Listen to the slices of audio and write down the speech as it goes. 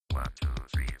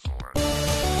3, 4.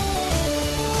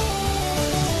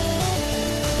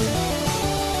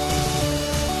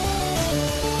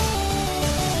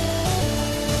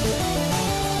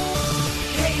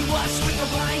 Hey, what's with the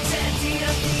blinds and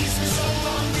DFDs for so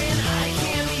long, man? I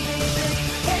can't even think.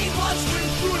 Hey, what's with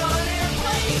food on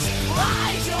airplanes?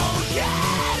 I don't get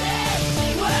it.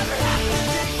 Whatever happened to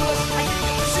Bigfoot? I think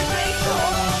that we should make the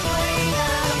whole plane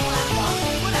out of black box.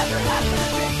 Whatever happened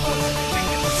to Bigfoot? I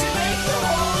think that we should make the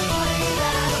whole plane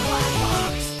out of black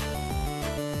box.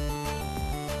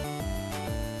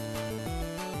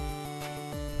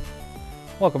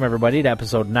 Welcome, everybody, to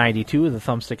episode 92 of the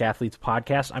Thumbstick Athletes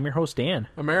Podcast. I'm your host, Dan.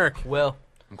 I'm Eric. Will.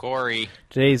 I'm Corey.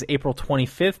 Today is April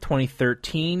 25th,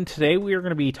 2013. Today we are going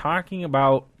to be talking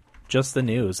about just the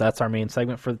news. That's our main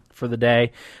segment for the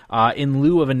day. In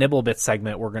lieu of a Nibble Bit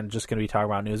segment, we're just going to be talking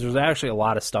about news. There's actually a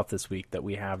lot of stuff this week that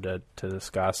we have to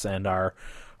discuss, and our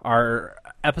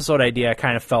episode idea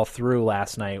kind of fell through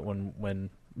last night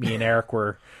when me and Eric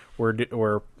were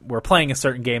playing a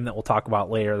certain game that we'll talk about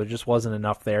later. There just wasn't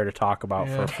enough there to talk about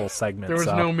for a full segment. There was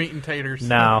no meat and taters.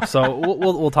 No, so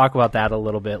we'll talk about that a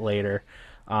little bit later.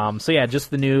 So yeah,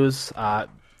 just the news.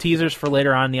 Teasers for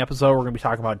later on in the episode. We're going to be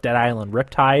talking about Dead Island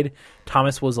Riptide,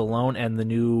 Thomas Was Alone, and the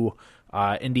new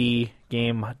indie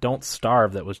game Don't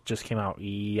Starve that just came out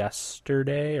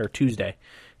yesterday or Tuesday.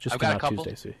 I've got a couple.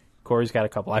 Tuesday. So Corey's got a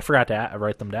couple. I forgot to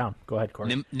write them down. Go ahead,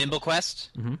 Corey. Nimble Quest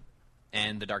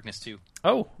and The Darkness 2.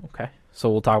 Oh, okay.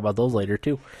 So we'll talk about those later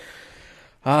too.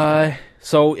 Normally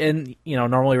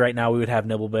right now we would have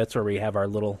Nibble Bits where we have our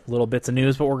little bits of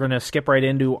news, but we're going to skip right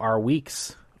into our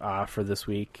weeks for this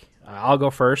week. I'll go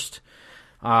first.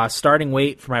 Starting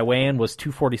weight for my weigh-in was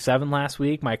 247 last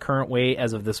week. My current weight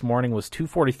as of this morning was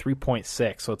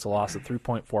 243.6, so it's a loss of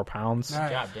 3.4 pounds.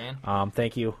 Good job, Dan.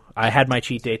 Thank you. I had my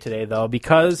cheat day today, though,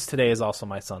 because today is also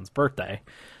my son's birthday.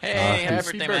 Hey,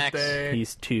 happy birthday, Max.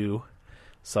 He's 2.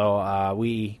 So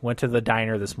we went to the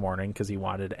diner this morning because he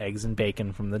wanted eggs and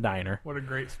bacon from the diner. What a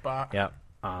great spot. Yep.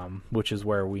 Which is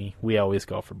where we always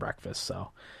go for breakfast. So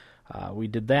we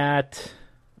did that.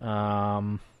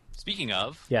 Speaking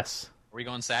of, Yes. are we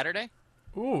going Saturday?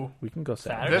 Ooh, We can go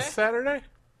Saturday. this Saturday?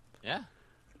 Yeah.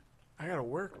 I gotta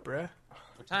work, bruh.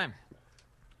 What time?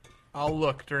 I'll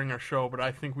look during our show, but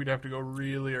I think we'd have to go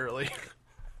really early.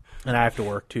 And I have to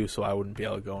work, too, so I wouldn't be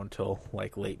able to go until,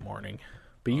 late morning.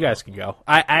 But you guys can go.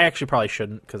 I actually probably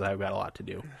shouldn't because I've got a lot to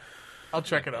do. I'll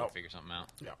check it out. Figure something out.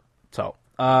 Yeah. So,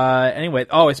 anyway.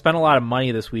 Oh, I spent a lot of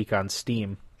money this week on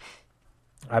Steam.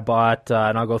 I bought,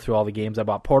 and I'll go through all the games. I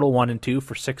bought Portal 1 and 2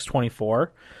 for $6.24.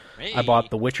 Hey. I bought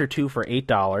The Witcher 2 for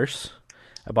 $8.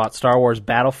 I bought Star Wars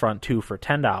Battlefront 2 for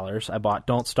 $10. I bought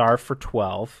Don't Starve for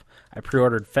 $12. I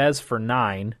pre-ordered Fez for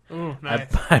 $9. Ooh,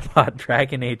 nice. I bought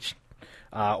Dragon Age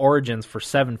Origins for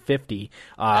 $7.50.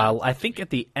 I think at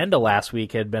the end of last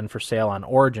week it had been for sale on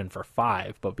Origin for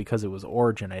 $5, but because it was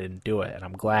Origin, I didn't do it, and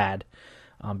I'm glad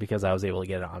because I was able to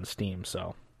get it on Steam.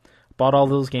 So, bought all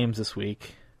those games this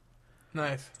week.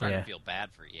 Nice. Starting Yeah. to feel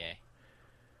bad for EA.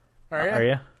 All right. Are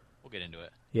you? We'll get into it.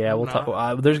 Yeah, we'll No.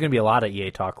 talk. There's going to be a lot of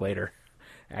EA talk later,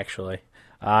 actually.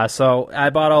 So I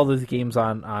bought all those games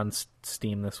on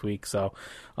Steam this week. So,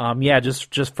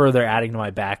 just further adding to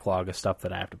my backlog of stuff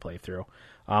that I have to play through.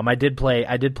 I did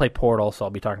play Portal, so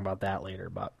I'll be talking about that later.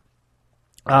 But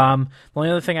the only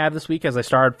other thing I have this week is I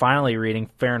started finally reading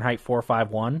Fahrenheit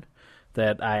 451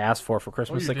 that I asked for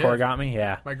Christmas you that did? Corey got me.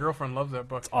 Yeah. My girlfriend loves that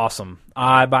book. Awesome.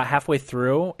 About halfway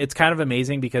through, it's kind of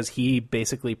amazing because he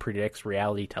basically predicts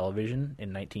reality television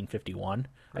in 1951.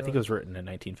 I think it was written in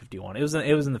 1951. It was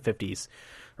in the 50s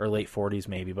or late 40s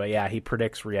maybe, but yeah, he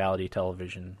predicts reality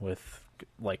television with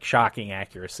shocking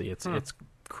accuracy. It's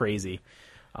crazy.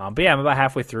 But yeah, I'm about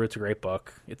halfway through. It's a great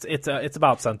book. It's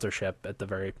about censorship at the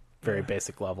very very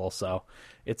basic level, so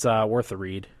it's worth a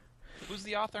read. Who's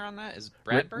the author on that? Is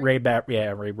Bradbury? Ray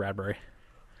Bradbury.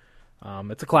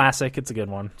 It's a classic. It's a good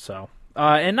one. So,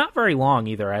 and not very long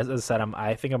either. As I said,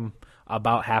 I think I'm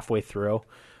about halfway through.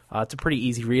 It's a pretty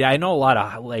easy read. I know a lot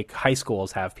of high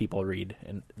schools have people read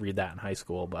that in high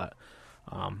school, but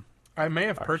I may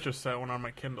have purchased that one on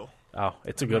my Kindle.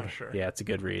 it's a I'm good. not sure. Yeah, it's a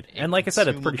good read. And like I said,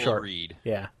 it's pretty Consumable short. Read.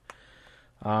 Yeah.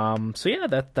 So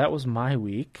yeah, that was my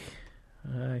week.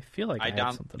 I feel like I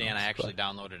had something else. I actually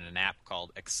downloaded an app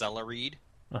called Accelerate,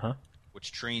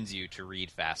 which trains you to read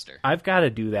faster. I've got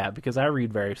to do that because I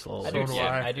read very slowly. So do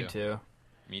I. I do too.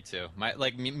 Me too.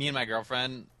 Me and my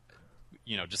girlfriend,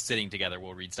 just sitting together,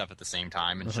 we'll read stuff at the same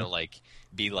time, and she'll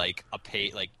be a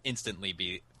page, instantly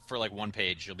be for one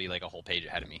page. She'll be a whole page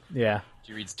ahead of me. Yeah.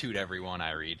 She reads 2 to every one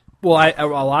I read. Well, a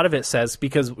lot of it says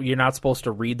because you're not supposed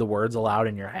to read the words aloud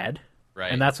in your head.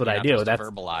 Right. And that's what You're I not do. supposed to That's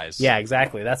verbalize. Yeah,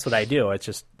 exactly. That's what I do. It's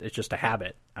just a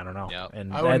habit. I don't know. Yep.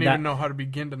 And I wouldn't that- even know how to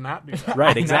begin to not do that.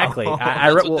 Right, exactly. know. I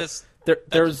That's read what well, this, there, that's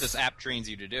what there's this app trains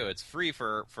you to do. It's free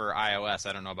for iOS.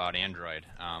 I don't know about Android,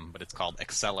 but it's called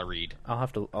Accelerate. I'll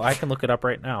have to. Oh, I can look it up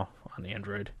right now on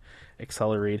Android.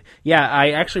 Accelerate. Yeah,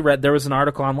 I actually read there was an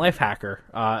article on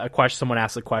Lifehacker. Someone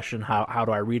asked the question, how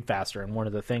do I read faster? And one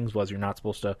of the things was you're not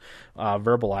supposed to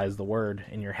verbalize the word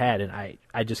in your head, and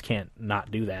I just can't not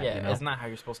do that. Yeah, you know? isn't that how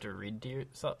you're supposed to read to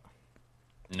yourself?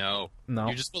 No. No.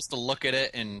 You're just supposed to look at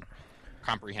it and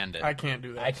comprehend it. I can't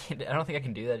do that. I don't think I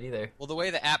can do that either. Well, the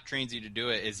way the app trains you to do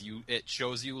it is it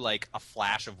shows you like a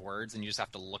flash of words, and you just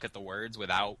have to look at the words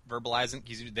without verbalizing,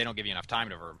 because they don't give you enough time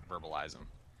to verbalize them.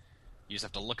 You just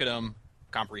have to look at them,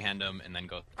 comprehend them, and then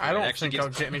go. I It don't actually think I'll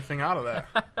get anything out of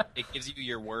that. It gives you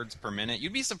your words per minute.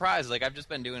 You'd be surprised. Like, I've just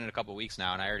been doing it a couple weeks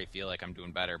now, and I already feel like I'm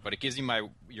doing better. But it gives you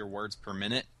your words per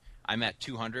minute. I'm at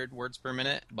 200 words per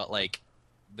minute, but like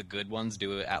the good ones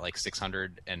do it at like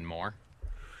 600 and more.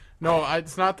 No,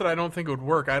 it's not that I don't think it would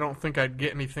work. I don't think I'd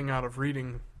get anything out of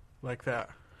reading like that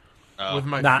with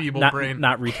my feeble brain.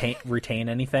 Not retain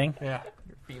anything. Yeah.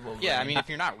 Yeah, I mean, if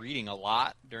you're not reading a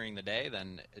lot during the day,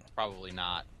 then it's probably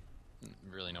not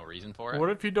really no reason for it. What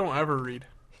if you don't ever read?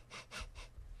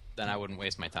 Then I wouldn't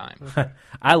waste my time.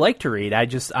 I like to read.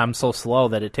 I'm so slow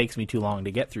that it takes me too long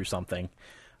to get through something.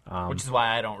 Which is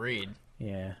why I don't read.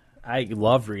 Yeah, I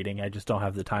love reading. I just don't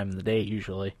have the time in the day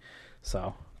usually.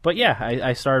 So, but yeah,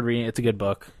 I started reading. It's a good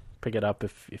book. Pick it up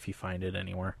if you find it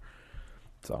anywhere.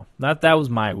 So that was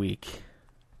my week.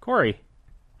 Corey,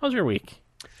 how was your week?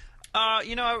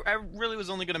 I really was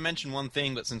only going to mention one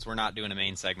thing, but since we're not doing a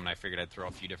main segment, I figured I'd throw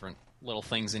a few different little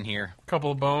things in here.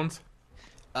 Couple of bones.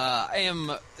 I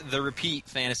am the repeat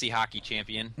fantasy hockey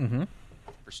champion,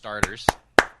 for starters.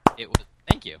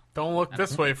 Thank you. Don't look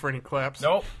this way for any claps.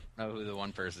 Nope. I don't know who the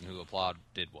one person who applauded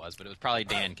was, but it was probably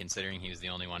Dan, considering he was the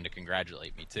only one to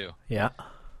congratulate me too. Yeah,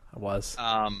 I was.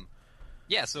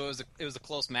 Yeah, so it was a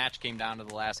close match. Came down to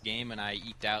the last game, and I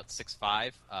eked out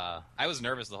 6-5. I was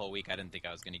nervous the whole week. I didn't think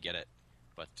I was going to get it,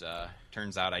 but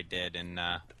turns out I did. And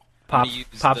Pops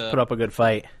put up a good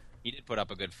fight. He did put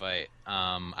up a good fight.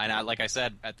 And like I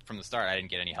said from the start, I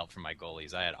didn't get any help from my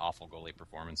goalies. I had awful goalie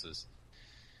performances.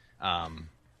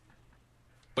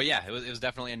 But yeah, it was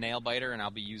definitely a nail biter, and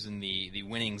I'll be using the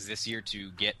winnings this year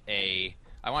to get I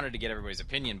wanted to get everybody's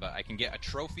opinion, but I can get a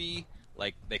trophy,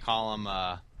 like they call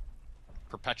them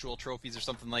perpetual trophies or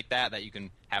something like that you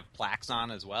can have plaques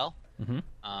on as well. Mm-hmm.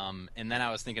 And then I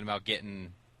was thinking about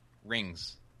getting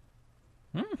rings.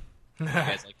 You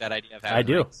guys like that idea of having I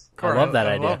do. rings? I love that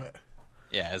I idea. love it.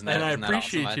 Yeah, isn't And I isn't that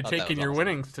appreciate awesome? you I thought that taking was your awesome.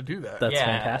 winnings to do that. That's yeah,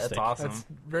 fantastic. That's awesome. That's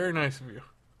very nice of you.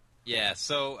 Yeah,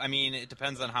 so I mean, it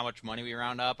depends on how much money we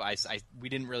round up. We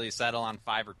didn't really settle on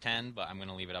 5 or 10, but I'm going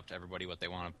to leave it up to everybody what they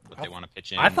want to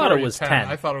pitch in. I thought it was 10.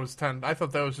 I thought it was 10. I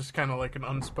thought that was just kind of like an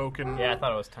unspoken. Yeah, I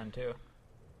thought it was 10 too.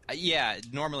 Yeah,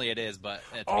 normally it is, but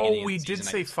at the beginning We of the did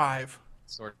season, say I 5.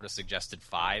 sort of suggested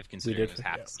 5, considering it was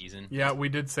half Yeah. the season. Yeah, we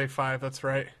did say 5. That's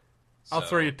right. I'll So-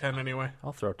 throw you 10 anyway.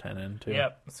 I'll throw 10 in too.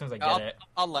 Yep, as soon as I get it.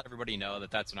 I'll let everybody know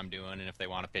that that's what I'm doing, and if they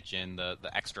want to pitch in the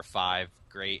extra 5,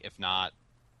 great. If not,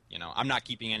 I'm not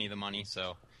keeping any of the money,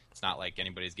 so it's not like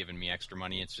anybody's giving me extra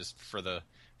money. It's just for the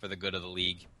good of the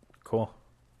league. Cool.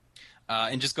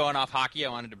 And just going off hockey, I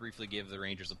wanted to briefly give the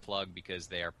Rangers a plug because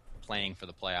they are playing for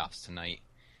the playoffs tonight,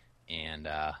 and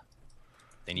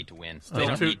they need to win. They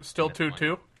don't need to Still win this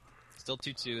one. 2-2. Still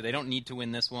 2-2. They don't need to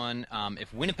win this one.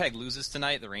 If Winnipeg loses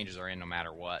tonight, the Rangers are in no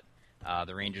matter what.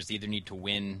 The Rangers either need to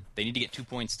win. They need to get 2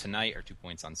 points tonight or 2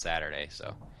 points on Saturday.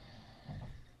 So,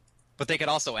 but they could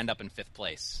also end up in 5th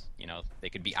place. They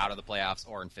could be out of the playoffs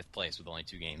or in 5th place with only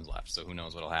 2 games left. So who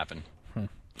knows what'll happen?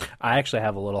 I actually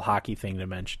have a little hockey thing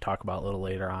to talk about a little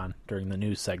later on during the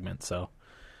news segment, so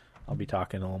I'll be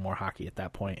talking a little more hockey at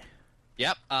that point.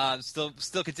 Yep.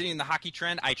 Still continuing the hockey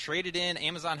trend. I traded in.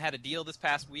 Amazon had a deal this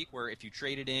past week where if you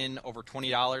traded in over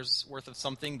 $20 worth of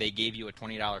something, they gave you a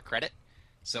 $20 credit.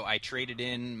 So I traded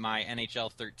in my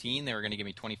NHL 13. They were going to give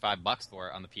me $25 for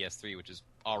it on the PS3, which is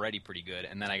already pretty good.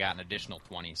 And then I got an additional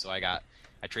 20. So I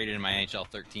traded in my NHL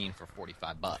 13 for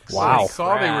 $45. Wow. I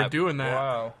saw they were Crap. doing that.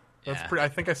 Wow. That's Yeah. pretty. I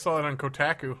think I saw it on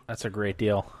Kotaku. That's a great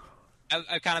deal.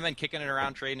 I've kind of been kicking it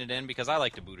around, trading it in, because I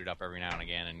like to boot it up every now and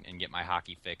again and get my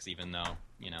hockey fix, even though,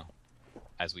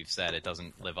 as we've said, it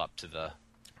doesn't live up to the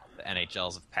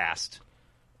NHLs of past.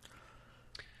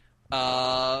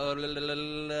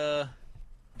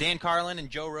 Dan Carlin and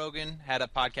Joe Rogan had a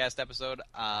podcast episode.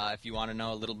 If you want to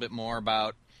know a little bit more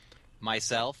about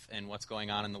myself and what's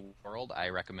going on in the world, I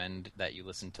recommend that you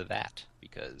listen to that,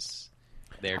 because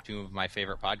They're two of my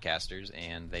favorite podcasters,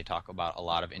 and they talk about a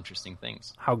lot of interesting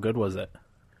things. How good was it?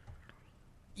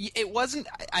 It wasn't.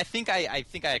 I think I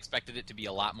expected it to be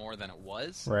a lot more than it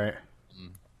was. Right.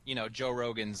 Joe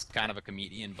Rogan's kind of a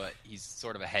comedian, but he's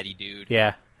sort of a heady dude.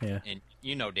 Yeah. And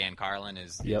Dan Carlin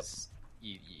is. Yep.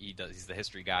 He's the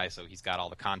history guy, so he's got all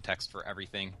the context for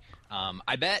everything.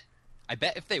 I bet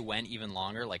if they went even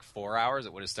longer, like 4 hours,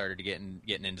 it would have started to getting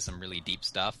into some really deep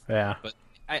stuff. Yeah. But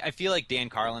I feel like Dan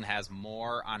Carlin has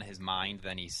more on his mind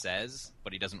than he says,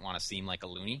 but he doesn't want to seem like a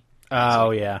loony.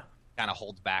 Oh, yeah. Kind of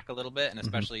holds back a little bit, and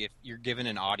especially if you're given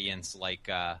an audience like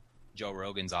Joe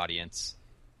Rogan's audience,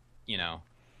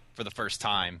 for the first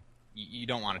time, you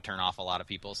don't want to turn off a lot of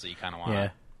people, so you kind of want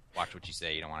to watch what you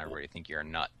say. You don't want everybody to think you're a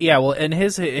nut. Yeah, well, and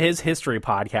his history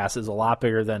podcast is a lot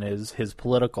bigger than his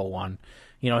political one.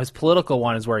 His political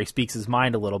one is where he speaks his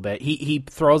mind a little bit. He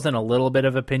throws in a little bit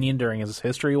of opinion during his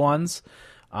history ones,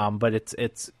 but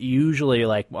it's usually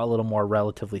like a little more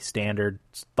relatively standard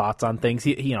thoughts on things.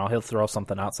 He'll throw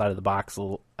something outside of the box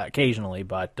occasionally,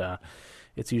 but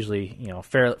it's usually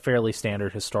fairly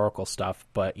standard historical stuff.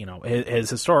 But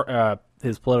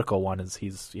his political one is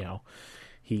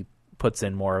he puts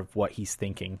in more of what he's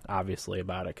thinking, obviously,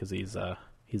 about it because he's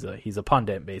a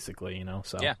pundit basically,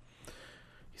 So yeah.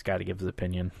 He's got to give his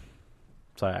opinion.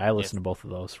 So I listen to both of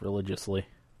those religiously.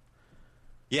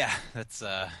 Yeah, it's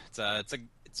a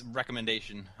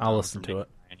recommendation. I'll listen to it.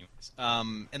 Anyways,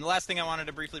 and the last thing I wanted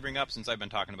to briefly bring up, since I've been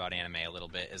talking about anime a little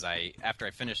bit, is after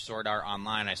I finished Sword Art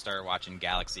Online, I started watching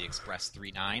Galaxy Express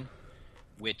 39,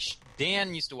 which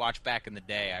Dan used to watch back in the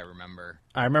day. I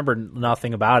remember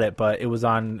nothing about it, but it was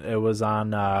on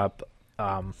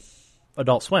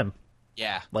Adult Swim.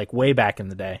 Yeah, like way back in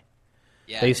the day.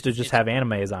 Yeah, they used to just have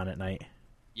animes on at night.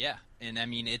 Yeah, and I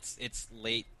mean it's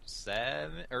late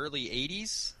early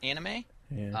 80s anime.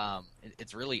 Yeah.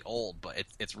 It's really old, but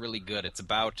it's really good. It's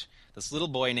about this little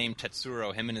boy named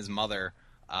Tetsuro. Him and his mother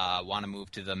want to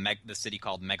move to the city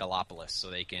called Megalopolis so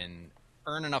they can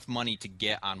earn enough money to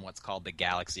get on what's called the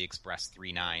Galaxy Express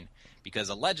 39. Because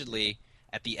allegedly,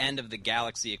 at the end of the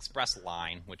Galaxy Express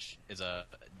line, which is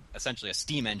essentially a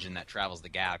steam engine that travels the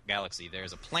galaxy,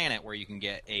 there's a planet where you can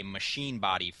get a machine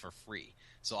body for free.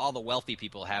 So all the wealthy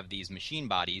people have these machine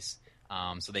bodies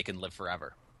so they can live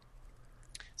forever.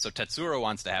 So Tetsuro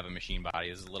wants to have a machine body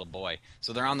as a little boy.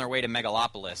 So they're on their way to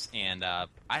Megalopolis, and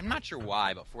I'm not sure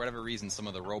why, but for whatever reason, some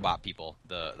of the robot people,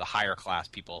 the higher class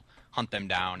people, hunt them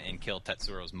down and kill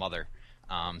Tetsuro's mother.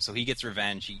 So he gets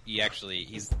revenge.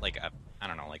 He's like a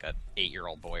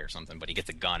 8-year-old boy or something, but he gets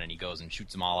a gun and he goes and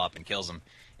shoots them all up and kills them.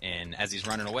 And as he's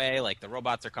running away, like the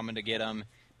robots are coming to get him,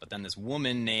 but then this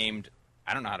woman named,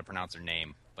 I don't know how to pronounce her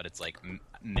name, but it's like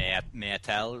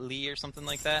Meateli or something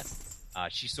like that.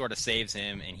 She sort of saves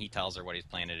him, and he tells her what he's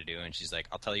planning to do, and she's like,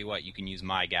 I'll tell you what, you can use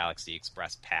my Galaxy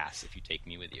Express pass if you take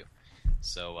me with you.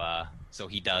 So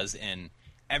he does, and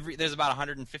there's about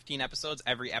 115 episodes.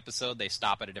 Every episode they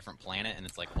stop at a different planet, and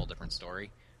it's like a whole different story,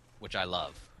 which I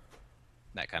love,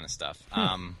 that kind of stuff.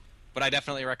 But I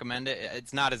definitely recommend it.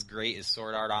 It's not as great as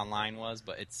Sword Art Online was,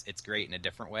 but it's great in a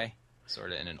different way,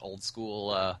 sort of in an old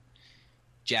school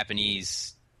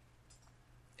Japanese.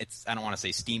 I don't want to say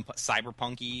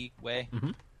cyberpunky way.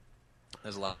 Mm-hmm.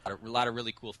 There's a lot of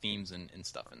really cool themes and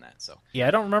stuff in that. So yeah,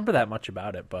 I don't remember that much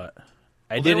about it, but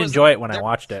I did enjoy it when I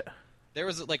watched it. There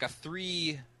was like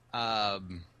it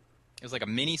was like a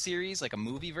mini series, like a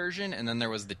movie version, and then there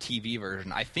was the TV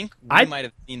version. I think we might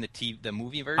have seen the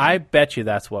movie version. I bet you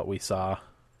that's what we saw.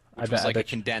 Which was like a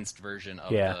condensed version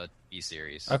of the TV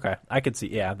series. Okay, I could see.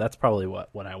 Yeah, that's probably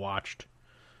what I watched.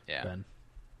 Yeah, then.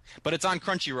 But it's on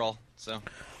Crunchyroll, so.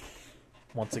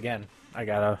 Once again, I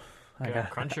gotta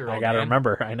Crunchyroll. I gotta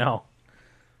remember. I know.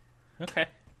 Okay.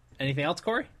 Anything else,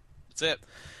 Corey? That's it.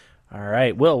 All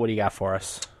right, Will, what do you got for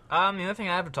us? The other thing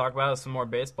I have to talk about is some more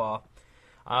baseball.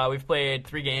 We've played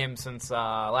 3 games since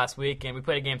last week, and we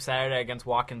played a game Saturday against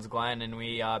Watkins Glen, and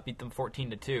we beat them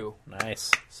 14-2.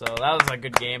 Nice. So that was a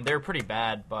good game. They were pretty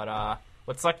bad, but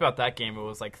what sucked about that game, it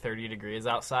was like 30 degrees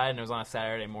outside, and it was on a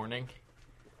Saturday morning.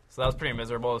 So that was pretty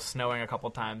miserable. It was snowing a couple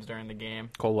times during the game.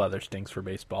 Cold weather stinks for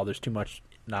baseball. There's too much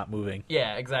not moving.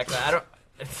 Yeah, exactly. I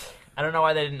don't know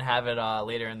why they didn't have it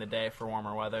later in the day for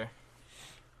warmer weather.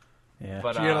 Yeah.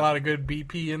 But, did you get a lot of good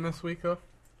BP in this week, though?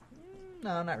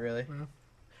 No, not really. Yeah.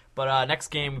 But next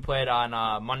game we played on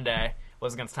Monday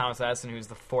was against Thomas Edison, who's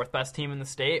the 4th best team in the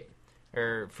state,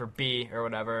 or for B or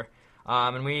whatever.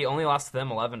 And we only lost to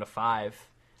them 11-5.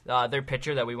 Their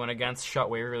pitcher that we went against shut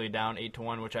Waverly down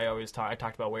 8-1, which I always I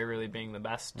talked about Waverly being the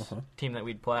best team that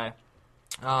we'd play.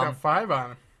 Got 5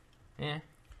 on him. Yeah. Did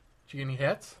you get any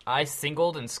hits? I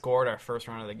singled and scored our first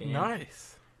run of the game.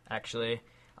 Nice. Actually.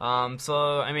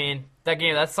 So I mean,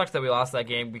 that sucks that we lost that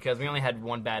game because we only had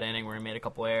one bad inning where we made a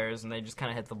couple errors and they just kind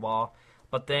of hit the ball.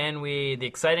 But then the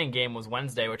exciting game was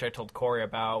Wednesday, which I told Corey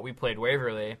about. We played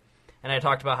Waverly, and I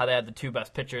talked about how they had the 2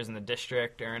 best pitchers in the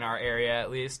district, or in our area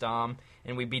at least, and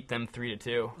we beat them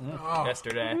 3-2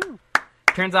 yesterday.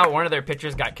 Turns out one of their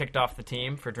pitchers got kicked off the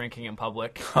team for drinking in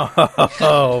public.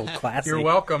 Oh, classic. You're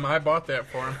welcome. I bought that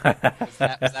for him. Was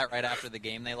that right after the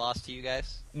game they lost to you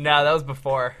guys? No, that was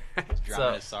before.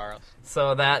 Drowning his sorrows.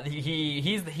 So that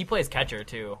he plays catcher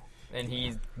too,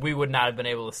 and we would not have been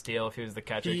able to steal if he was the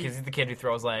catcher because he's the kid who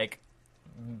throws like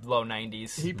low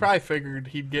 90s. He probably figured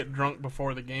he'd get drunk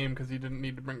before the game because he didn't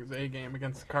need to bring his A game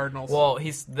against the Cardinals. Well,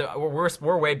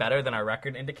 we're way better than our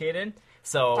record indicated.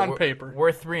 So on paper,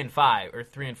 we're 3-5 or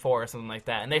 3-4 or something like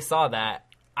that, and they saw that.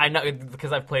 I know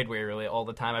because I've played Waverly all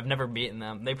the time. I've never beaten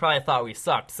them. They probably thought we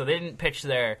sucked, so they didn't pitch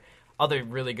their other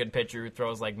really good pitcher who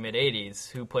throws like mid-80s,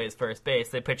 who plays first base.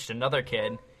 They pitched another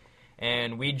kid,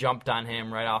 and we jumped on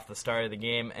him right off the start of the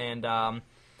game, and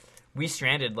we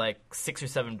stranded like 6 or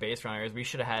 7 base runners. We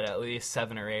should have had at least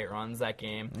 7 or 8 runs that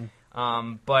game,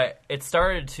 but it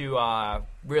started to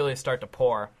really start to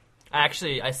pour.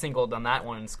 I singled on that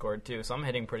one and scored too, so I'm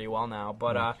hitting pretty well now.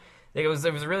 But it was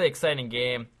a really exciting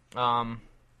game.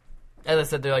 As I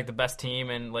said, they're like the best team,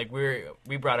 and like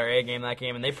we brought our A game that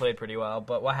game, and they played pretty well.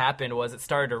 But what happened was it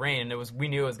started to rain, and we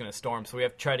knew it was going to storm, so we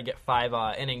have to try to get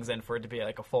 5 innings in for it to be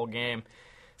like a full game.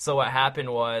 So what happened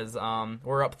was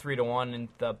we're up 3-1 in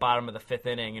the bottom of the 5th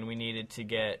inning, and we needed to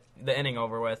get the inning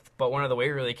over with. But one of the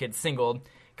Waverly kids singled,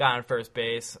 got on first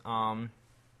base.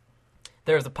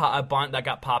 There was a bunt that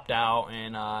got popped out,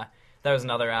 and there was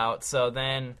another out. So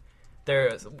then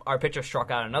our pitcher struck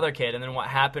out another kid, and then what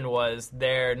happened was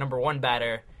their number 1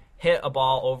 batter hit a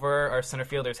ball over our center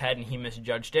fielder's head, and he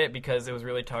misjudged it because it was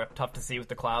really tough to see with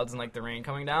the clouds and like the rain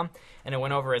coming down, and it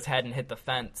went over his head and hit the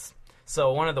fence.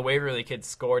 So one of the Waverly kids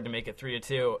scored to make it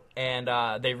 3-2,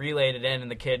 and they relayed it in, and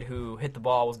the kid who hit the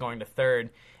ball was going to third,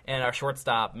 and our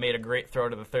shortstop made a great throw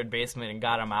to the third baseman and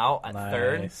got him out at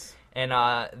third. And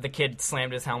the kid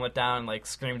slammed his helmet down and like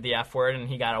screamed the F word, and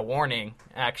he got a warning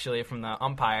actually from the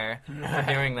umpire for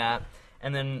doing that.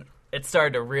 And then it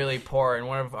started to really pour, and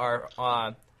one of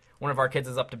our kids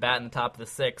is up to bat in the top of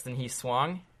the 6th, and he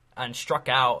swung and struck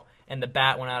out, and the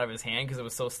bat went out of his hand because it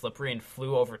was so slippery and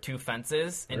flew over 2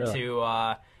 fences into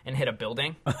and hit a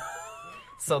building.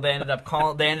 So they ended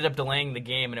up delaying the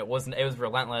game, and it was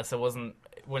relentless. It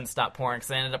wouldn't stop pouring, because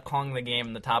they ended up calling the game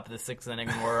in the top of the 6th inning,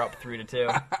 and we're up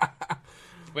 3-2.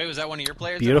 Wait, was that one of your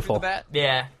players? Beautiful. That threw the bat?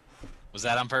 Yeah. Was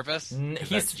that on purpose?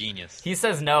 That's genius. He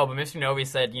says no, but Mr. Novi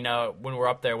said, when we're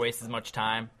up there, waste as much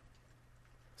time.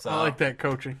 So I like that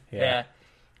coaching. Yeah.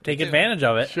 Take advantage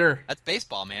of it. Sure. That's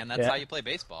baseball, man. That's how you play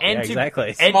baseball. And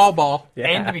exactly. Small ball. Yeah.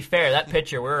 And to be fair, that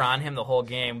pitcher, we were on him the whole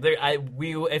game.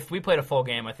 If we played a full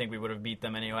game, I think we would have beat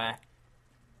them anyway.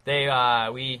 I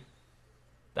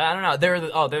don't know. They're the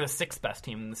 6th best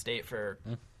team in the state for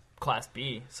Class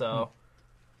B. So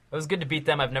it was good to beat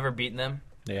them. I've never beaten them.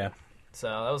 Yeah. So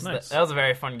that was nice. that was a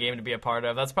very fun game to be a part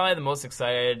of. That's probably the most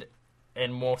excited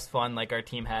and most fun like our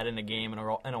team had in a game in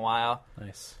a while.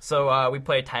 Nice. So we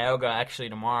play Tioga actually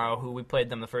tomorrow, who we played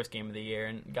them the first game of the year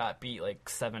and got beat like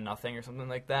 7-0 or something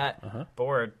like that. But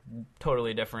we're a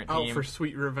totally different team. Out for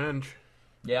sweet revenge.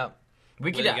 Yeah.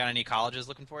 They got any colleges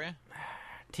looking for you?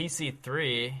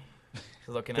 TC3 is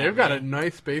looking at They've got me. a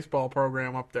nice baseball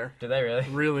program up there. Do they really?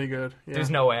 Really good. Yeah. There's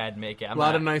no way I'd make it. A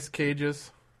lot of nice cages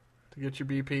to get your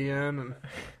BP in. And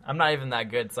I'm not even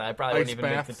that good, so I probably wouldn't Ice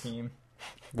even baths. make the team.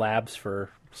 Labs for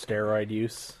steroid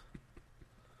use.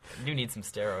 You do need some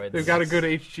steroids. they've got a good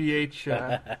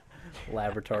HGH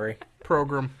Laboratory.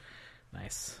 program.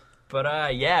 Nice.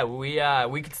 But yeah,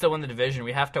 we could still win the division.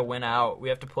 We have to win out. We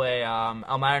have to play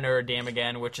Elmira Notre Dame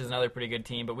again, which is another pretty good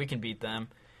team, but we can beat them.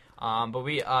 But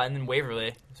we and then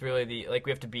Waverly. It's really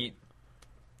we have to beat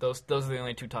those. Those are the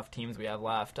only 2 tough teams we have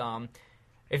left.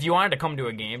 If you wanted to come to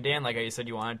a game, Dan, like you said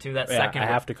you wanted to, I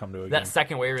have to come to a game. That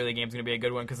second Waverly game is going to be a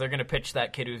good one because they're going to pitch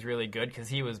that kid who's really good because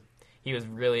he was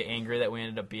really angry that we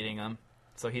ended up beating him.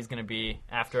 So he's going to be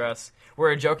after us.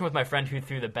 We're joking with my friend who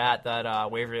threw the bat that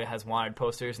Waverly has wanted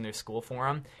posters in their school for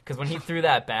him because when he threw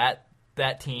that bat,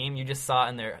 that team, you just saw it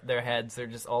in their heads. They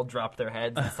just all dropped their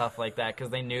heads and stuff like that because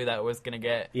they knew that was going to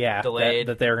get delayed.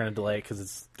 That they were going to delay it because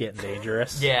it's getting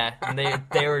dangerous. Yeah, and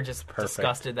they were just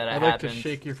disgusted that it I'd happened. like to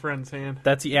shake your friend's hand.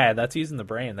 That's using the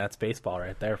brain. That's baseball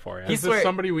right there for you. Is this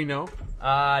somebody we know?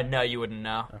 No, you wouldn't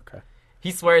know. Okay.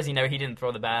 He swears he didn't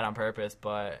throw the bat on purpose,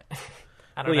 but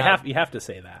I don't know. You have to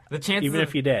say that. The chances even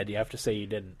if you did, you have to say you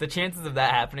didn't. The chances of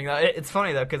that happening, though, it's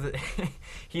funny though because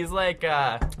he's like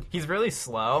he's really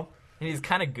slow. and he's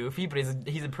kind of goofy, but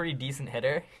he's a pretty decent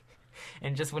hitter.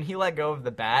 And just when he let go of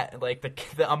the bat, like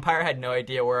the umpire had no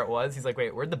idea where it was. He's like,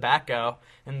 "Wait, where'd the bat go?"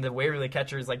 And the Waverly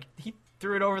catcher is like, "He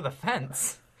threw it over the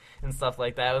fence," and stuff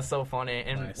like that. It was so funny.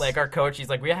 And Nice. like our coach, he's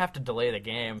like, "We have to delay the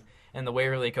game." And the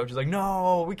Waverly coach is like,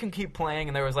 "No, we can keep playing."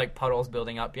 And there was like puddles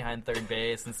building up behind third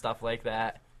base and stuff like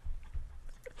that.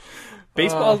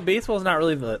 Baseball's not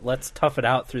really the let's tough it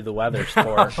out through the weather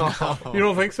sport. You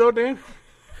don't think so, Dan?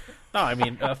 No, I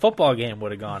mean a football game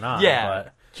would have gone on. Yeah.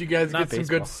 But Did you guys Not get some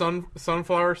good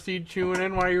sunflower seed chewing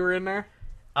in while you were in there?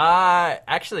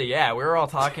 Actually, yeah, we were all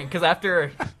talking because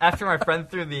after my friend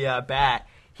threw the bat,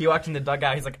 he walked in the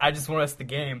dugout. He's like, "I just want us the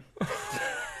game."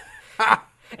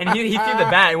 And he threw the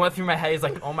bat. It went through my head. He's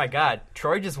like, "Oh my god,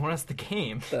 Troy just won us the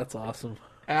game." that's awesome.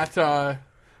 At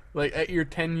your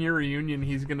 10-year reunion,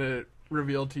 he's gonna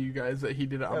reveal to you guys that he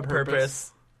did it on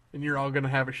purpose, and you're all gonna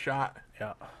have a shot.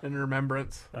 Yeah. In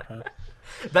remembrance. Uh-huh.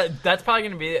 That's probably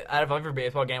going to be, out of every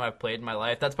baseball game I've played in my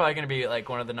life, that's probably going to be like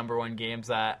one of the number one games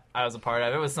that I was a part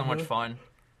of. It was so much fun.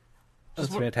 That's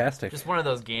fantastic. Just one of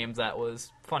those games that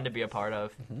was fun to be a part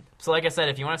of. So like I said,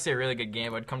 if you want to see a really good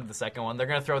game, I'd come to the second one. They're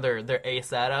going to throw their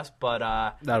ace at us, but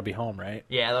That'll be home, right?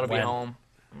 yeah, that'll be When?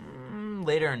 home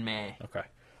later in May. Okay.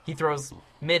 He throws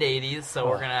mid-80s, so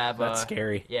we're going to have That's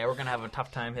scary. Yeah, we're going to have a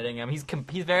tough time hitting him. He's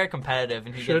very competitive,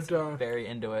 and he gets very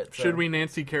into it. So. Should we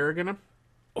Nancy Kerrigan him?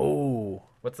 Oh.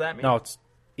 What's that mean? No, it's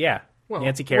Well,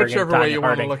 Nancy Kerrigan. whichever Tanya way you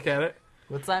Harding. want to look at it.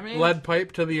 What's that mean? Lead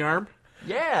pipe to the arm.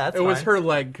 Yeah, that's It was fine. her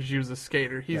leg because she was a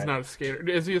skater. He's Right. not a skater.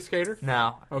 Is he a skater?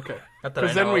 No. Okay. Not that I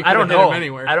Because then know. we I don't could've hit know him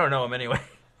anywhere. I don't know him anyway.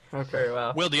 Okay. Very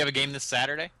well. Will, do you have a game this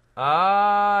Saturday?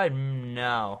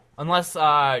 No. Unless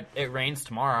it rains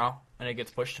tomorrow and it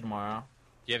gets pushed to tomorrow.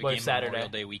 Do you have a Well, game Saturday. Memorial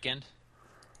Day weekend?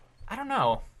 I don't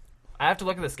know. I have to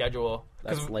look at the schedule.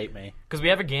 That's late May. Because we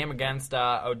have a game against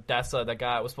Odessa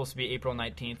that was supposed to be April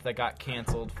 19th that got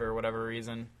canceled for whatever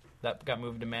reason. That got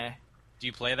moved to May. Do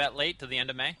you play that late to the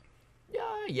end of May?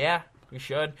 Yeah, we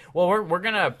should. Well, we're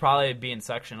gonna probably be in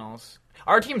sectionals.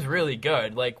 Our team's really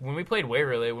good. Like when we played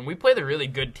Waverly, when we play the really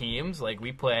good teams, like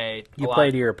we play. You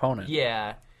play to your opponent.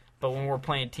 Yeah, but when we're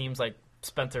playing teams like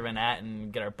Spencer Van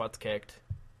Atten, get our butts kicked.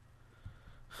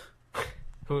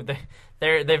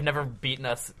 They've never beaten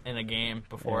us in a game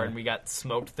before, Yeah. and we got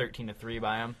smoked 13-3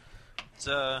 by them. It's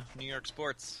New York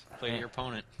sports. Play to your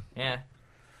opponent. Yeah,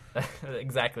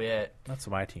 exactly it. That's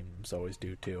what my teams always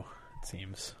do too. It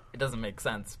seems. It doesn't make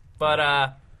sense, but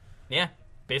yeah,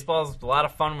 baseball's a lot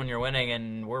of fun when you're winning,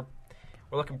 and we're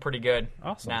looking pretty good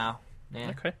Awesome. now. Yeah.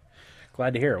 Okay.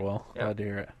 Glad to hear it, Will. Yeah. Glad to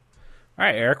hear it. All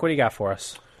right, Eric, what do you got for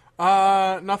us?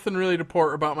 Nothing really to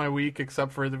report about my week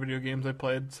except for the video games I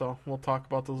played, so we'll talk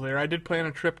about those later. I did plan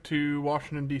a trip to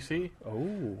Washington, D.C.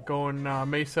 Oh, Going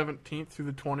May 17th through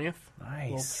the 20th.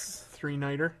 nice. Little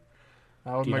 3-nighter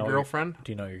with Do you my know what girlfriend.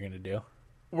 Do you know what you're going to do?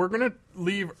 We're going to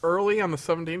leave early on the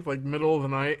 17th, like middle of the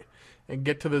night, and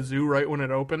get to the zoo right when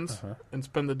it opens and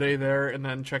spend the day there and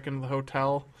then check into the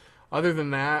hotel. Other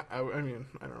than that, I mean,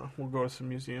 I don't know. We'll go to some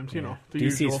museums, you know, the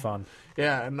DC's usual. fun.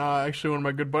 Yeah, and actually one of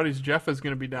my good buddies, Jeff, is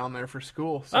going to be down there for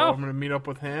school. So Oh. I'm going to meet up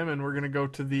with him, and we're going to go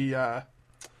to the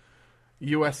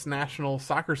U.S. National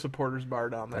Soccer Supporters Bar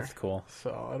down there. That's cool.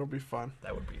 So it'll be fun.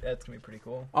 That's gonna be pretty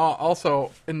cool.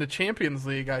 Also, in the Champions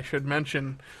League, I should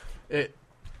mention it.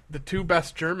 The two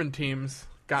best German teams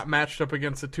got matched up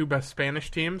against the two best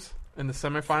Spanish teams in the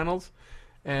semifinals,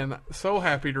 and so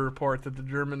happy to report that the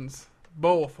Germans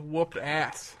both whooped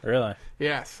ass. Really?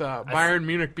 Yes, Bayern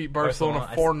Munich beat Barcelona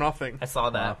 4-0, I saw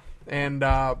that. and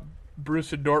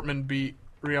Borussia Dortmund beat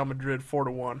Real Madrid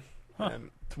 4-1. And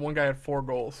one guy had 4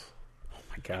 goals. Oh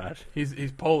my God.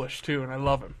 He's Polish too, and I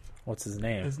love him. What's his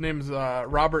name? His name's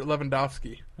Robert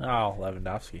Lewandowski. Oh,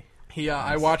 Lewandowski.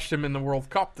 I watched him in the World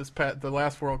Cup the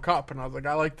last World Cup, and I was like,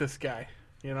 I like this guy,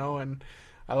 you know, and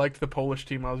I liked the Polish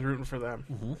team. I was rooting for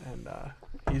them, and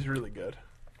he's really good.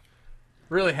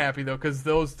 Really happy though, because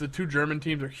the two German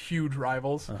teams are huge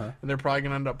rivals, and they're probably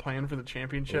going to end up playing for the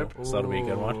championship. So that'll be a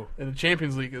good one. And the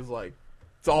Champions League is like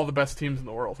it's all the best teams in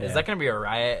the world. Is that gonna be a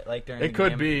riot like during? It the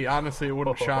could game? be. Honestly, it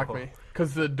wouldn't shock me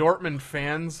because the Dortmund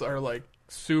fans are like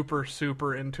super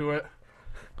into it.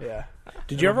 Yeah.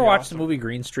 Did you ever watch the movie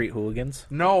Green Street Hooligans?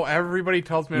 No, everybody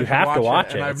tells me You I should have to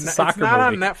watch and it. I've It's a it's soccer not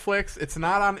on movie. Netflix. It's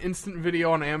not on Instant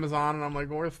Video on Amazon, and I'm like,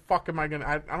 where the fuck am I gonna?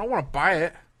 I don't want to buy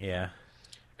it. Yeah.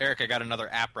 Eric, I got another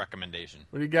app recommendation.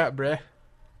 What do you got, Bre?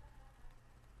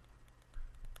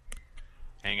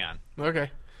 Hang on.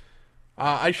 Okay.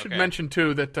 I should Okay. mention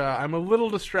too that I'm a little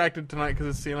distracted tonight because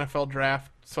it's the NFL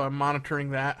draft, so I'm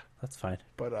monitoring that. That's fine.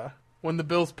 But when the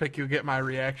Bills pick, you'll get my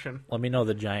reaction. Let me know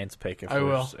the Giants pick I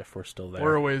will. if we're still there.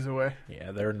 We're a ways away.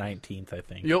 Yeah, they're 19th, I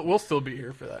think. We'll still be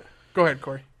here for that. Go ahead,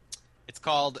 Corey. It's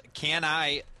called Can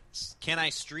I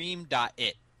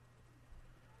Stream.it.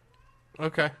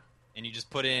 Okay. And you just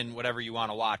put in whatever you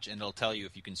want to watch, and it'll tell you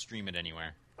if you can stream it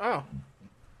anywhere. Oh,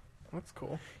 that's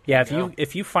cool. Yeah,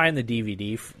 if you find the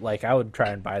DVD, like I would try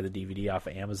and buy the DVD off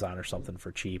of Amazon or something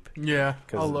for cheap. Yeah, I'll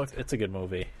Because look. it's a good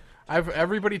movie.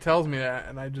 Everybody tells me that,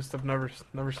 and I just have never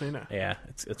seen it. Yeah,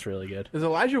 it's really good. Is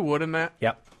Elijah Wood in that?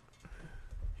 Yep,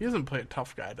 He doesn't play a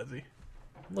tough guy, does he?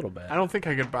 a little bit. I don't think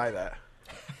I could buy that.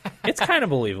 It's kind of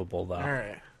believable though. All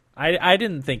right. I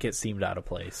didn't think it seemed out of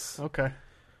place. Okay.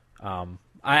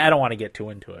 I don't want to get too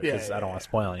into it because Yeah, I don't yeah, want to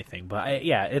spoil anything. But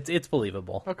it's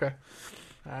believable. Okay.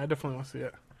 I definitely want to see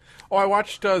it. Oh, I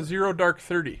watched Zero Dark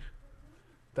 30.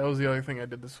 That was the other thing I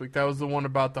did this week. That was the one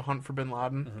about the hunt for Bin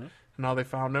Laden and how they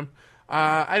found him.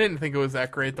 I didn't think it was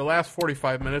that great. The last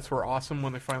 45 minutes were awesome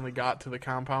when they finally got to the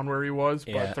compound where he was,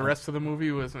 Yeah. but the rest of the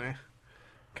movie was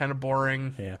kind of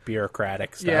boring. Yeah,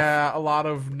 bureaucratic stuff. Yeah, a lot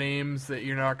of names that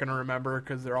you're not going to remember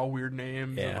because they're all weird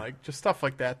names and Yeah. like just stuff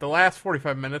like that. The last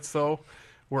 45 minutes though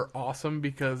were awesome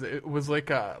because it was like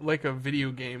a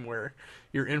video game where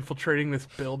you're infiltrating this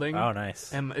building. Oh,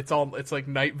 nice. And it's like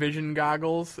night vision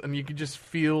goggles, and you could just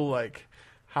feel like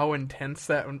how intense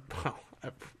that. Well,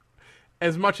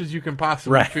 as much as you can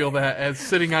possibly Right. feel that as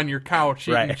sitting on your couch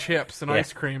eating Right. chips and Yeah.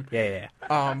 ice cream. Yeah.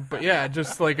 But yeah,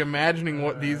 just like imagining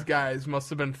what these guys must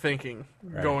have been thinking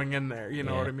Right. going in there. You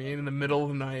know Yeah. what I mean? In the middle of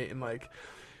the night, and like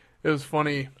it was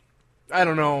funny. I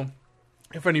don't know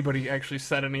if anybody actually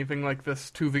said anything like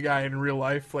this to the guy in real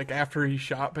life. Like after he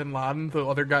shot Bin Laden, the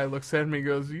other guy looks at him and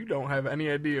goes, "You don't have any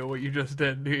idea what you just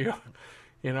did, do you?"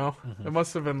 You know, it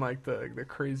must have been like the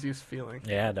craziest feeling.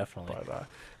 Yeah, definitely. But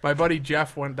my buddy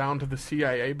Jeff went down to the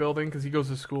CIA building because he goes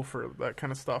to school for that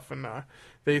kind of stuff, and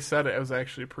they said it was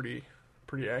actually a pretty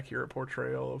accurate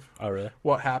portrayal of Oh, really?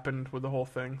 what happened with the whole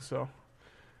thing. So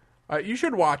you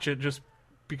should watch it just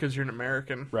because you're an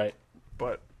American. Right.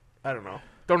 But I don't know.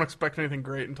 Don't expect anything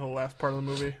great until the last part of the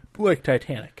movie. Like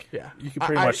Titanic. Yeah. You can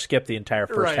pretty much skip the entire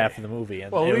first Right. half of the movie.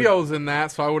 And Well, it was- Leo's in that,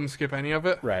 so I wouldn't skip any of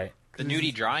it. Right. The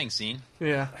nudie drawing scene.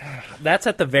 Yeah. That's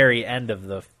at the very end of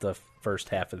the first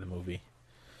half of the movie.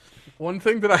 One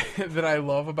thing that I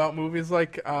love about movies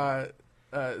like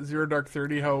Zero Dark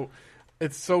 30, how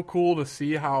it's so cool to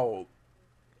see how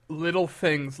little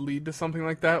things lead to something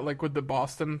like that, like with the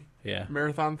Boston Yeah.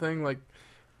 marathon thing. Like,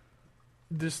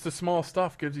 just the small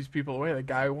stuff gives these people away. The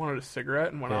guy wanted a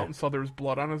cigarette and went Yeah. out and saw there was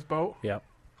blood on his boat. Yep.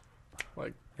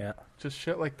 Like, Yeah. just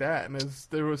shit like that. And it's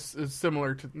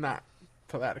similar to, not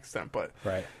to that extent, but,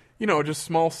 Right. you know, just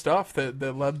small stuff that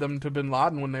led them to Bin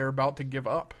Laden when they were about to give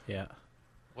up. Yeah.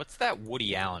 What's that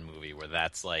Woody Allen movie where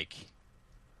that's like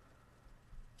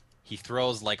he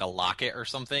throws like a locket or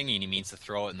something and he means to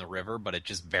throw it in the river, but it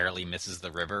just barely misses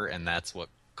the river, and that's what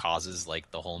causes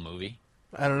like the whole movie?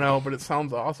 I don't know, but it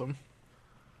sounds awesome.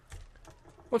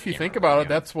 Well, if you Can't think remember about the it, name.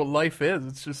 that's what life is.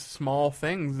 It's just small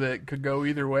things that could go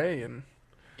either way, and,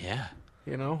 Yeah.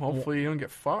 you know, hopefully you don't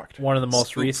get fucked. One of the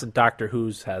most Scoop. recent Doctor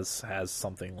Who's has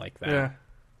something like that. Yeah.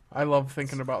 I love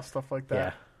thinking about stuff like Yeah.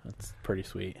 that. That's pretty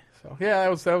sweet. So, yeah,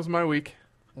 that was my week.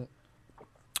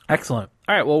 Excellent.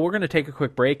 All right, well, we're going to take a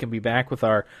quick break and be back with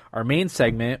our main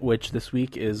segment, which this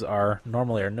week is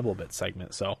normally our Nibblebit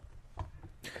segment. So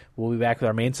we'll be back with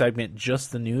our main segment,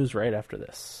 Just the News, right after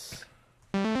this.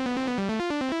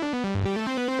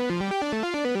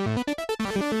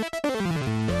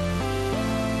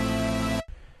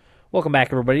 Welcome back,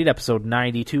 everybody, to episode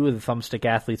 92 of the Thumbstick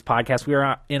Athletes podcast. We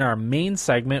are in our main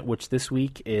segment, which this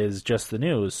week is Just the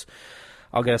News.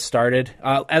 I'll get us started.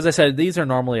 As I said, these are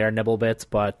normally our Nibble Bits,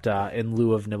 but in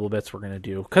lieu of Nibble Bits, we're going to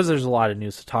do, because there's a lot of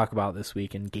news to talk about this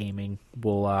week in gaming,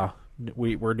 we're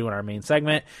doing our main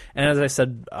segment. And as I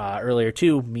said earlier,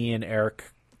 too, me and Eric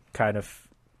kind of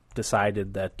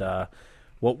decided that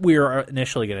what we were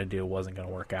initially going to do wasn't going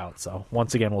to work out. So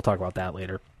once again, we'll talk about that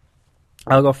later.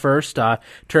 I'll go first.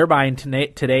 Turbine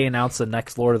today announced the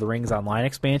next Lord of the Rings Online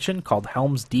expansion called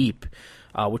Helm's Deep,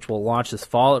 which will launch this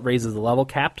fall. It raises the level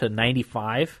cap to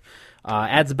 95,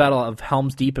 adds the Battle of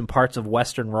Helm's Deep in parts of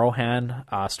Western Rohan,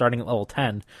 starting at level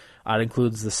 10. It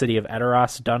includes the city of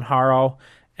Edoras, Dunharrow,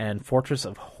 and Fortress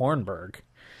of Hornburg.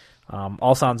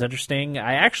 All sounds interesting.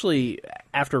 I actually,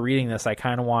 after reading this, I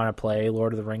kind of want to play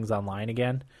Lord of the Rings Online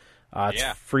again. It's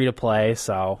Yeah. free to play,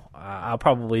 so I'll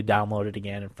probably download it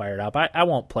again and fire it up. I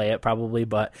won't play it probably,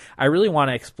 but I really want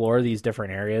to explore these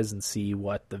different areas and see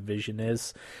what the vision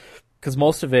is. Because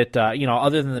most of it,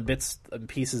 other than the bits and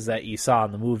pieces that you saw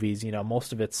in the movies,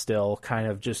 most of it's still kind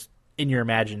of just in your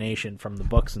imagination from the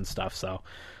books and stuff. So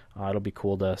It'll be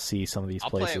cool to see some of these I'll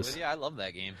places. play it with you. I love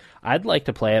that game. I'd like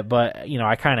to play it, but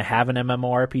I kind of have an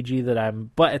MMORPG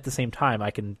that but at the same time,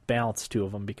 I can balance two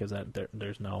of them because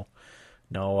there's no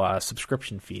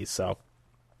subscription fees. So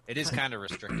It is kind of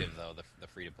restrictive though, the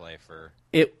free to play for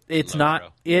it's Low not Pro.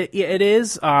 it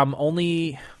is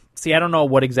only. See, I don't know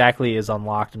what exactly is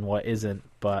unlocked and what isn't,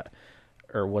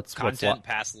 or what's content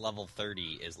past level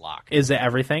 30 is locked. Is it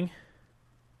everything?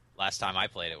 Last time I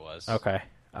played it was. Okay.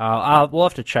 We'll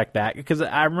have to check back because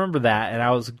I remember that, and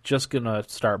I was just gonna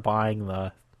start buying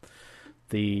the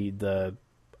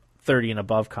 30 and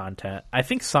above content. I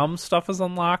think some stuff is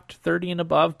unlocked 30 and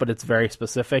above, but it's very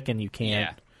specific, and you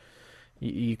can't. Yeah.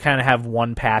 You kind of have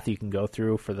one path you can go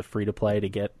through for the free to play to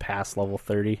get past level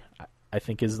 30. I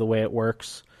think is the way it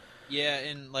works. Yeah,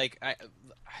 and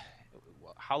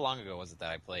how long ago was it that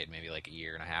I played? Maybe like a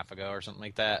year and a half ago or something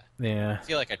like that. Yeah. I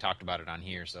feel like I talked about it on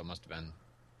here, so it must have been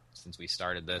since we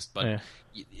started this. But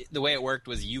Yeah. The way it worked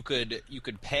was you could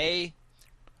pay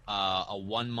a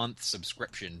 1 month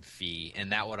subscription fee,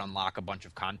 and that would unlock a bunch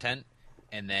of content,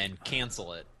 and then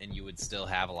cancel it, and you would still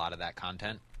have a lot of that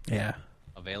content Yeah.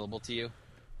 available to you.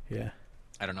 Yeah.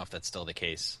 I don't know if that's still the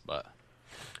case, but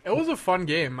It was a fun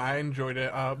game. I enjoyed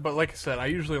it. But like I said, I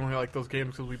usually only like those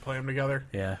games because we play them together.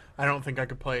 Yeah. I don't think I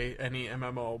could play any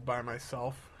MMO by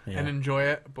myself Yeah. and enjoy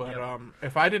it. But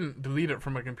if I didn't delete it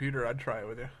from my computer, I'd try it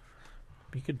with you.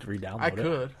 You could re-download I it. could.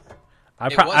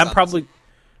 It was I'm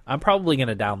on probably going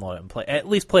to download it and at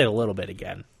least play it a little bit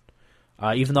again.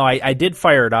 Even though I did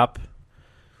fire it up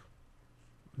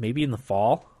maybe in the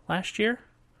fall last year.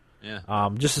 yeah.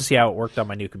 Just to see how it worked on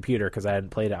my new computer because I hadn't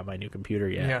played it on my new computer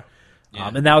yet. Yeah. Yeah.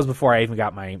 And that was before I even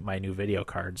got my new video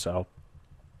card, so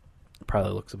it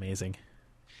probably looks amazing.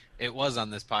 It was on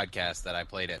this podcast that I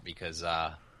played it because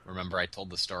remember I told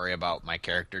the story about my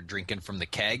character drinking from the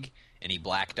keg and he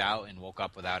blacked out and woke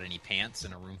up without any pants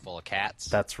in a room full of cats.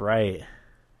 That's right.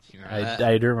 You remember that?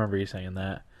 I do remember you saying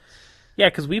that. Yeah,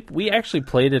 because we actually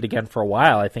played it again for a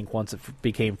while. I think once it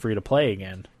became free to play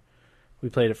again, we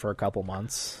played it for a couple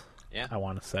months. Yeah. I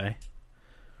want to say.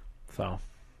 So,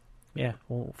 yeah,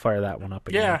 we'll fire that one up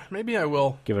again. Yeah, maybe I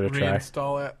will Give it a try.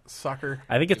 reinstall that sucker.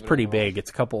 I think it's Give it a pretty whirl. big. It's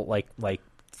a couple like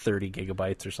 30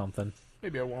 gigabytes or something.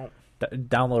 Maybe I won't.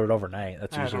 Download it overnight.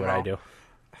 That's I usually don't what I know.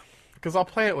 do, Because I'll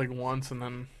play it like once and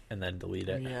then, and then delete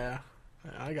it. yeah.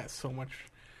 I got so much.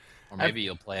 Or maybe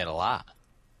you'll play it a lot.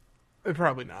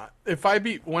 Probably not.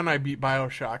 When I beat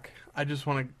Bioshock, I just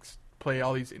want to play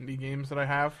all these indie games that I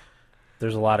have.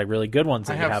 There's a lot of really good ones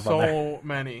that I you have have on there. so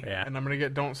many. Yeah. And I'm going to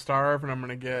get Don't Starve, and I'm going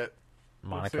to get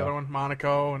what's the other Monaco. one?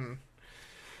 Monaco, and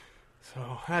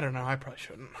so I don't know. I probably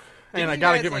shouldn't. Didn't And I you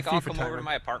got to guys, get my all FIFA come time. over to in.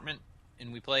 my apartment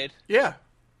and we played? Yeah,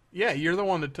 you're the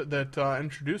one that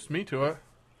introduced me to it.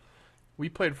 We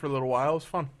played for a little while. It was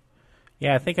fun.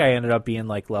 Yeah, I think I ended up being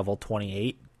like level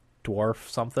 28, dwarf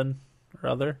something or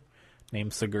other,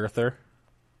 named Sigurther.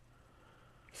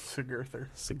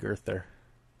 Sigurther.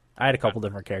 I had a couple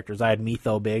different characters. I had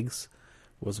Metho Biggs,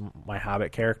 was my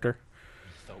Hobbit character.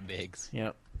 So bigs.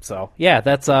 Yep. So yeah,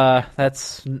 that's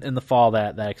in the fall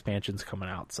that expansion's coming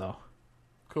out. So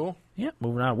Cool. yeah,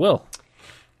 moving on. Will.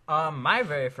 My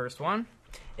very first one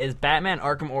is Batman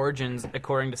Arkham Origins,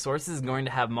 according to sources, is going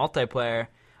to have multiplayer.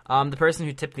 The person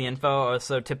who tipped the info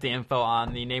also tipped the info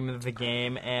on the name of the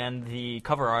game and the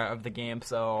cover art of the game,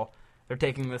 so they're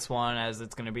taking this one as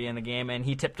it's going to be in the game. And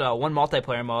he tipped one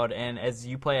multiplayer mode, and as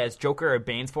you play as Joker or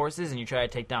Bane's forces, and you try to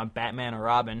take down Batman or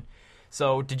Robin.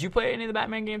 So, did you play any of the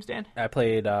Batman games, Dan? I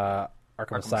played Arkham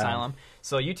Arkham Asylum.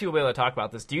 So, you two will be able to talk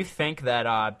about this. Do you think that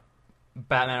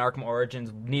Batman Arkham Origins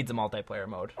needs a multiplayer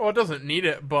mode? Well, it doesn't need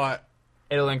it, but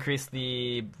It'll increase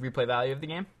the replay value of the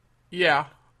game? yeah.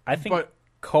 I think But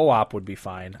co-op would be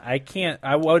fine. I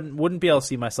wouldn't be able to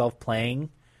see myself playing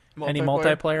any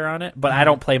multiplayer on it, but I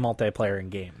don't play multiplayer in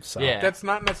games. So Yeah. That's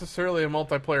not necessarily a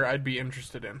multiplayer I'd be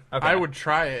interested in. Okay. I would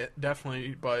try it,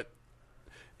 definitely, but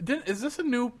is this a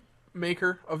new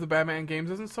maker of the Batman games?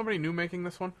 Isn't somebody new making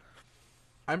this one?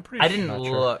 I'm pretty I sure. didn't Not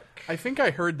sure. look. I think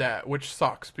I heard that, which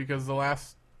sucks because the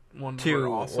last one Two were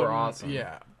awesome. were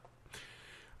Yeah.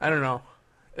 I don't know.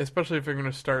 Especially if they're going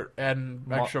to start adding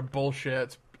Mul- extra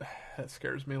bullshit. That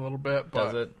scares me a little bit.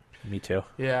 But Does it? me too.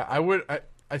 yeah,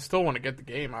 I still want to get the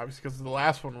game, obviously, because the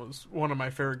last one was one of my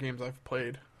favorite games I've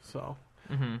played. So,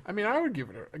 I mean, I would give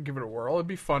it a whirl. It'd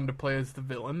be fun to play as the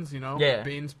villains, you know. Yeah.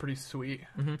 Bane's pretty sweet.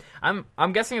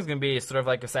 I'm guessing it's going to be sort of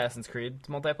like Assassin's Creed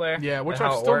multiplayer. Yeah, which and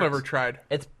how I've it still works. never tried.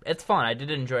 It's fun. I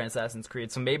did enjoy Assassin's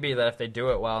Creed, so maybe that if they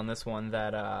do it well in this one,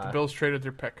 that The Bills traded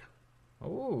their pick.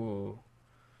 ooh,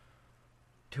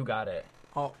 who got it?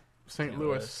 Oh, St.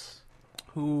 Louis.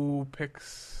 Who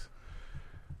picks?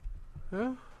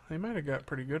 Yeah, they might have got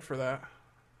pretty good for that.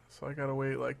 So I gotta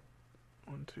wait like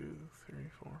 1, 2, 3,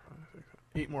 4, 5, 6,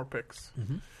 8 more picks.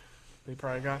 Mm-hmm. They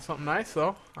probably got something nice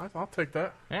though. I'll take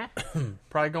that. Yeah.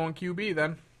 Probably going QB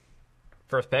then.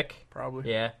 First pick. Probably.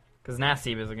 Yeah, because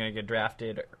Nassib isn't going to get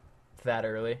drafted that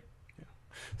early.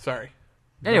 Sorry.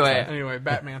 Anyway, Anyway,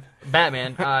 Batman.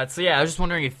 Batman. So yeah, I was just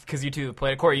wondering if, because you two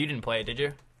played it. Corey, you didn't play it, did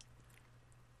you?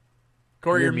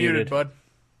 Corey, You're you're muted, muted. bud.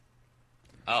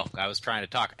 Oh, I was trying to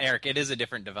talk. Eric, it is a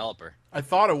different developer. I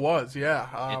thought it was,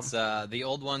 yeah. It's the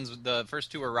old ones. The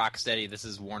first two were Rocksteady. This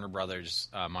is Warner Brothers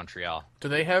Montreal. Do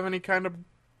they have any kind of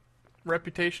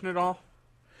reputation at all?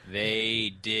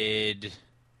 They did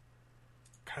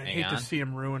God, I Hang hate on. to see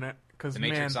him ruin it. Because, The man,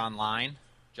 Matrix Online,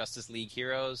 Justice League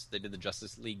Heroes. They did the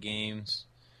Justice League games.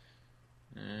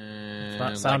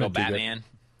 not sounding Lego too good. Batman.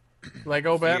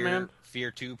 Lego Batman?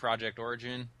 Fear 2 Project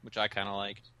Origin, which I kind of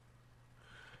liked.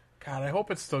 God, I hope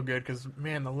it's still good because,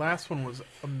 man, the last one was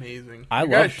amazing. I you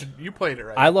guys loved- should, you played it,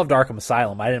 right? I loved Arkham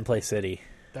Asylum. I didn't play City.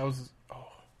 That was,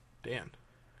 Dan.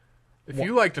 If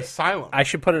you liked Asylum, I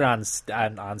should put it on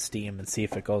Steam and see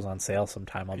if it goes on sale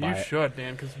sometime. I'll buy you it. should,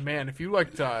 Dan, because, man, if you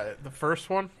liked the first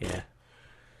one, Yeah,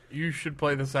 you should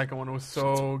play the second one. It was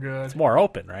so good. it's more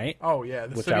open, right? Oh, yeah,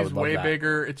 the Which I city's would love way that.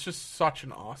 bigger. It's just such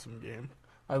an awesome game.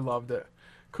 I loved it.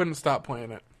 Couldn't stop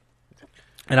playing it.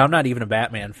 And I'm not even a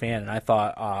Batman fan, and I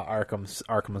thought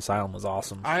Arkham Asylum was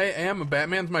awesome. I am.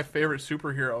 Batman's my favorite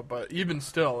superhero, but even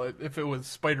still, if it was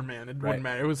Spider-Man, it Right. wouldn't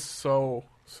matter. It was so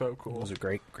It cool. was a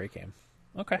great game.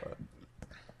 Okay,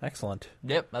 excellent.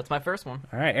 Yep, that's my first one.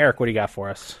 All right, Eric, what do you got for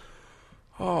us?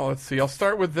 Oh, let's see. I'll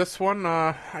start with this one.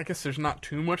 I guess there's not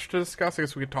too much to discuss. I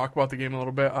guess we could talk about the game a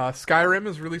little bit. Skyrim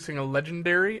is releasing a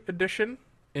Legendary Edition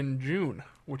in June,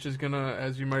 which is going to,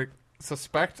 as you might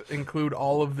suspect, include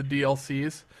all of the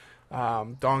DLCs.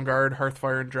 Dawnguard,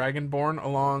 Hearthfire, and Dragonborn,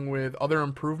 along with other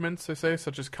improvements, they say,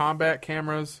 such as combat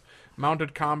cameras,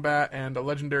 mounted combat, and a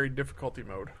legendary difficulty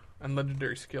mode, and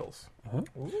legendary skills.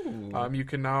 You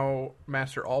can now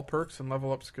master all perks and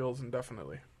level up skills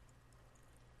indefinitely.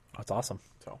 That's awesome.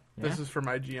 So this is from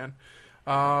IGN.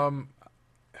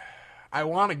 I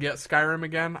want to get Skyrim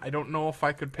again. I don't know if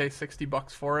I could pay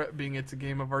 $60 for it, being it's a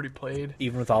game I've already played.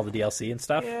 Even with all the DLC and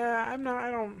stuff. Yeah, I'm not.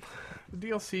 I don't. The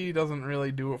DLC doesn't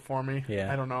really do it for me.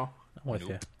 Yeah. I don't know, I'm with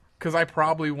you. because I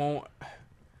probably won't.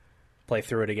 Play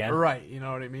through it again. Right, you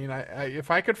know what I mean. I if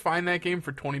I could find that game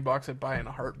for $20, I'd buy it in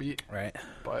a heartbeat. Right.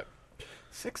 But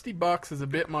 $60 is a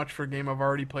bit much for a game I've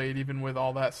already played, even with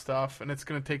all that stuff, and it's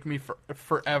going to take me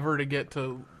forever to get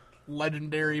to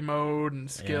legendary mode and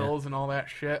skills and all that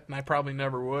shit, and I probably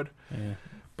never would. Yeah.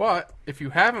 But if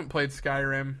you haven't played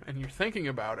Skyrim and you're thinking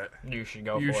about it, You should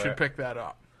go you for should it. pick that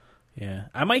up. Yeah,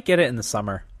 I might get it in the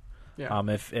summer. Yeah.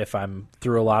 If I'm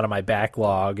through a lot of my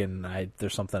backlog and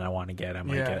there's something I want to get, I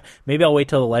might Yeah. get it. Maybe I'll wait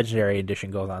till the Legendary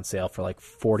Edition goes on sale for like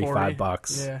 $45.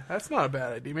 40. Yeah, that's not a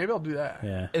bad idea. Maybe I'll do that.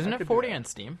 Yeah. Isn't I it could 40 do that. on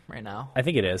Steam right now? I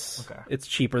think it is. Okay. It's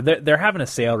cheaper. They're having a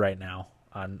sale right now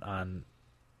on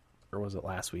or was it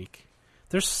last week?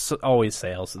 There's always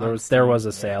sales. There was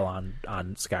a sale on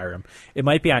Skyrim. It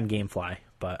might be on GameFly,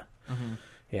 but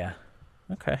yeah.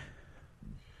 Okay.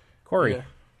 Corey, Yeah.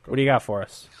 what do you got for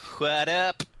us? What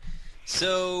up?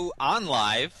 So,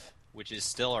 OnLive, which is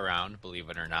still around, believe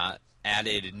it or not,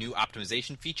 added new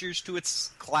optimization features to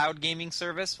its cloud gaming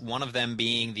service. One of them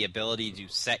being the ability to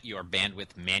set your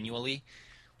bandwidth manually,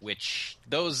 which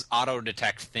those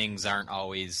auto-detect things aren't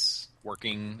always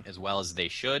working as well as they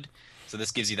should. So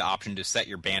this gives you the option to set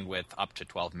your bandwidth up to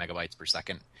 12 megabytes per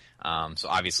second. So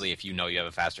obviously, if you know you have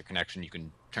a faster connection, you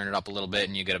can turn it up a little bit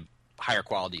and you get a higher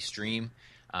quality stream.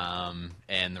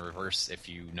 And the reverse, if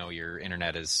you know your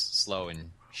internet is slow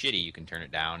and shitty, you can turn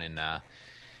it down and,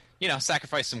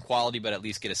 sacrifice some quality, but at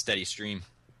least get a steady stream.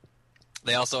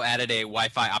 They also added a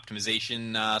Wi-Fi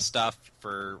optimization stuff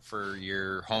for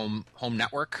your home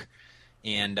network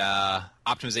and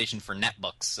optimization for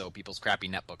netbooks. So people's crappy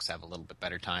netbooks have a little bit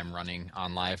better time running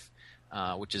OnLive,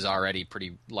 which is already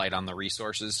pretty light on the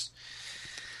resources.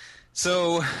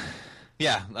 So,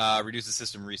 reduces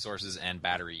system resources and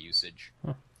battery usage.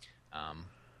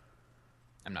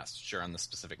 I'm not sure on the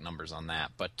specific numbers on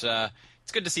that, but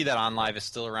it's good to see that OnLive is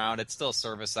still around. It's still a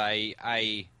service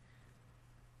I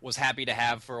was happy to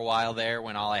have for a while there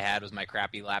when all I had was my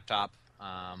crappy laptop.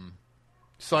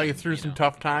 Saw you through some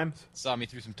tough times. Saw me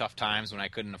through some tough times when I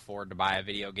couldn't afford to buy a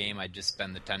video game. I'd just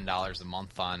spend the $10 a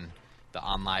month on the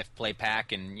OnLive Play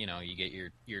Pack, and you get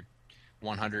your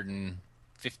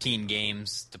 115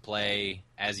 games to play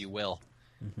as you will.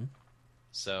 Mm-hmm.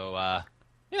 So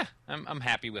I'm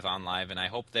happy with OnLive, and I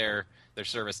hope their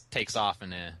service takes off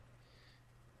in a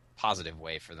positive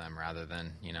way for them rather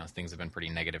than, things have been pretty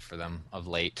negative for them of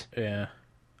late. Yeah.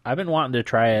 I've been wanting to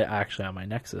try it actually on my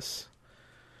Nexus.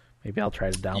 Maybe I'll try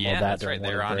to download Yeah, that that's during right.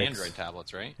 They're winter on breaks. Android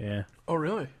tablets, right? Yeah. Oh,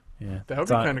 really? Yeah. That would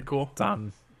It's be on- kind of cool. It's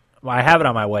on. Well, I have it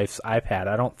on my wife's iPad.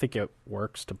 I don't think it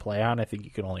works to play on. I think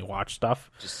you can only watch stuff.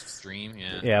 Just stream,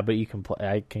 yeah. Yeah, but you can play.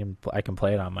 I can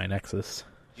play it on my Nexus.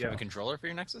 You have a controller for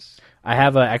your Nexus? I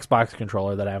have an Xbox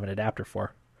controller that I have an adapter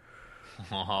for.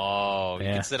 Oh, you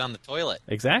Yeah. can sit on the toilet.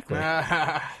 Exactly.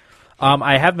 Ah,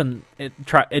 I have been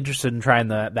interested in trying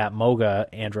that Moga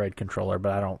Android controller,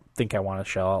 but I don't think I want to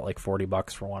shell out like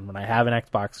 $40 for one when I have an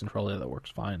Xbox controller that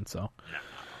works fine. So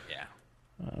Yeah.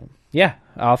 yeah,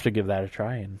 I'll have to give that a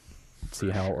try and see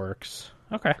how it works.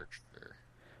 Okay. For sure.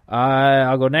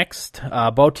 I'll go next.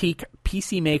 Boutique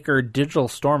PC maker Digital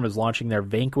Storm is launching their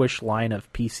Vanquish line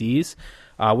of PCs,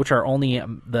 which are only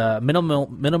the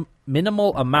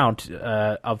minimal amount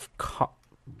of.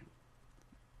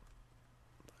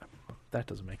 That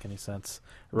doesn't make any sense.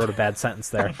 I wrote a bad sentence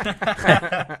there.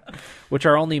 Which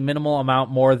are only minimal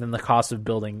amount more than the cost of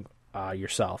building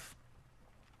yourself.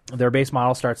 Their base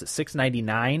model starts at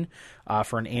 $699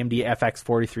 for an AMD FX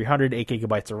 4300, 8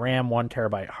 gigabytes of RAM, 1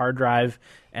 terabyte hard drive,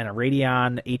 and a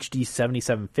Radeon HD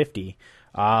 7750.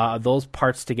 Those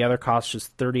parts together cost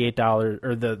just $38,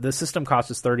 or the system costs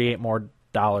just $38 more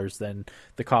than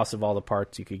the cost of all the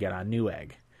parts you could get on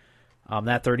Newegg.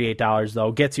 That $38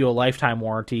 though gets you a lifetime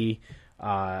warranty,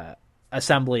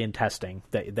 assembly and testing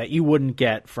that you wouldn't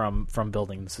get from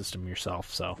building the system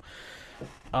yourself. So.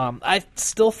 I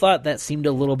still thought that seemed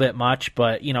a little bit much,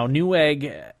 but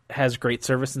Newegg has great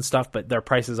service and stuff, but their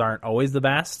prices aren't always the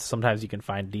best. Sometimes you can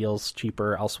find deals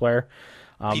cheaper elsewhere.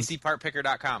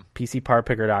 PCPartPicker.com.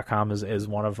 PCPartPicker.com is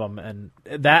one of them, and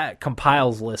that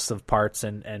compiles lists of parts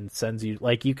and sends you,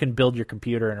 like, you can build your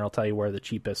computer and it'll tell you where the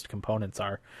cheapest components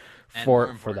are And for more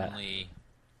that. importantly,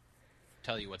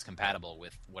 tell you what's compatible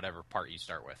with whatever part you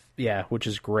start with. Yeah, which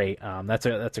is great. That's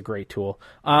a great tool.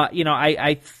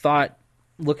 I thought,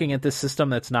 looking at this system,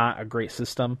 that's not a great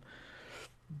system,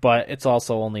 but it's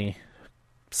also only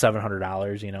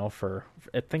 $700. For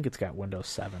I think it's got Windows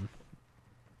 7,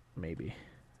 maybe.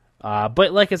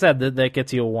 But like I said, that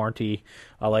gets you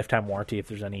a lifetime warranty if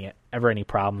there's ever any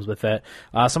problems with it.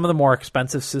 Some of the more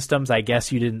expensive systems, I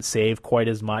guess you didn't save quite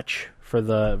as much for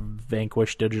the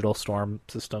Vanquish Digital Storm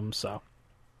system, so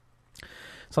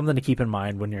something to keep in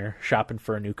mind when you're shopping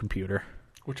for a new computer.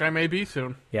 which I may be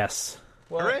soon. Yes.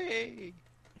 Hooray!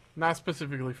 Not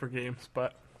specifically for games,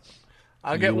 but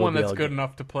I'll You get will one be that's able to good get-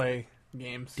 enough to play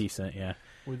games Decent, yeah.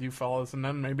 with you fellas, and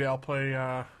then maybe I'll play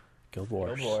Guild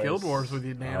Wars. Guild Wars with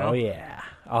you, Nano. Oh, yeah.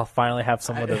 I'll finally have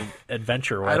someone to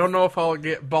adventure with. I don't know if I'll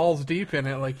get balls deep in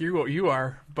it like you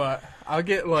are, but I'll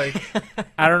get like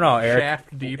I don't know, Eric.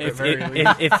 shaft deep at If, very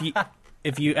least.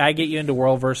 if I get you into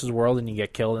World versus World and you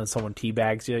get killed and someone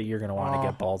teabags you, you're going to want to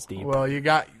get balls deep. Well,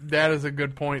 that is a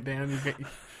good point, Dan.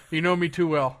 You know me too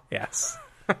well. Yes.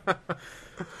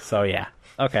 So, yeah.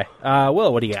 Okay.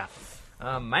 Will, what do you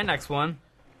got? My next one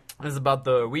is about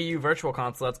the Wii U Virtual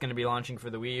Console that's going to be launching for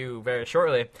the Wii U very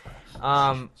shortly.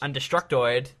 On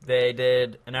Destructoid, they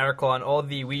did an article on all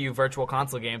the Wii U Virtual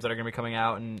Console games that are going to be coming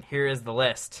out, and here is the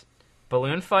list.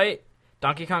 Balloon Fight,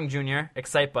 Donkey Kong Jr.,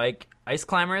 Excite Bike, Ice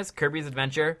Climbers, Kirby's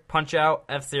Adventure, Punch-Out,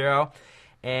 F-Zero,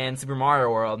 and Super Mario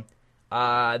World.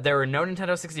 There were no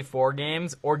Nintendo 64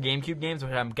 games or GameCube games,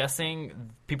 which I'm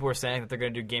guessing people were saying that they're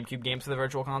going to do GameCube games for the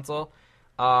Virtual Console.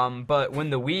 But when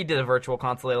the Wii did a Virtual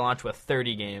Console, they launched with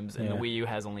 30 games, and the Wii U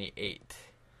has only 8.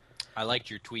 I liked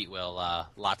your tweet, Will.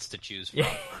 Lots to choose from.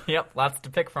 Yeah, yep, lots to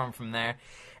pick from there.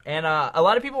 And a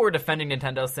lot of people were defending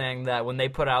Nintendo, saying that when they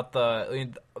put out the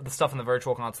stuff in the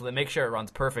Virtual Console, they make sure it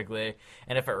runs perfectly.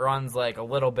 And if it runs like a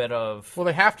little bit of... Well,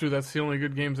 they have to. That's the only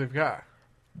good games they've got.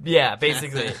 Yeah,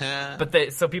 basically.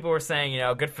 So people were saying,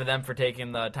 good for them for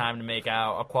taking the time to make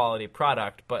out a quality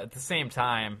product, but at the same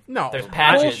time, No, there's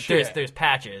patches. bullshit. There's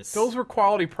patches. Those were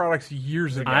quality products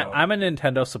years ago. I'm a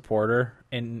Nintendo supporter,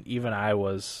 and even I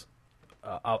was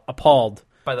appalled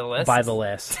by the list. by the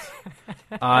list.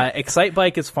 Excite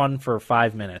Bike is fun for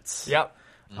 5 minutes. Yep.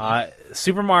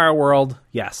 Super Mario World,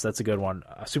 yes, that's a good one.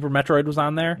 Super Metroid was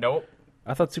on there? Nope.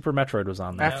 I thought Super Metroid was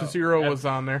on there. F-Zero was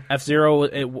on there. F-Zero,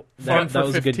 Fun that for was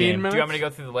a good 15 game. minutes. Do you want me to go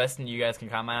through the list and you guys can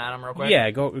comment on them real quick?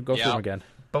 Yeah, go through Yeah. them again.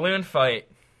 Balloon Fight,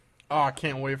 Oh, I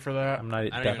can't wait for that. I'm not. I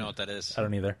don't even know what that is. I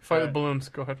don't either. Fight with balloons.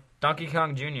 Go ahead. Donkey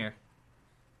Kong Jr.,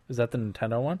 Is that the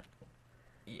Nintendo one?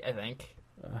 I think.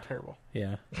 Terrible.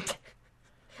 Yeah.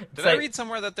 Did I read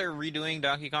somewhere that they're redoing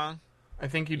Donkey Kong? I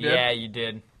think you did. Yeah, you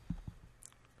did.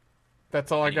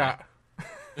 That's all I got.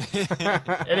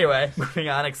 Anyway, moving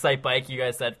on. Excite Bike, you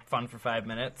guys said fun for 5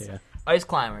 minutes. Yeah. Ice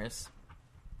Climbers.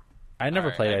 I never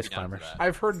Alright, played I'd Ice be down for Climbers. that.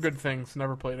 I've heard good things.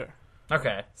 Never played it.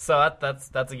 Okay, so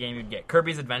that's a game you'd get.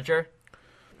 Kirby's Adventure.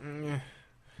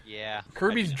 Yeah.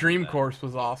 Kirby's I'd be down Dream for that. Course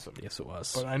was awesome, Yes, it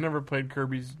was. but I never played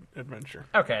Kirby's Adventure.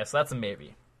 Okay, so that's a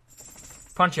maybe.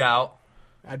 Punch Out.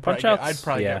 I'd Punch probably Out's I'd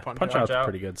probably yeah, get Punch, Punch Out. Out's Out.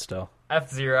 pretty good still.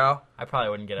 F-Zero. I probably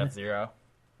wouldn't get F-Zero.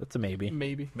 That's a maybe.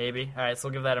 Maybe. Maybe. All right, so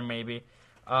we'll give that a maybe.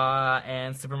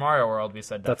 And Super Mario World, we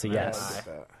said That's a definitely yes. high. I'd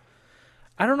get that.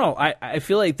 I don't know. I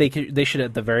feel like they should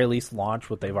at the very least launch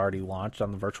what they've already launched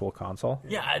on the Virtual Console.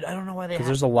 Yeah, I don't know why they Because have.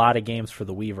 there's a lot of games for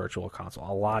the Wii Virtual Console.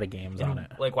 A lot of games on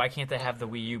it. Like, why can't they have the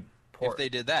Wii U port? If they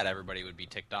did that, everybody would be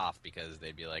ticked off because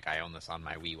they'd be like, "I own this on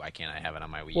my Wii. Why can't I have it on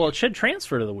my Wii?" Well, U?" it should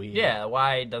transfer to the Wii. Yeah,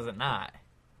 why does it not?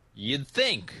 You'd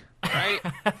think, right?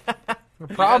 The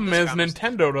problem this is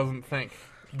conversation. Nintendo doesn't think.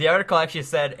 The article actually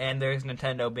said, and there's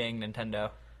Nintendo being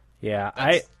Nintendo. Yeah,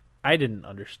 That's- I didn't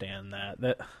understand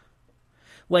that.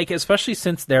 Like, especially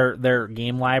since their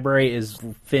game library is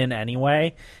thin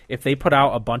anyway, if they put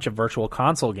out a bunch of Virtual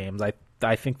Console games,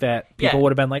 I think that people Yeah.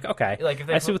 would have been like, okay, Like, if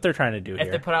they I see put- what they're trying to do If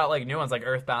here. they put out like new ones like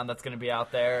Earthbound, that's going to be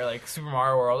out there, like Super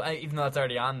Mario World, even though that's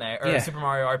already on there, or Yeah. Super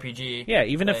Mario RPG. Yeah,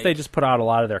 even if like- they just put out a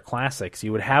lot of their classics,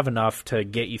 you would have enough to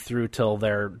get you through till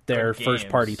their Good first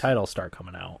party games. titles start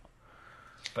coming out.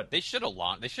 They should have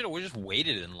launched. They should have just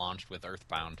waited and launched with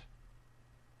Earthbound.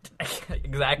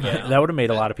 Exactly. That would have made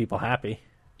a lot of people happy.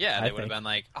 Yeah, I they would have think. been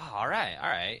like, "Oh, all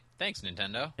right, thanks,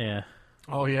 Nintendo." Yeah.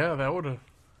 Oh yeah, that would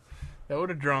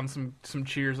have drawn some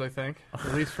cheers, I think.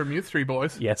 At least from you three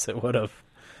boys. Yes, it would have.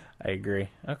 I agree.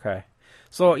 Okay.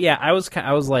 So yeah, I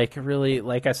was like, really,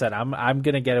 like I said, I'm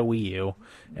gonna get a Wii U.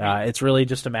 It's really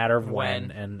just a matter of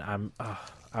when, and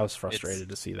I was frustrated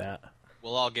to see that.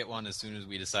 We'll all get one as soon as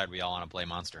we decide we all want to play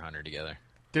Monster Hunter together.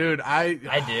 Dude, I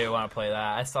do want to play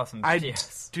that. I saw some I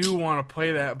videos. do want to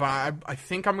play that, but I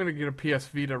think I'm gonna get a PS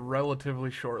Vita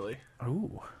relatively shortly.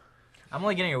 Ooh. I'm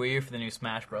only getting a Wii U for the new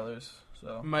Smash Brothers.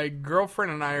 So My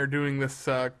girlfriend and I are doing this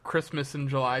Christmas in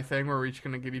July thing where we're each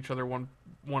gonna get each other one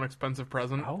expensive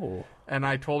present. Oh. And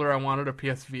I told her I wanted a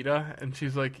PS Vita, and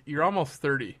she's like, "You're almost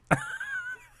 30."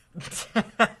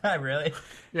 really?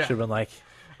 Yeah. Should have been like,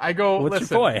 I go, What's your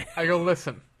listen. point? I go,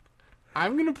 listen.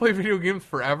 I'm gonna play video games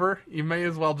forever. You may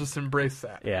as well just embrace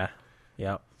that. yeah,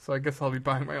 yep. So I guess I'll be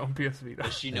buying my own PS Vita.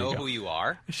 Does she There you know go. who you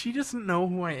are? She doesn't know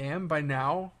who I am by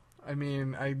now. I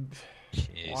mean,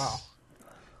 Jeez. wow,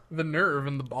 the nerve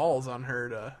and the balls on her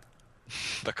to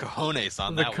The cojones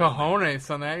on the that one. cojones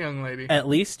on that young lady. At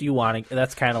least you want to.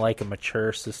 That's kind of like a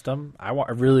mature system. I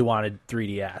really wanted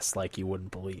 3DS, like you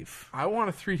wouldn't believe. I want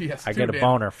a 3DS. I too, get a Dan.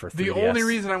 boner for 3DS. The only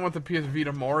reason I want the PS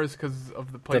Vita more is because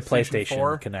of the the PlayStation, PlayStation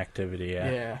 4. connectivity.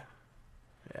 Yeah.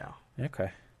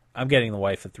 Okay. I'm getting the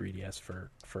wife a 3DS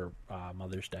for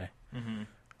Mother's Day. Mm-hmm.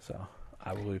 So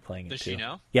I will be playing it Does too. she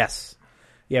know? Yes.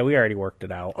 Yeah, we already worked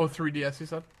it out. Oh, 3DS, you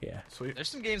said? Yeah. Sweet. There's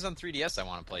some games on 3DS I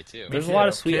want to play too. There's a too. lot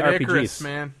of sweet Kid RPGs. Icarus,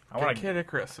 man. I wanna- Kid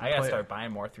Icarus. and I gotta play it. start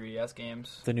buying more 3DS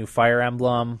games. The new Fire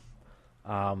Emblem.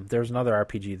 There's another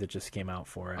RPG that just came out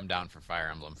for it. I'm down for Fire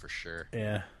Emblem for sure.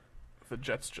 Yeah. The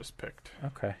Jets just picked.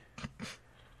 Okay.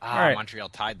 Ah, All right. Montreal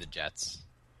tied the Jets.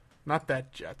 Not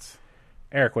that Jets.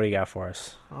 Eric, what do you got for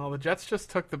us? Oh, the Jets just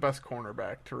took the best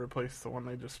cornerback to replace the one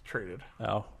they just traded.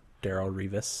 Oh, Daryl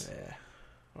Revis. Yeah,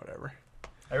 whatever.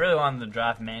 I really wanted to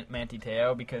draft Manti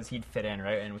Te'o because he'd fit in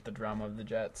right in with the drama of the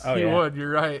Jets. Oh, He yeah. would.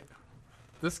 You're right.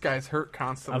 This guy's hurt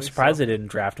constantly. I'm surprised so- they didn't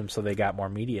draft him so they got more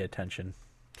media attention.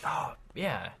 Oh,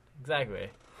 yeah, exactly.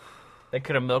 They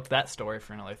could have milked that story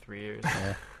for another 3 years.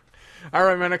 All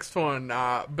right, my next one.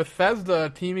 Bethesda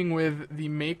teaming with the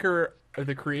maker, or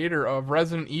the creator of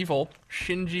Resident Evil,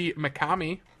 Shinji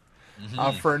Mikami,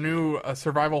 for a new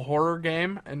survival horror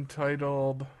game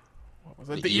entitled, what was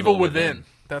it? The The Evil Evil Within. Within.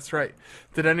 That's right.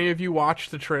 Did any of you watch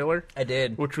the trailer? I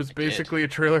did. Which was basically a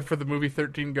trailer for the movie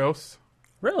 13 Ghosts.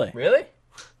 Really? Really?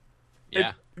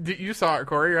 Yeah. You saw it,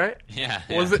 Corey, right? Yeah.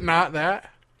 Was it not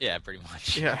that? Yeah, pretty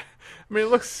much. Yeah. I mean, it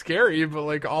looks scary, but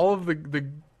like all of the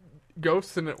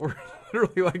ghosts in it were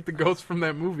literally like the ghosts from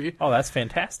that movie. Oh, that's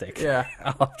fantastic. Yeah.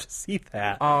 I'll have to see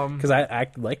that. Um, Because I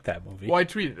like that movie. Well, I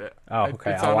tweeted it. Oh,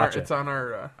 okay, It's I'll on watch our, it. It's on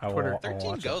our I will- Twitter. I'll 13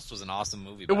 watch it. Ghosts was an awesome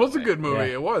movie. It by was the a way. good movie.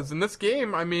 Yeah. It was. In this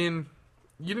game, I mean,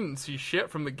 you didn't see shit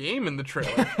from the game in the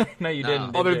trailer, No, you No.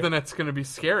 didn't. did other you? than it's going to be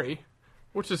scary,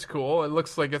 which is cool. It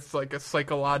looks like it's like a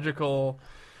psychological,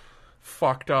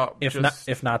 fucked up.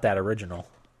 If not that original.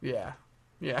 Yeah.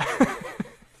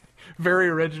 Very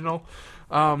original.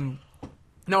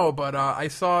 No, but I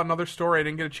saw another story. I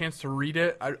didn't get a chance to read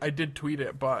it. I did tweet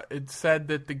it, but it said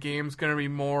that the game's going to be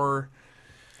more...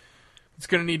 It's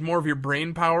going to need more of your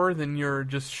brain power than your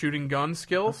just shooting gun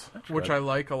skills, which good. I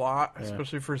like a lot,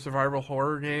 especially for a survival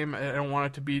horror game. I don't want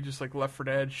it to be just like Left 4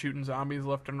 Dead, shooting zombies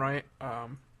left and right.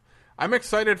 I'm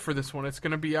excited for this one. It's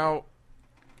going to be out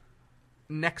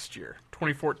next year,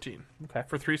 2014, Okay.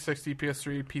 for 360,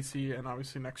 PS3, PC, and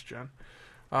obviously next gen.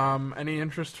 Any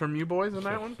interest from you boys in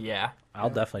that one? Yeah. I'll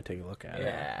definitely take a look at it.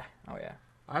 Yeah. Oh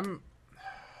yeah.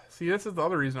 See, this is the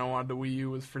other reason I wanted the Wii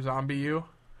U was for Zombie U.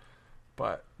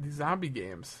 But these zombie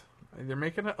games, they're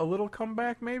making a little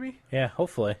comeback, maybe? Yeah,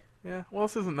 hopefully. Yeah, well,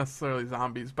 this isn't necessarily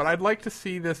zombies, but I'd like to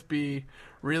see this be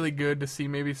really good, to see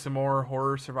maybe some more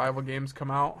horror survival games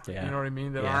come out. Yeah. You know what I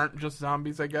mean? That Yeah. aren't just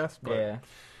zombies, I guess. But Yeah.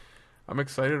 I'm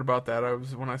excited about that.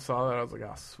 When I saw that, I was like,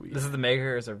 oh, sweet. This is the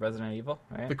makers of Resident Evil,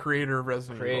 right? the creator of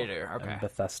Resident Evil. creator. Okay. And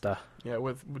Bethesda. Yeah,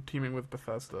 with teaming with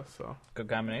Bethesda, so. Good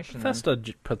combination. then.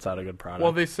 Bethesda puts out a good product.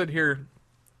 Well, they said here,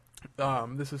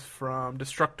 this is from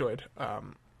Destructoid.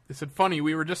 They said, funny,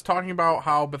 we were just talking about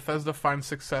how Bethesda finds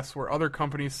success where other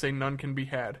companies say none can be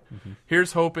had. Mm-hmm.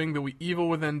 Here's hoping that we Evil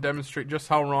Within demonstrate just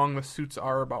how wrong the suits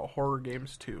are about horror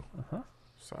games, too. Uh-huh.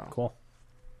 So, Cool.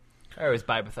 I always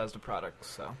buy Bethesda products,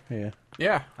 so Yeah.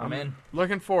 yeah, I'm in.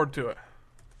 looking forward to it.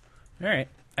 All right.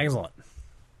 Excellent.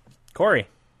 Corey,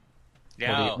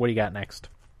 Yeah. what do you got next?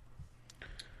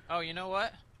 Oh, you know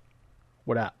what?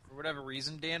 What up? For whatever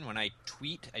reason, Dan, when I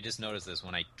tweet, I just noticed this.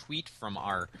 When I tweet from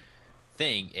our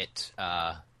thing, it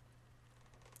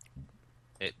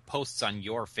posts on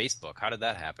your Facebook. How did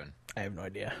that happen? I have no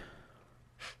idea.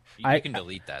 You can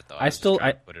delete that though. I was just still-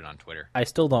 trying to put it on Twitter. I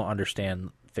still don't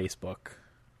understand Facebook.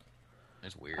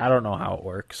 It's weird. I don't know how it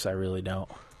works. I really don't.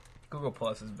 Google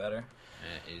Plus is better.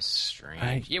 It is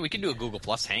strange. Yeah, we can do a Google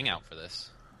Plus Hangout for this.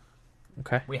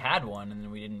 Okay. We had one and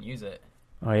then we didn't use it.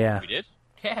 Oh, yeah. We did?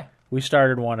 Yeah. We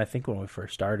started one, I think, when we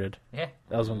first started. Yeah.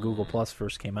 That was when Google Plus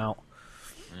first came out.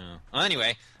 Yeah. Well,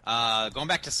 anyway, going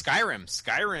back to Skyrim.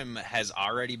 Skyrim has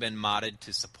already been modded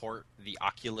to support the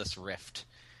Oculus Rift.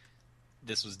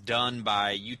 This was done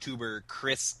by YouTuber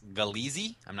Chris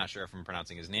Galizzi. I'm not sure if I'm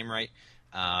pronouncing his name right.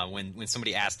 When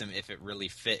somebody asked him if it really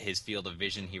fit his field of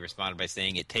vision, he responded by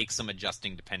saying it takes some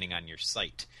adjusting depending on your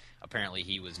sight. Apparently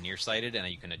he was nearsighted, and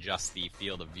you can adjust the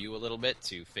field of view a little bit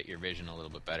to fit your vision a little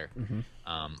bit better. Mm-hmm.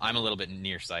 I'm a little bit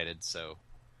nearsighted, so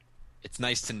it's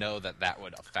nice to know that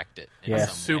would affect it in Yeah.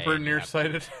 some Super way, and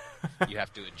nearsighted. You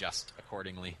have to adjust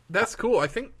accordingly. That's cool. I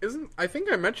think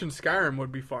I mentioned Skyrim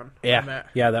would be fun. Yeah. on that.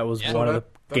 Yeah, that was Yeah. one So of the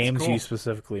that's games cool. you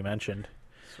specifically mentioned.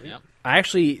 Yep.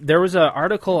 There was an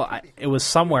article. It was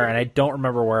somewhere, and I don't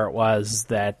remember where it was.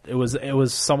 That it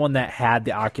was someone that had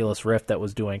the Oculus Rift that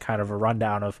was doing kind of a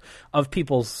rundown of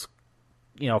people's,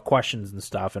 questions and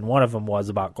stuff. And one of them was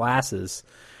about glasses,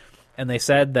 and they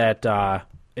said that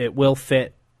it will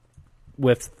fit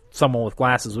with someone with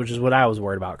glasses, which is what I was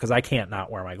worried about because I can't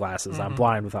not wear my glasses. I'm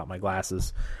blind without my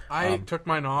glasses. I took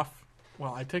mine off.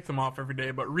 Well, I take them off every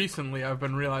day, but recently I've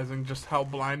been realizing just how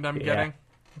blind I'm Yeah. getting.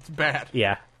 It's bad.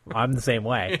 Yeah, I'm the same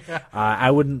way.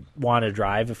 I wouldn't want to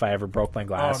drive if I ever broke my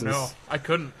glasses. Oh no, I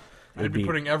couldn't. I'd be be-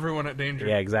 putting everyone at danger.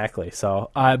 Yeah, exactly.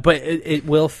 So, but it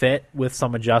will fit with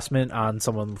some adjustment on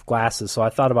someone with glasses. So I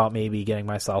thought about maybe getting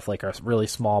myself like a really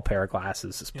small pair of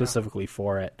glasses specifically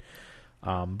for it.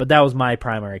 But that was my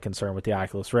primary concern with the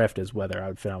Oculus Rift is whether I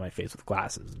would fit on my face with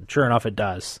glasses. And sure enough, it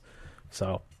does.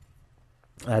 So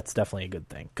that's definitely a good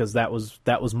thing because that was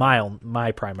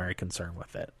my primary concern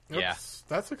with it.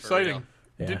 That's exciting.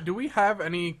 Yeah. Do we have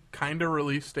any kind of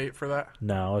release date for that?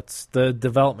 No, it's the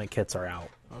development kits are out.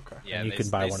 Okay. Yeah, And you they, can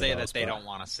buy they one of say those, that they but- don't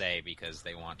want to say because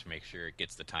they want to make sure it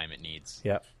gets the time it needs.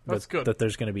 Yep, That's good. That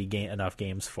there's going to be enough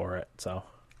games for it. So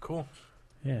Cool.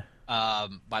 yeah,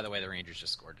 By the way, the Rangers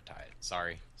just scored to tie it.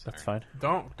 Sorry. that's fine.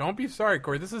 Don't be sorry,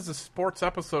 Corey. This is a sports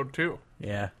episode too.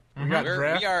 Yeah. We got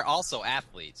draft. We are also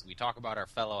athletes. We talk about our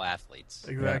fellow athletes.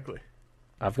 Exactly.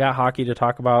 I've got hockey to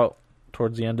talk about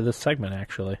towards the end of this segment,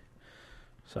 actually.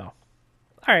 So, all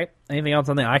right. Anything else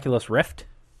on the Oculus Rift?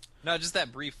 No, just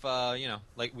that brief,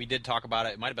 like we did talk about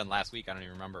it. It might have been last week. I don't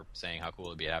even remember saying how cool it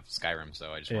would be to have Skyrim,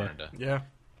 so I just wanted to Yeah.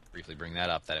 briefly bring that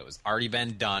up, that it was already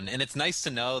been done. And it's nice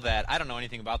to know that, I don't know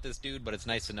anything about this dude, but it's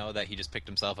nice to know that he just picked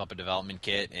himself up a development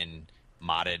kit and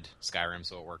modded Skyrim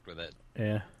so it worked with it.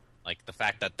 Yeah. Like, the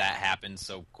fact that happened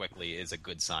so quickly is a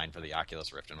good sign for the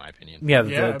Oculus Rift, in my opinion. Yeah,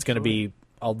 Yeah, it's going to be.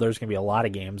 There's going to be a lot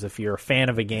of games. If you're a fan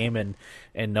of a game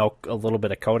and know a little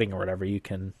bit of coding or whatever, you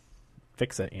can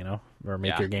fix it, or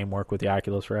make Yeah. your game work with the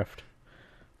Oculus Rift.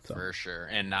 So. For sure.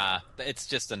 And it's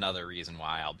just another reason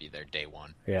why I'll be there day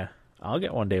one. Yeah, I'll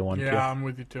get one day one too. Yeah, I'm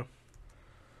with you too.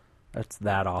 That's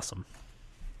that awesome.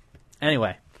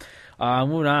 Anyway,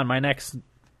 moving on. My next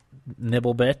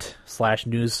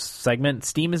Nibblebit/news segment.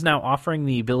 Steam is now offering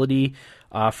the ability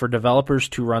for developers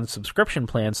to run subscription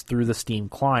plans through the Steam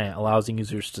client, allowing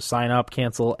users to sign up,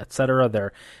 cancel, etc.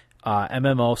 their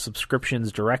MMO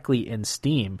subscriptions directly in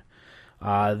Steam.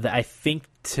 I think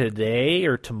today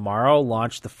or tomorrow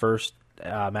launched the first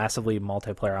massively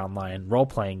multiplayer online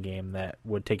role-playing game that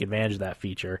would take advantage of that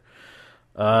feature.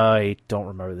 I don't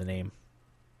remember the name.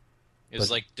 It was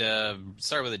like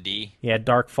start with a D. Yeah,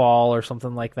 Darkfall or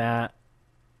something like that.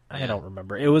 I Yeah. don't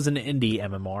remember. It was an indie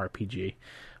MMORPG.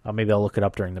 Maybe I'll look it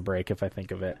up during the break if I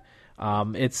think of it.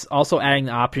 It's also adding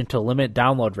the option to limit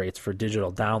download rates for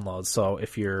digital downloads. So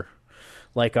if you're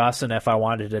like us, and if I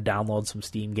wanted to download some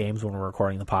Steam games when we're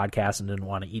recording the podcast and didn't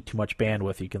want to eat too much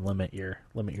bandwidth, you can limit your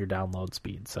download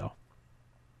speed. So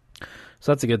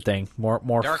that's a good thing. More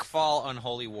Darkfall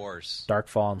Unholy Wars.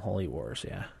 Darkfall and Holy Wars,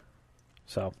 yeah.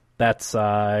 So that's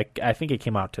I think it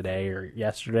came out today or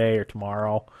yesterday or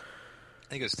tomorrow. I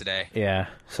think it was today. Yeah.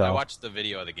 So I watched the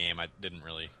video of the game. I didn't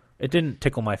really. it didn't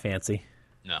tickle my fancy,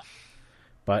 No.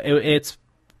 but it's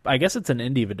I guess it's an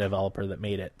indie developer that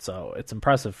made it, so it's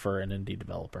impressive for an indie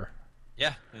developer.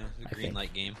 Yeah, it's a think. green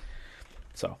light game.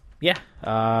 So yeah,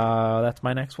 that's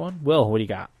my next one. Will, what do you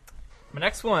got? My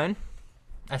next one,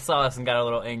 I saw this and got a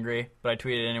little angry, but I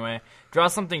tweeted anyway. Draw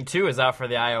Something 2 is out for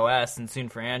the iOS and soon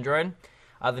for Android.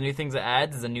 The new things it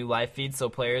adds is a new live feed so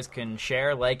players can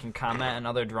share, like, and comment on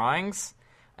other drawings.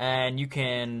 And you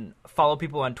can follow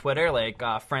people on Twitter, like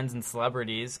friends and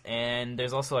celebrities. And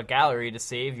there's also a gallery to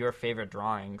save your favorite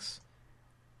drawings.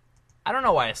 I don't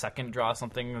know why a second Draw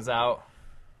Something is out.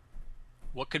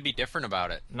 What could be different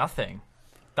about it? Nothing.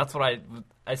 That's what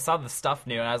I saw the stuff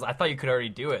new, and I thought you could already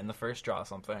do it in the first Draw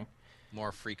Something.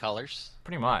 More free colors?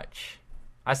 Pretty much.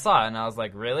 I saw it, and I was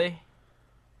like, really?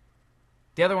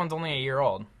 The other one's only a year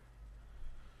old.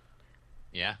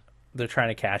 Yeah. They're trying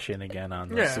to cash in again on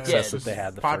the Yeah, success it's that they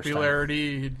had the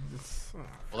popularity.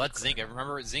 Well, that's Zynga.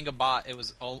 Remember, Zynga bought, it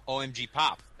was OMG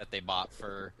Pop that they bought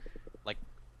for, like,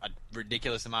 a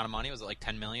ridiculous amount of money. Was it like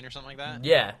 10 million or something like that?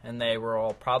 Yeah, and they were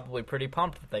all probably pretty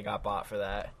pumped that they got bought for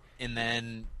that. And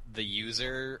then the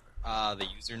user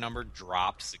number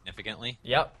dropped significantly.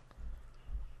 Yep.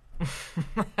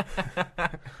 first.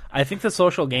 I think the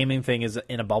social gaming thing is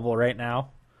in a bubble right now.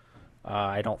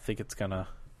 I don't think it's gonna.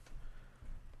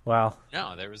 Well,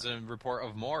 No, there was a report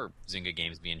of more Zynga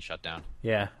games being shut down.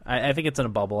 yeah, I think it's in a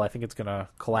bubble. I think it's gonna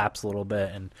collapse a little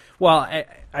bit, and well,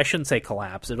 I shouldn't say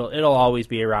collapse. It'll always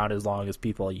be around as long as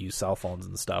people use cell phones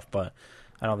and stuff, but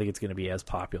I don't think it's gonna be as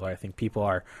popular. I think people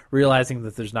are realizing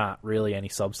that there's not really any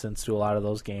substance to a lot of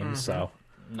those games. So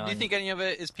None. Do you think any of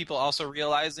it is people also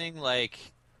realizing, like,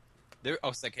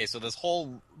 so this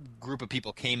whole group of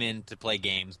people came in to play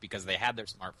games because they had their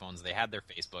smartphones, they had their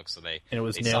Facebook, so they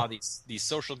was new. saw these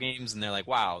social games, and they're like,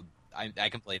 wow, I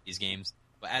can play these games.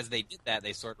 But as they did that,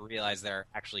 they sort of realized there are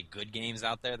actually good games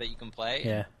out there that you can play.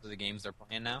 Yeah. So the games they're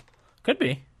playing now. could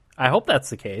be. I hope that's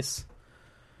the case.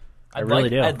 I'd really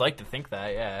do. I'd like to think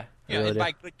that, yeah. Yeah, really and do.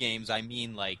 by good games, I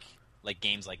mean like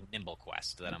games like Nimble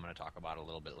Quest that I'm going to talk about a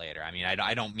little bit later. I mean,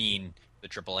 I don't mean the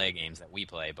AAA games that we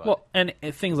play, but Well, and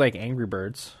things like Angry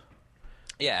Birds.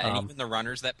 yeah, and even the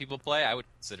runners that people play, I would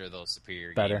consider those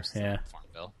superior Better, games. yeah. To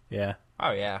Farmville. Yeah,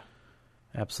 Oh, yeah.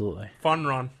 absolutely. Fun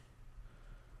Run.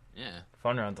 Yeah.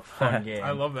 Fun Run's a fun game.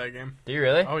 I love that game. Do you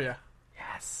really? Oh yeah.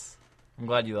 Yes. I'm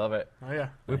glad you love it. Oh yeah.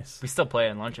 Nice. We still play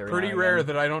it in lunch every Pretty now and rare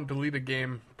then. that I don't delete a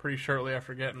game pretty shortly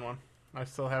after getting one. I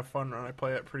still have Fun Run. I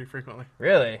play it pretty frequently.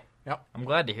 Really? Yep. I'm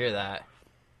glad to hear that.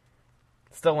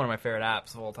 Still one of my favorite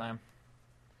apps of all time.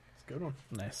 It's a good one.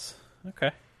 Nice. Okay.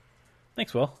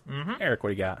 Thanks, Will. Mm-hmm. Eric, what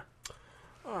do you got?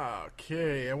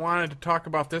 Okay, I wanted to talk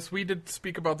about this. We did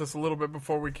speak about this a little bit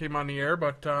before we came on the air,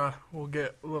 but we'll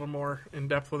get a little more in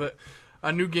depth with it.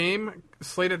 A new game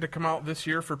slated to come out this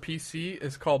year for PC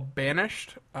is called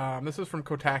Banished. This is from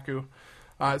Kotaku.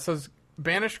 It says,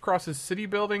 Banished crosses city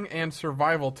building and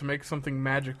survival to make something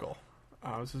magical.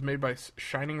 This is made by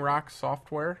Shining Rock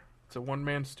Software. It's a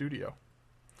one-man studio.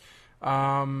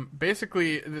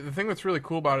 Basically, the thing that's really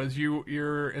cool about it is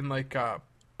you're in like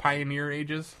pioneer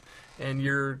ages, and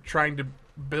you're trying to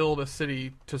build a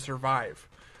city to survive.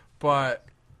 But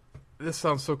this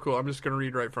sounds so cool. I'm just going to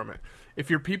read right from it. If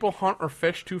your people hunt or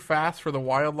fish too fast for the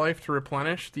wildlife to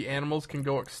replenish, the animals can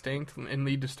go extinct and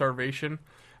lead to starvation.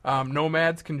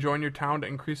 Nomads can join your town to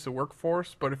increase the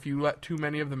workforce, but if you let too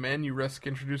many of them in, you risk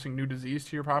introducing new disease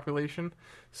to your population.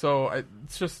 So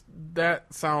it's just,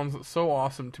 that sounds so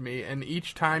awesome to me. And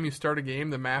each time you start a game,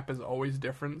 the map is always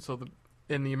different, so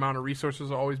the amount of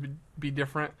resources will always be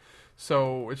different.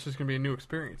 So it's just going to be a new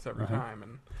experience every time.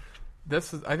 And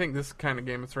I think this kind of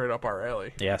game is right up our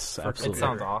alley. Yes, It absolutely.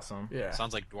 sounds awesome. Yeah.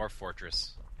 Sounds like Dwarf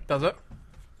Fortress. Does it?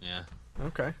 Yeah.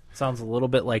 Okay. Sounds a little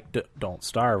bit like Don't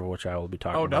Starve, which I will be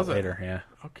talking about does it? later. Yeah,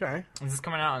 Okay. Is this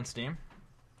coming out on Steam?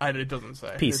 It doesn't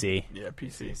say. PC.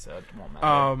 PC. So it won't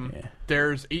matter. Yeah.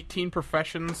 There's 18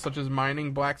 professions such as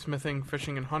mining, blacksmithing,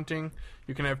 fishing, and hunting.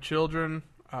 You can have children.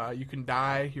 You can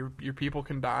die. Your people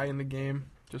can die in the game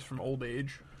just from old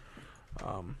age.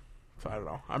 So I don't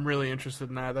know. I'm really interested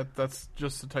in that. That's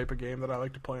just the type of game that I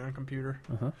like to play on computer.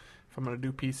 If I'm going to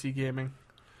do PC gaming.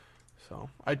 So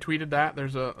I tweeted that.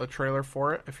 There's a trailer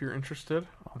for it if you're interested.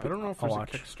 I don't know if there's a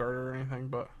watch. Kickstarter or anything,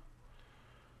 but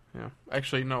yeah.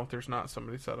 Actually, no, there's not.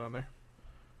 Somebody said on there.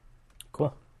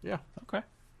 Cool. Yeah. Okay.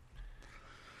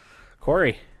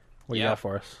 Corey, what do you Yeah. got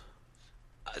for us?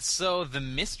 So the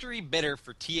mystery bidder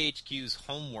for THQ's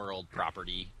Homeworld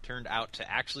property turned out to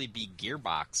actually be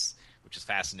Gearbox, which is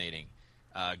fascinating.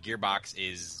 Gearbox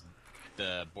is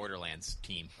the Borderlands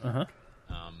team. Uh-huh.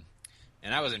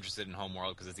 And I was interested in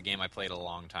Homeworld because it's a game I played a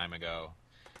long time ago.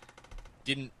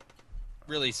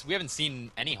 We haven't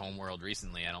seen any Homeworld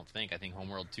recently, I don't think. I think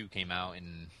Homeworld 2 came out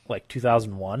in, Like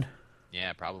 2001?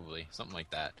 yeah, probably, something like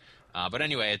that. But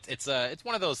anyway, it's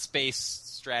one of those space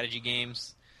strategy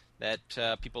games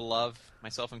that people love,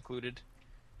 myself included.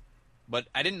 But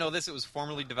I didn't know this. It was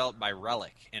formerly developed by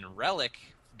Relic. And Relic,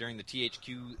 during the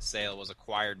THQ sale, was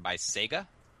acquired by Sega.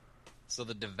 So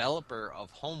the developer of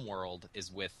Homeworld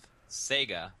is with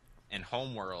Sega, and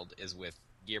Homeworld is with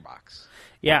Gearbox.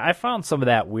 Yeah, I found some of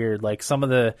that weird. Like some of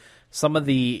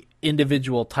the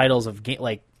individual titles of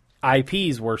like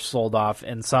IPs were sold off,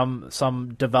 and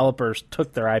some developers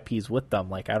took their IPs with them.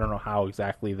 Like I don't know how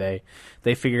exactly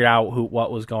they figured out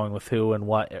what was going with who and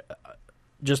what.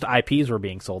 Just IPs were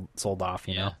being sold off.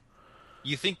 You know.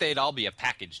 You think they'd all be a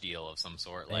package deal of some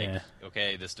sort, like, Yeah.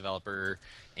 okay, this developer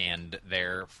and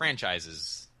their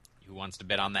franchises, who wants to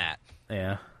bid on that?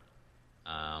 Yeah.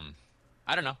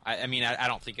 I don't know. I mean, I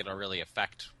don't think it'll really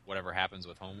affect whatever happens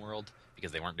with Homeworld,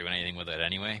 because they weren't doing anything with it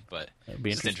anyway, but It'd be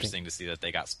it's just interesting. interesting to see that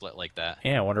they got split like that.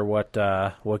 Yeah, I wonder what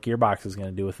Gearbox is going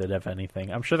to do with it, if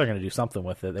anything. I'm sure they're going to do something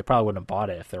with it. They probably wouldn't have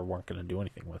bought it if they weren't going to do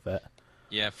anything with it.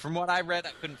 Yeah, from what I read,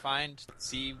 I couldn't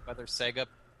see whether Sega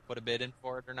put a bid in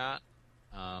for it or not.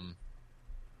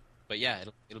 But yeah,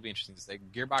 it'll be interesting to say.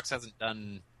 Gearbox hasn't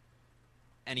done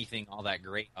anything all that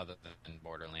great other than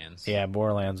Borderlands. Yeah,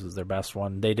 Borderlands was their best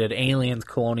one. They did Aliens,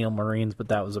 Colonial Marines, but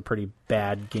that was a pretty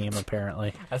bad game,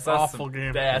 apparently. I saw Awful some,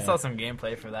 game. Yeah, I saw some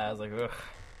gameplay for that. I was like, ugh.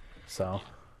 So,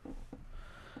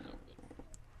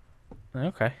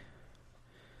 okay.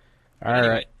 But All anyway,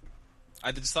 right.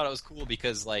 I just thought it was cool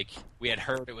because, like, we had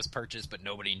heard it was purchased, but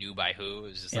nobody knew by who. It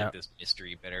was just Yeah. like this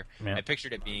mystery bidder. Yeah. I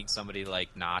pictured it being somebody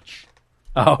like Notch,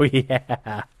 Oh,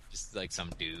 yeah. just like some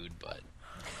dude, but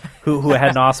Who had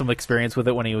an awesome experience with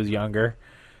it when he was younger.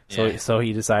 So, Yeah. so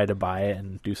he decided to buy it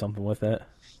and do something with it.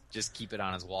 just keep it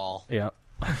on his wall. Yeah,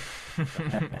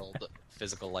 Old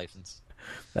physical license.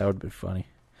 that would be funny.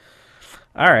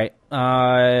 All right.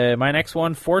 My next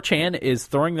one, 4chan is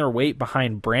throwing their weight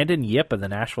behind Brandon Yip of the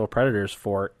Nashville Predators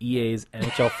for EA's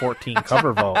NHL 14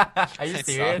 cover vote. Are you I saw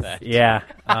serious? that. Yeah,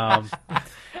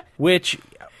 which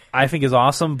I think is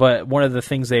awesome. But one of the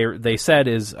things they said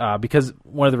is because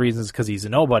one of the reasons because he's a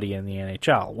nobody in the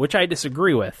NHL, which I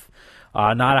disagree with.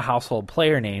 Not a household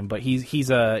player name, but he's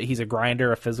a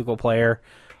grinder, a physical player.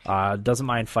 Doesn't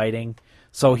mind fighting.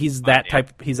 So he's that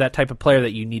type. He's that type of player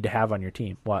that you need to have on your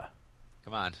team. What?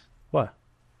 Come on. What?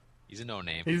 He's a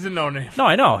no-name. He's a no-name. No,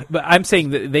 I know, but I'm saying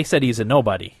that they said he's a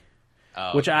nobody,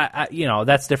 Oh, which I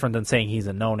that's different than saying he's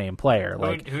a no-name player.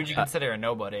 Like, Who'd you consider a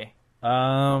nobody?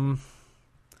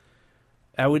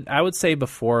 I would say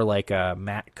before like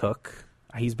Matt Cook,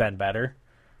 he's been better.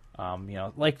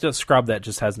 Like just scrub that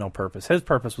just has no purpose. His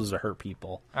purpose was to hurt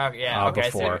people. Oh, yeah, okay.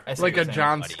 Before. I see Like what a you're saying.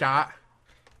 John buddy. Scott.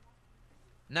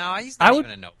 no, he's I not would-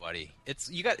 even a nobody.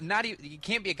 You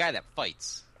can't be a guy that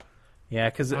fights. Yeah,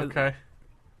 because Okay.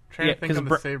 Trying to think of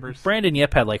the Sabres. Brandon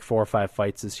Yip had like 4 or 5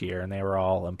 fights this year, and they were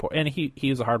all important. And he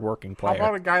was a hardworking How player.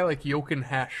 about a guy like Jochen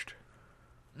Hesht?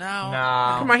 No.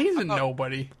 No. Come on, he's a How about-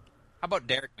 nobody. How about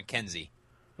Derek McKenzie?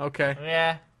 Okay.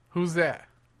 Yeah. Who's that?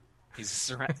 He's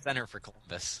a center for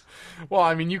Columbus. Well,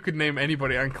 I mean, you could name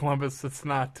anybody on Columbus that's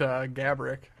not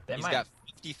Gabrick. They He's might, got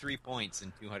 53 points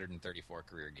in 234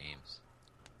 career games.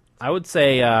 I would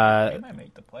say they might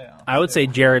make the playoffs. I would say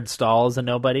Jared Stahl is a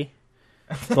nobody.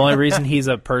 The only reason he's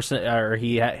a person or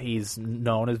he's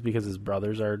known is because his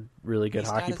brothers are really good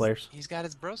hockey players. He's got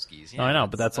his broskies. No, I know,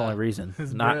 but that's the only reason.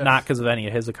 His Not breasts. because of any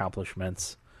of his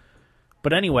accomplishments.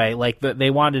 But anyway, like they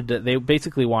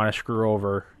basically want to screw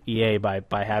over EA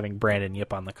by having Brandon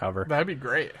Yip on the cover. That'd be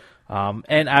great.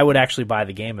 And I would actually buy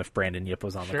the game if Brandon Yip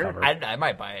was on Sure. the cover. I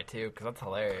might buy it too because that's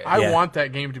hilarious. I Yeah. want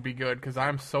that game to be good because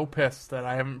I'm so pissed that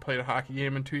I haven't played a hockey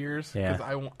game in 2 years. Yeah.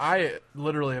 Because I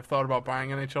literally have thought about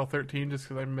buying NHL 13 just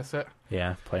because I miss it.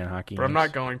 Yeah, playing hockey. But I'm games.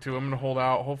 not going to. I'm going to hold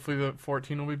out. Hopefully the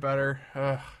 14 will be better.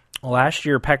 Last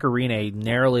year, Pecorine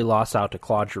narrowly lost out to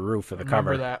Claude Giroux for the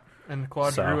Remember cover. that. And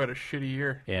Claude So- Giroux had a shitty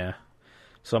year. Yeah.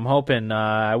 So I'm hoping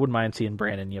I wouldn't mind seeing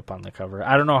Brandon Yip on the cover.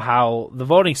 I don't know how the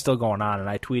voting's still going on, and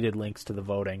I tweeted links to the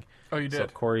voting. Oh, you So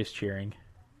did? Corey's cheering.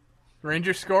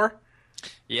 Rangers score?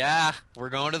 Yeah, we're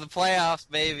going to the playoffs,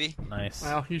 baby. Nice.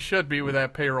 Well, you should be with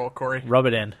that payroll, Corey. Rub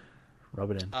it in.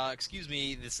 Rub it in. Excuse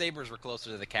me, the Sabres were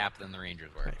closer to the cap than the Rangers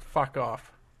were. Fuck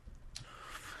off.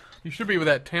 You should be with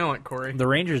that talent, Corey. The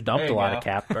Rangers dumped There a you lot go. of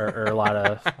cap or a lot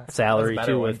of salary That's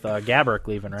a better too one. with Gaborik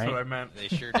leaving, That's what I right? meant. They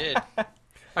sure did.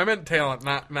 I meant talent,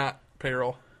 not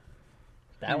payroll.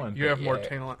 That one. You bit have more you.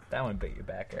 talent. That one bit you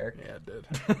back, Eric. Yeah, it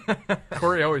did.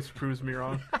 Corey always proves me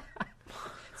wrong.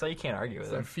 So you can't argue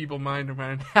with That him. feeble mind of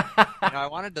mine. I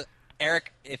wanted to,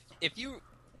 Eric. If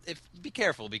be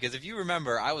careful, because if you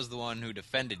remember, I was the one who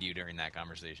defended you during that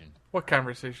conversation, What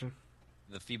conversation?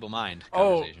 the feeble mind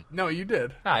Oh, conversation. no, you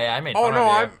did. Oh yeah, I made. Oh fun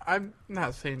no, of you. I'm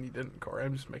not saying you didn't, Corey.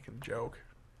 I'm just making a joke.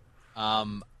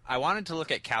 I wanted to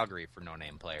look at Calgary for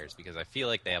no-name players because I feel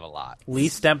like they have a lot. Lee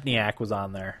Stempniak was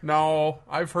on there. No,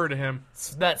 I've heard of him.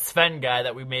 That Sven guy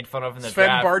that we made fun of in the Sven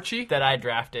draft Barchi? that I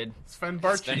drafted. Sven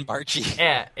Barchi. Sven Barchi.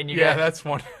 Yeah, and you Yeah, guys, that's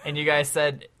one. and you guys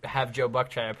said have Joe Buck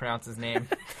try to pronounce his name.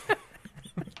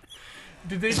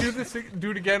 Did they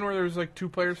do it again where there was like 2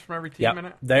 players from every team in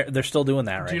Yeah, it? they're still doing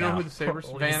that right Do you know now. who the Sabres?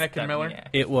 Holy Vanek and Miller? Stempniak.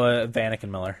 It was Vanek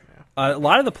and Miller. A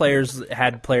lot of the players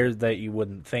had players that you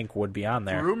wouldn't think would be on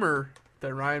there. Rumor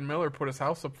that Ryan Miller put his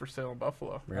house up for sale in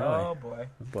Buffalo. Really? Oh boy.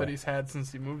 Boy, That he's had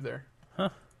since he moved there.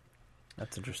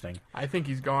 that's interesting. I think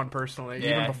he's gone personally.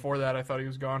 Yeah. Even before that, I thought he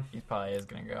was gone. He probably is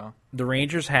gonna go. The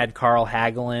Rangers had Carl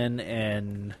Hagelin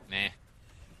and Nah.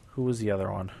 who was the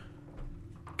other one?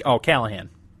 Oh, Callahan.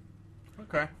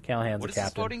 Okay. Callahan's What the is this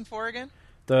captain. voting for again?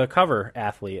 The cover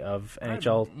athlete of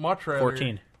NHL I'd much rather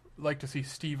 14. like to see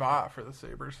Steve Ott for the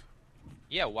Sabres.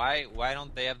 Yeah, why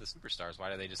don't they have the superstars?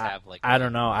 Why do they just have like? I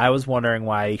don't know. I was wondering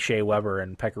why Shea Weber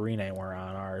and Pecorine were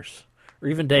on ours. Or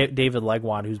even David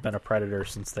Legwand, who's been a Predator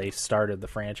since they started the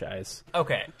franchise.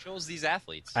 Okay. Who chose these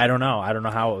athletes? I don't know. I don't know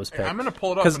how it was picked. I'm going to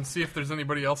pull it up 'Cause- and see if there's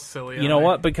anybody else silly. You on know there.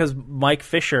 what? Because Mike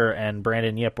Fisher and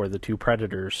Brandon Yip were the 2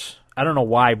 Predators. I don't know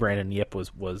why Brandon Yip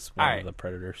was one Alright. of the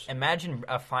Predators. Imagine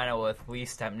a final with Lee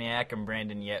Stempniak and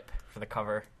Brandon Yip for the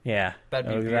cover. Yeah, That'd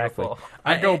be exactly. beautiful.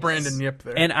 I'd go Brandon Yip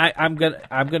there. And I'm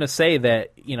gonna say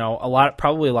that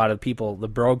probably a lot of people, the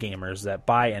bro gamers that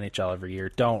buy NHL every year,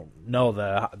 don't know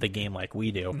the game like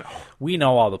we do. No. We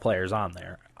know all the players on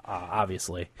there,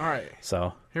 obviously. All right,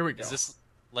 So here we go. Is this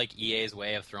like EA's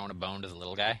way of throwing a bone to the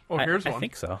little guy? Oh, here's I one.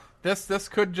 think so. This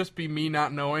could just be me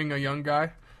not knowing a young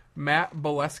guy. Matt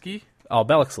Bolesky. Oh,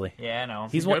 Bellixley. Yeah, I know.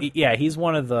 He's he one. good? Yeah, he's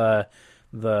one of the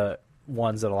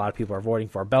ones that a lot of people are voting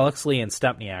for. Bellixley and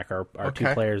Stempniak are 2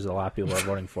 Okay. players that a lot of people are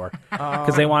voting for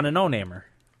because they want a no-namer.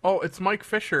 Oh, it's Mike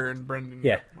Fisher and Brendan.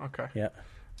 Yeah. Yip. Okay. Yeah.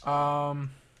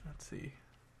 Let's see.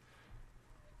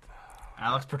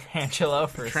 Alex Petrangelo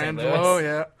for St. Trangelo, Louis.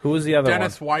 yeah. Who was the other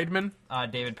Dennis one?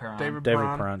 Weidman. David Perron. David David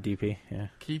Perron. Perron, DP. Yeah.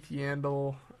 Keith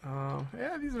Yandel.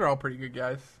 Yeah, these are all pretty good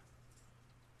guys.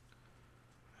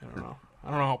 I don't know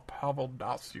how Pavel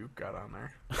Datsyuk got on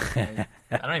there.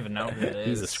 I don't even know who it is.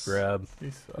 He's a scrub.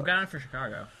 He's, Who got him for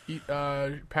Chicago?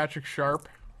 Patrick Sharp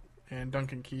and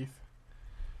Duncan Keith.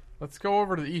 Let's go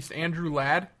over to the East. Andrew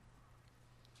Ladd.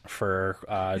 For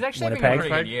He's actually having a Winnipeg. pretty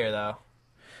good year, though.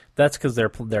 That's because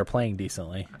they're playing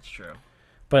decently. That's true.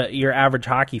 But your average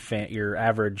hockey fan, your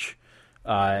average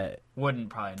Wouldn't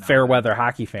probably know. fair weather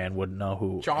hockey fan wouldn't know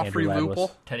who Andrew Joffrey Ladd Lupul.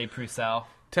 was. Teddy Purcell.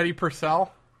 Teddy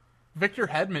Purcell. Victor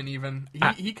Hedman even.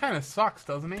 He kind of sucks,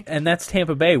 doesn't he? And that's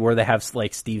Tampa Bay, where they have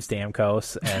like Steve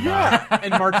Stamkos and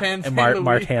And Martin and St. Louis.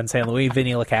 Martin St. Louis,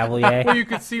 Vinny Well, LeCavalier. you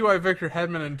could see why Victor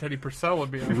Hedman and Teddy Purcell would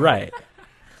be on. Right.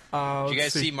 Did you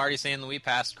Let's guys see Marty St. Louis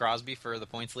passed Crosby for the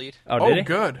points lead? Oh, Oh, did he?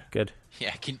 good. Good.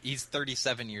 Yeah, he's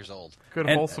 37 years old. Good,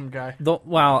 And- wholesome guy.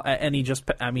 Well, and he just,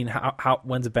 I mean,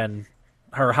 when's it been,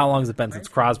 or how long has it been since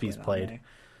Crosby's played?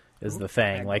 Is the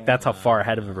thing. Like, that's how far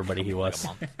ahead of everybody he was.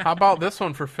 How about this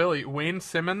one for Philly? Wayne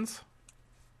Simmons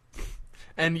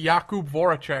and Jakub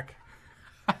Voracek.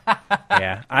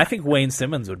 Yeah. I think Wayne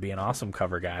Simmons would be an awesome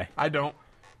cover guy. I don't.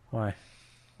 Why?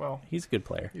 Well, He's a good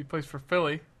player. he plays for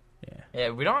Philly. Yeah,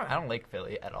 I don't like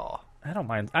Philly at all. I don't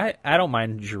mind. I don't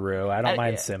mind Giroux. I don't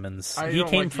mind yeah. Simmons. I He don't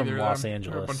came like from either of Los them. They're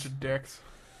Angeles. a bunch of dicks.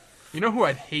 You know who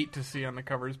I'd hate to see on the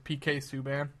cover is PK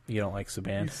Subban. You don't like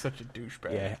Subban? He's such a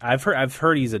douchebag. Yeah, I've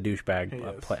heard he's a douchebag He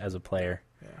is. as a player.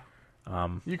 Yeah.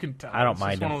 You can tell. I don't He's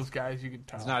mind just one him. of those guys you can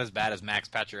tell. It's not as bad as Max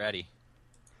Pacioretty.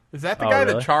 Is that the Oh, guy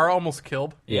really? that Chara almost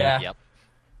killed? Yeah. Yep.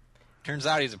 Turns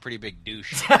out he's a pretty big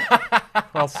douche.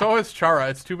 Well, so is Chara.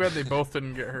 It's too bad they both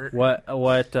didn't get hurt. What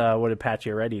did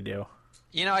Pacioretty do?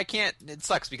 You know, I can't. It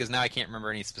sucks because now I can't remember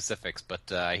any specifics,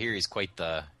 but I hear he's quite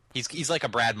the. He's like a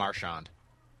Brad Marchand.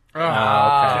 Oh, okay.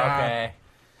 God. Okay.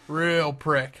 Real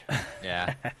prick.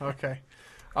 Yeah. Okay.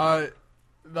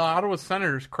 The Ottawa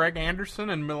Senators, Craig Anderson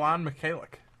and Milan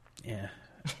Mikhailic. Yeah,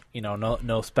 no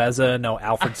Spezza, no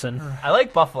Alfredson, I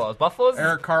like Buffalo's.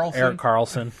 Eric Carlson. Eric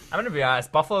Carlson. I'm gonna be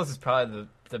honest. Buffalo's is probably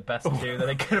the best two that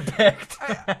I could have picked.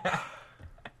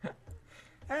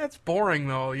 That's boring,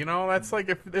 though. That's like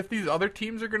if these other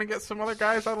teams are going to get some other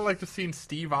guys, I'd like to see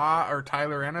Steve Ah or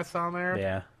Tyler Ennis on there.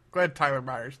 Yeah, Glad Tyler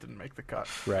Myers didn't make the cut.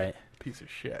 right. Piece of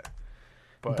shit.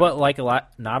 But like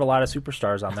not a lot of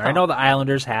superstars on there. I know the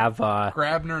Islanders have,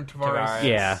 Grabner and Tavares. Tavares.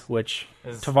 yeah, which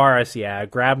Is- Tavares, yeah,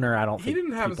 Grabner. I don't He think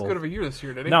didn't have people, as good of a year this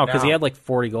year, did he? no, because he No. had like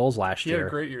 40 goals last He had year, a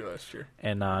great year last year.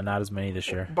 and not as many this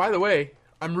year. By the way,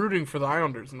 I'm rooting for the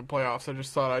Islanders in the playoffs. I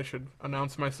just thought I should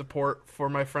announce my support for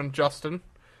my friend Justin,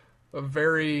 a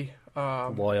very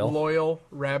loyal,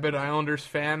 rabid Islanders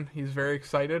fan. He's very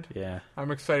excited. Yeah, I'm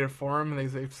excited for him.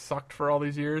 They've sucked for all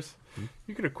these years.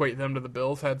 You could equate them to the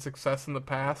Bills, had success in the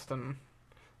past, and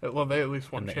they at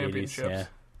least won in the 80s, championships. yeah,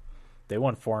 they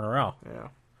won 4 in a row. Yeah.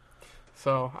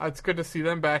 So it's good to see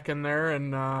them back in there,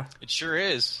 and It sure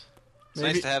is. It's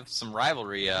Maybe- nice to have some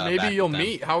rivalry. maybe back you'll with them.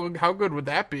 meet. How good would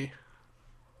that be?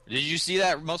 Did you see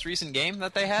that most recent game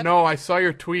that they had? No, I saw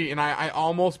your tweet, and I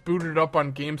almost booted it up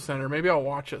on Game Center. Maybe I'll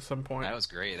watch it at some point. That was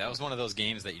great. That was one of those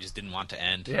games that you just didn't want to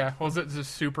end. Yeah, was it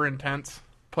just super intense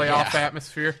playoff Yeah.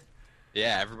 atmosphere?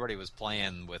 Yeah, everybody was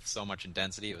playing with so much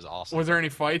intensity. It was awesome. Was there any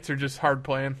fights or just hard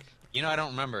playing? You know, I don't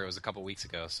remember. It was a couple weeks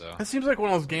ago, so. It seems like one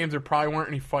of those games there probably weren't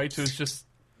any fights. It was just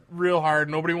real hard.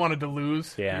 Nobody wanted to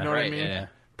lose. Yeah. You know what I Right, mean? yeah.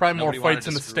 Probably Nobody more fights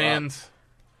wanted in to the screw up. stands.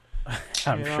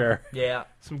 I'm Yeah. sure. Yeah.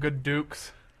 Some good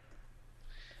dukes.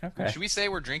 Okay, Should we say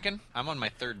we're drinking? I'm on my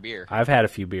third beer. I've had a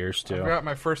few beers too. I've got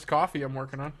my first coffee I'm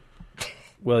working on.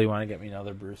 Will, you want to get me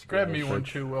another Bruce? Grab me one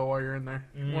too, Will, while you're in there.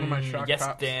 One of my shock Yes,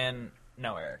 tops. Dan.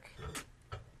 No, Eric.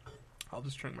 I'll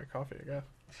just drink my coffee, I guess.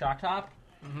 Shock top.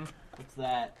 What's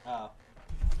that? Oh.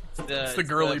 It's the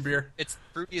girly beer. It's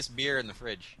the fruitiest beer in the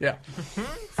fridge. Yeah.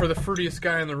 For the fruitiest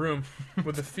guy in the room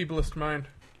with the feeblest mind.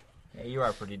 Yeah, you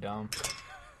are pretty dumb.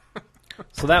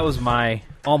 So that was my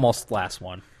almost last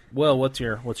one. Will, what's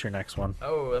your next one?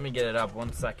 Oh, let me get it up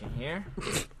 1 second here.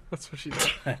 That's what she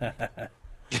said.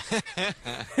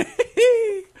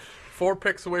 4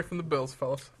 picks away from the Bills,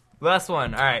 fellas. Last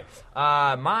one. All right.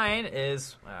 Mine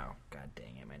is. Oh, god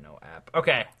dang it, my no app.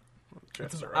 Okay.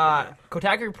 Chances are right there.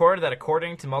 Kotaku reported that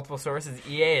according to multiple sources,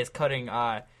 EA is cutting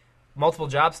multiple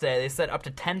jobs today. They said up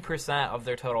to 10% of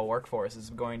their total workforce is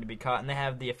going to be cut, and they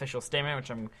have the official statement,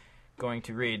 which I'm going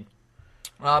to read.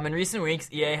 In recent weeks,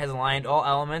 EA has aligned all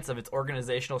elements of its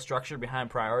organizational structure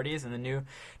behind priorities in the new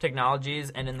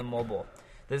technologies and in the mobile.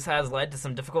 This has led to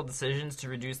some difficult decisions to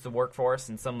reduce the workforce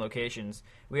in some locations.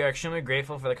 We are extremely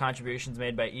grateful for the contributions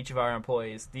made by each of our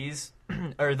employees. These,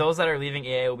 or those that are leaving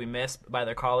EA, will be missed by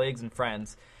their colleagues and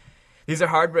friends. These are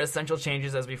hard but essential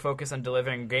changes as we focus on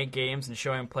delivering great games and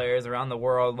showing players around the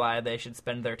world why they should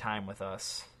spend their time with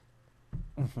us.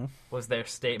 Was their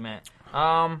statement.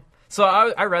 So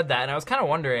I read that, and I was kind of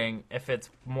wondering if it's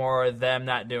more them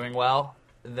not doing well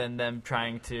than them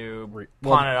trying to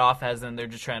pawn it off as in they're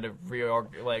just trying to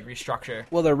restructure.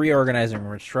 Well, they're reorganizing and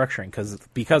restructuring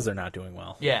because they're not doing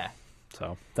well. Yeah.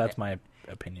 So that's my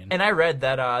opinion. And I read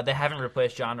that they haven't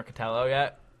replaced John Riccatello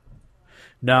yet.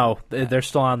 No, they're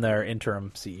still on their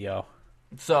interim CEO.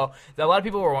 So a lot of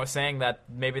people were saying that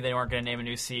maybe they weren't going to name a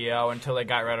new CEO until they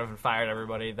got rid of and fired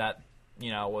everybody that,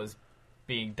 was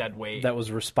being dead weight. That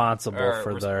was responsible Or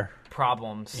for their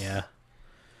problems. yeah.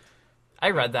 I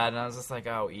read that and I was just like,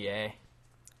 oh, EA.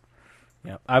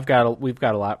 Yeah, we've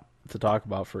got a lot to talk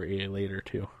about for EA later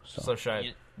too. So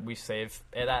should we save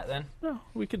that then? No,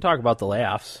 we can talk about the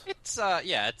layoffs.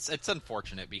 It's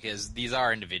unfortunate because these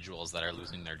are individuals that are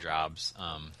losing their jobs,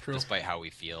 True. despite how we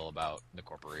feel about the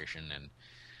corporation. And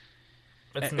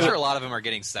It's I'm not- sure a lot of them are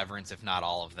getting severance, if not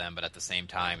all of them. But at the same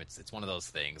time, it's one of those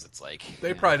things. It's like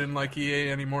They probably didn't like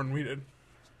EA any more than we did.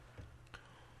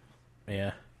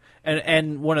 Yeah,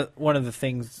 and one of the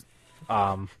things,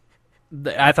 I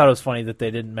thought it was funny that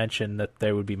they didn't mention that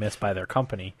they would be missed by their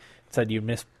company. said you'd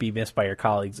be missed by your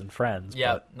colleagues and friends.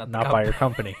 Yep, but not the not by your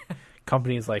company.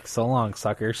 Company's like, so long,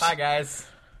 suckers. Bye, guys.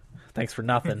 Thanks for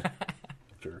nothing.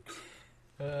 Jerks.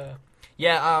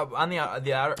 On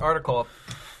the article,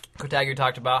 Kotaku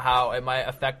talked about how it might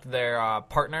affect their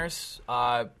partners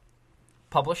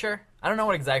publisher. I don't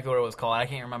know exactly what it was called. I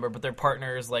can't remember, but their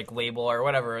partners like label or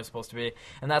whatever it was supposed to be,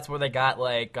 and that's where they got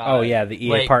like the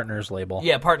EA Partners label.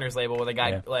 Yeah, Partners label where they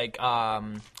got like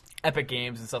Epic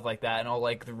Games and stuff like that, and all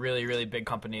like the really really big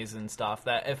companies and stuff.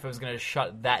 That if it was going to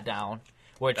shut that down,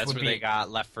 which That's where they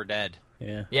got Left 4 Dead.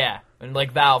 Yeah, and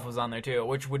like Valve was on there too,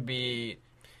 which would be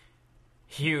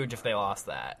huge if they lost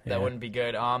that. That wouldn't be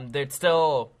good. They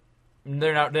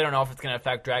don't know if it's going to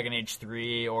affect Dragon Age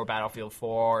 3 or Battlefield 4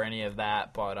 or any of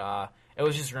that, but it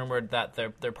was just rumored that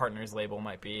their partners label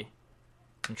might be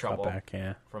in trouble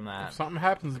from that. If something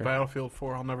happens to Battlefield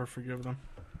 4, I'll never forgive them.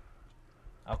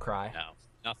 I'll cry. No,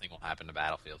 nothing will happen to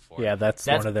Battlefield 4. Yeah, that's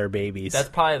one of their babies. That's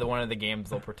probably one of the games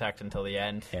they'll protect until the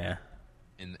end. Yeah.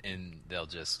 And they'll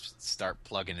just start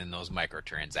plugging in those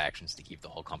microtransactions to keep the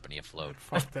whole company afloat.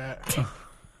 Fuck that.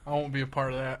 I won't be a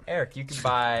part of that. Eric, you could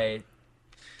buy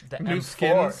the New M4,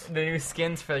 skins? the new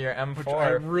skins for your M4. Which I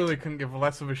really couldn't give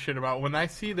less of a shit about. When I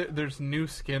see that there's new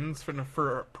skins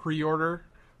for pre-order,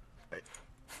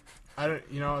 I don't.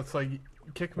 It's like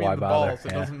kick me Why in the bother? balls. It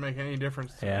doesn't make any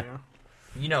difference to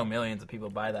me. You know, millions of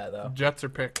people buy that though. Jets are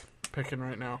picking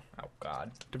right now. Oh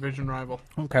God, Division rival.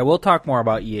 Okay, we'll talk more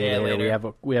about EA later.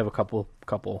 later. We have a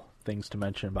couple things to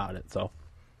mention about it. So,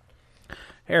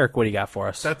 Eric, what do you got for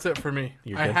us? That's it for me.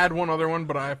 You're I good? had one other one,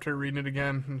 but after reading it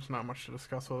again, there's not much to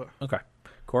discuss with it. Okay,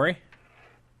 Corey,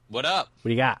 What up? what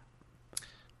do you got?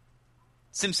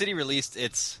 SimCity released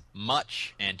its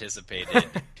much anticipated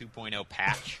 2.0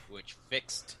 patch, which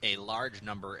fixed a large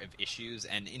number of issues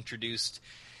and introduced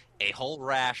a whole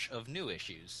rash of new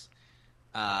issues.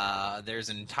 There's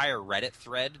an entire Reddit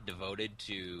thread devoted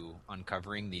to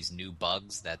uncovering these new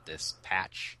bugs that this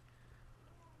patch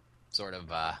sort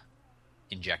of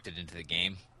injected into the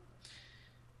game.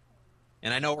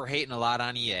 And I know we're hating a lot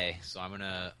on EA, so I'm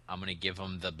gonna give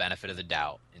them the benefit of the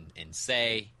doubt and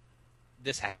say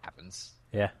this happens.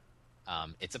 Yeah.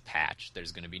 It's a patch.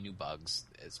 There's going to be new bugs,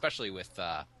 especially with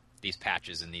these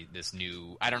patches and this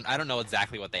new. I don't know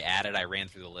exactly what they added. I ran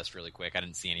through the list really quick. I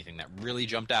didn't see anything that really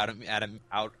jumped out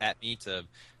at me to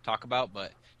talk about.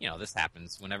 But this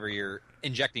happens whenever you're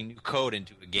injecting new code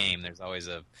into a game. There's always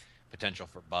a potential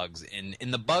for bugs.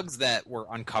 And the bugs that were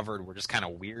uncovered were just kind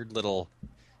of weird little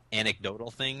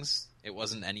anecdotal things. It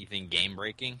wasn't anything game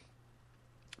breaking.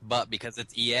 But because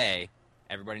it's EA.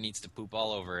 Everybody needs to poop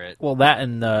all over it. Well, that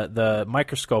and the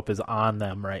microscope is on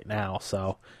them right now,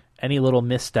 so any little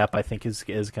misstep, I think, is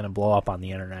going to blow up on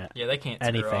the internet. Yeah, they can't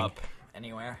Anything. screw up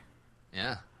anywhere.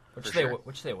 Yeah, Which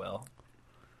they will.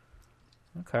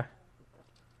 Okay.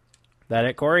 That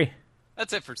it, Corey?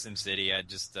 That's it for SimCity. I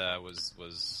just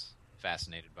was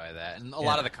fascinated by that, and a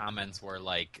lot of the comments were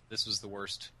like, "This was the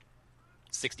worst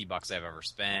 $60 I've ever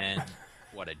spent.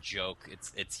 What a joke!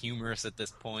 It's humorous at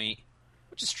this point."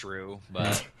 Which is true,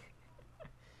 but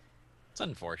it's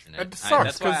unfortunate. It sucks,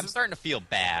 That's why 'cause- I'm starting to feel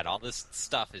bad. All this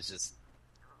stuff is just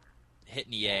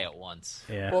hitting EA at once.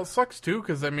 Yeah. Well, it sucks too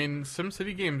because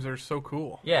SimCity games are so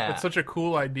cool. Yeah. It's such a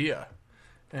cool idea,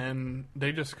 and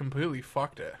they just completely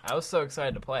fucked it. I was so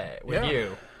excited to play it with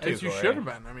you. Too, As you Corey. should have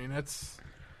been.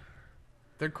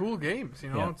 They're cool games.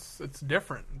 Yeah. It's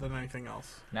different than anything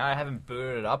else. Now I haven't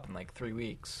booted it up in like 3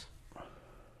 weeks.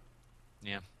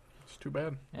 Yeah, It's too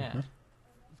bad. Yeah.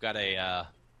 we've got a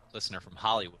listener from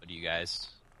Hollywood. You guys,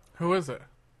 Who is it?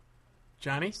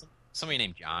 Johnny? somebody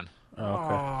named John.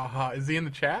 Oh, okay. Is he in the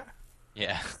chat?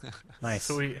 Yeah, Nice.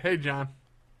 Sweet. Hey, John.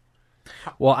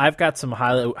 Well, I've got some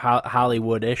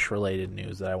Hollywood-ish related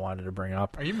news that I wanted to bring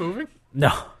up. Are you moving? No,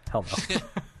 hell no.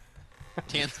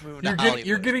 Chance moving You're to Hollywood.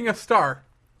 you're getting a star.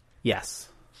 Yes.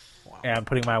 And I'm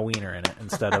putting my wiener in it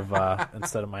instead of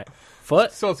my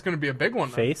foot. So it's going to be a big one.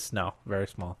 Then. Face? No, very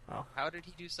small. How did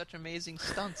he do such amazing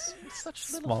stunts with such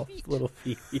Small feet? little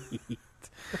feet.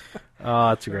 Oh,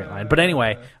 that's a great line. But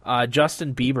anyway,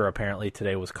 Justin Bieber apparently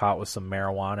today was caught with some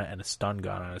marijuana and a stun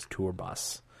gun on his tour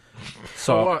bus.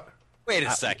 So what? Wait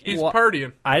a second. He's Well,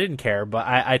 partying. I didn't care, but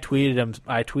I tweeted him.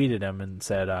 I tweeted him and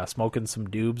said, "Smoking some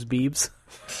doobs, Beebs."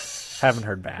 Haven't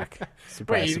heard back.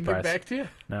 Surprise, Wait, he didn't surprise. get back to you?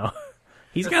 No,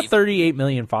 he's got 38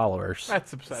 million followers.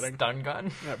 That's upsetting. Stun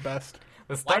gun? At best.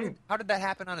 The Why stun how did that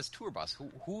happen on his tour bus?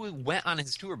 Who went on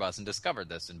his tour bus and discovered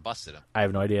this and busted him? I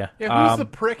have no idea. Yeah, who's the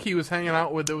prick he was hanging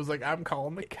out with that was like, I'm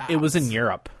calling the cops? It was in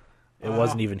Europe. It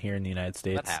wasn't even here in the United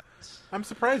States. That happens. I'm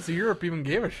surprised the Europe even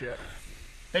gave a shit.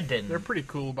 It didn't. They're pretty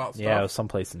cool about stuff. Yeah, it was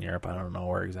someplace in Europe. I don't know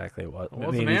where exactly it was. It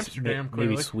wasn't Amsterdam, maybe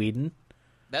clearly. Sweden.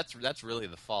 That's really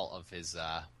the fault of his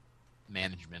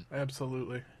management.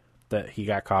 Absolutely. That he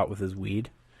got caught with his weed,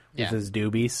 with Yeah. his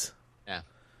doobies. Yeah.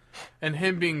 And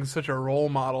him being such a role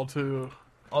model to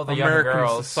All the young American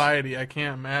girls. society, I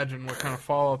can't imagine what kind of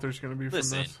fallout there's going to be from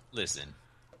this. Listen.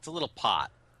 It's a little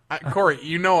pot. Corey,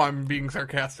 you know I'm being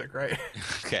sarcastic, right?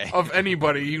 Okay. Of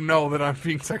anybody, you know that I'm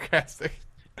being sarcastic.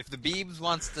 If the Beebs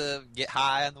wants to get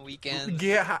high on the weekends,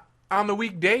 Get high on the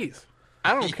weekdays.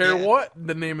 I don't care Yeah. what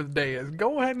the name of the day is.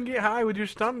 Go ahead and get high with your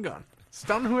stun gun.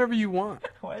 Stun whoever you want.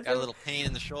 Why is got a it- little pain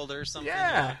in the shoulder or something.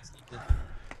 Yeah.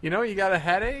 You know, you got a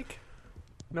headache.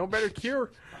 No better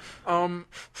cure.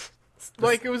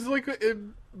 Like it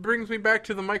brings me back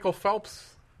to the Michael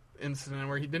Phelps incident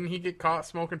where didn't he get caught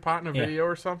smoking pot in a Yeah. video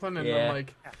or something, and Yeah. then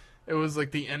like it was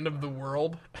like the end of the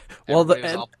world. Well, Everybody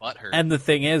was all butthurt. and the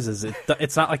thing is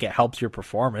it's not like it helps your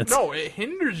performance. No, it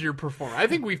hinders your performance. I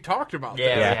think we've talked about Yeah,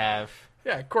 that. Yeah. we have.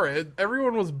 Yeah, Corey.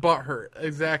 Everyone was butthurt.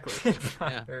 Exactly.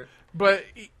 Yeah. But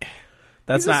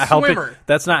that's he's a not helping. swimmer.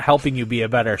 That's not helping you be a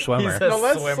better swimmer. He's a- no,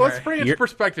 let's swimmer. bring it to You're-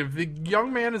 perspective. The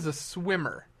young man is a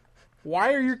swimmer.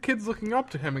 Why are your kids looking up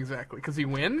to him exactly? Because he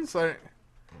wins?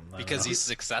 Because he's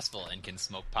successful and can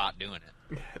smoke pot doing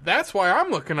it. That's why I'm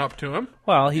looking up to him.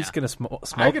 Well, he's Yeah. gonna I smoke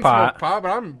can pot. smoke pot, but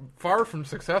I'm far from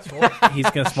successful. He's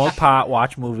gonna smoke pot,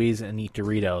 watch movies, and eat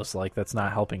Doritos. Like that's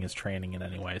not helping his training in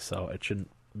any way. So it shouldn't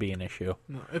be an issue.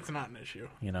 No, it's not an issue.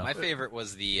 You know. My favorite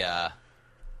was the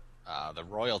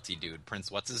royalty dude, Prince.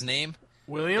 What's his name?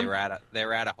 They William? were at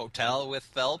a hotel with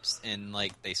Phelps, and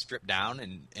like they stripped down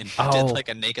and Oh. did like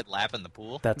a naked lap in the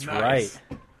pool. That's Nice.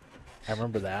 right. I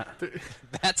remember that.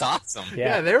 That's awesome.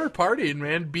 Yeah. Yeah. They were partying,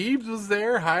 man. Beebs was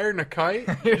there, hiring a kite,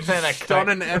 He was in a kite.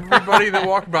 stunning everybody that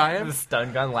walked by The him.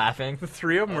 stun gun laughing. The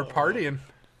three of them were partying.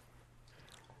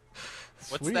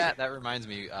 What's Sweet. that? That reminds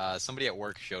me. Somebody at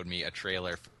work showed me a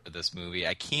trailer for this movie.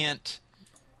 I can't.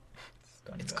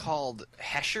 It's called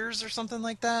Heshers or something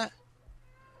like that.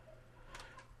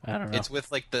 I don't know. It's with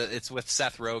it's with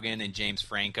Seth Rogen and James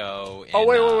Franco. And,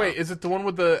 Oh, wait. Is it the one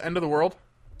with the end of the world?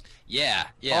 Yeah,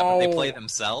 but they Oh, play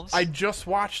themselves. I just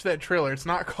watched that trailer. It's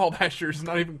not called Hesher. It's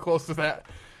not even close to that.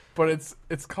 But it's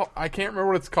called. I can't remember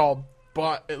what it's called,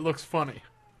 but it looks funny.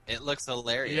 It looks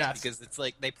hilarious Yes. because it's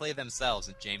like they play themselves,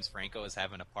 and James Franco is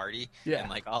having a party, Yeah. and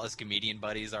like all his comedian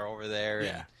buddies are over there.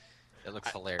 Yeah. And it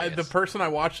looks hilarious. The person I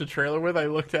watched the trailer with, I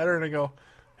looked at her and I go,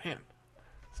 man,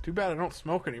 it's too bad I don't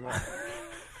smoke anymore.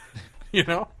 You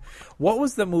know? What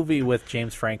was the movie with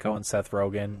James Franco and Seth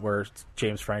Rogen where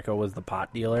James Franco was the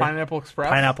pot dealer? Pineapple Express.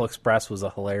 Pineapple Express was a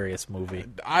hilarious movie.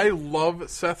 I love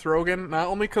Seth Rogen, not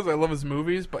only because I love his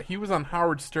movies, but he was on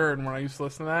Howard Stern when I used to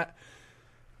listen to that.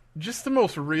 Just the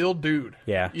most real dude.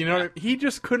 Yeah. You know, he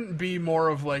just couldn't be more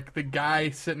of like the guy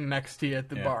sitting next to you at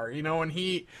the Yeah. bar, you know, and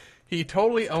he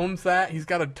totally owns that. He's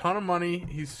got a ton of money.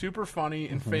 He's super funny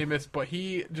and famous, but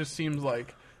he just seems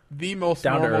like the most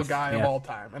Down to normal earth, guy of yeah. all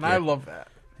time. And I love that.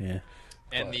 Yeah.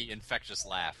 and the infectious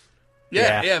laugh.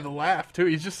 Yeah. Yeah, the laugh too.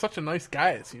 He's just such a nice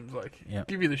guy, it seems like. Yep.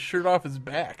 Give you the shirt off his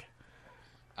back.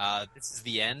 This is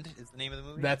the end. Is the name of the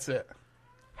movie? That's it.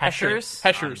 Heshers?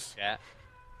 Heshers. Yeah.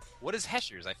 What is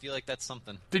Heshers? I feel like that's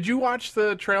something. Did you watch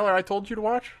the trailer I told you to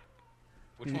watch?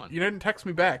 Which one? You didn't text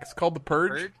me back. It's called The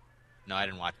Purge. Purge? No, I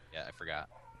didn't watch it yet. I forgot.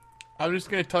 I'm just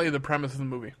going to tell you the premise of the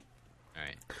movie. All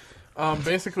right.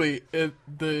 Basically,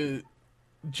 the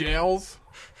jails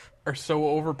are so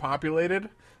overpopulated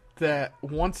that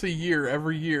once a year,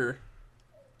 every year,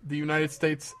 the United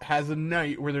States has a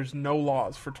night where there's no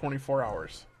laws for 24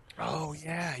 hours. Oh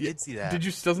yeah, I did see that.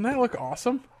 Doesn't that look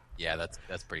awesome? Yeah,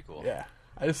 that's pretty cool. Yeah.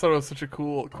 I just thought it was such a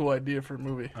cool idea for a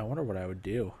movie. I wonder what I would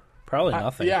do. Probably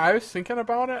nothing. Yeah, I was thinking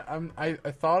about it. I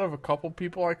thought of a couple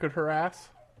people I could harass,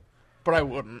 but I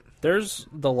wouldn't. There's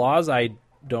the laws I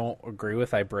don't agree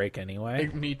with. I break anyway.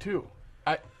 Me too.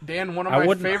 Dan, one of I my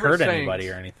wouldn't favorite hurt sayings, anybody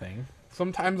or anything.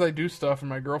 sometimes I do stuff and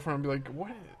my girlfriend will be like,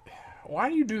 "What? Why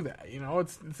do you do that? You know,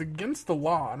 it's against the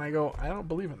law." And I go, "I don't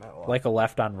believe in that law." Like a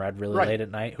left on red really Right. late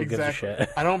at night. Who exactly. gives a shit?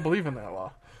 I don't believe in that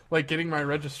law. Like getting my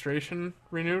registration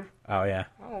renewed. Oh yeah,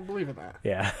 I don't believe in that.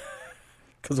 yeah.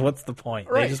 Because what's the point?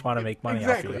 Right. They just want to make money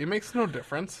exactly. off It you. makes no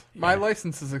difference. My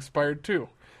license is expired too.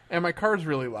 And my car's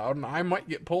really loud, and I might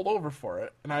get pulled over for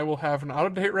it, and I will have an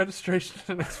out-of-date registration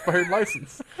and expired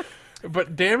license.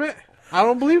 But damn it, I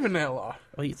don't believe in that law.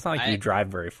 Well, it's not like you drive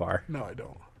very far. No, I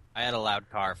don't. I had a loud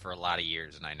car for a lot of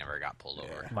years, and I never got pulled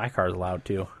over. My car's loud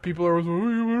too. People are always, "Oh,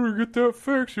 you better get that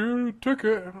fixed. You're a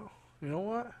ticket." You know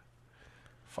what?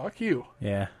 Fuck you.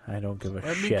 Yeah, I don't give a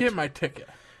Let me shit. get my ticket.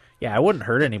 Yeah, I wouldn't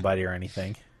hurt anybody or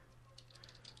anything.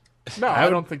 No, I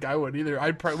don't think I would either.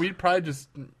 We'd probably just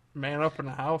man up in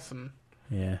a house and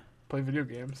Yeah. play video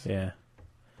games. Yeah.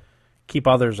 Keep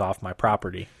others off my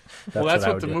property. That's I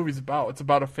what would the do. movie's about. It's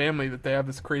about a family that they have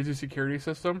this crazy security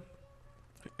system,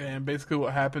 and basically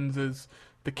what happens is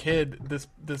the kid,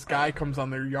 this guy comes on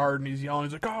their yard and he's yelling.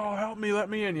 He's like, "Oh, help me, let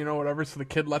me in," whatever. So the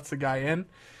kid lets the guy in,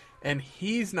 and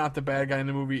he's not the bad guy in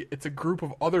the movie. It's a group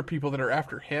of other people that are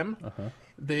after him.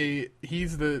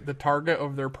 He's the target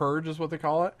of their purge, is what they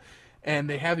call it. And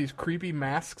they have these creepy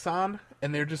masks on,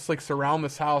 and they're just like surround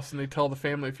this house, and they tell the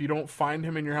family, if you don't find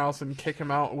him in your house and kick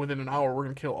him out within an hour, we're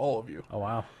gonna kill all of you. Oh,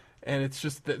 wow. And it's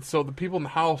just that, so the people in the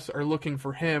house are looking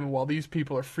for him while these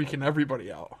people are freaking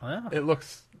everybody out. Wow. It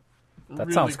looks That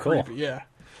really sounds cool. creepy. Yeah.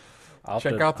 I'll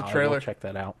Check out the I'll trailer. go check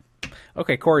that out.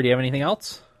 Okay, Corey, do you have anything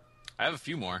else? I have a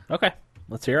few more. Okay,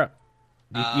 let's hear it.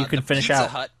 You can the finish Pizza out.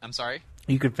 Hut. I'm sorry.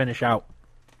 You can finish out.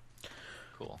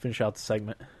 Cool. Finish out the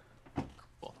segment.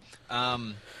 Cool.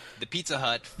 The Pizza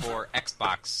Hut for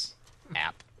Xbox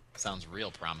app sounds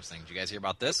real promising. Did you guys hear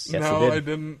about this? Yes, no, it did. I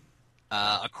didn't.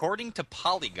 According to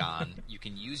Polygon, you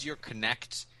can use your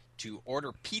Kinect to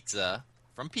order pizza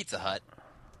from Pizza Hut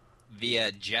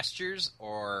via gestures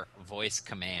or voice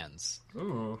commands.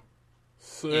 Ooh.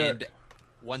 Sick. And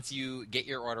once you get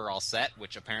your order all set,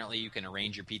 which apparently you can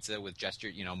arrange your pizza with gesture,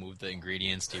 move the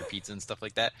ingredients to your pizza and stuff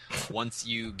like that. Once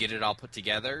you get it all put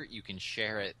together, you can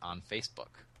share it on Facebook.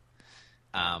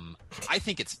 I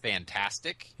think it's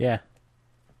fantastic. Yeah.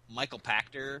 Michael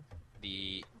Pachter,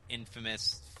 the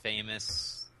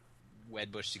famous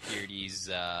Wedbush Securities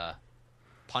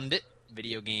pundit,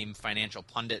 video game financial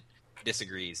pundit,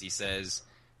 disagrees. He says,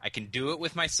 I can do it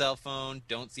with my cell phone.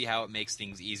 Don't see how it makes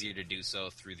things easier to do so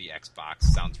through the Xbox.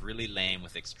 Sounds really lame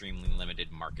with extremely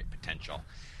limited market potential.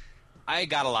 I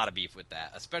got a lot of beef with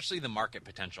that, especially the market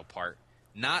potential part.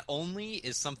 Not only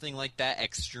is something like that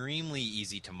extremely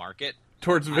easy to market,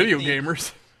 Towards video think-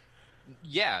 gamers.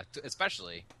 yeah,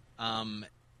 especially.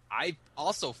 I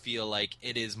also feel like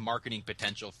it is marketing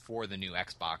potential for the new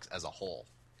Xbox as a whole.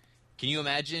 Can you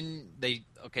imagine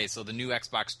so the new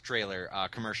Xbox trailer,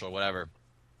 commercial, whatever,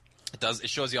 it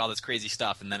shows you all this crazy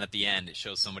stuff, and then at the end it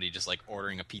shows somebody just like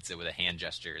ordering a pizza with a hand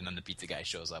gesture, and then the pizza guy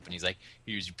shows up and he's like,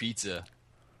 "Here's your pizza."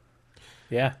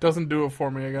 Yeah. Doesn't do it for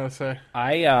me, I gotta say.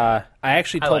 I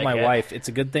actually I told like my it. wife it's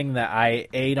a good thing that I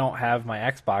A, don't have my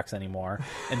Xbox anymore,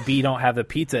 and B, don't have the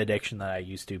pizza addiction that I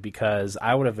used to, because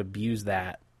I would have abused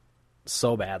that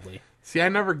so badly. See,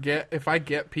 if I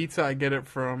get pizza, I get it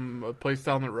from a place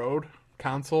down the road,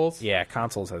 Consoles. Yeah,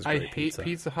 Consoles has I great hate pizza.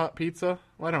 Pizza Hut pizza.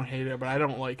 Well, I don't hate it, but I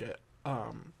don't like it.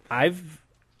 I've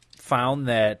found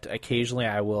that occasionally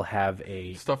I will have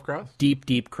a Stuffed crust?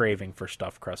 deep craving for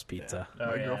stuffed crust pizza.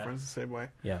 My girlfriend's the same way.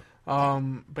 Yeah.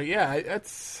 But yeah,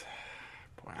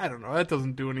 I don't know. That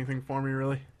doesn't do anything for me,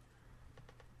 really.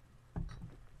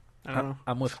 I don't know.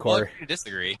 I'm with Well, Corey. I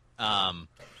disagree.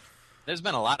 There's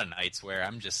been a lot of nights where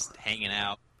I'm just hanging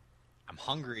out. I'm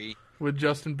hungry, With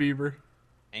Justin Bieber.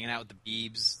 hanging out with the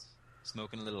Beebs,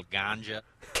 smoking a little ganja,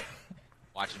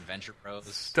 watching Venture Bros,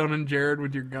 Stunning Jared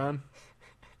with your gun.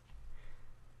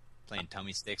 playing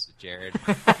tummy sticks with Jared.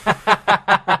 But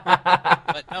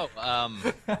no,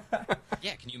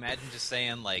 yeah, can you imagine just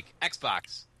saying, like,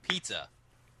 Xbox, pizza,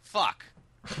 fuck.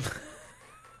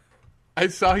 I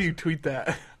saw you tweet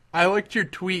that. I liked your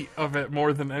tweet of it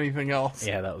more than anything else.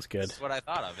 Yeah, that was good. That's what I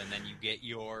thought of. And then you get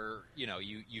your,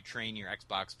 you train your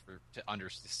Xbox to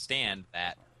understand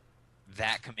that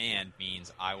command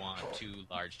means I want 2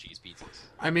 large cheese pizzas.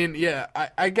 I mean, yeah,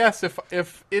 I guess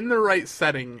if in the right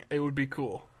setting, it would be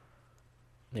cool.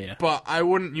 Yeah. But I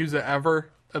wouldn't use it ever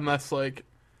unless, like,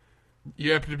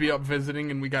 you happen to be up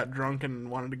visiting and we got drunk and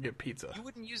wanted to get pizza. You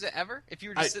wouldn't use it ever if you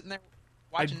were just sitting there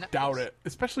I watching Netflix? doubt it.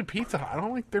 Especially Pizza Hut. I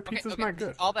don't think their pizza's not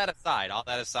good. All that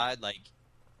aside, like,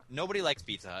 nobody likes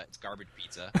Pizza Hut. It's garbage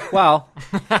pizza. Well,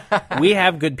 we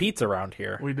have good pizza around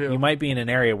here. We do. You might be in an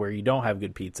area where you don't have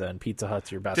good pizza, and Pizza Hut's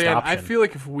your best Dan, option. I feel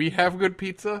like if we have good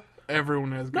pizza,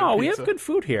 everyone has good pizza. no, we have good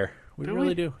food here. We Do really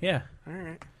we? do. Yeah. All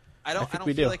right. I don't think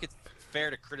we feel do. like it's fair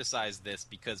to criticize this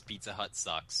because Pizza Hut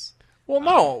sucks. Well,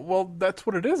 no. Well, that's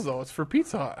what it is, though. It's for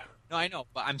Pizza Hut. No, I know,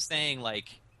 but I'm saying, like,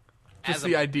 Just as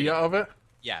the idea of it.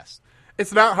 Yes.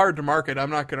 It's not hard to market. I'm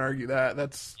not going to argue that.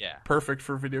 That's Yeah. perfect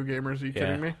for video gamers. Are you Yeah.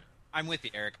 kidding me? I'm with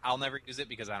you, Eric. I'll never use it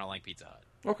because I don't like Pizza Hut.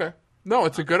 Okay. No,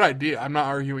 it's a good idea. I'm not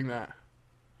arguing that.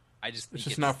 I just think It's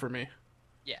just not for me.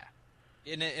 Yeah.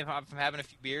 And if I'm having a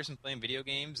few beers and playing video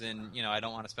games and, I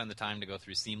don't want to spend the time to go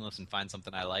through Seamless and find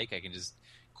something I like, I can just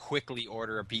quickly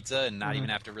order a pizza and not even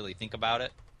have to really think about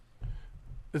it.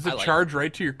 Does I it like charge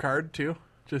right to your card, too?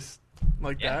 Just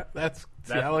like Yeah. that?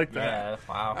 I like that. Yeah,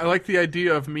 wow. I like the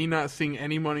idea of me not seeing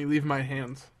any money leave my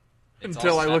hands. It's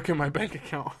Until all I set. look at my bank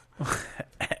account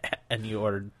And you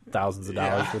ordered thousands of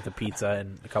dollars worth of pizza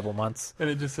in a couple months. and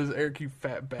it just says, Eric, you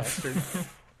fat bastard.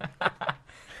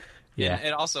 Yeah. And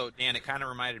it also, Dan, it kind of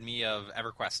reminded me of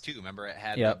EverQuest 2. Remember, it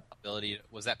had Yep. the ability.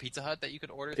 Was that Pizza Hut that you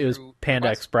could order It was through Panda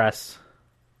EverQuest? Express.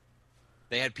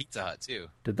 They had Pizza Hut too.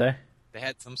 Did they? They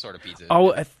had some sort of pizza.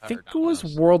 Oh, I Hut or think it was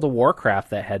Domino's. World of Warcraft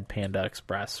that had Panda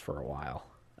Express for a while.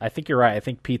 I think you're right. I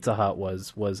think Pizza Hut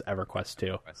was EverQuest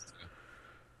too. EverQuest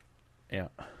 2. Yeah.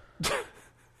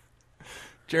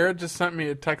 Jared just sent me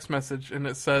a text message, and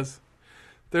it says,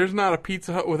 "There's not a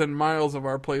Pizza Hut within miles of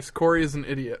our place. Corey is an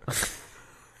idiot."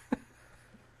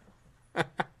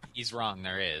 He's wrong.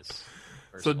 There is.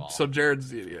 First of all. So Jared's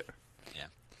the idiot. Yeah.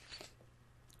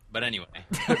 But anyway,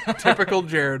 Typical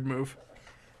Jared move.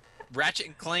 Ratchet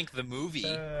and Clank the movie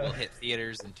will hit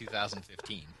theaters in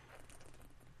 2015.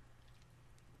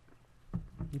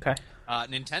 Okay.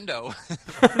 Nintendo.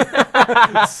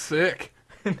 Sick.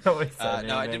 Nobody said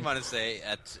No, I anything. did want to say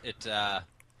it.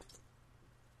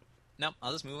 No,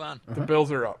 I'll just move on. The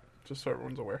bills are up, just so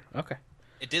everyone's aware. Okay.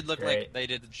 It did look Great. like they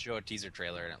did show a teaser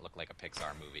trailer, and it looked like a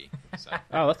Pixar movie. So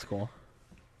Oh, that's cool.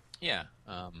 yeah,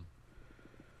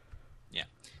 yeah.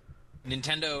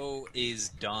 Nintendo is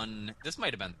done. This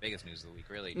might have been the biggest news of the week,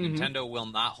 really. Nintendo will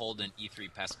not hold an E3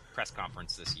 press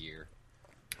conference this year.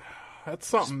 That's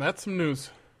something. That's some news.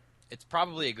 It's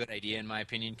probably a good idea, in my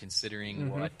opinion,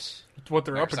 considering what It's what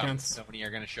they're up Microsoft against. and Sony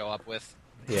are going to show up with.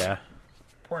 Yeah.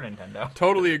 Poor Nintendo.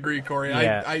 Totally agree, Corey.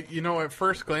 Yeah. I at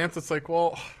first glance, it's like,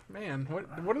 well, man,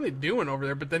 what are they doing over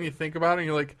there? But then you think about it, and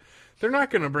you're like, they're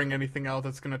not going to bring anything out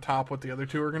that's going to top what the other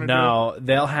two are going to do. No,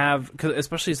 they'll have, cause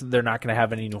especially since they're not going to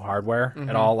have any new hardware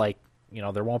at all. Like,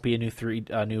 there won't be a new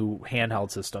new handheld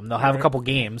system. They'll have a Right. couple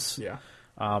games, Yeah.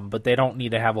 but they don't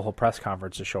need to have a whole press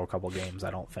conference to show a couple games.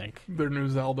 I don't think. Their new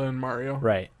Zelda and Mario.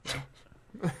 Right.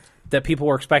 That people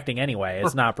were expecting anyway.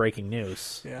 It's not breaking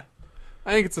news. Yeah.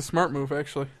 I think it's a smart move,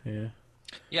 actually. Yeah.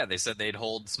 Yeah, they said they'd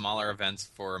hold smaller events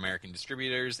for American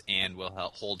distributors and will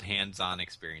hold hands-on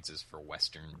experiences for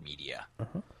Western media.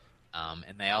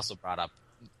 And they also brought up,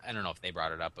 I don't know if they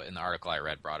brought it up, but in the article I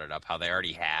read brought it up, how they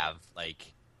already have,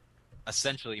 like,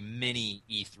 essentially mini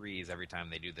E3s every time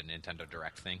they do the Nintendo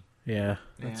Direct thing. Yeah,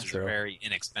 that's It's true. a very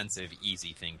inexpensive,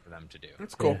 easy thing for them to do.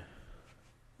 That's cool.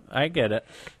 I get it.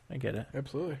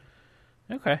 Absolutely.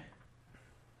 Okay. Is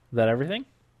that everything?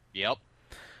 Yep.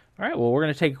 All right, well, we're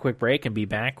going to take a quick break and be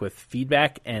back with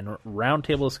feedback and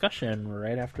roundtable discussion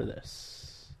right after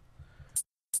this.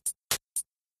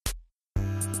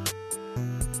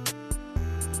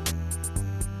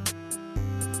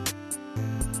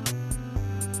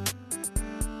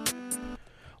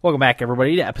 Welcome back,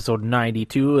 everybody, to episode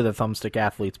 92 of the Thumbstick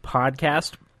Athletes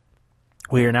podcast.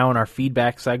 We are now in our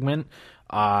feedback segment.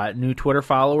 New Twitter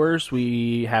followers,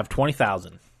 we have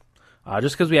 20,000.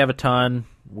 Just because we have a ton,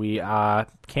 we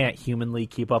can't humanly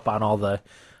keep up on all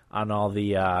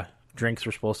the drinks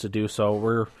we're supposed to do.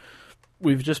 So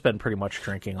we've just been pretty much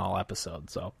drinking all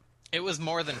episode. So It was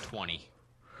more than 20.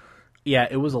 yeah,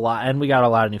 it was a lot, and we got a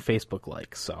lot of new Facebook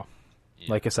likes. So,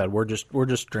 like I said, we're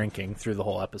just drinking through the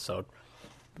whole episode.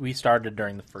 We started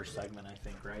during the first segment, I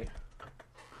think, right?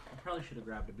 I probably should have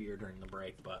grabbed a beer during the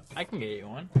break, but I can get you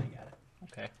one. I got it.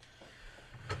 Okay.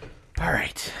 All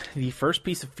right. The first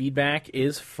piece of feedback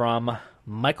is from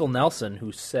Michael Nelson,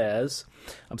 who says,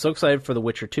 "I'm so excited for The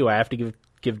Witcher 2. I have to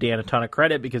give Dan a ton of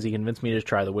credit because he convinced me to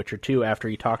try The Witcher 2 after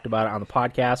he talked about it on the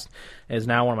podcast. It is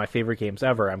now one of my favorite games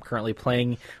ever. I'm currently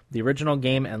playing the original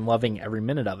game and loving every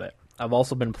minute of it. I've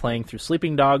also been playing through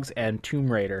Sleeping Dogs and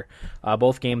Tomb Raider.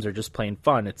 Both games are just plain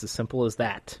fun. It's as simple as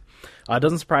that. It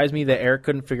doesn't surprise me that Eric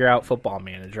couldn't figure out Football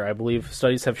Manager. I believe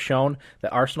studies have shown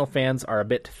that Arsenal fans are a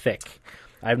bit thick.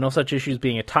 I have no such issues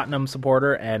being a Tottenham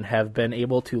supporter and have been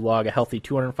able to log a healthy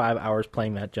 205 hours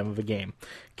playing that gem of a game.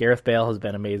 Gareth Bale has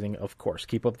been amazing, of course.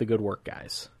 Keep up the good work,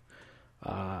 guys."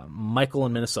 Michael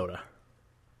in Minnesota.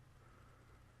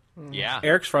 Yeah.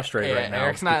 Eric's frustrated Yeah, right now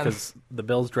Eric's not- because the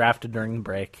Bills drafted during the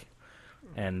break,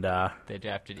 and They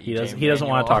drafted he doesn't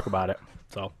want to talk about it.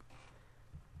 So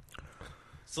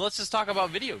So let's just talk about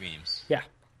video games. yeah,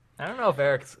 I don't know if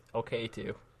Eric's okay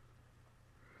to.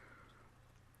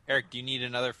 Eric, do you need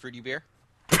another fruity beer?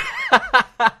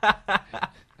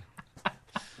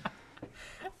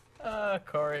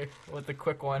 Corey with the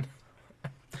quick one.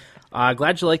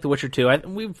 glad you like The Witcher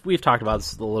 2. We've talked about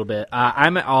this a little bit.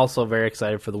 I'm also very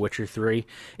excited for The Witcher 3.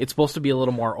 It's supposed to be a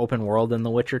little more open world than The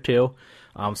Witcher 2,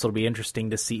 so it'll be interesting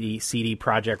to see CD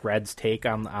Projekt Red's take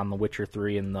on The Witcher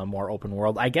 3 in the more open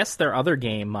world. I guess their other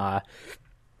game,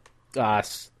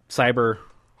 Cyberpunk.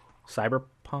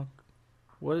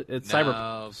 What? It's Cyber.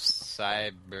 No,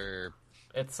 Cyber.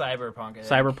 It's Cyberpunk. I think.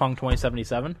 Cyberpunk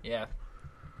 2077. Yeah.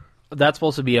 That's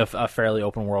supposed to be a fairly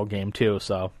open world game too.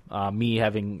 So me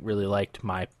having really liked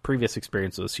my previous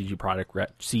experience with CD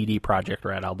Projekt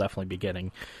Red, I'll definitely be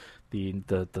getting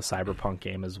the Cyberpunk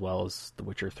game as well as The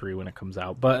Witcher 3 when it comes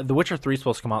out. But The Witcher 3 is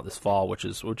supposed to come out this fall, which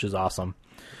is awesome.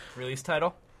 Release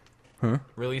title? Huh?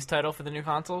 Release title for the new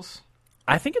consoles?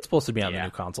 I think it's supposed to be on the Yeah.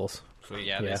 new consoles.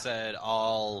 Yeah, they said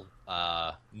all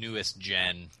newest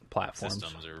gen Platforms.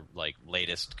 systems or like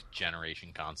latest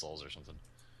generation consoles or something.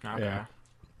 Okay. Yeah.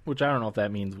 Which I don't know if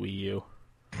that means Wii U.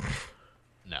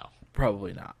 No,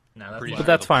 Probably not. No, that's pretty why- sure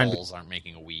that's the fine. Poles aren't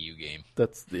making a Wii U game.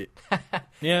 That's the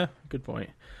yeah, good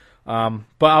point. But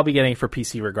I'll be getting it for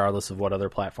PC regardless of what other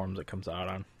platforms it comes out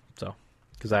on. So,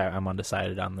 because I'm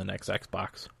undecided on the next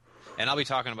Xbox. And I'll be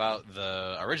talking about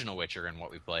the original Witcher and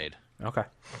what we played. Okay.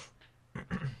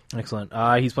 Excellent.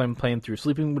 He's playing through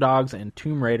Sleeping Dogs and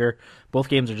Tomb Raider. Both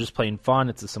games are just plain fun.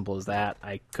 It's as simple as that.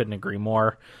 I couldn't agree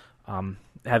more.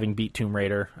 Having beat Tomb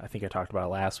Raider, I think I talked about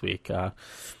it last week.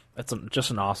 It's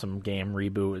just an awesome game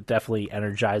reboot. It definitely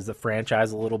energized the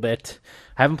franchise a little bit.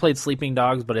 I haven't played Sleeping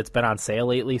Dogs, but it's been on sale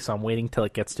lately, so I'm waiting till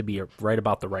it gets to be right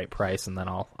about the right price, and then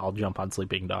I'll jump on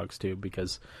Sleeping Dogs too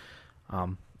because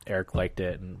Eric liked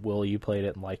it, and Will, you played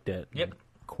it and liked it. Yep. And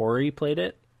Corey played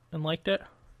it and liked it.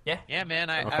 Yeah, man,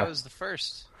 I Okay. was the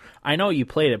first. I know you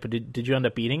played it, but did you end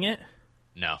up beating it?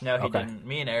 No. No, he Okay. didn't.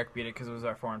 Me and Eric beat it because it was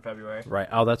our 4 in February. Right.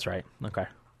 Oh, that's right. Okay.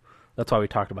 That's why we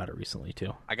talked about it recently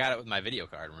too. I got it with my video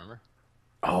card, remember?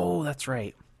 Oh, that's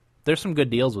right. There's some good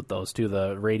deals with those too.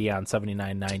 The Radeon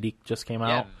 7990 just came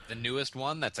Yeah, out. the newest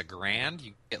one, that's $1,000.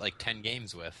 You get like 10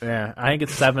 games with. Yeah, I think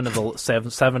it's seven of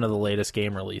the latest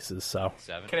game releases. So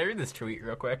 7. Can I read this tweet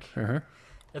real quick? Uh-huh.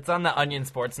 It's on the Onion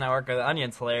Sports Network. The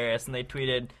Onion's hilarious, and they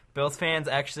tweeted, Bills fans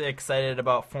actually excited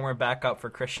about former backup for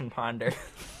Christian Ponder.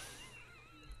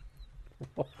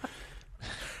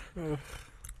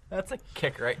 That's a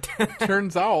kick right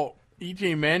Turns out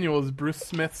E.J. Manuel is Bruce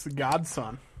Smith's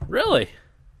godson. really,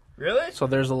 Really? so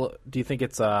there's a. Do you think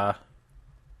it's Do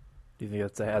you think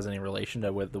it has any relation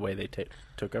to with the way they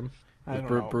took him? I don't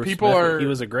Bru- know. Bruce People Smith, are he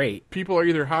was a great. people are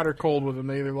either hot or cold with him.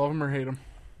 They either love him or hate him.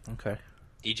 Okay.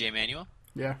 EJ Manuel?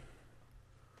 Yeah.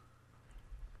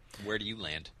 Where do you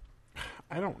land?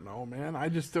 I don't know, man.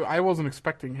 I wasn't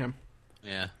expecting him.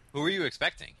 Yeah. Who were you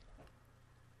expecting?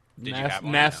 Did you have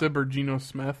one? Nassib or Geno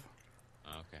Smith.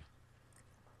 Oh, okay.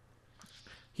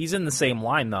 He's in the same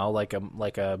line though, like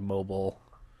a mobile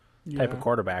type Yeah. of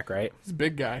quarterback, right? He's a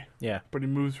big guy, Yeah. but he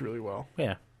moves really well.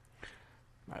 Yeah.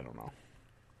 I don't know.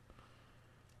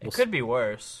 It could be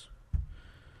worse.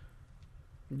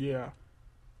 Yeah.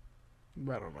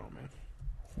 I don't know,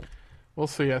 man. We'll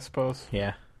see, I suppose.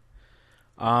 Yeah.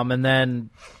 And then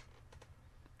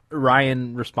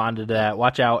Ryan responded to that.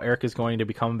 Watch out, Eric is going to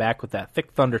be coming back with that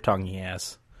thick thunder tongue he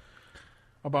has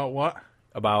About what?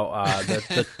 about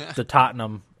the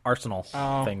Tottenham Arsenal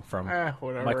Oh, thing from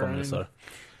whatever. Michael, I mean, Minnesota.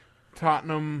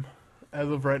 Tottenham, as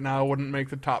of right now, wouldn't make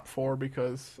the top 4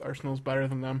 because Arsenal's better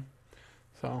than them.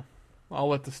 So I'll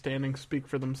let the standings speak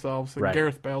for themselves. And Right.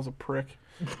 Gareth Bale's a prick,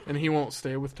 and he won't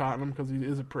stay with Tottenham because he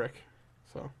is a prick.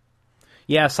 So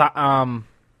Yeah,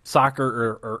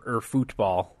 soccer or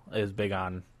football is big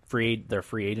on their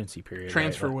free agency period. right?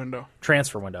 transfer Like, window.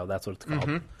 Transfer window, that's what it's called.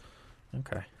 Mhm.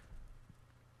 Okay.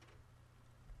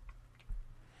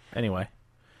 Anyway,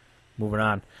 moving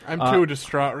on. I'm too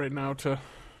distraught right now to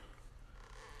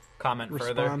Comment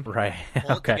further. respond. Right.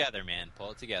 Pull Okay. it together, man.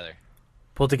 Pull it together.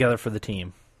 Pull together for the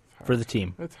team. For the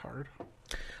team. It's hard.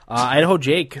 Idaho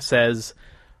Jake says,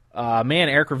 man,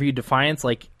 Eric reviewed Defiance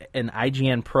like an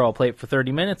IGN Pro. Play it for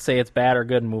 30 minutes, say it's bad or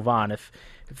good, and move on. If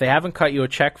they haven't cut you a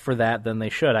check for that, then they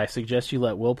should. I suggest you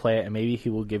let Will play it, and maybe he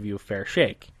will give you a fair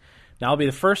shake. Now, I'll be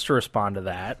the first to respond to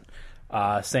that,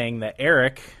 saying that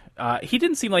Eric, he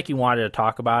didn't seem like he wanted to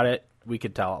talk about it. We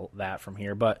could tell that from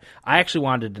here. But I actually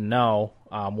wanted to know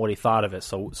what he thought of it.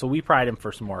 So we pried him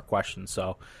for some more questions.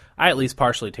 So I at least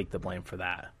partially take the blame for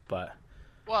that. But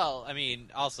Well, I mean,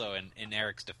 also in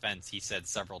Eric's defense, he said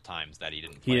several times that he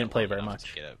didn't play it very enough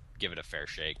much. to give it a fair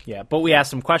shake. yeah, but we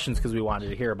asked some questions because we wanted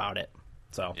to hear about it.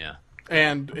 So Yeah.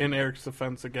 And in Eric's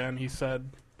defense, again, he said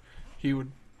he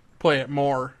would play it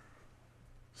more.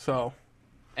 So,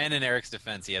 And in Eric's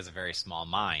defense, he has a very small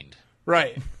mind.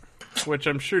 right. Which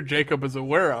I'm sure Jacob is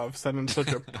aware of, sending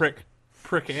such a prick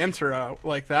answer out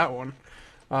like that one.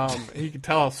 He could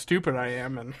tell how stupid I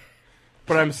am,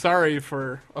 but I'm sorry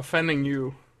for offending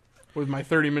you with my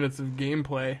 30 minutes of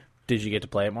gameplay. did you get to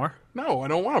play it more? No, I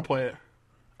don't want to play it.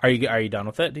 Are you done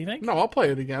with it? Do you think? No, I'll play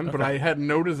it again, but I had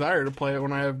no desire to play it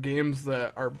when I have games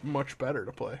that are much better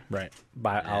to play. Right.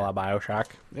 A la BioShock.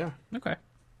 Yeah. Okay.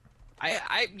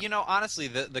 Honestly,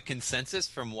 the consensus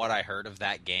from what I heard of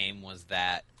that game was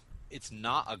that it's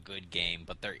not a good game,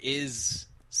 but there is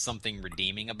something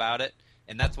redeeming about it.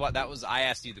 And that was, I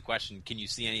asked you the question, can you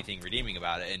see anything redeeming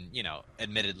about it? And,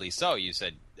 admittedly so, you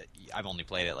said, I've only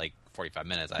played it like 45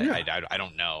 minutes. I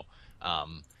don't know.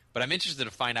 But I'm interested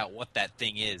to find out what that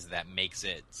thing is that makes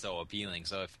it so appealing.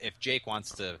 So if Jake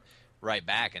wants to write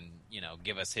back and,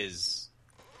 give us his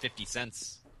 50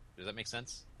 cents, does that make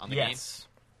sense on the game? Yes,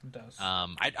 it does.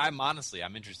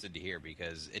 I'm interested to hear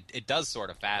because it does sort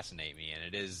of fascinate me,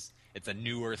 and it's a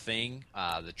newer thing.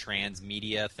 The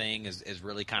transmedia thing is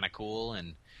really kind of cool,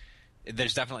 and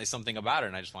there's definitely something about it,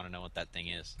 and I just want to know what that thing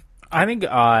is. I think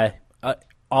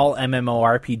all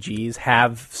MMORPGs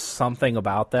have something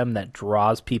about them that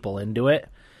draws people into it.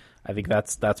 I think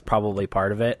that's probably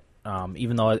part of it.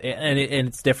 Even though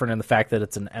it's different in the fact that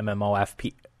it's an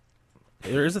MMOFP.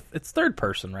 It's third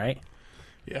person, right?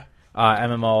 Yeah.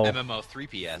 MMO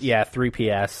 3PS. Yeah,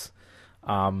 3PS.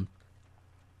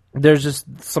 There's just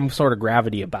some sort of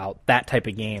gravity about that type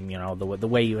of game, the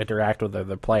way you interact with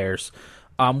other players,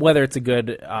 whether it's a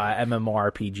good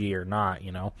MMORPG or not,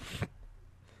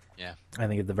 Yeah. I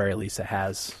think at the very least it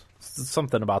has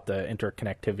something about the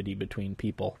interconnectivity between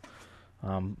people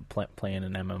playing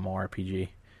an MMORPG.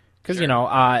 Because,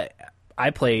 Sure. I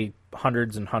play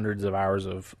hundreds and hundreds of hours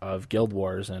of Guild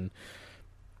Wars, and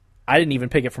I didn't even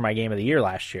pick it for my game of the year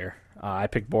last year. I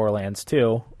picked Borderlands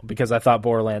 2 because I thought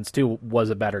Borderlands 2 was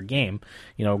a better game.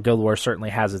 Guild Wars certainly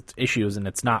has its issues, and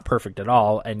it's not perfect at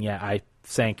all, and yet I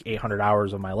sank 800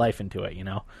 hours of my life into it,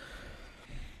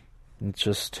 It's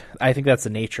just, I think that's the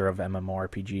nature of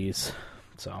MMORPGs.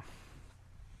 So,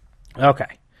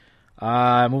 okay.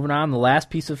 Moving on, the last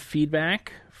piece of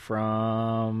feedback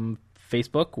from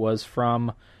Facebook was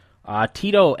from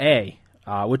Tito A,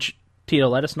 which, Tito,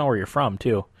 let us know where you're from,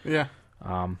 too. Yeah.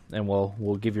 And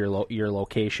we'll give your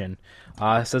location.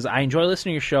 It says, I enjoy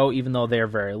listening to your show, even though they are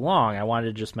very long. I wanted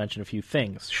to just mention a few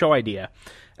things. Show idea.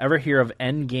 Ever hear of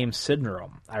endgame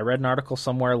syndrome? I read an article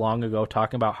somewhere long ago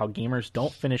talking about how gamers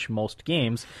don't finish most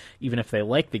games, even if they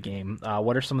like the game.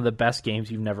 What are some of the best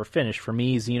games you've never finished? For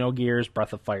me, Xenogears,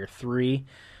 Breath of Fire 3,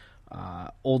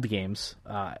 old games.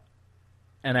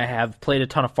 And I have played a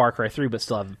ton of Far Cry 3, but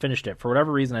still haven't finished it. For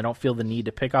whatever reason, I don't feel the need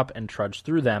to pick up and trudge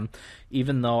through them,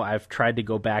 even though I've tried to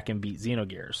go back and beat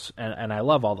Xenogears. And I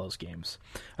love all those games.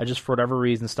 I just, for whatever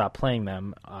reason, stop playing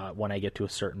them when I get to a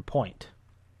certain point.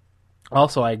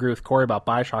 Also, I agree with Corey about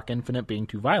Bioshock Infinite being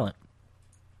too violent.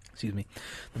 Excuse me.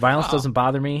 The violence doesn't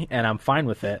bother me, and I'm fine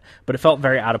with it, but it felt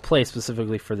very out of place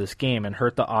specifically for this game and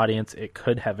hurt the audience it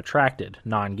could have attracted,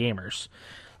 non-gamers.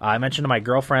 I mentioned to my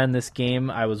girlfriend this game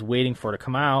I was waiting for to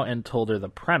come out and told her the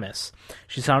premise.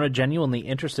 She sounded genuinely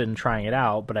interested in trying it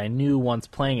out, but I knew once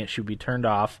playing it she would be turned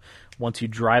off once you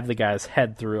drive the guy's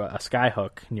head through a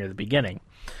skyhook near the beginning.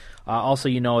 Also,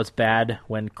 it's bad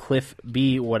when Cliff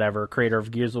B. whatever, creator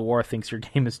of Gears of War, thinks your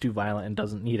game is too violent and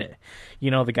doesn't need it.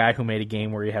 The guy who made a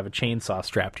game where you have a chainsaw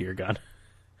strapped to your gun.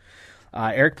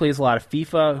 Eric plays a lot of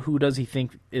FIFA. Who does he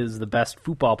think is the best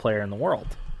football player in the world?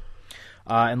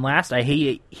 And last, I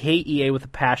hate EA with a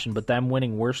passion, but them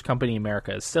winning Worst Company in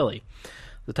America is silly.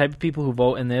 The type of people who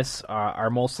vote in this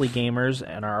are mostly gamers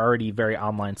and are already very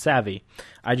online savvy.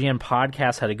 IGN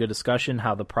Podcast had a good discussion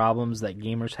how the problems that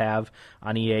gamers have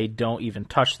on EA don't even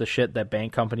touch the shit that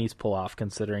bank companies pull off,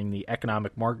 considering the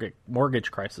economic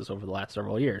mortgage crisis over the last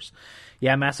several years.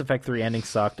 Yeah, Mass Effect 3 ending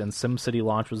sucked, and SimCity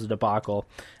launch was a debacle.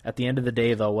 At the end of the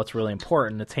day, though, what's really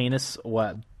important, it's heinous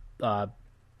what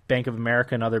Bank of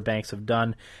America and other banks have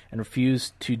done and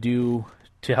refused to do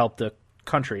to help the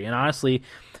country. And honestly,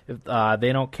 if,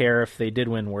 they don't care if they did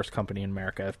win Worst Company in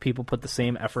America. If people put the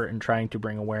same effort in trying to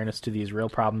bring awareness to these real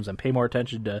problems and pay more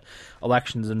attention to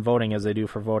elections and voting as they do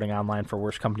for voting online for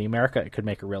Worst Company in America, it could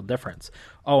make a real difference.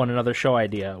 Oh, and another show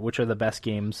idea. Which are the best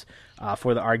games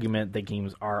for the argument that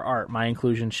games are art? My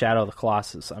inclusion, Shadow of the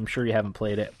Colossus. I'm sure you haven't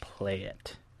played it. Play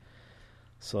it.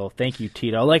 So thank you,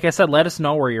 Tito. Like I said, let us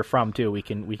know where you're from, too. We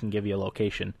can give you a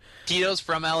location. Tito's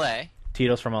from L.A.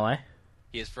 Tito's from L.A.?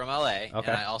 He is from L.A., Okay.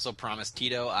 And I also promised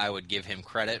Tito I would give him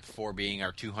credit for being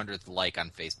our 200th like on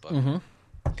Facebook. Mm-hmm.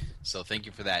 So thank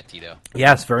you for that, Tito.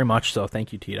 Yes, very much so.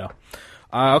 Thank you, Tito.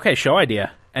 Okay, show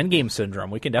idea. Endgame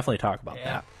syndrome. We can definitely talk about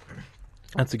that.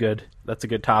 That's a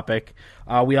good topic.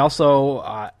 We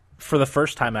also, for the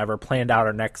first time ever, planned out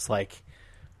our next, 10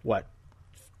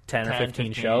 or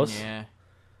 15 shows? Yeah.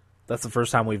 That's the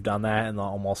first time we've done that in the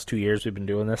almost 2 years we've been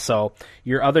doing this. So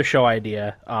your other show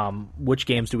idea, which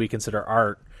games do we consider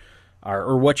art,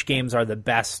 or which games are the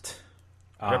best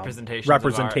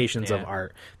Representations of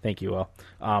art? Thank you, Will.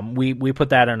 We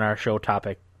put that in our show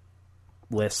topic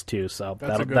list too. So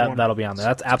That's a good one. that'll be on there.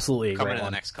 That's absolutely a Coming great in the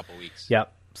one. next couple weeks.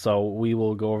 Yep. So we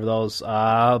will go over those.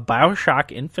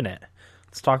 BioShock Infinite.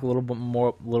 Let's talk a little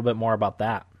bit more about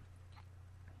that.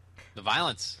 The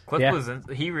violence. Cliff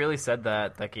Yeah. he really said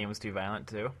that game was too violent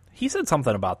too. He said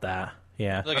something about that.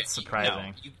 Yeah. Look, That's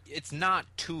surprising. It's not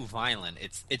too violent.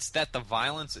 It's that the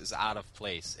violence is out of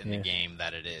place in the game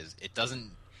that it is. It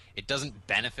doesn't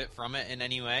benefit from it in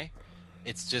any way.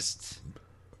 It's just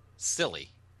silly.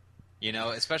 You know,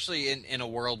 especially in a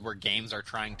world where games are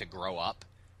trying to grow up,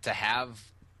 to have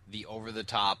the over the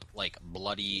top like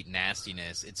bloody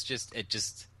nastiness.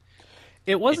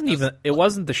 It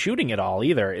wasn't the shooting at all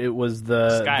either. It was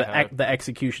the Skyhook. the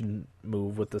execution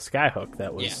move with the skyhook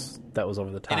that was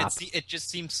over the top. And it just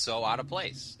seems so out of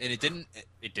place. And it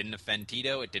didn't offend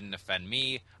Tito. It didn't offend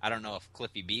me. I don't know if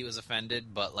Cliffy B was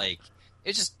offended, but like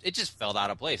it just felt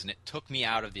out of place, and it took me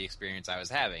out of the experience I was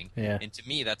having. Yeah. And to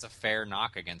me, that's a fair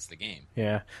knock against the game.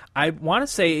 Yeah. I want to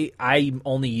say I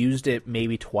only used it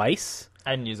maybe twice.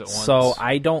 I didn't use it once. So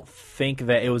I don't think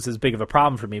that it was as big of a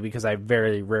problem for me because I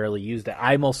very rarely used it.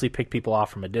 I mostly pick people off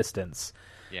from a distance.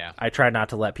 Yeah. I try not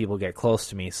to let people get close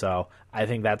to me, so I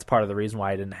think that's part of the reason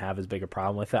why I didn't have as big a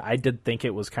problem with it. I did think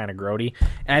it was kind of grody,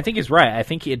 and I think he's right. I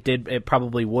think it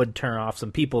probably would turn off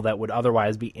some people that would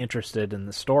otherwise be interested in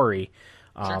the story,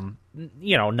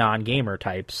 non-gamer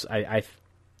types. I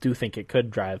do think it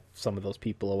could drive some of those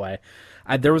people away.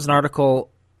 There was an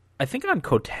article, I think on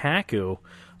Kotaku,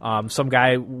 some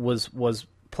guy was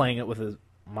playing it with his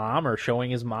mom or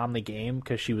showing his mom the game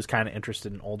because she was kind of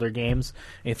interested in older games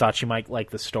and he thought she might like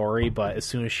the story, but as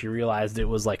soon as she realized it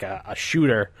was like a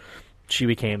shooter, she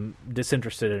became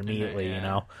disinterested immediately.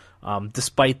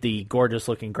 Despite the gorgeous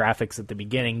looking graphics at the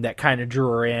beginning that kind of drew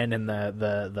her in, and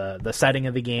the setting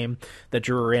of the game that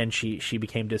drew her in, she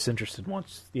became disinterested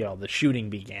once the shooting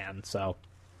began. So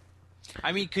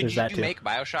I mean, could you make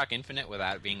BioShock Infinite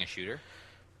without it being a shooter?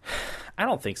 I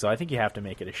don't think so. I think you have to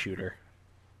make it a shooter.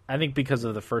 I think because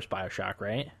of the first BioShock,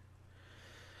 right?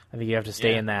 I think you have to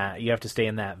stay in that. You have to stay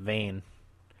in that vein.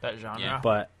 That genre. Yeah.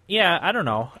 But yeah, I don't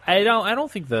know. I don't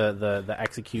think the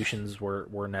executions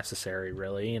were necessary,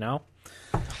 really. And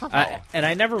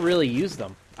I never really used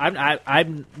them.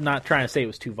 I'm not trying to say it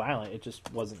was too violent. It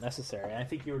just wasn't necessary. I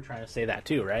think you were trying to say that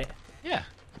too, right? Yeah,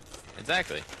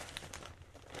 exactly.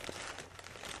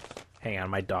 Hang on,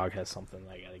 my dog has something.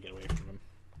 I gotta get away from him.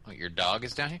 Oh, your dog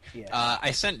is down here? Yeah.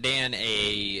 I sent Dan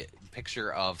a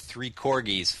picture of 3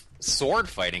 corgis sword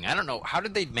fighting. I don't know. How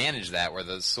did they manage that, where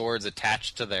the swords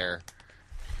attached to their...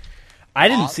 I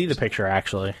didn't see the picture,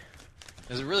 actually. It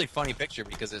was a really funny picture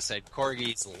because it said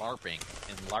corgis LARPing,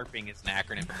 and LARPing is an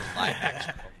acronym for live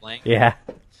action role playing. Yeah.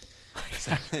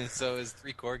 So it was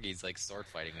 3 corgis like sword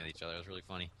fighting with each other. It was really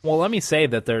funny. Well, let me say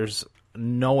that there's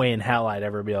no way in hell I'd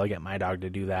ever be able to get my dog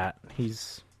to do that.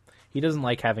 He doesn't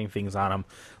like having things on him.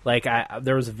 Like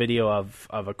there was a video of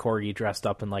a corgi dressed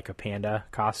up in like a panda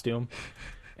costume,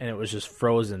 and it was just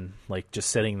frozen, like just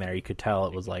sitting there. You could tell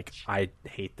it was like, I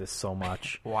hate this so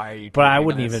much. Why are you? But I doing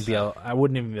wouldn't this?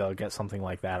 even be able to get something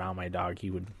like that on my dog. He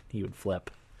would flip.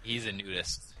 He's a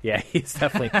nudist. Yeah, he's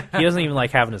definitely. He doesn't even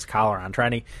like having his collar on.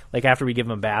 Trying to after we give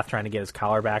him a bath, trying to get his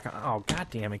collar back on. Oh, god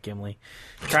damn it, Gimli!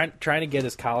 Trying to get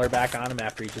his collar back on him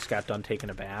after he just got done taking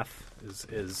a bath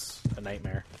is a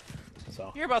nightmare. So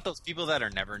You hear about those people that are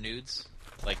never nudes?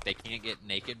 Like they can't get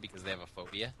naked because they have a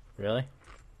phobia. really,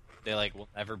 They will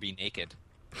never be naked.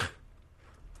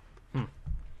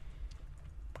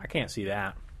 I can't see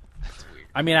that. That's weird.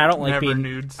 I mean, I don't like Never being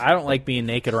nudes. I don't like being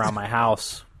naked around my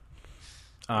house.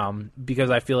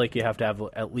 Because I feel like you have to have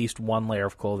at least one layer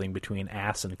of clothing between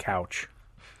ass and couch.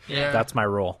 Yeah. That's my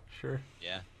rule. Sure.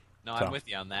 Yeah. No, So. I'm with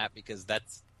you on that because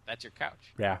that's your couch.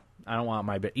 Yeah, I don't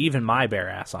want even my bare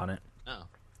ass on it, Oh.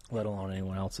 let alone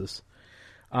anyone else's.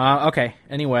 Okay.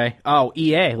 Anyway,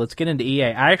 EA. Let's get into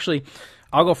EA.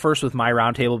 I'll go first with my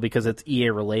roundtable because it's EA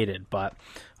related. But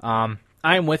I'm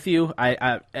with you.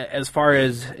 I as far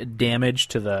as damage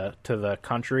to the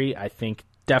country, I think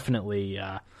definitely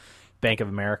Bank of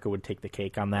America would take the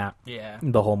cake on that. Yeah.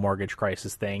 The whole mortgage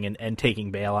crisis thing and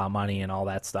taking bailout money and all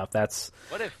that stuff. That's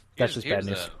just bad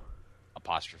news.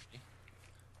 Apostrophe.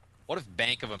 What if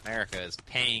Bank of America is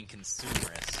paying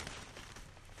consumerists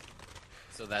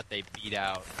so that they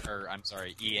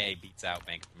EA beats out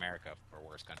Bank of America for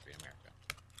worst country in America?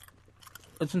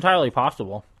 It's entirely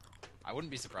possible. I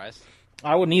wouldn't be surprised.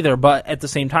 I wouldn't either, but at the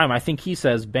same time, I think he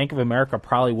says Bank of America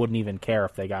probably wouldn't even care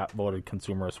if they got voted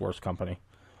consumerist worst company.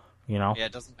 Yeah,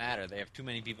 it doesn't matter. They have too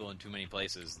many people in too many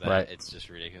places that Right. It's just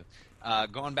ridiculous.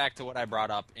 Going back to what I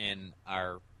brought up in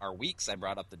our weeks, I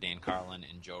brought up the Dan Carlin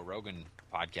and Joe Rogan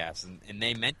podcast, and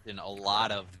they mention a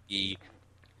lot of the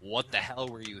what the hell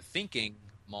were you thinking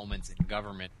moments in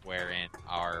government wherein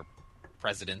our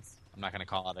presidents, I'm not going to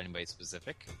call out anybody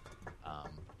specific,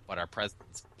 but our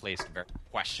presidents placed very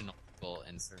questionable people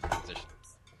in certain positions.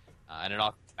 And it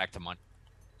all comes back to money.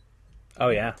 Oh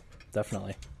yeah,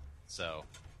 definitely. So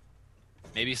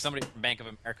maybe somebody from Bank of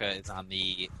America is on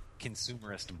the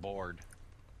consumerist board.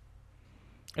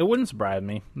 It wouldn't surprise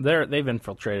me. They've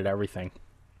infiltrated everything.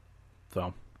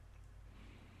 So,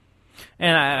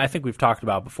 and I think we've talked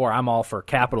about before. I'm all for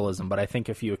capitalism, but I think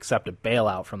if you accept a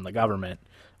bailout from the government,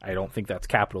 I don't think that's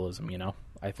capitalism. You know,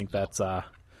 I think that's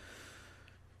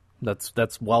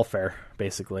welfare,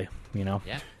 basically. You know,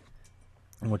 Yeah.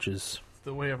 which is It's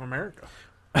the way of America.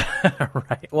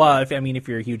 right. Well, if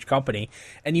you're a huge company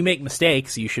and you make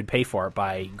mistakes, you should pay for it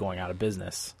by going out of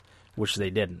business, which they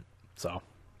didn't. So,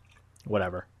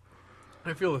 whatever.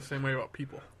 I feel the same way about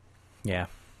people. Yeah,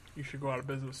 You should go out of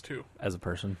business too. as a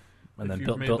person, and if then you've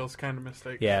build, made build those kind of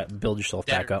mistakes. yeah, build yourself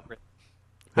back Debtor's up. prison.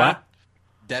 What?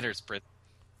 Debtor's prison.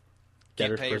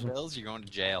 Debtor's Can't pay prison? your bills, you're going to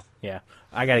jail. Yeah,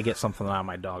 I got to get something out of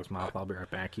my dog's mouth. I'll be right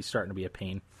back. He's starting to be a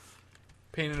pain.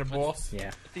 Pain in the balls. Yeah.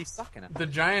 If he's sucking it. The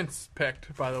Giants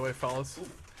picked, by the way, fellas.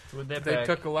 Would they They pick?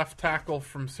 took a left tackle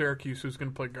from Syracuse who's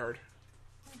going to play guard.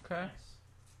 Okay.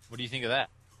 What do you think of that?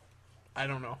 I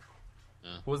don't know.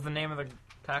 What was the name of the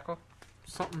tackle?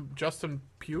 Something Justin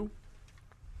Pugh?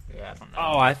 Yeah, I don't know.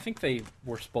 Oh, I think they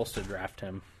were supposed to draft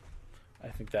him. I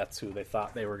think that's who they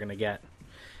thought they were going to get,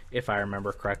 if I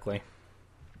remember correctly.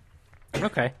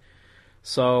 Okay.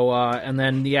 So, and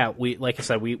then, yeah, we like I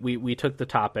said, we took the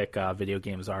topic, video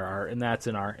games are, and that's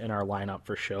in our lineup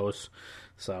for shows.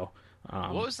 So,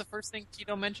 What was the first thing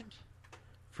Tito mentioned?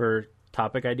 for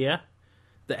topic idea,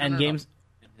 the end no. games.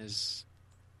 In his...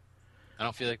 I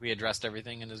don't feel like we addressed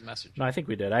everything in his message. No, I think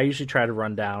we did. I usually try to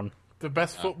run down. The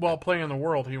best football player in the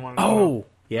world, he wanted to know. Oh,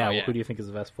 yeah. Oh, Well, yeah. who do you think is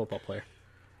the best football player?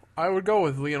 I would go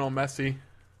with Lionel Messi.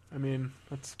 I mean,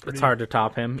 that's pretty, It's hard to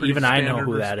top him. pretty Even I know standard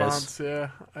who that is. response,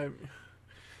 Yeah,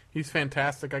 he's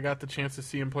fantastic. I got the chance to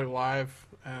see him play live,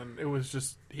 and it was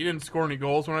just he didn't score any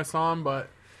goals when I saw him, but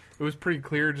it was pretty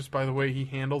clear just by the way he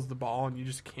handles the ball, and you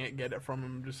just can't get it from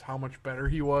him. Just how much better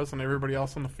he was than everybody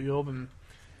else on the field, and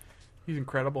he's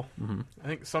incredible. Mm-hmm. I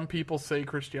think some people say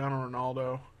Cristiano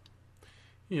Ronaldo.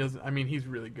 He is. I mean, he's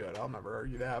really good. I'll never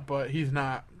argue that, but he's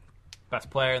not. Best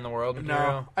player in the world. No,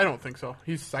 Material? I don't think so.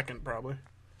 He's second probably.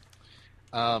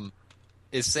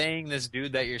 Is saying this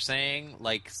dude that you're saying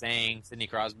like saying Sidney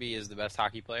Crosby is the best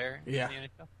hockey player Yeah. in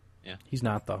the NHL? Yeah. He's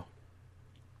not, though.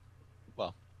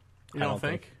 Well, You I don't don't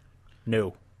think?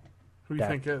 No. Who do you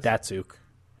think is? Datsuk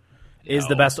is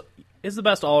the No.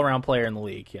 best all around player in the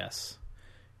league. Yes,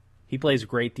 he plays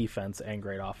great defense and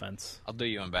great offense. I'll do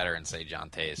you one better and say John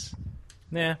Tays.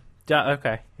 Yeah.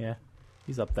 Okay. Yeah.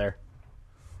 He's up there.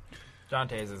 John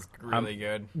Tays is really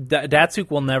good. Datsuk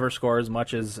will never score as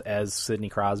much as Sidney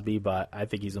Crosby, but I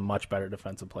think he's a much better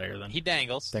defensive player He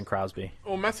dangles. than Crosby.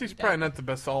 Well, Messi's probably not the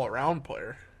best all-around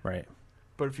player, Right.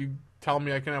 but if you tell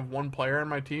me I can have one player on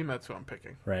my team, that's who I'm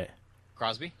picking. Right.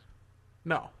 Crosby?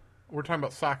 No, we're talking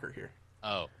about soccer here.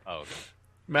 Oh, okay.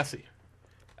 Messi.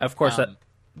 Of course, Um,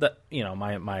 that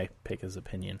my pick is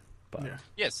opinion, but Yeah.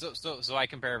 Yeah, so I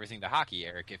compare everything to hockey,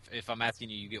 Eric. If I'm asking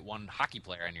you, you get one hockey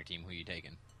player on your team, who are you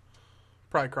taking?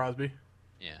 Probably Crosby.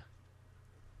 Yeah.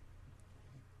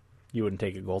 you wouldn't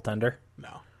take a goaltender.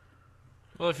 No.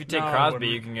 Well, if you take No, I Crosby,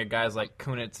 wouldn't. you can get guys like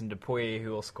Kunitz and Dupuis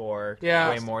who will score Yeah.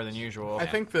 way more than usual. I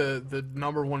think the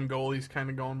number one goalie's kind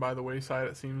of going by the wayside,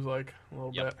 it seems like, a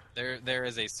little Yep. bit. There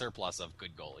is a surplus of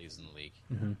good goalies in the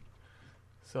league.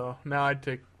 So now I'd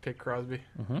take Crosby.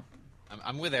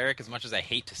 I'm with Eric as much as I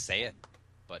hate to say it,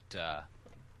 but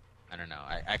I don't know.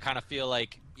 I kind of feel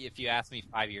like if you asked me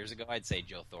 5 years ago, I'd say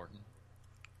Joe Thornton.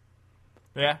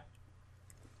 Yeah.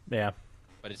 Yeah.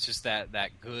 But it's just that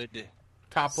good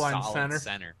Top line solid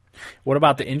center. What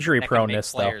about the injury that can make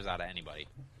proneness though? players out of anybody.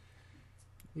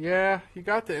 Yeah, you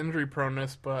got the injury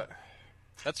proneness, but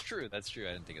That's true. I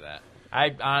didn't think of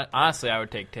that. Honestly, I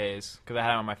would take Tays because I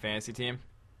had him on my fantasy team.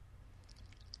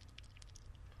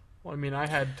 well, I mean, I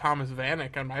had Thomas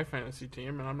Vanek on my fantasy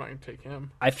team, and I'm not going to take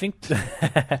him. I think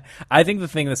I think the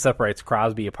thing that separates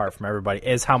Crosby apart from everybody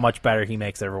is how much better he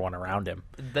makes everyone around him.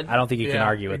 I don't think you can Yeah,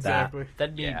 argue with exactly.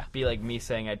 That'd Yeah. be like me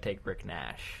saying I'd take Rick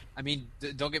Nash. I mean,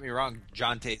 don't get me wrong.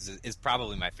 John Tays is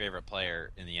probably my favorite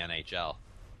player in the NHL,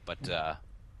 but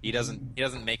he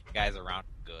doesn't make guys around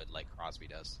good like Crosby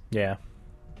does. that. Yeah.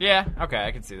 Yeah, okay,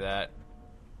 I can see that.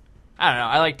 I don't know.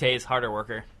 I like Tays, harder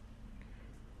worker.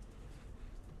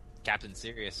 Captain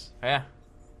Serious. Yeah.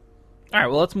 All right,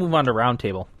 well, let's move on to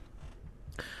roundtable.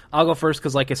 I'll go first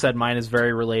because, like I said, mine is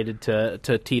very related to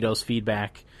Tito's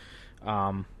feedback.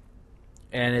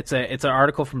 and it's an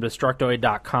article from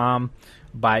Destructoid.com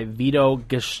by Vito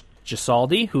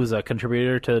Gisaldi, who's a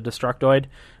contributor to Destructoid.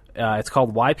 It's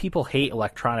called Why People Hate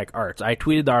Electronic Arts. I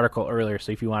tweeted the article earlier,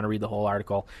 so if you want to read the whole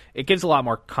article, it gives a lot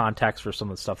more context for some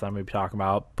of the stuff that I'm going to be talking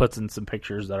about, puts in some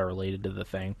pictures that are related to the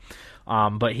thing.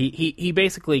 But he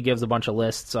basically gives a bunch of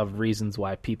lists of reasons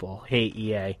why people hate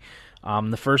EA.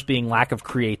 The first being lack of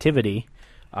creativity,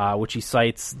 which he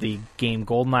cites the game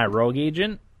GoldenEye Rogue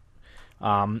Agent.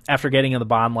 After getting the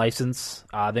Bond license,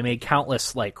 they made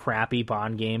countless crappy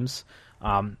Bond games.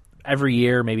 Every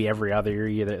year, maybe every other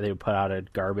year, they would put out a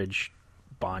garbage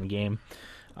Bond game.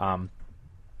 And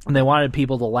they wanted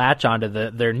people to latch onto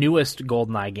their newest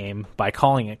GoldenEye game by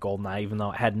calling it GoldenEye, even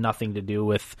though it had nothing to do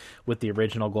with the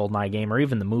original GoldenEye game or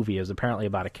even the movie. It was apparently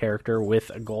about a character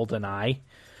with a golden eye.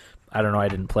 I don't know. I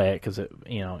didn't play it because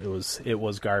it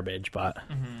was garbage, but.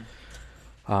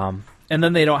 And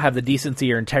then they don't have the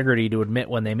decency or integrity to admit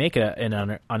when they make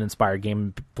an uninspired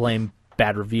game, blame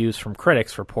bad reviews from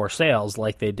critics for poor sales,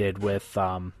 like they did with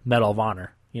Medal of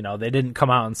Honor. They didn't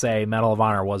come out and say Medal of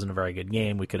Honor wasn't a very good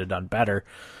game. We could have done better.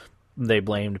 They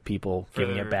blamed people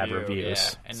giving it bad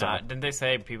reviews. Yeah. And didn't they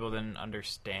say people didn't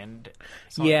understand?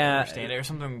 Understand it or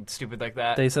something stupid like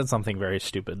that. They said something very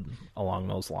stupid along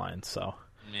those lines. So,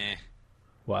 Meh.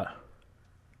 What?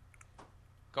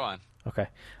 Go on. Okay.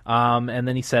 And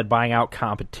then he said buying out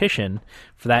competition.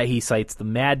 For that, he cites the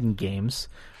Madden games.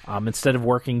 Instead of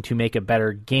working to make a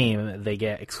better game, they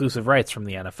get exclusive rights from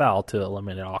the NFL to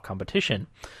eliminate all competition.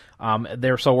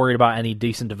 They're so worried about any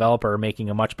decent developer making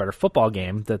a much better football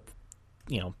game that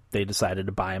they decided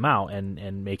to buy him out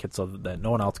and make it so that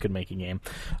no one else could make a game.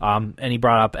 And he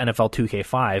brought up NFL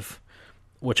 2K5,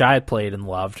 which I had played and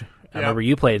loved. I remember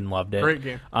you played and loved it. Great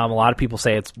game. A lot of people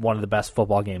say it's one of the best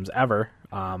football games ever.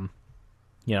 The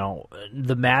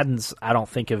Maddens I don't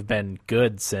think have been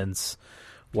good since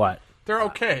what? They're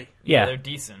okay. Yeah, they're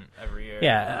decent every year.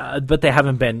 Yeah, but they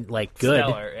haven't been good.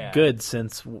 Stellar, Good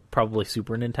since probably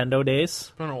Super Nintendo days.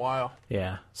 It's been a while.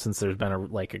 Yeah, since there's been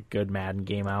a good Madden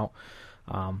game out.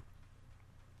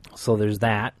 So there's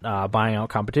that. Buying out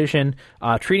competition,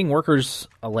 treating workers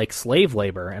like slave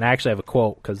labor, and I actually have a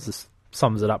quote because this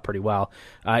sums it up pretty well.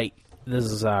 This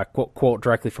is a quote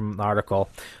directly from the article.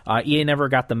 EA never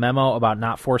got the memo about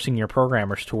not forcing your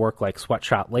programmers to work like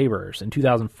sweatshop laborers. In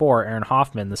 2004, Aaron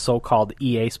Hoffman, the so-called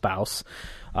EA spouse,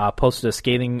 posted a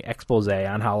scathing expose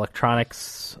on how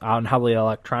the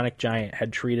electronic giant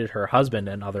had treated her husband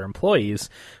and other employees,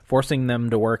 forcing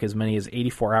them to work as many as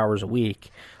 84 hours a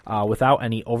week without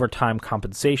any overtime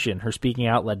compensation. Her speaking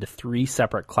out led to 3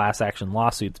 separate class action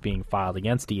lawsuits being filed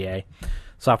against EA.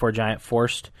 Software giant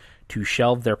forced to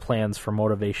shelve their plans for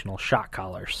motivational shock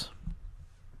collars.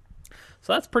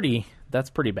 So that's pretty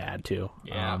bad too.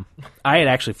 Yeah. I had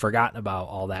actually forgotten about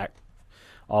all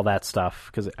that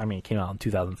stuff because it came out in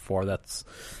 2004. That's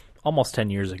almost 10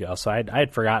 years ago. So I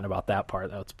had forgotten about that part.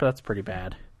 That's pretty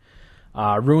bad.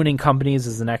 Ruining companies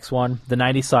is the next one. The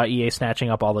 90s saw EA snatching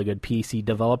up all the good PC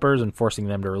developers and forcing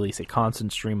them to release a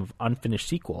constant stream of unfinished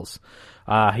sequels.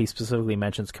 He specifically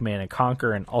mentions Command &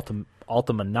 Conquer and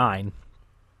Ultima 9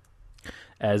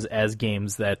 as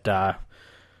games that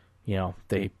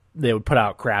they would put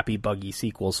out crappy, buggy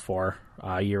sequels for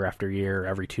year after year,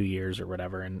 every 2 years or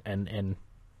whatever, and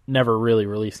never really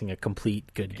releasing a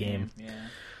complete good game.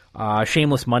 Yeah.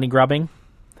 Shameless money grubbing.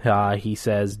 He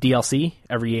says DLC.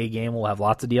 Every EA game will have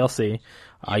lots of DLC.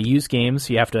 Used games,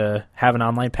 you have to have an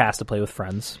online pass to play with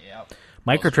friends. Yep.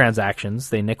 Microtransactions,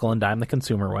 they nickel and dime the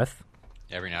consumer with.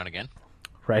 Every now and again.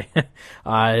 Right.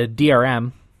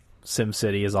 DRM.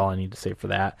 SimCity is all I need to say for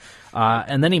that.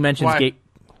 And then he mentions Why?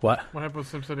 What? What happened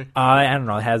with SimCity? I don't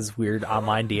know. It has weird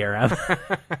online DRM.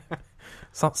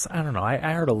 I don't know.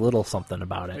 I heard a little something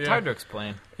about it. It's hard to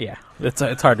explain. Yeah, it's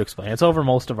hard to explain. It's over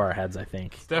most of our heads, I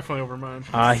think. It's definitely over mine.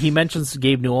 He mentions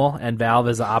Gabe Newell and Valve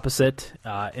as the opposite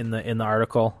in the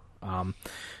article.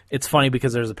 It's funny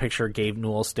because there's a picture of Gabe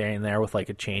Newell standing there with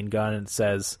a chain gun, and it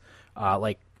says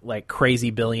like crazy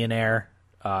billionaire.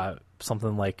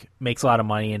 Something like makes a lot of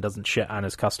money and doesn't shit on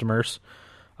his customers,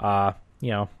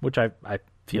 which I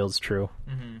feel is true.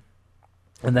 Mm-hmm.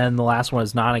 And then the last one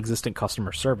is non-existent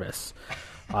customer service.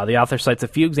 The author cites a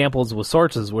few examples with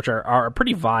sources which are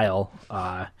pretty vile.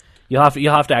 You'll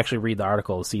have to actually read the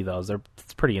article to see those.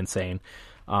 It's pretty insane.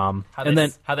 How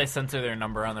they censor their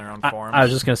number on their own forums. I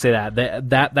was just going to say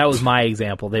that was my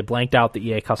example. They blanked out the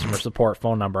EA customer support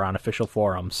phone number on official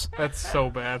forums. That's so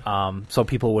bad. So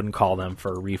people wouldn't call them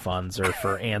for refunds or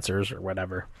for answers or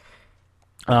whatever.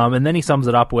 And then he sums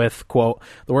it up with, quote,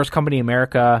 "The worst company in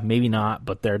America, maybe not,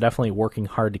 but they're definitely working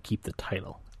hard to keep the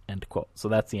title," end quote. So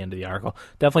that's the end of the article.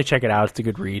 Definitely check it out. It's a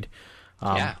good read.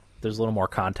 there's a little more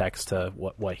context to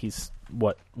what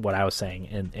I was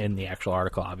saying in the actual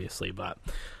article, obviously. But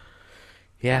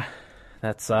yeah,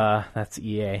 that's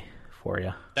EA for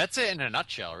you. That's it in a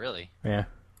nutshell, really. Yeah,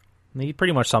 he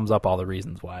pretty much sums up all the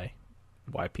reasons why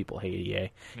people hate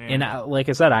EA. Yeah. And like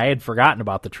I said, I had forgotten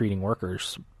about the treating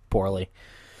workers poorly.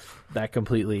 That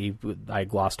completely I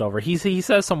glossed over. He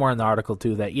says somewhere in the article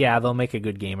too that they'll make a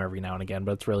good game every now and again,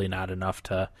 but it's really not enough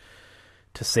to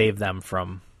save them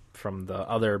from the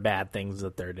other bad things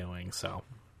that they're doing. So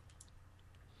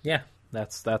yeah,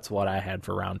 that's what I had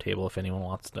for Roundtable. If anyone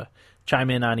wants to chime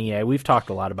in on EA, we've talked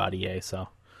a lot about EA. So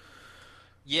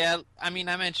Yeah, I mean,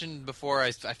 I mentioned before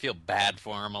I feel bad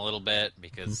for them a little bit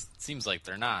because it seems like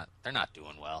they're not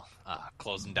doing well.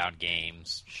 Closing down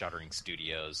games, shuttering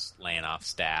studios, laying off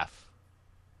staff.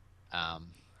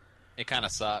 It kind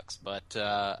of sucks, but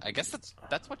I guess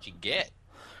that's what you get.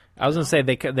 I was gonna say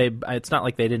they it's not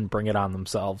like they didn't bring it on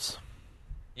themselves.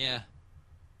 Yeah.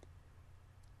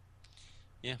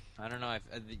 Yeah, I don't know.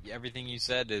 Everything you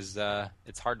said is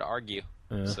it's hard to argue.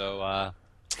 Yeah. So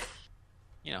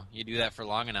you do that for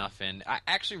long enough. And I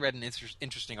actually read an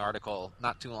interesting article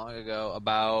not too long ago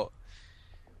about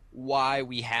why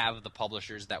we have the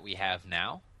publishers that we have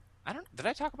now. Did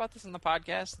I talk about this in the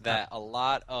podcast? That a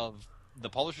lot of the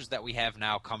publishers that we have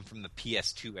now come from the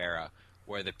PS2 era,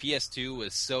 where the PS2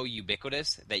 was so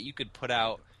ubiquitous that you could put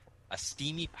out a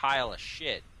steamy pile of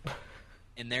shit,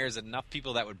 and there's enough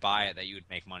people that would buy it that you would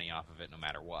make money off of it no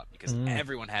matter what, because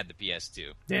everyone had the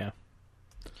PS2. Yeah.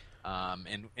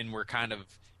 And we're kind of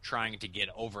trying to get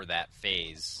over that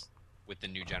phase with the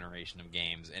new generation of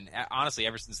games. And honestly,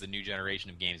 ever since the new generation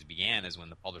of games began is when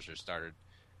the publishers started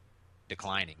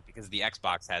declining, because the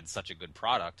Xbox had such a good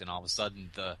product, and all of a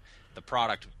sudden the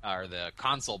product or the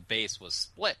console base was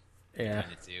split between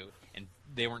the two, and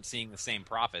they weren't seeing the same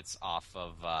profits off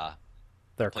of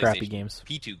their crappy games.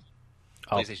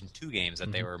 PlayStation 2 games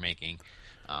that they were making,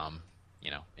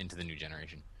 into the new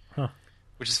generation. Huh.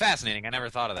 Which is fascinating. I never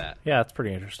thought of that. Yeah, it's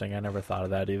pretty interesting. I never thought of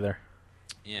that either.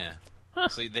 Yeah.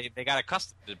 So they got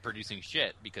accustomed to producing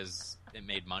shit because it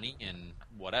made money and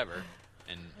whatever,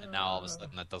 and now all of a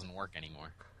sudden that doesn't work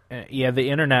anymore. Yeah, the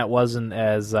internet wasn't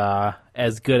as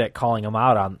good at calling them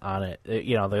out on it.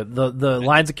 The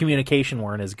lines of communication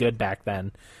weren't as good back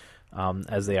then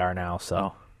as they are now.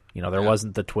 So, there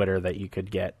wasn't the Twitter that you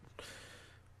could get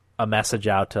a message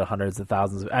out to hundreds of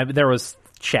thousands. I mean, there was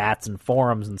chats and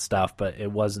forums and stuff, but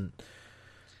it wasn't.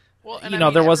 Well,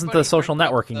 there wasn't the social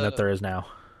networking that there is now.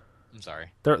 I'm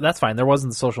sorry. That's fine. There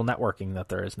wasn't the social networking that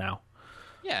there is now.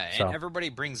 Yeah, and everybody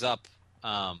brings up,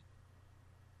 it's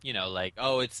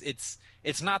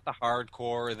not the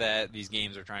hardcore that these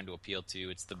games are trying to appeal to.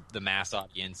 It's the mass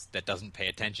audience that doesn't pay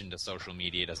attention to social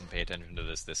media, doesn't pay attention to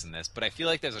this, and this. But I feel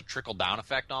like there's a trickle-down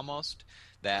effect almost,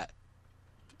 that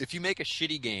if you make a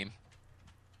shitty game,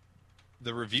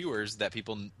 the reviewers that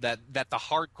the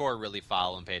hardcore really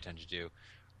follow and pay attention to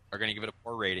are going to give it a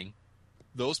poor rating.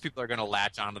 Those people are going to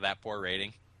latch onto that poor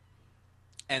rating,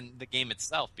 and the game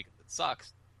itself, because it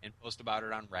sucks, and post about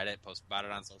it on Reddit, post about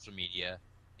it on social media,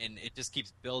 and it just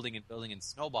keeps building and building and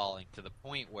snowballing to the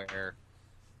point where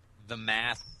the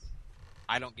mass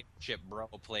I don't give a shit bro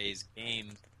plays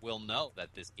games will know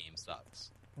that this game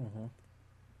sucks. Mm-hmm.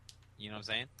 You know what I'm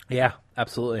saying? Yeah,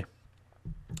 absolutely.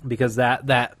 Because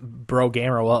that bro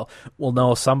gamer will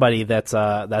know somebody that's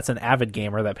an avid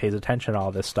gamer that pays attention to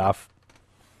all this stuff,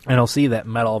 and he'll see that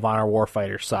Medal of Honor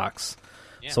Warfighter sucks,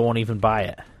 so won't even buy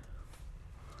it.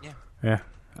 Yeah,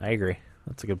 I agree.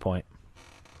 That's a good point.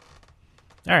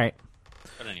 All right.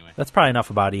 But anyway, that's probably enough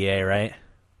about EA, right?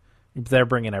 They're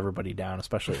bringing everybody down,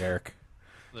 especially Eric.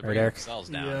 They're bringing themselves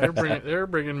down. Yeah, they're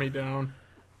bringing me down.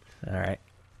 All right.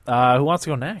 Who wants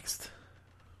to go next?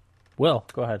 Will,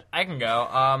 go ahead. I can go.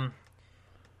 I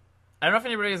don't know if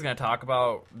anybody's going to talk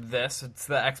about this. It's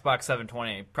the Xbox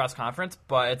 720 press conference,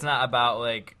 but it's not about,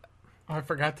 like... Oh, I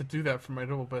forgot to do that for my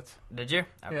double bits. Did you?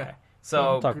 Okay. Yeah.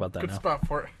 So, we'll talk about that Good now. spot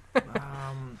for it.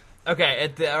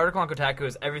 okay, the article on Kotaku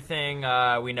is everything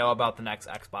we know about the next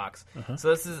Xbox. So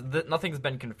this is nothing's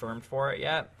been confirmed for it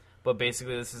yet, but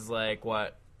basically this is like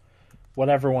what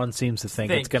everyone seems to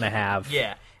think it's going to have.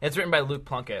 Yeah, it's written by Luke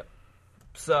Plunkett.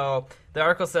 So the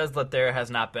article says that there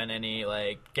has not been any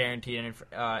guaranteed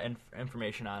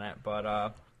information on it,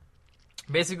 but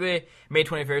basically May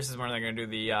 21st is when they're going to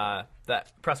do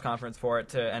that press conference for it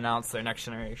to announce their next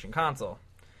generation console.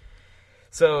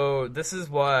 So this is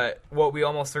what we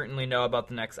almost certainly know about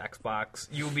the next Xbox.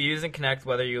 You will be using Kinect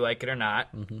whether you like it or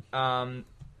not. Mm-hmm.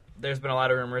 There's been a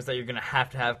lot of rumors that you're going to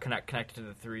have Kinect connected to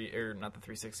the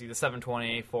 360, the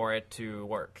 720 for it to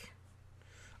work.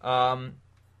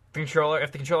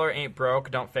 If the controller ain't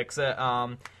broke, don't fix it.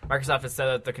 Microsoft has said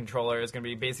that the controller is going to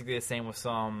be basically the same with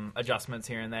some adjustments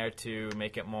here and there to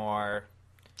make it more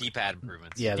D-pad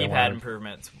improvements. Yeah, they D-pad wanted-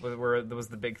 improvements. That was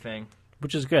the big thing.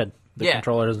 which is good. The Yeah.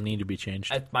 controller doesn't need to be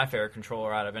changed. It's my favorite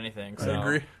controller out of anything. So I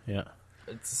agree. Yeah.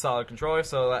 It's a solid controller.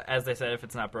 So as they said, if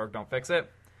it's not broke, don't fix it.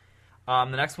 The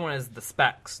next one is the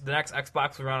specs. The next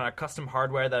Xbox will run on a custom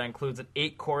hardware that includes an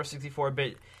 8-core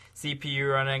 64-bit CPU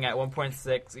running at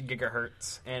 1.6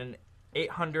 gigahertz and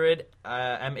 800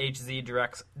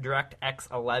 MHz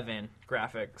DirectX 11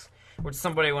 graphics, which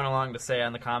somebody went along to say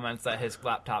in the comments that his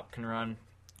laptop can run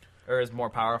or is more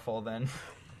powerful than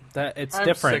That it's I'm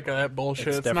different. sick of that bullshit.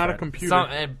 It's It's not a different. computer. some.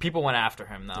 And people went after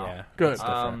him though. Yeah. Good. It's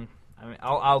different. I mean,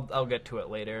 I'll get to it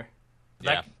later.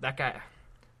 Yeah. That guy.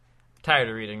 Tired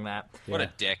of reading that. What Yeah. a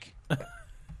dick.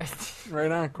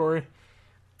 Right on, Corey.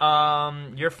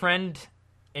 Your friend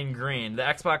in green, the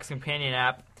Xbox Companion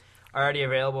app, already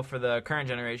available for the current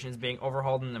generation, is being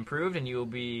overhauled and improved, and you will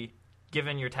be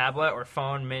given your tablet or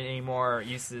phone many more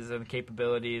uses and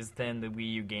capabilities than the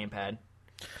Wii U gamepad.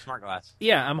 Smart glass.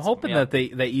 Yeah, I'm hoping Yeah.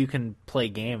 that you can play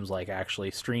games, like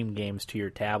actually stream games to your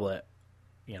tablet.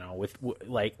 You know, with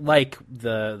like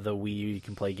the Wii U, you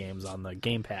can play games on the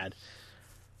gamepad.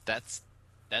 That's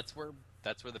where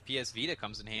the PS Vita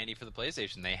comes in handy for the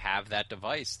PlayStation. They have that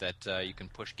device that you can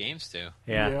push games to.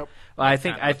 Yeah, Yep. well, I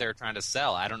think Kind of what they're trying to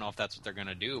sell. I don't know if that's what they're going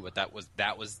to do, but that was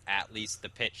at least the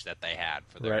pitch that they had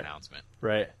for their Right. announcement.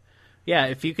 right. Yeah,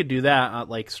 if you could do that,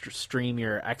 like stream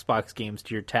your Xbox games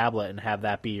to your tablet and have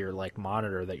that be your like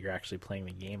monitor that you're actually playing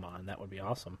the game on, that would be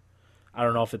awesome. I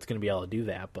don't know if it's going to be able to do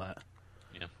that, but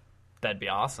That'd be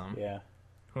awesome. yeah,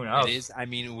 Who knows? It is. I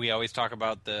mean, we always talk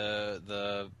about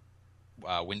the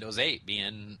Windows 8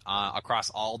 being across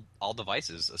all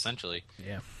devices, essentially.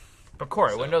 yeah. But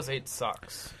Corey, So- Windows 8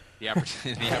 sucks. The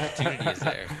opportunity is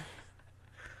there.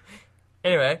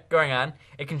 Anyway, going on.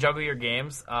 It can juggle your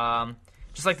games.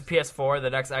 Just like the PS4, the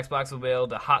next Xbox will be able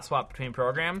to hot swap between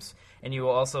programs, and you will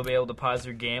also be able to pause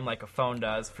your game like a phone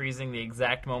does, freezing the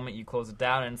exact moment you close it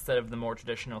down instead of the more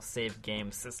traditional save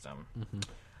game system.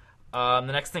 The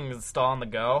next thing is install on the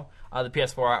go. The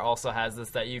PS4 also has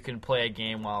this, that you can play a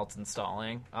game while it's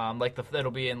installing.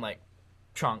 It'll be in like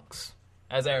chunks,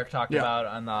 as Eric talked Yeah. about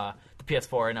on the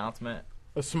PS4 announcement.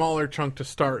 A smaller chunk to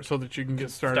start so that you can get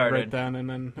started right then, and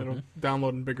then it'll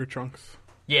download in bigger chunks.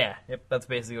 Yeah, yep, that's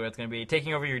basically what it's going to be.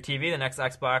 Taking over your TV, the next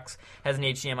Xbox has an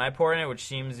HDMI port in it, which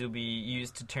seems to be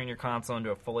used to turn your console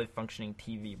into a fully functioning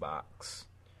TV box.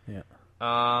 Yeah.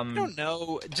 I don't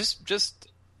know. Just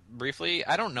briefly,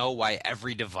 I don't know why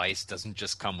every device doesn't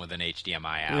just come with an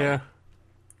HDMI out. Yeah.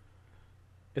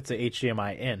 It's a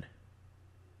HDMI in.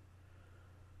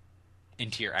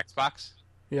 Into your Xbox.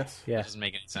 Yes. Yeah, That doesn't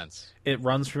make any sense. it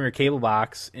runs from your cable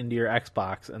box into your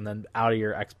Xbox and then out of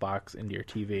your Xbox into your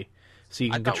TV. So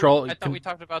you can control. I thought we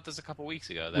talked about this a couple weeks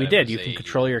ago. That We it did. was You can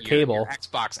control your cable. Your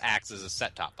Xbox acts as a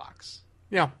set-top box.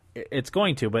 Yeah. It's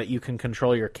going to, but you can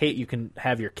control your You can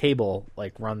have your cable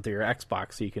like run through your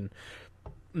Xbox, so you can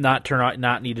not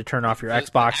need to turn off your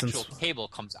Xbox. The And actual cable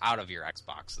comes out of your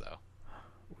Xbox, though.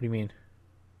 what do you mean?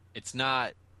 It's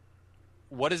not.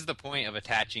 What is the point of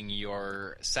attaching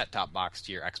your set-top box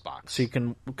to your Xbox? So you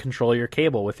can control your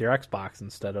cable with your Xbox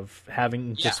instead of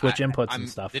having to switch inputs and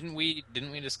stuff. Didn't we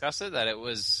discuss it, that it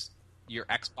was your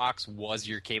Xbox was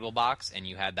your cable box and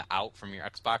you had the out from your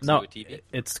Xbox No, to a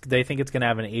TV? they think it's going to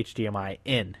have an HDMI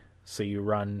in, so you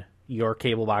run your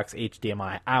cable box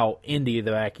HDMI out into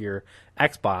the back of your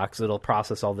Xbox. It'll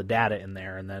process all the data in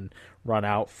there and then run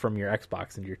out from your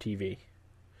Xbox into your TV.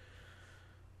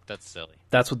 That's silly.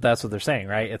 That's what they're saying,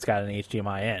 right? It's got an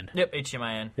HDMI in. Yep,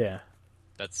 HDMI in. Yeah.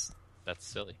 That's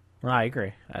silly. Well, I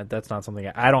agree. That's not something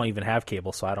I don't even have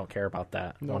cable, so I don't care about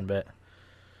that No. one bit.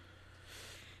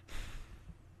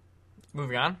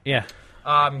 Moving on. Yeah,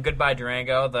 Goodbye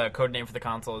Durango. The code name for the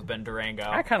console has been Durango.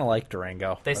 I kind of like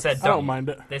Durango. They said I don't mind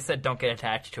it. They said don't get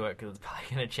attached to it because it's probably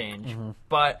going to change. Mm-hmm.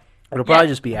 But It'll probably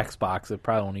just be Xbox. It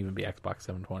probably won't even be Xbox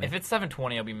 720. if it's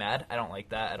 720, I'll be mad. I don't like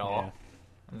that at all. Yeah.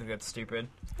 I think that's stupid.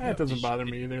 That doesn't bother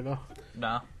me either, though.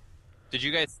 No. Did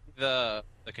you guys see the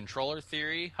controller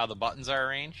theory? How the buttons are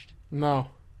arranged? No.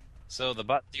 So the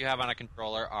buttons you have on a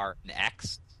controller are an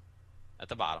X at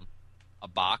the bottom, a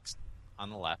box on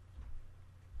the left,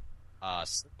 a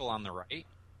circle on the right,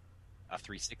 a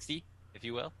 360, if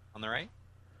you will, on the right.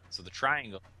 So the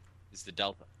triangle is the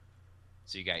delta.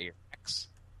 So you got your X,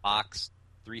 box,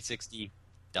 360,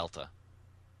 delta.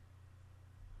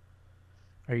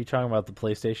 Are you talking about the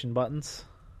PlayStation buttons?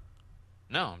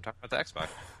 No, I'm talking about the Xbox.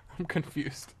 I'm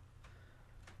confused.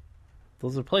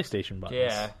 Those are PlayStation buttons.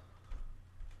 Yeah.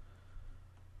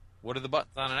 What are the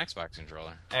buttons on an Xbox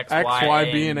controller? X, Y,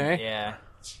 B, and A? Yeah.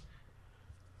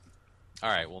 All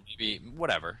right, well, maybe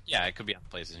whatever. Yeah, it could be on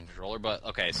the PlayStation controller, but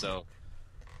okay, so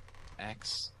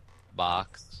Xbox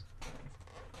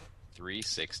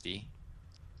 360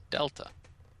 Delta.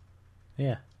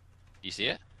 Yeah. You see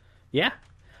it? Yeah.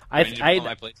 I mean, on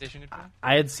my PlayStation controller?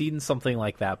 I had seen something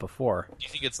like that before. Do you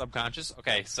think it's subconscious?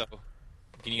 Okay, so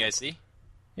can you guys see?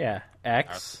 Yeah. Our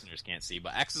X listeners can't see,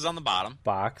 but X is on the bottom.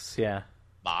 box. Yeah.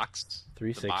 Box.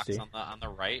 360. The box on the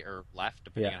right or left,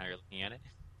 depending Yeah. on how you're looking at it.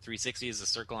 360 is the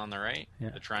circle on the right. Yeah.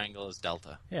 The triangle is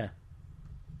Delta. Yeah.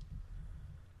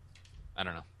 I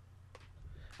don't know.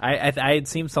 I had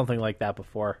seen something like that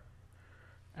before.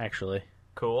 Actually,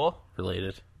 Cool.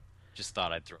 related. Just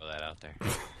thought I'd throw that out there.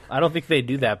 I don't think they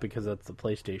do that because that's the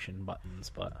PlayStation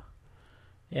buttons, but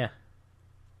yeah.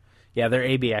 Yeah, they're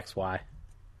ABXY.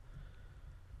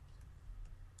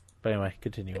 But anyway,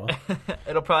 continue on.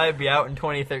 It'll probably be out in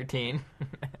 2013.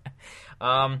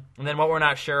 And then what we're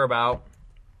not sure about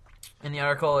in the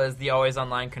article is the always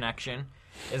online connection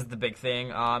is the big thing.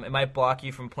 It might block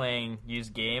you from playing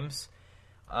used games.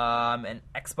 And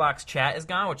Xbox chat is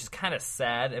gone, which is kind of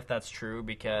sad if that's true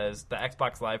because the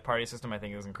Xbox Live Party system I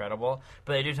think is incredible.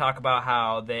 But they do talk about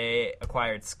how they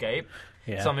acquired Skype.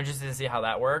 Yeah. So I'm interested to see how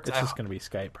that works. It's just going to be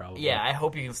Skype, probably. Yeah, I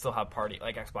hope you can still have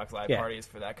Xbox Live Yeah. parties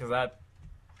for that because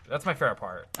that's my favorite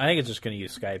part. I think it's just going to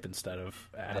use Skype instead of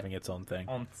having its own thing.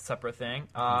 Own separate thing.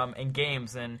 And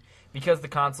games, and because the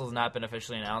console's not been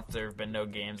officially announced, there have been no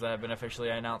games that have been officially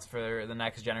announced for the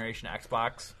next generation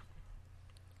Xbox.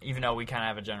 Even though we kind of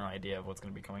have a general idea of what's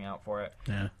going to be coming out for it.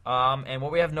 Yeah. And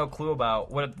what we have no clue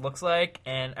about, what it looks like,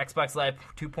 and Xbox Live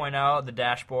 2.0, the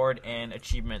dashboard, and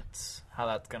achievements, how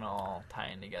that's going to all tie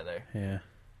in together. Yeah.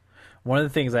 One of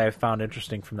the things I found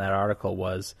interesting from that article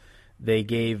was they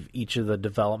gave each of the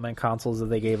development consoles that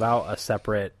they gave out a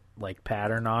separate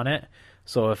pattern on it.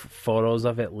 So if photos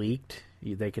of it leaked,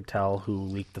 they could tell who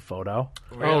leaked the photo.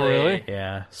 Oh, really?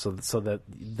 Yeah, so that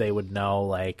they would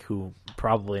know who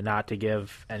probably not to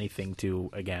give anything to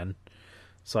again.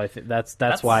 So I think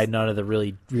that's why none of the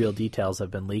really real details have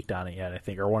been leaked on it yet. I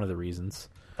think, or one of the reasons.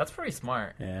 That's pretty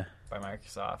smart Yeah. by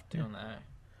Microsoft doing that.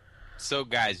 So,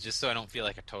 guys, just so I don't feel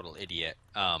like a total idiot,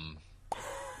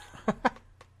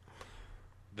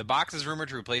 the box is rumored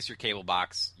to replace your cable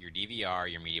box, your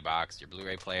DVR, your media box, your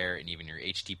Blu-ray player, and even your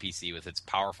HDPC with its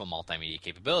powerful multimedia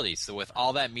capabilities. So with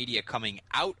all that media coming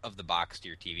out of the box to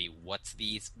your TV, what's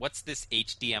this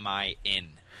HDMI in?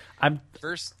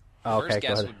 First go guess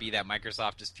ahead. would be that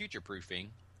Microsoft is future-proofing,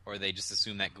 or they just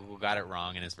assume that Google got it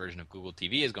wrong and its version of Google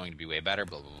TV is going to be way better,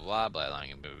 blah, blah, blah, blah, blah,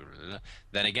 blah, blah, blah.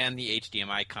 Then again, the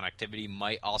HDMI connectivity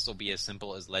might also be as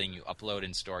simple as letting you upload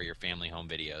and store your family home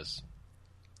videos.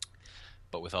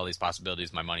 But with all these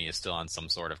possibilities, my money is still on some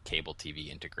sort of cable TV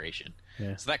integration.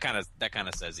 Yeah. So that kind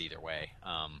of says either way.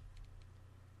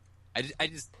 I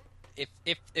just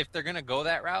if they're gonna go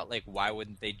that route, why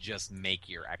wouldn't they just make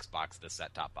your Xbox the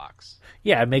set-top box?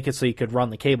 Yeah, make it so you could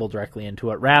run the cable directly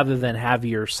into it rather than have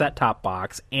your set-top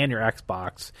box and your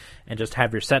Xbox and just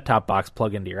have your set-top box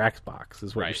plug into your Xbox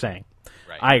is what you're saying.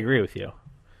 Right. I agree with you.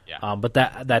 Yeah. But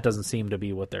that doesn't seem to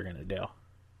be what they're going to do.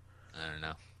 I don't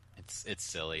know. It's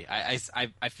silly.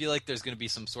 I feel like there's going to be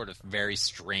some sort of very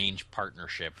strange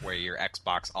partnership where your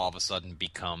Xbox all of a sudden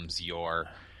becomes your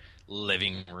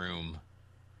living room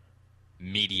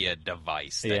media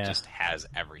device that just has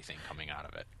everything coming out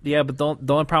of it. Yeah, but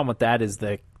the only problem with that is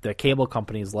the cable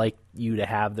companies like you to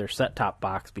have their set-top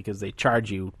box because they charge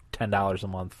you $10 a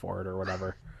month for it or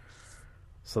whatever.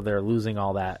 So they're losing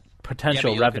all that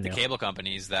potential revenue. Look at the cable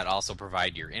companies that also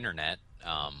provide your internet.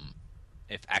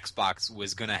 If Xbox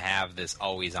was going to have this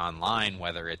always online,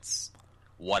 whether it's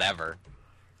whatever,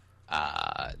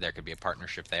 there could be a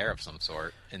partnership there of some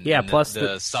sort. And, Yeah, and plus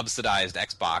the subsidized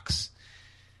Xbox.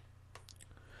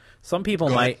 Some people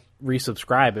Go might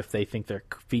resubscribe if they think their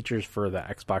features for the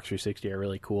Xbox 360 are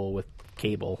really cool with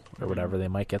cable or whatever. They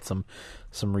might get some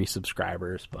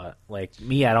resubscribers, but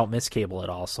me, I don't miss cable at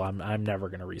all, so I'm never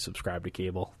going to resubscribe to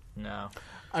cable. No.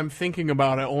 I'm thinking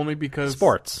about it only because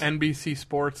Sports. NBC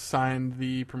Sports signed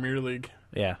the Premier League.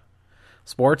 Yeah.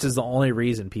 Sports is the only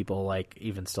reason people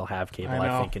even still have cable, I I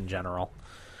know. think, in general.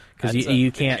 Because That's you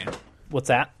a can't... channel. What's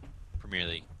that? Premier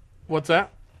League. What's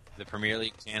that? The Premier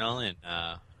League channel, and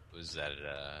was that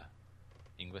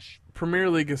English? Premier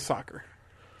League is soccer.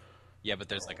 Yeah, but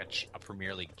there's a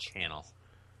Premier League channel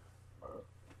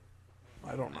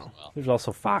I don't know. as well. There's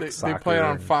also Fox They Soccer. play it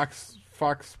on and- Fox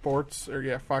Sports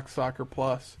Fox Soccer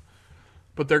Plus,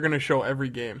 but they're going to show every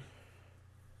game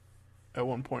at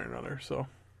one point or another. So,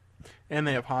 and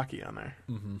they have hockey on there.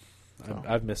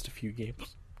 I've missed a few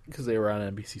games because they were on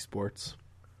NBC Sports.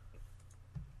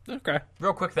 Okay.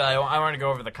 Real quick, though, I want to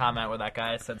go over the comment where that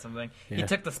guy said something. He Yeah.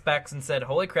 took the specs and said,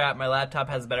 "Holy crap, my laptop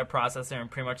has a better processor and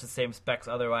pretty much the same specs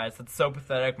otherwise. That's so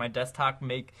pathetic. My desktop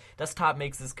makes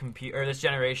this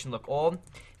generation look old.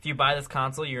 If you buy this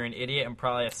console, you're an idiot and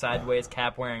probably a sideways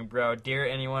cap-wearing bro. Dear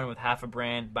anyone with half a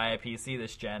brain, buy a PC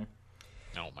this gen."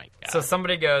 Oh my god. So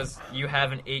somebody goes, "You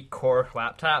have an 8-core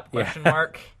laptop?" Question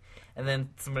mark. And then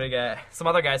some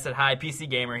other guy said, "Hi, PC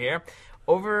gamer here.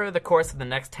 Over the course of the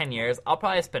next 10 years, I'll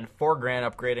probably spend $4,000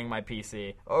 upgrading my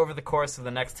PC. Over the course of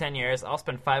the next 10 years, I'll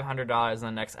spend $500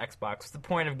 on the next Xbox. What's the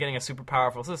point of getting a super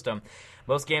powerful system?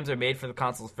 Most games are made for the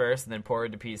consoles first and then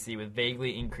ported to PC with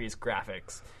vaguely increased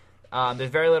graphics.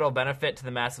 There's very little benefit to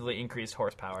the massively increased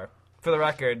horsepower. For the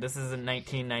record, this isn't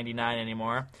 1999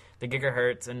 anymore. The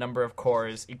gigahertz and number of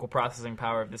cores equal processing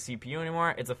power of the CPU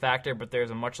anymore. It's a factor, but there's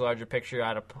a much larger picture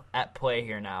at play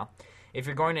here now. If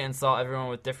you're going to insult everyone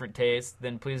with different tastes,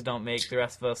 then please don't make the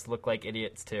rest of us look like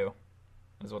idiots too,"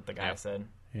 is what the guy said.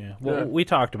 Yeah. Well, we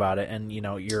talked about it, and the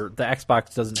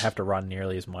Xbox doesn't have to run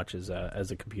nearly as much as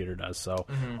a computer does. So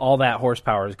all that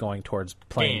horsepower is going towards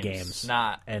playing games,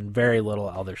 not and very little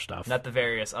other stuff. the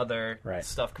various other Right.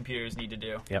 stuff computers need to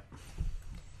do. Yep.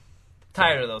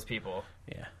 Tired of those people.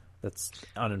 Yeah. That's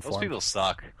uninformed. Those people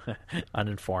suck.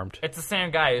 Uninformed. It's the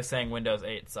same guy who's saying Windows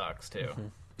 8 sucks too.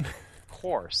 Of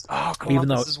course. Even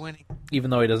Columbus though- is winning. Even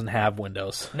though he doesn't have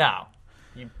Windows. No,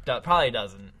 he probably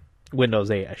doesn't. Windows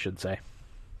 8, I should say.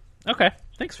 Okay.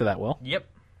 Thanks for that, Will. Yep.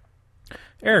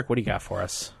 Eric, what do you got for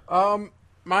us?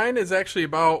 Mine is actually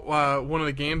about one of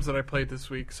the games that I played this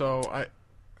week. So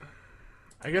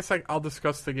I guess I'll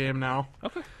discuss the game now.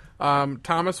 Okay.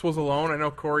 Thomas was alone. I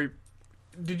know Corey.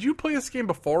 Did you play this game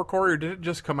before, Corey, or did it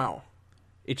just come out?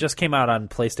 It just came out on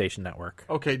PlayStation Network.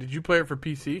 Okay. Did you play it for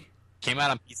PC? Came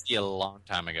out on PC a long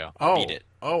time ago. Oh, Beat it.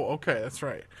 Oh, okay, that's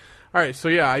right. All right, so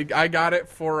yeah, I got it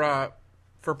for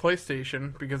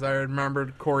PlayStation because I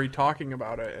remembered Corey talking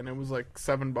about it, and it was like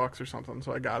 $7 or something,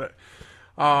 so I got it.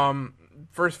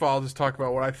 First of all, I'll just talk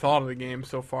about what I thought of the game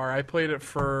so far. I played it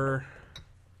for,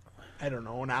 I don't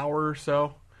know, an hour or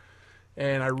so,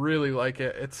 and I really like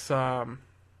it. It's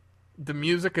the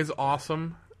music is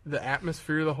awesome. The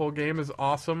atmosphere of the whole game is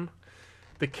awesome.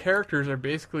 The characters are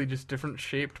basically just different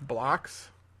shaped blocks,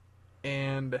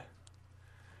 and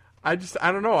I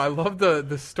don't know. I love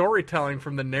the storytelling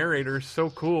from the narrator. It's so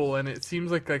cool, and it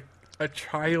seems like a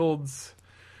child's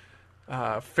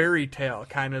fairy tale,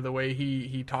 kind of the way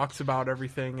he talks about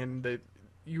everything, and that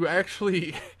you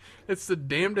actually, it's the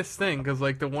damnedest thing, because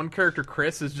like the one character,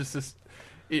 Chris, is just this.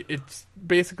 It's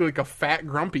basically like a fat,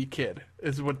 grumpy kid,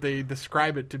 is what they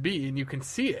describe it to be, and you can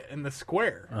see it in the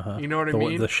square. You know what I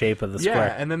mean? The shape of the Yeah,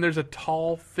 square. and then there's a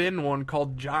tall, thin one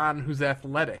called John who's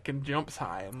athletic and jumps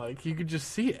high, and like you could just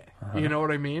see it. You know what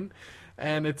I mean?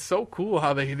 And it's so cool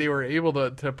how they were able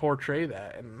to portray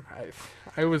that, and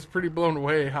I was pretty blown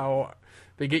away how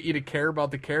they get you to care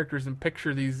about the characters and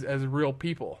picture these as real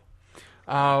people.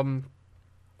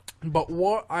 But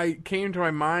what I came to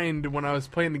my mind when I was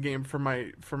playing the game for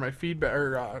my feedback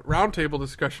or roundtable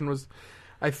discussion was,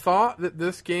 I thought that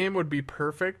this game would be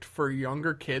perfect for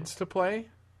younger kids to play,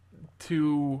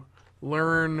 to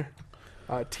learn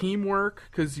teamwork,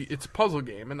 because it's a puzzle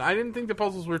game, and I didn't think the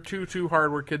puzzles were too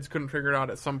hard where kids couldn't figure it out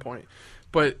at some point.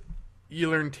 But you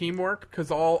learn teamwork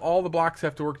because all the blocks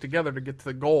have to work together to get to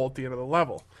the goal at the end of the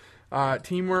level.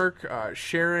 Teamwork,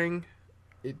 sharing.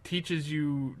 It teaches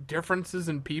you differences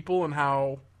in people and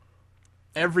how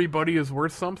everybody is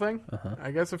worth something,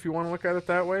 I guess, if you want to look at it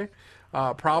that way.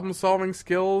 Problem-solving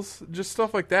skills, just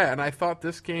stuff like that. And I thought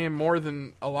this game, more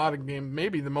than a lot of games,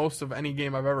 maybe the most of any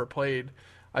game I've ever played,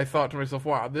 I thought to myself,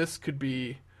 wow, this could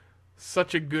be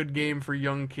such a good game for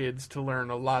young kids to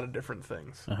learn a lot of different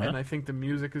things. And I think the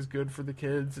music is good for the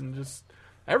kids and just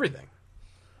everything.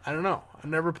 I don't know. I've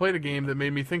never played a game that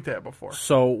made me think that before.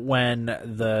 So when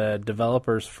the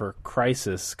developers for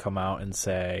Crysis come out and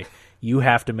say, you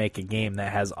have to make a game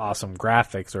that has awesome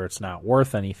graphics or it's not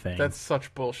worth anything. That's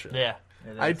such bullshit. Yeah.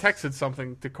 it I is. texted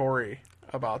something to Corey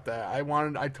about that.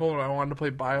 I told him I wanted to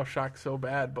play BioShock so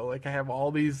bad, but like I have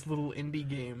all these little indie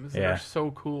games that Yeah. are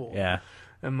so cool. Yeah,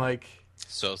 And like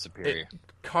So superior. it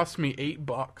cost me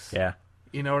 $8. yeah.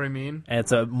 You know what I mean? And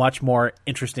it's a much more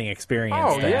interesting experience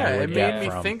Oh than yeah, you it would made get me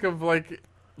from... think of like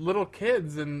little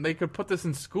kids, and they could put this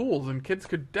in schools, and kids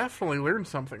could definitely learn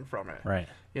something from it. Right.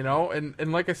 You know,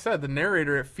 and like I said, the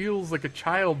narrator, it feels like a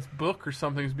child's book or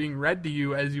something is being read to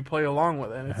you as you play along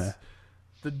with it. And it's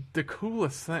the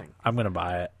coolest thing. I'm going to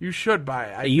buy it. You should buy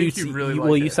it. I think you really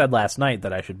like it. you said last night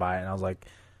that I should buy it, and I was like,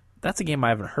 that's a game I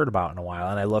haven't heard about in a while.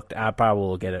 And I looked, I probably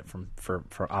will get it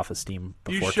for off of Steam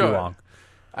before too should. long.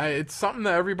 It's something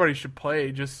that everybody should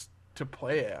play just to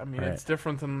play it. I mean, Right. it's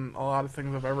different than a lot of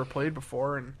things I've ever played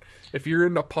before. And if you're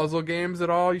into puzzle games at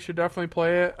all, you should definitely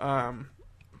play it.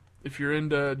 If you're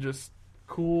into just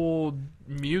cool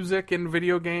music in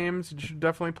video games, you should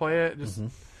definitely play it. Just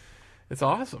It's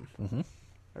awesome. Mhm.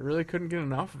 I really couldn't get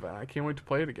enough of it. I can't wait to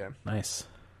play it again. Nice.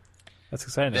 That's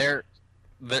exciting.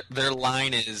 Their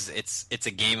line is it's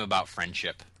a game about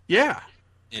friendship. Yeah.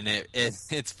 And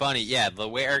it's funny. Yeah, the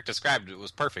way Eric described it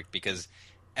was perfect because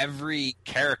every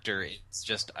character is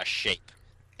just a shape.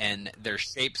 And their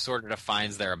shape sort of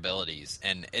defines their abilities.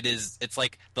 And it's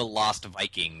like the Lost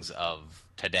Vikings of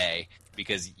today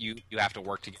because you have to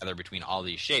work together between all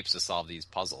these shapes to solve these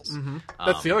puzzles.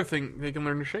 That's the other thing. They can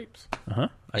learn the shapes. Uh-huh.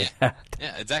 Yeah.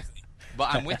 Yeah, exactly.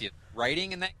 But I'm with you.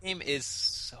 Writing in that game is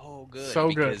so good. So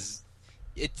good. Because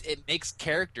it makes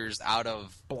characters out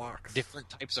of Blocks. different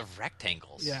types of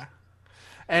rectangles. Yeah.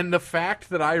 And the fact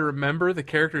that I remember the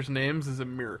characters' names is a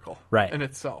miracle Right. in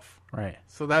itself. Right.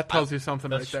 So that tells you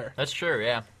something right there. That's true,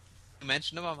 yeah. You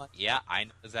mentioned them, I'm like, yeah, I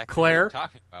know exactly Claire? what you're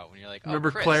talking about. When you're like, oh,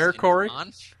 Remember Chris, Claire, you know Corey?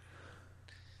 Han?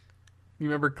 You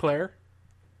remember Claire?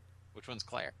 Which one's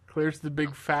Claire? Claire's the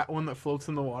big fat one that floats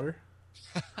in the water.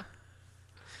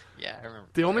 Yeah, I remember.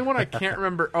 The only one I can't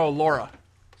remember... Oh, Laura.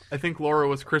 I think Laura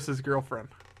was Chris's girlfriend.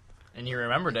 And you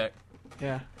remembered it.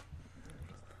 Yeah.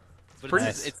 But pretty-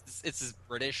 it's this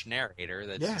British narrator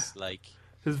that's Yeah. just like,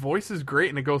 His voice is great,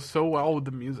 and it goes so well with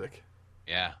the music.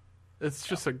 yeah. It's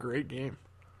just a great game.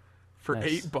 For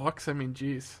Nice. $8, I mean,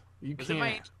 geez. You Was can't... it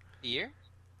my year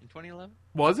in 2011?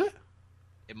 Was it?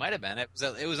 It might have been. It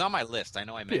was on my list. I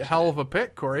know I Be a mentioned hell it. of a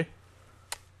pick, Corey.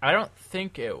 I don't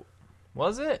think it...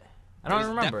 Was it? I It don't was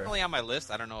remember. definitely on my list.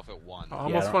 I don't know if it won. I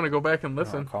almost don't- want to go back and I don't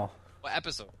listen. recall. What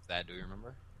episode was that? Do you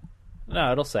remember?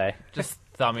 No, it'll say. Just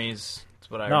Thummies.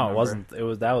 That's what I No, remember. it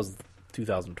wasn't. That was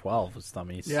 2012 was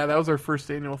Thummies. Yeah, that was our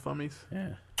first annual Thummies.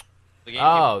 Yeah. The game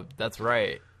Oh, that's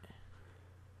right.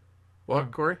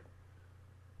 What, Corey?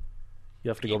 You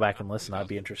have to go back and listen. I'd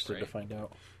be interested to find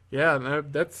out. Yeah,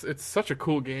 it's such a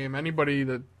cool game. Anybody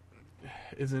that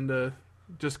is into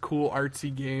just cool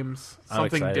artsy games, I'm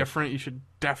something excited. different, you should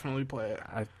definitely play it.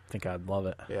 I think I'd love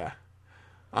it. Yeah.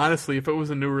 Honestly, if it was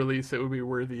a new release, it would be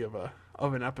worthy of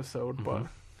an episode, but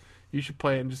you should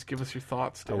play it and just give us your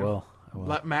thoughts, I dude. will.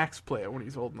 Let Max play it when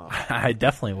he's old enough. I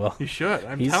definitely will. You should.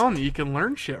 I'm He's- telling you, you can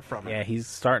learn shit from it. Yeah, he's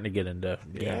starting to get into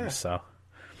games. Yeah. So.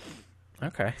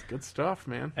 Okay. Good stuff,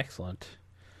 man. Excellent.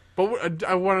 But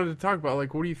I wanted to talk about,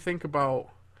 like, what do you think about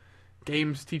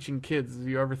games teaching kids? Have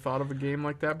you ever thought of a game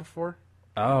like that before?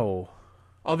 Oh.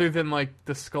 Other than, like,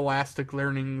 the scholastic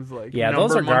learnings, like, Yeah, number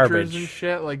those are munchers garbage. and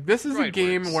shit. Like, this is a Right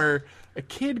game words. where a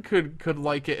kid could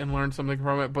like it and learn something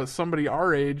from it, but somebody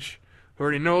our age who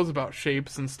already knows about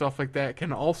shapes and stuff like that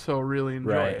can also really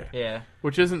enjoy Right. it. Yeah.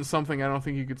 Which isn't something I don't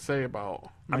think you could say about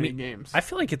many games. I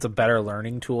feel like it's a better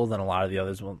learning tool than a lot of the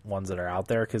other ones that are out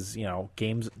there because,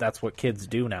 games, that's what kids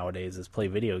do nowadays is play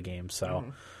video games.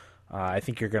 So I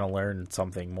think you're going to learn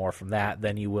something more from that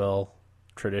than you will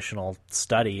traditional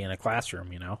study in a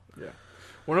classroom, Yeah.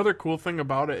 One other cool thing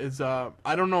about it is, I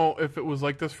don't know if it was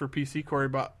like this for PC, Corey,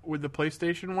 but with the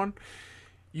PlayStation one,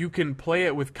 you can play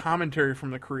it with commentary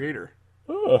from the creator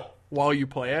while you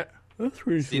play it. That's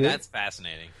pretty See, that's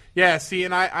fascinating. Yeah, see,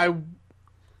 and I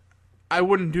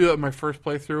wouldn't do that with my first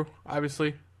playthrough,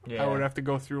 obviously. Yeah. I would have to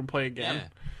go through and play again, Yeah.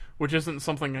 which isn't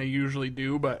something I usually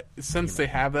do, but since they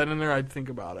have that in there, I'd think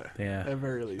about it. Yeah. At the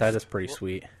very least. That is pretty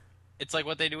sweet. It's like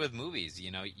what they do with movies.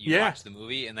 You Yeah. watch the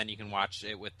movie and then you can watch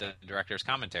it with the director's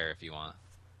commentary if you want.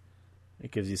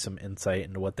 It gives you some insight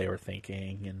into what they were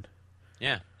thinking. And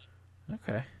Yeah.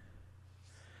 okay.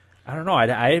 I don't know.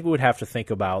 I would have to think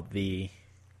about the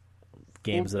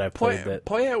games that I played that.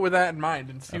 Play it with that in mind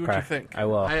and see what Okay, you think. I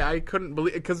will. I couldn't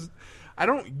believe because I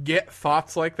don't get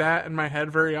thoughts like that in my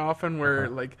head very often. Where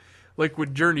like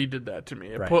with Journey did that to me.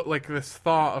 It Right. put like this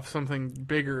thought of something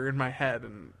bigger in my head,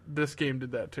 and this game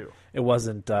did that too. It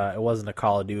wasn't a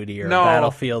Call of Duty or No. a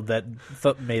Battlefield that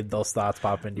made those thoughts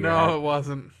pop into your No, head. it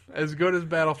wasn't. As good as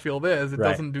Battlefield is, it Right.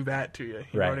 doesn't do that to you.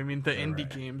 You know Right. what I mean? The indie Right.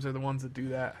 games are the ones that do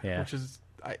that. Yeah. Which is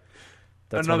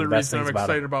That's another one of the best reason I'm things about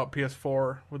excited it. about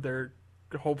PS4 with their.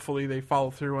 Hopefully they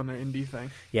follow through on their indie thing.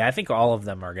 Yeah, I think all of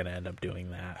them are going to end up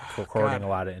doing that, recording God. a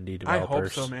lot of indie I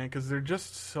developers. hope so, man, because they're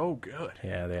just so good.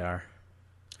 Yeah, they are.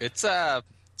 It's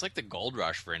like the gold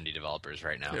rush for indie developers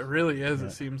right now. It really is.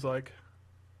 It seems like.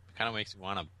 It kind of makes me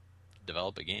want to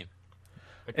develop a game.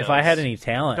 If I had any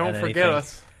talent, Don't in forget anything,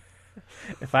 us.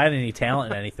 If I had any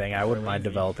talent in anything, I wouldn't mind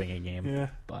developing a game. Yeah.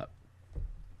 But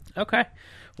okay,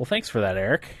 well, thanks for that,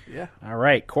 Eric. Yeah. All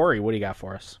right, Corey, what do you got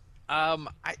for us? I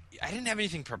didn't have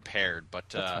anything prepared,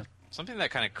 but something that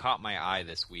kind of caught my eye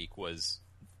this week was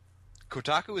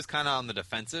Kotaku is kind of on the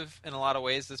defensive in a lot of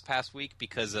ways this past week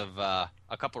because of a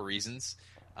couple reasons.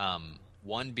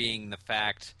 One being the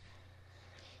fact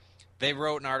they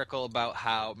wrote an article about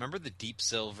how, remember the Deep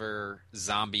Silver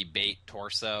zombie bait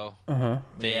torso thing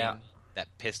Yeah. that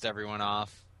pissed everyone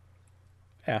off?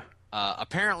 Yeah.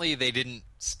 Apparently they didn't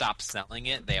stop selling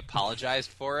it. They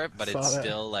apologized for it, but Saw it's that.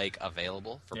 still like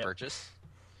available for Yep. purchase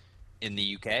in the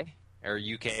UK or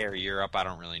Europe. I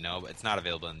don't really know, but it's not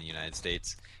available in the United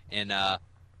States. And that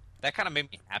kind of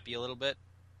made me happy a little bit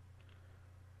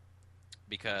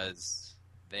because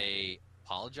they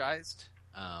apologized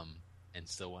and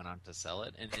still went on to sell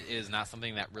it. And it is not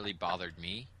something that really bothered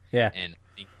me. Yeah. And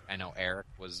I know Eric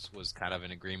was kind of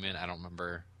in agreement. I don't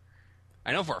remember.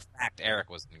 I know for a fact Eric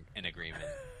was in agreement.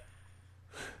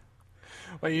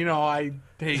 Well, you know, I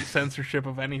hate censorship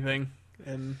of anything,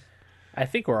 and I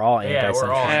think we're all Yeah, anti-censorship.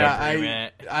 we're all yeah,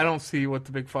 agreement. I don't see what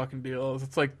the big fucking deal is.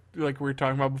 It's like we were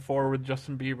talking about before with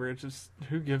Justin Bieber. It's just,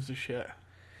 who gives a shit?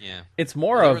 Yeah. It's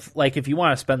more Well, there of like, if you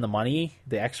want to spend the money,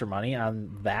 the extra money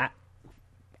on that,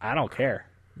 I don't care.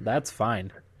 That's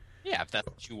fine. Yeah, if that's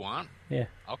what you want. Yeah.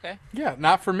 Okay. Yeah,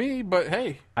 not for me, but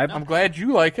hey, I'm- I'm glad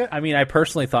you like it. I mean, I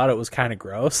personally thought it was kind of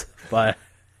gross, but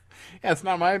Yeah, it's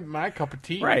not my cup of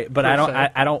tea. right. But per I don't. se.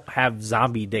 I don't have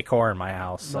zombie decor in my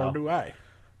house, Nor so do I.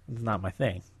 it's not my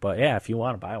thing. But yeah, if you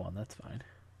want to buy one, that's fine.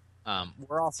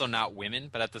 We're also not women,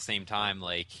 but at the same time,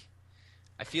 like,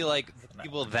 I feel like the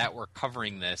people that were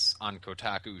covering this on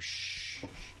Kotaku,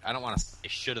 I don't want to say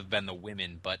should have been the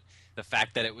women, but the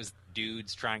fact that it was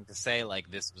dudes trying to say, like,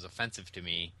 this was offensive to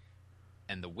me,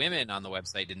 and the women on the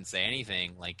website didn't say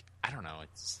anything, like, I don't know,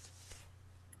 it's...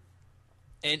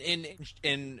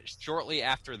 And shortly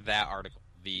after that article,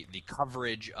 the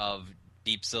coverage of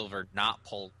Deep Silver not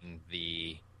pulling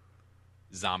the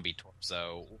zombie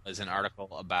torso was an article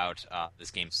about this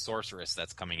game Sorceress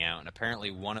that's coming out, and apparently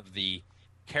one of the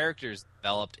characters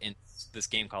developed in this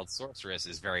game called Sorceress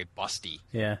is very busty.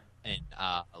 Yeah. And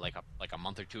like a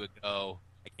month or two ago,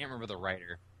 I can't remember the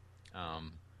writer. I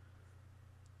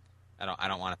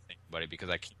don't want to thank anybody because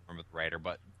I can't remember the writer,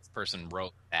 but this person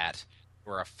wrote that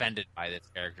were offended by this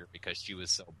character because she was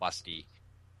so busty,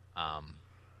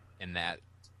 and that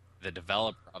the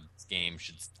developer of this game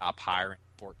should stop hiring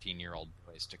 14-year-old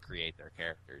boys to create their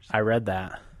characters, I read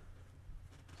that.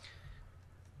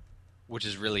 which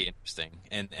is really interesting.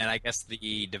 And I guess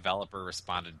the developer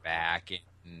responded back,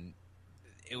 and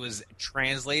it was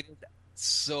translated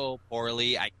so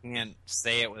poorly. I can't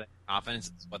say it with confidence.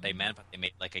 It's what they meant, but they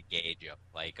made like a gauge of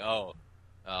like, oh,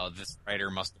 this writer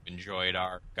must have enjoyed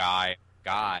our guy,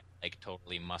 like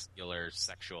totally muscular,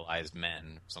 sexualized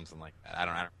men, something like that. I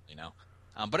don't really know.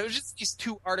 But it was just these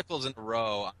two articles in a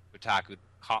row on Kotaku that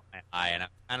caught my eye, and I'm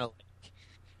kind of like,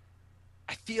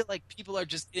 I feel like people are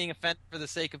just getting offended for the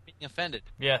sake of being offended.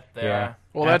 Yeah, they Yeah. are.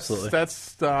 Well, Absolutely.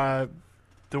 that's the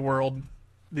world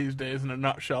these days in a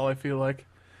nutshell. I feel like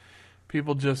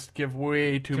people just give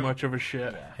way too much of a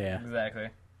shit. Yeah. Exactly.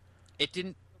 It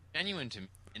didn't feel genuine to me,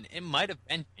 and it might have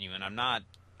been genuine. I'm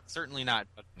certainly not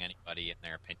judging anybody in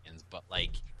their opinions, but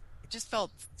like, it just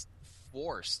felt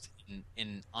forced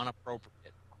and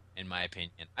inappropriate, in my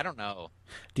opinion. I don't know.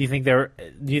 Do you think they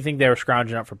were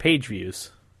scrounging up for page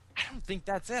views? I don't think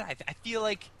that's it. I feel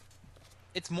like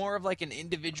it's more of like an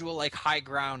individual, like high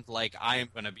ground, like I am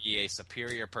going to be a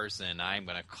superior person. I'm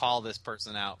going to call this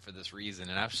person out for this reason.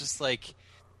 And I was just like,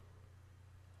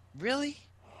 really?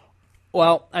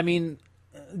 Well, I mean,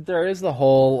 there is the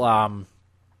whole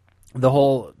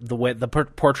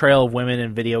portrayal of women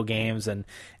in video games, and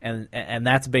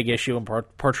that's a big issue, and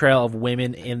portrayal of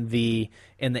women in the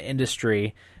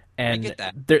industry. And I get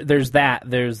that. There's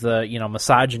the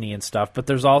misogyny and stuff, but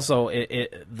there's also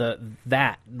exactly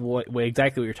what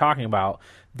you're talking about.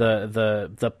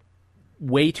 The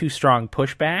way too strong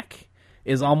pushback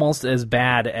is almost as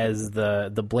bad as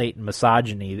the blatant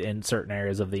misogyny in certain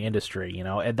areas of the industry,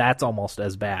 and that's almost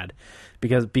as bad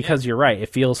because you're right, it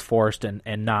feels forced and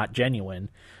not genuine.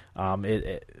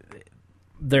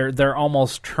 They're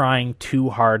almost trying too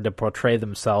hard to portray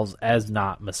themselves as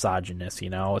not misogynist,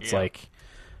 It's like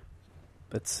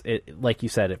like you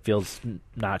said, it feels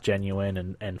not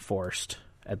genuine and forced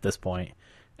at this point.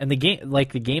 And the game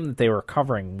that they were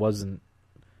covering wasn't.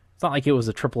 It's not like it was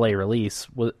a AAA release.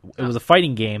 It was a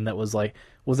fighting game that was like,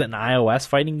 was it an iOS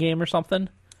fighting game or something?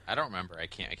 I don't remember. I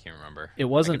can't remember. It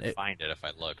wasn't. I could find it if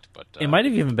I looked, but It might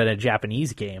have even been a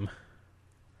Japanese game,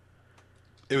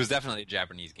 it was definitely a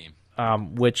Japanese game.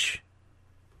 which,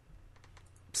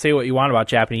 say what you want about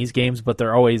Japanese games, but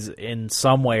they're always in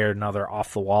some way or another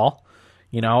off the wall,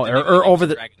 or over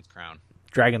the Dragon's Crown.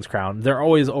 Dragon's Crown. They're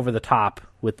always over the top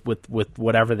with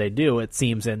whatever they do. It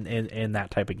seems in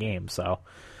that type of game. So,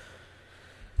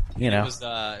 you know,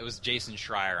 it was Jason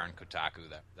Schreier on Kotaku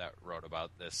that wrote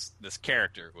about this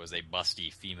character was a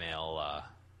busty female,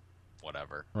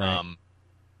 whatever. Right.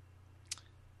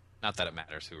 Not that it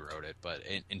matters who wrote it, but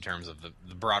in terms of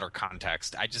the broader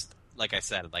context, I just, like I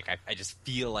said, I just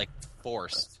feel like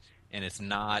forced, and it's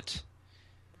not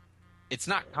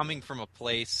coming from a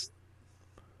place.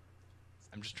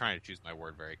 I'm just trying to choose my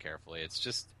word very carefully. It's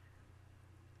just,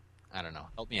 I don't know.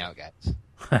 Help me out, guys.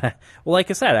 well, like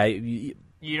I said, You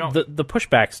don't. the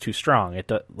pushback's too strong. It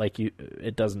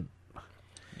doesn't.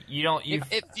 You don't.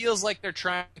 It feels like they're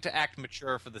trying to act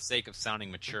mature for the sake of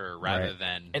sounding mature, rather Right.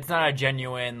 than It's not a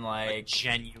genuine a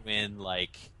genuine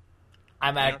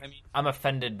I'm you know what I mean? I'm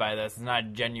offended by this. It's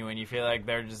not genuine. You feel like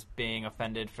they're just being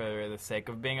offended for the sake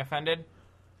of being offended.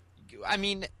 I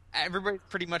mean, everybody's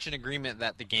pretty much in agreement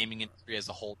that the gaming industry as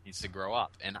a whole needs to grow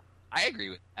up, and I agree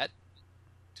with that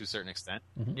to a certain extent.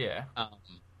 Yeah.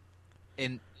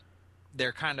 And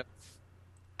they're kind of,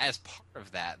 as part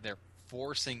of that, they're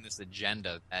forcing this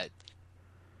agenda that,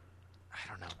 I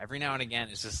don't know, every now and again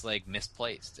it's just like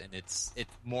misplaced, and it's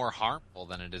more harmful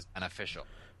than it is beneficial.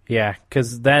 Yeah,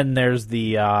 because then there's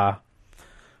the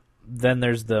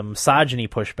misogyny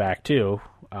pushback too.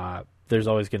 There's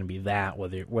always going to be that,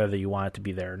 whether you want it to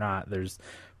be there or not. There's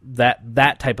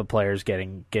that type of players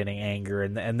getting anger,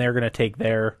 and they're going to take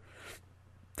their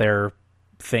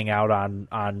thing out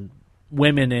on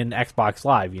women in Xbox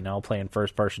Live, you know, playing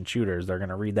first person shooters. They're going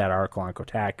to read that article on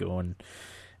Kotaku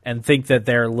and think that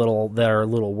their little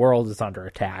world is under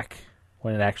attack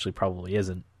when it actually probably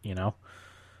isn't, you know.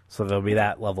 So there'll be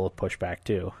that level of pushback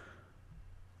too.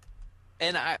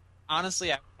 And I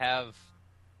honestly have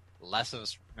less of a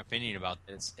strong opinion about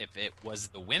this if it was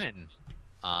the women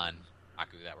on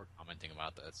Kotaku that were commenting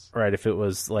about this. Right, if it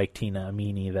was like Tina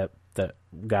Amini that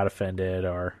got offended,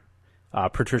 or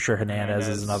Patricia Hernandez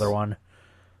is another one.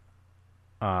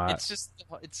 It's just,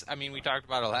 I mean, we talked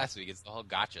about it last week. It's the whole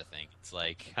gotcha thing. It's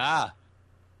like, I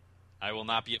will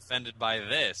not be offended by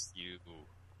this, you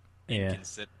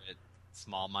inconsiderate,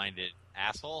 small-minded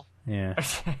asshole. Yeah.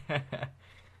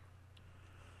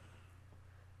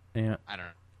 Yeah. I don't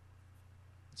know.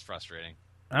 It's frustrating.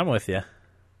 I'm with you.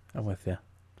 All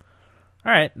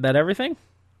right, that everything?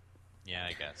 Yeah,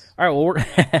 I guess. All right, well, we're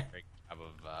Great job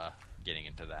of getting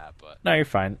into that, but no, you're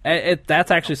fine.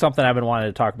 That's actually something I've been wanting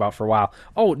to talk about for a while.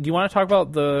 Oh, do you want to talk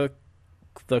about the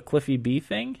Cliffy B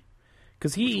thing?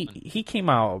 Because he came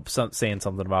out saying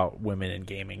something about women in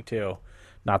gaming too,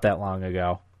 not that long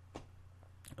ago.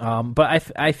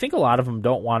 But I think a lot of them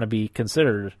don't want to be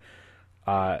considered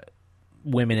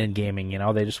women in gaming. You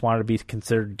know, they just want to be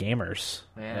considered gamers.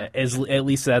 Yeah. At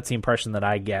least that's the impression that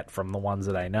I get from the ones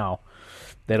that I know.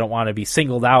 They don't want to be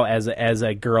singled out as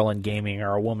a girl in gaming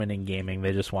or a woman in gaming.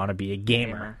 They just want to be a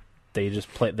gamer. They just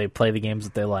play the games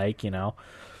that they like. You know.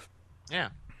 yeah.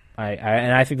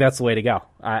 I think that's the way to go.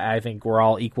 I think we're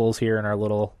all equals here in our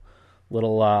little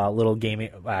gaming.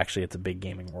 Actually, it's a big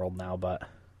gaming world now, but.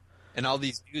 And all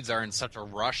these dudes are in such a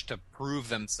rush to prove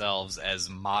themselves as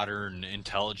modern,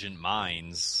 intelligent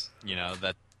minds, you know,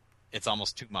 that it's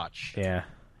almost too much. Yeah,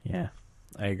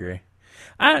 I agree.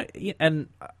 I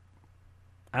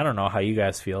don't know how you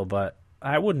guys feel, but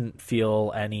I wouldn't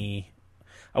feel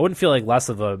like less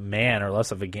of a man or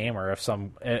less of a gamer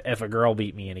if a girl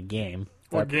beat me in a game.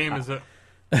 What game is it?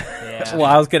 Yeah. Well,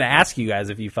 I was going to ask you guys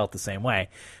if you felt the same way,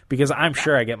 because I'm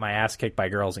sure I get my ass kicked by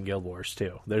girls in Guild Wars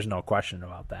too. There's no question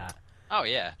about that. Oh,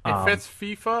 yeah. If it's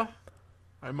FIFA,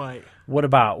 I might. What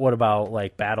about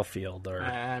like Battlefield or?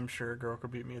 I'm sure a girl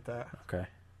could beat me at that. Okay.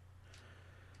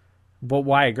 But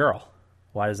why a girl?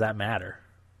 Why does that matter?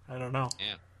 I don't know.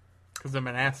 Yeah. Because I'm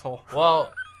an asshole.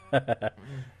 Well,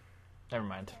 never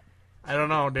mind. I don't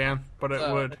know, Dan, but it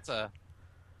would. It's a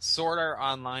Sword Art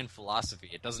Online philosophy.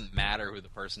 It doesn't matter who the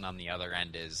person on the other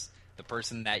end is. The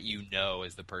person that you know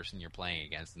is the person you're playing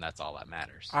against, and that's all that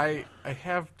matters. I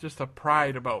have just a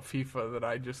pride about FIFA that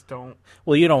I just don't.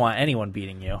 Well, you don't want anyone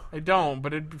beating you, I don't,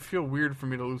 but it'd feel weird for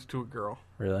me to lose to a girl.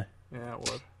 really. Yeah, it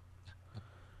would.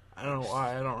 I don't know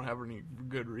why. I don't have any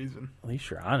good reason. At least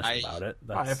you're honest about it.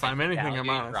 That's, If I'm anything, I'm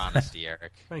Validate your honest. honesty,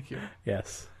 Eric. Thank you.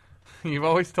 yes. You've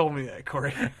always told me that,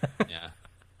 Corey. Yeah.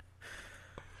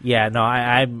 Yeah, no,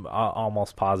 I'm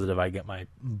almost positive I get my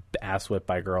ass whipped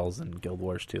by girls in Guild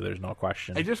Wars 2. There's no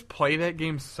question. I just play that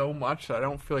game so much that I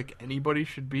don't feel like anybody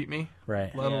should beat me,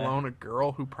 Right, let Yeah. alone a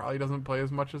girl who probably doesn't play as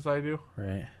much as I do.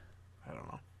 right. I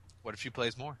don't know. What if she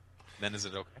plays more? Then is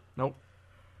it okay? Nope.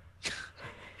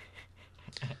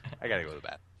 I gotta go to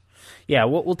bed. Yeah,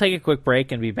 we'll take a quick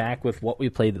break and be back with what we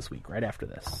played this week right after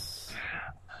this.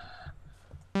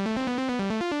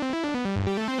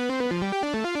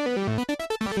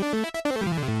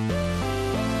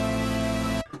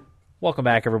 Welcome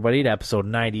back, everybody, to episode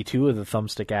 92 of the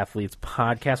Thumbstick Athletes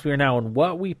podcast. We are now in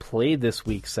What We Played This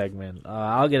Week segment.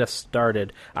 I'll get us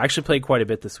started. I actually played quite a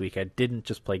bit this week. I didn't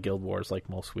just play Guild Wars like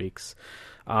most weeks.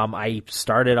 I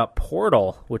started up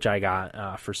Portal, which I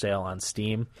got for sale on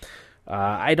Steam.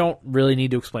 I don't really need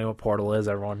to explain what Portal is.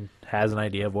 Everyone has an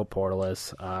idea of what Portal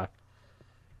is.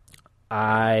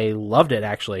 I loved it,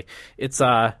 actually. It's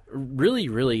a really,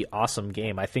 really awesome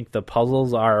game. I think the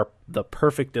puzzles are the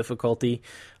perfect difficulty,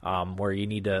 where you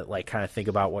need to kind of think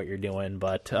about what you're doing,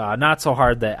 but not so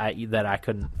hard that I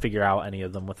couldn't figure out any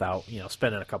of them without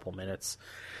spending a couple minutes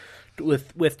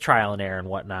with trial and error and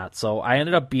whatnot. So I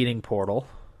ended up beating Portal.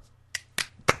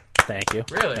 Thank you.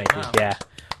 Really? Thank you. Wow. Yeah,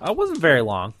 it wasn't very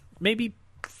long. Maybe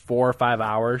 4 or 5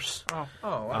 hours. Oh,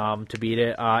 wow. To beat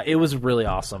it. It was really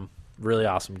awesome. Really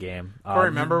awesome game. I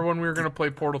remember when we were going to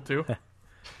play Portal 2?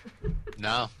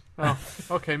 No. Oh,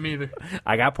 okay, me either.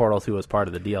 I got Portal 2 as part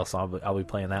of the deal, so I'll be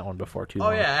playing that one before too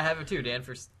long. Oh yeah, I have it too, Dan.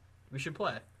 We should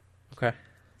play. Okay.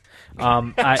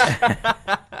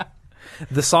 The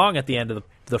song at the end of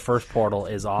the first Portal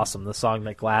is awesome. The song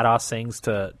that GLaDOS sings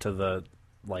to the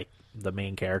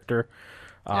main character.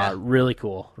 Yeah. Really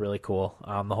cool. Really cool.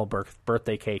 The whole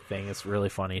birthday cake thing is really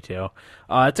funny too.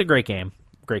 It's a great game.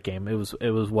 Great game. It was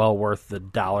well worth the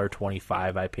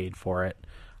 $1.25 I paid for it.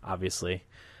 Obviously,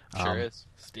 Sure is.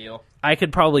 Steal. I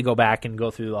could probably go back and go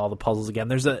through all the puzzles again.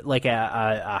 There's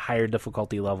a higher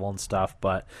difficulty level and stuff,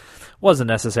 but wasn't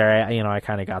necessary. I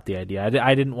kind of got the idea.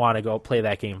 I didn't want to go play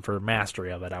that game for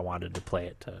mastery of it. I wanted to play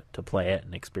it to play it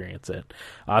and experience it.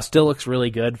 Still looks really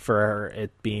good for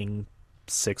it being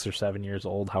 6 or 7 years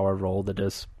old, however old it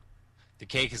is. The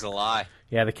cake is a lie.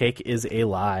 Yeah, the cake is a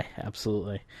lie.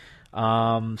 Absolutely. So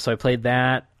I played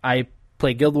that. I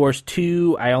played Guild Wars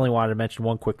 2. I only wanted to mention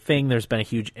one quick thing. There's been a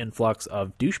huge influx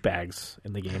of douchebags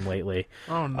in the game lately.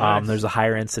 Oh, nice. There's a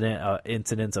higher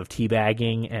incidence of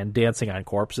teabagging and dancing on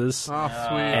corpses. Oh,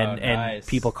 sweet. And nice.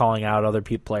 people calling out other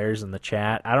players in the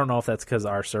chat. I don't know if that's because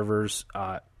our servers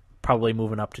probably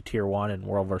moving up to tier 1 in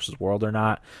World versus World or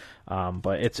not.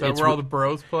 But it's where all the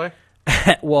bros play?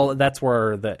 well, that's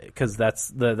where because that's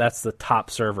the top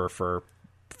server for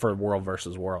World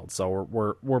versus World. So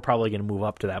we're probably going to move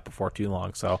up to that before too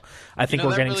long. So I think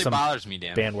we're that getting really some bothers me,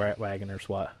 Dan. bandwagoners.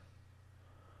 What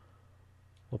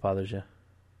bothers you?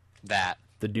 That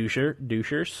The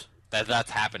douchers?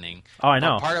 that's happening. Oh, I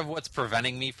know. Part of what's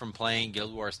preventing me from playing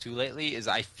Guild Wars 2 lately is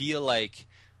I feel like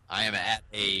I am at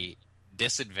a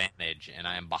disadvantage and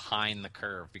I am behind the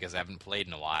curve because I haven't played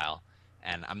in a while.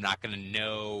 And I'm not going to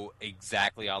know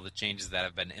exactly all the changes that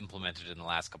have been implemented in the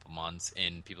last couple months,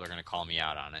 and people are going to call me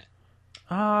out on it.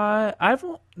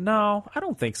 No, I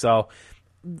don't think so.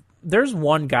 There's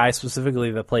one guy specifically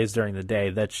that plays during the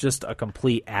day that's just a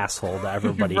complete asshole to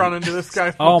everybody. You've run into this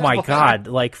guy. Oh my god,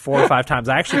 like 4 or 5 times.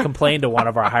 I actually complained to one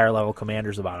of our higher level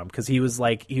commanders about him because he was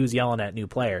yelling at new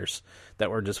players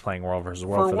that were just playing World versus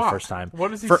World for the what? first time.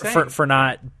 What is he for, saying? for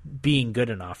not being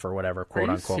good enough or whatever, Are quote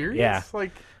you unquote. serious? Yeah.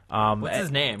 Like, What's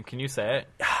his name? Can you say it?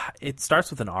 It starts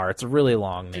with an R. It's a really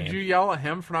long name. did you yell at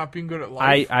him for not being good at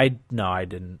life? No, I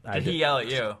didn't. Did he yell at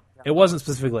you? It wasn't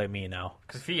specifically at me. No,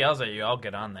 Because if he yells at you, I'll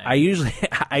get on there. I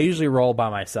usually roll by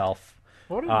myself.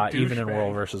 What a Even in douchebag.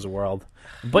 World versus World.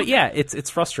 But yeah, it's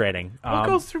frustrating. What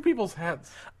goes through people's heads?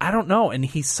 I don't know, and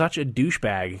he's such a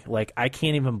douchebag. Like I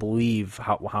can't even believe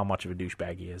how much of a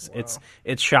douchebag he is. Wow.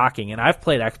 It's shocking. And I've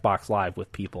played Xbox Live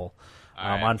with people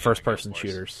Alright, on yeah, first person of course.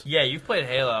 shooters. Yeah, you've played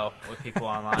Halo with people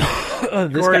online.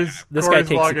 This Corey's guy takes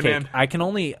the logging cake. in. I can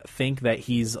only think that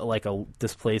he's like a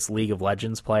displaced League of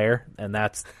Legends player, and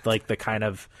that's like the kind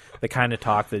of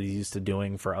talk that he's used to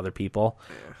doing for other people.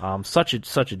 Such a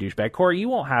douchebag. Corey, you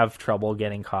won't have trouble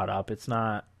getting caught up. It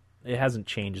hasn't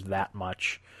changed that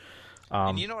much.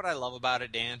 And you know what I love about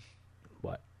it, Dan?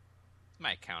 What?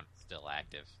 My account is still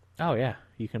active Oh yeah,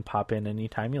 you can pop in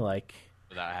anytime you like.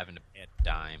 without having to pay a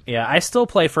dime. Yeah, I still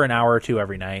play for an hour or 2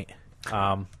 every night.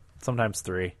 Sometimes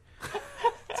 3.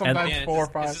 Sometimes Dan, 4 or is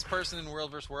 5. this person in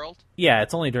World vs. World? Yeah,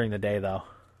 it's only during the day though.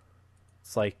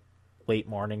 It's like late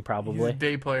morning He's probably. a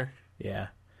day player. Yeah.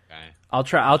 Okay. I'll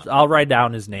try. I'll write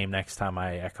down his name next time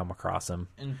I come across him.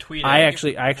 And tweet I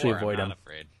it. actually avoid I'm him. not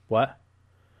afraid. What?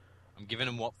 I'm giving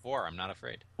him what for. I'm not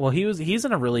afraid. Well, he's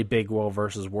in a really big World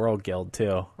versus World guild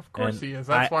too. Of course And he is.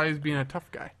 That's why he's being a tough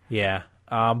guy. Yeah.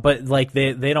 But like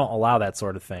they don't allow that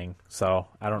sort of thing, so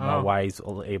I don't know Oh. why he's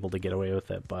able to get away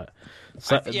with it. But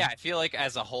so, I feel like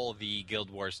as a whole, the Guild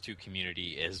Wars 2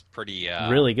 community is pretty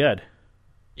really good.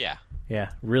 Yeah.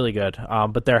 Yeah, really good.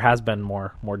 But there has been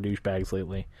more douchebags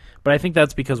lately. But I think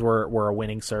that's because we're a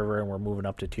winning server and we're moving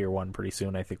up to tier 1 pretty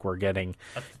soon. I think we're getting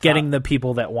the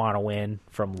people that want to win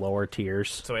from lower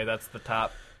tiers. So wait, that's the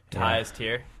top. highest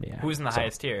tier. Yeah. Who's in the So-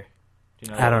 highest tier? Do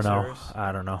you know? I the don't know. servers?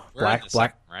 I don't know. We're in the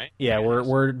second, right? Yeah,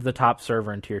 we're the top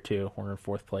server in tier 2. We're in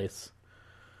 4th place.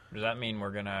 Does that mean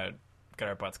we're gonna get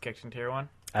our butts kicked in tier 1?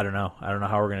 I don't know. I don't know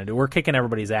how we're gonna do. We're kicking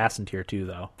everybody's ass in tier 2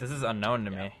 though. This is unknown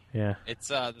to me. Yeah. It's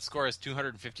the score is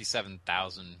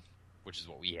 257,000, which is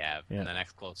what we have, Yeah. and the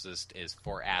next closest is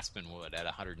Fort Aspenwood at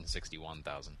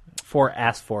 161,000. For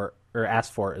Asfort or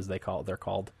Asfort as they're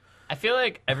called. I feel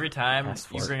like every time Ask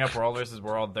for you it. bring up World versus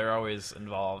World, they're always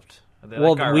involved. Are they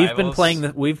Well, like our we've been rivals?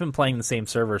 playing the same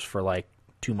servers for like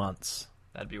 2 months.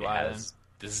 That'd be why. Then.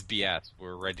 This is BS.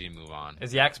 We're ready to move on.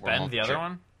 Is Yax We're Bend home the for other sure.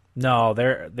 one? No,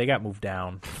 they got moved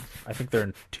down. I think they're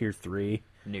in tier 3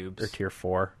 Noobs. or tier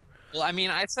 4. Well, I mean,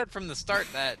 I said from the start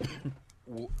that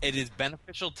it is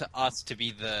beneficial to us to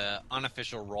be the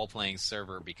unofficial role-playing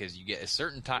server because you get a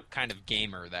certain kind of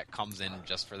gamer that comes in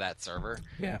just for that server,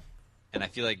 Yeah. and I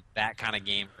feel like that kind of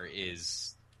gamer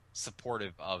is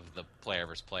supportive of the player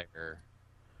versus player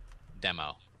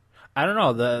demo. I don't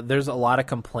know. There's a lot of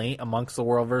complaint amongst the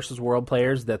World versus World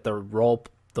players that the role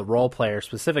player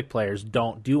specific players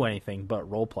don't do anything but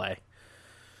role play.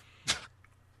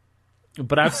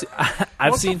 But I've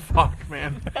What seen. the fuck,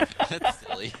 man? That's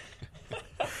silly.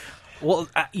 Well,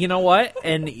 you know what?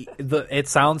 And it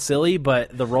sounds silly,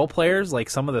 but the role players, like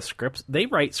some of the scripts, they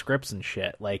write scripts and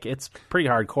shit. Like it's pretty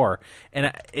hardcore,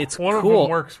 and it's One of cool.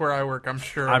 them works where I work. I'm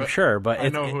sure. I'm sure, but I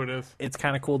know who it is. It's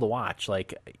kind of cool to watch.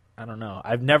 Like I don't know,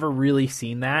 I've never really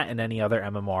seen that in any other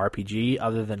MMORPG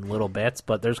other than little bits.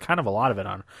 But there's kind of a lot of it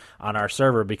on our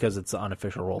server because it's an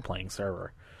unofficial role playing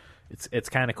server. It's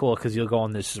kind of cool because you'll go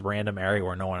in this random area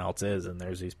where no one else is, and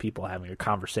there's these people having a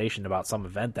conversation about some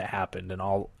event that happened, and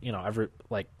all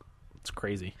it's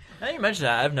crazy. Now you mentioned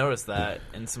that, I've noticed that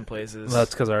in some places. Well,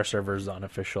 that's because our server is the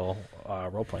unofficial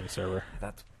role playing server.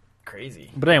 That's crazy.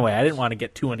 But anyway, I didn't want to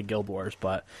get too into Guild Wars,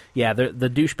 but yeah, the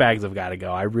douchebags have got to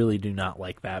go. I really do not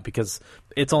like that because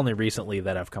it's only recently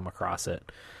that I've come across it.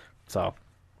 So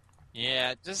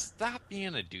Yeah, just stop being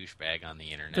a douchebag on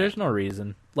the internet. there's no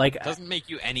reason. Like It doesn't make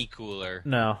you any cooler.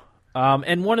 no.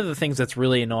 And one of the things that's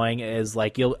really annoying is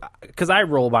like because I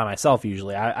roll by myself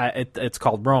usually. It's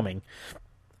called roaming,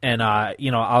 and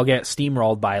I'll get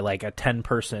steamrolled by like a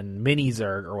 10-person mini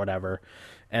Zerg or whatever,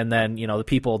 and then the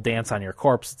people dance on your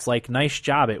corpse. It's like, nice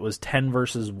job. It was 10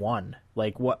 versus 1.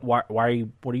 Like what? Why are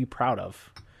you? What are you proud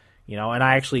of? And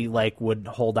I actually would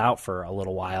hold out for a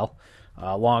little while,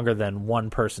 longer than one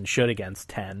person should against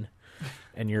 10.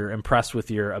 And you're impressed with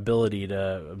your ability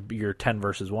your 10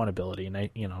 versus 1 ability.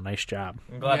 Nice job.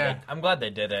 I'm glad they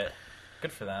did it.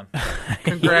 Good for them.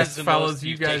 Congrats, Who's the fellas. most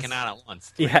You you've guys. taken out at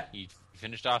once. Yeah. You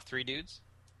finished off 3 dudes?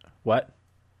 What?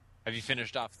 Have you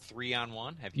finished off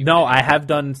 3-on-1? Have you? No, been- I have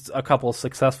done a couple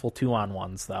successful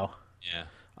 2-on-1s though. Yeah.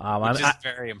 I'm Which is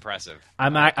very impressive.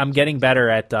 I'm getting better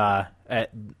at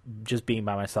just being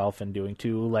by myself and doing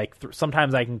 2. Like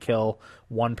sometimes I can kill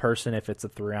one person if it's a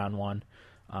 3-on-1,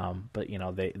 but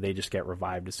they just get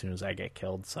revived as soon as I get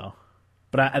killed. So,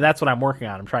 but that's what I'm working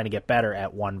on. I'm trying to get better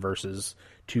at 1 versus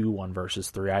 2, 1 versus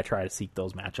 3. I try to seek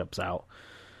those matchups out.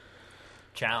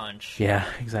 Challenge. Yeah,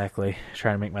 exactly.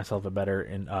 Trying to make myself a better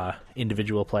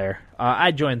individual player.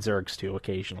 I join Zergs too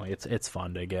occasionally. It's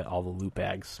fun to get all the loot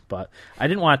bags. But I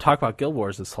didn't want to talk about Guild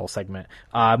Wars this whole segment.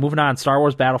 Moving on, Star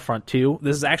Wars Battlefront 2.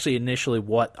 This is actually initially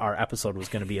what our episode was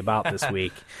going to be about this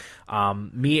week.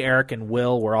 Me, Eric, and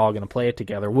Will were all going to play it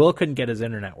together. Will couldn't get his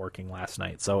internet working last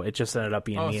night, so it just ended up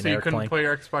being Oh, me and so you Eric couldn't playing. play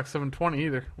your Xbox 720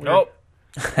 either. Weird. Nope.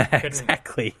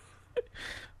 Exactly.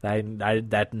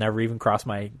 That never even crossed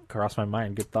my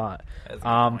mind. Good thought. That's a good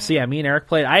point. So yeah, me and Eric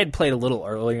played. I had played a little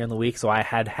earlier in the week, so I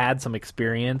had some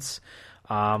experience,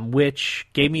 which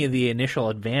gave me the initial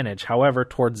advantage. However,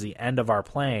 towards the end of our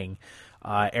playing,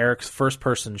 Eric's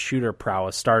first-person shooter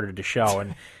prowess started to show,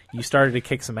 and you started to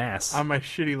kick some ass. On my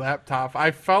shitty laptop, I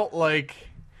felt like,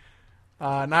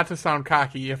 not to sound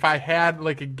cocky, if I had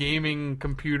like a gaming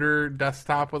computer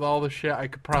desktop with all the shit, I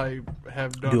could probably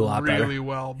have done Do a lot better. really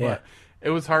well. But Yeah. it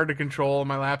was hard to control on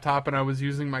my laptop, and I was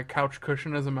using my couch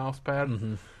cushion as a mouse pad,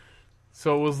 Mm-hmm.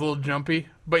 so it was a little jumpy.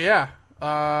 But yeah,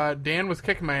 Dan was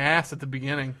kicking my ass at the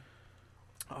beginning.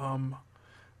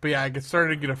 But yeah, I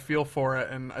started to get a feel for it,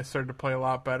 and I started to play a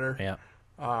lot better. Yeah.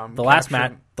 The last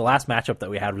capturing- matchup that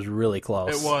we had was really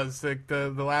close. It was like the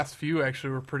last few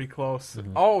actually were pretty close.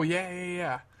 Oh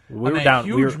yeah. We On were that down.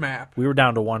 huge map. We were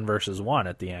down to 1 versus 1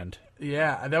 at the end.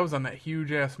 Yeah, that was on that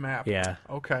huge ass map. Yeah.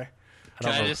 Okay. Can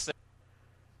I know. just say,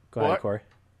 Go ahead, What? Corey.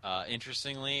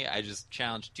 interestingly, I just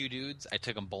challenged 2 dudes. I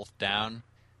took them both down.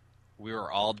 We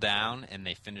were all down, and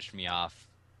they finished me off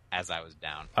as I was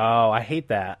down. Oh, I hate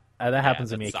that. that happens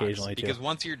to that me sucks, occasionally too. Because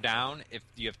once you're down, if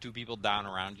you have 2 people down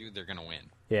around you, they're gonna win.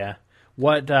 Yeah.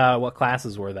 What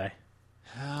classes were they?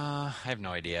 I have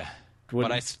no idea. What-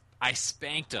 But I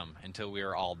spanked them until we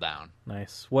were all down.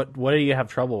 Nice. What do you have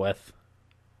trouble with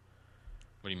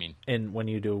What do you mean? when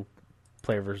you do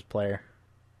player versus player?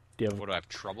 Do you have What do I have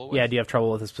trouble with? Yeah, do you have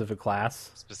trouble with a specific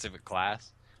class? Specific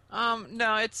class?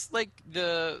 No, it's like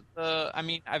the I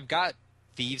mean, I've got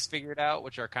thieves figured out,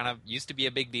 which are kind of used to be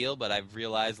a big deal, but I've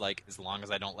realized like as long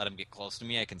as I don't let them get close to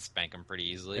me, I can spank them pretty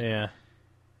easily. Yeah.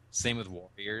 Same with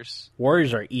warriors.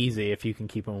 Warriors are easy if you can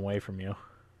keep them away from you.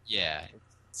 Yeah,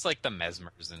 it's like the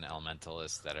mesmers and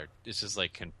elementalists that are. It's just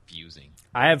like confusing.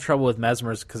 I have trouble with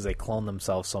mesmers because they clone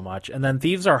themselves so much, and then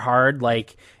thieves are hard.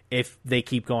 Like if they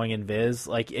keep going in Viz,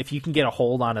 like if you can get a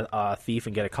hold on a thief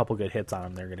and get a couple good hits on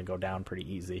them, they're going to go down pretty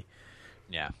easy.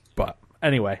 Yeah. But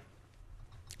anyway,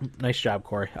 nice job,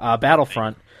 Corey.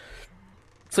 Battlefront.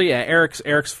 So yeah, Eric's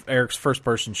first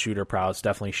person shooter prowess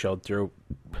definitely showed through.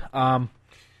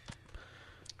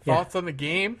 Yeah. Thoughts on the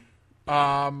game?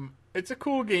 It's a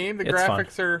cool game. The It's fun.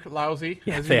 graphics are lousy,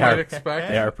 Yeah, as they you might are. expect.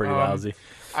 They are pretty lousy.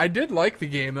 I did like the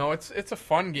game though. It's a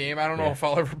fun game. I don't know Yeah. if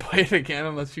I'll ever play it again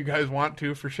unless you guys want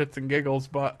to for shits and giggles.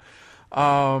 But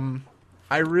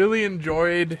I really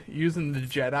enjoyed using the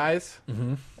Jedis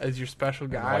as your special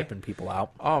guy. Wiping people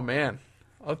out. Oh man,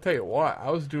 I'll tell you what. I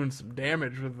was doing some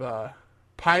damage with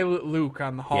Pilot Luke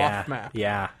on the Hoth map.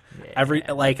 Yeah. I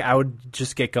would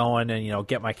just get going and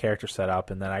get my character set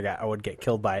up, and then I would get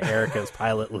killed by Erica's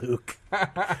Pilot Luke.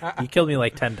 He killed me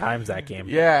like 10 times that game.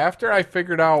 Yeah, after I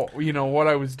figured out, what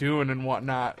I was doing and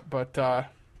whatnot. But,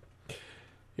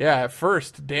 yeah, at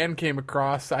first, Dan came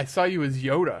across, I saw you as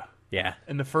Yoda Yeah.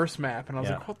 in the first map, and I was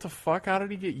Yeah. like, what the fuck? How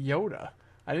did he get Yoda?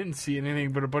 I didn't see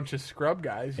anything but a bunch of scrub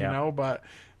guys, Yeah. but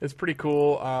it's pretty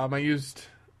cool. I used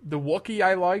the Wookiee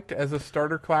I liked as a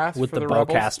starter class With for the Rebels.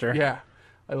 bowcaster. Yeah,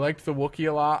 I liked the Wookiee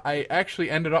a lot. I actually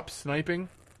ended up sniping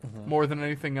Mm-hmm. more than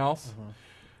anything else.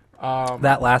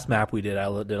 That last map we did, I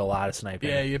did a lot of sniping.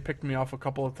 Yeah, you picked me off a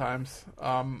couple of times.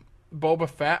 Boba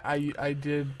Fett, I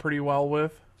did pretty well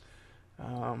with.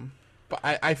 But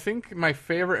I think my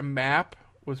favorite map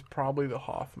was probably the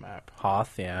Hoth map.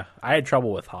 Hoth, yeah. I had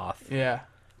trouble with Hoth. Yeah,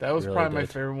 that was Really probably my did.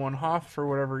 favorite one. Hoth, for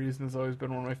whatever reason, has always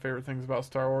been one of my favorite things about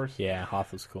Star Wars. Yeah,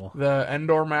 Hoth was cool. The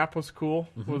Endor map was cool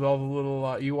with all the little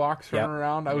Ewoks running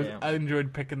around. Yeah. I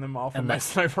enjoyed picking them off And with my the-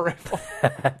 sniper rifle.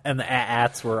 And the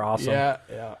AT-ATs were awesome. Yeah.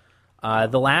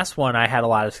 The last one I had a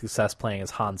lot of success playing is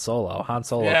Han Solo. Han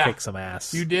Solo Yeah. kicked some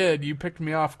ass. You did. You picked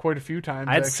me off quite a few times.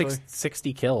 I had actually.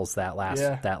 60 kills that last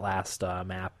Yeah.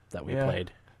 map that we Yeah.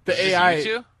 played. The Just AI. you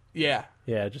two? Yeah,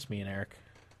 Yeah, just me and Eric.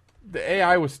 the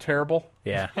AI was terrible.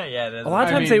 Yeah. Yeah, it is. A lot of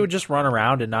I times mean- they would just run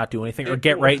around and not do anything or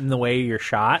get right in the way of your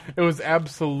shot. It was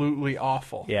absolutely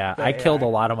awful. Yeah, The I killed AI. a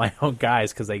lot of my own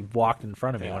guys because they walked in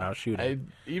front of me when I was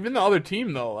shooting. Even the other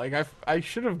team though, like I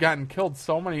should have gotten killed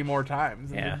so many more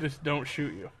times. And Yeah. They just don't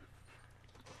shoot you.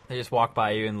 They just walk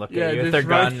by you and look Yeah, at you with just their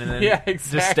run- gun and then yeah,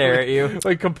 exactly. just stare at you.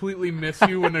 Like completely miss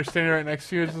you when they're standing right next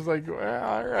to you. It's just like, well,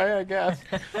 all right, I guess.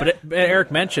 But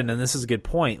Eric mentioned, and this is a good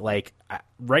point, like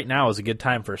right now is a good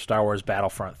time for Star Wars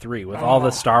Battlefront 3 with all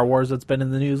the Star Wars that's been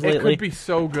in the news It lately. could be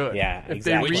so good. Yeah, if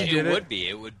exactly. they Which redid it would be.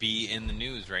 It would be in the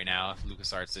news right now if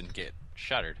LucasArts didn't get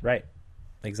shuttered. Right.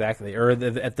 Exactly. Or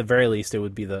at the very least, it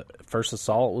would be the First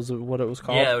Assault was what it was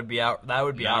called. Yeah, it would be out. That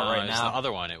would be out No, right it was now. the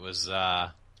other one. It was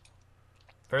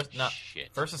shit.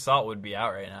 First Assault would be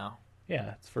out right now.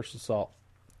 Yeah, it's First Assault.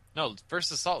 No,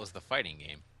 First Assault was the fighting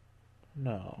game.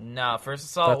 No. No, First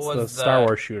Assault That's was the Star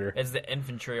Wars shooter. It's the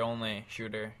infantry only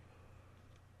shooter.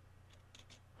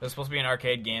 It was supposed to be an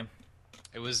arcade game.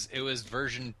 It was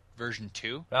version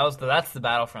 2. That's the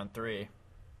Battlefront 3.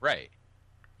 Right.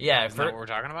 Yeah, Isn't that what we're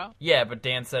talking about? yeah, but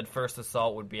Dan said First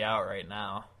Assault would be out right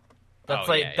now. That's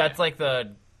Oh, like yeah, that's yeah. like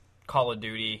the Call of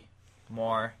Duty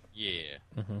more Yeah.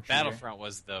 Mm-hmm. Battlefront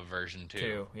was the version 2.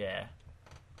 too. Yeah.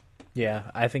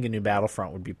 Yeah, I think a new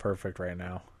Battlefront would be perfect right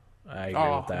now. I agree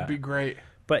with it'd that. be great.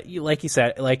 But like you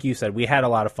said, we had a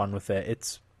lot of fun with it.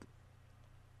 It's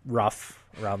rough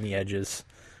around the edges.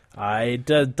 It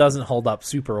doesn't hold up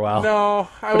super well. No,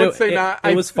 I But would say not.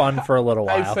 It was fun for a little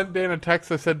while. I sent Dan a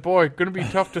text. I said, "Boy, gonna be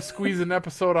tough to squeeze an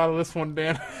episode out of this one,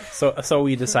 Dan." So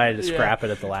we decided to Yeah. scrap it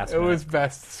at the last It minute. was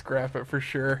best to scrap it for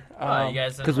sure. You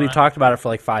guys Because we talked about it for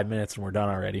like 5 minutes and we're done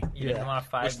already. You didn't want a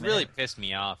 5 Which minute. really pissed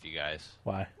me off, you guys.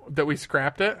 Why? that we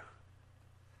scrapped it.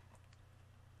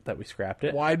 That we scrapped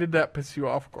it? Why did that piss you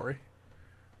off, Corey?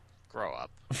 Grow up.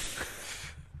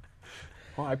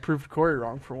 Well, I proved Corey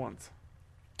wrong for once.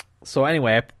 So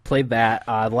anyway, I played that.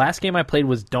 The last game I played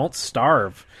was Don't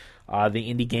Starve.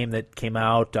 the indie game that came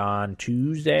out on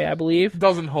Tuesday, I believe.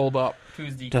 Doesn't hold up.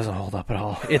 Tuesday. Doesn't hold up at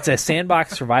all. It's a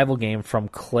sandbox survival game from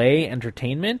Clay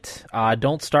Entertainment.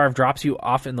 Don't Starve drops you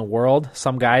off in the world.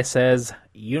 Some guy says,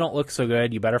 you don't look so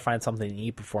good. You better find something to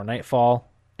eat before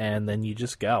nightfall. And then you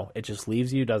just go. It just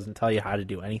leaves you, doesn't tell you how to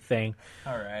do anything.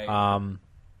 All right.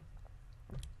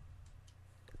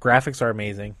 Graphics are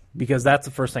amazing, because that's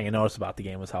the first thing I noticed about the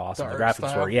game was how awesome the art graphics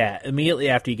style. were. Yeah, immediately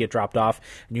after you get dropped off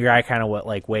and your guy kind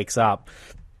of wakes up,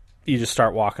 you just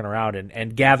start walking around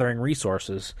and gathering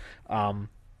resources.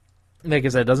 Like I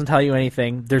said, it doesn't tell you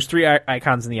anything. There's 3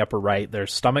 icons in the upper right.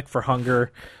 There's stomach for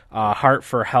hunger, heart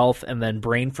for health, and then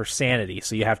brain for sanity.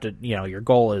 So you have to, your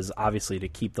goal is obviously to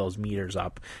keep those meters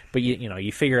up, but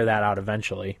you figure that out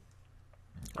eventually.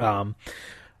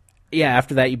 Yeah,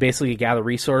 after that, you basically gather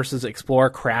resources, explore,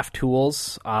 craft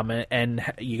tools, and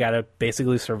you got to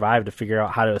basically survive to figure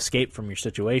out how to escape from your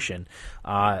situation.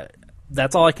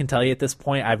 That's all I can tell you at this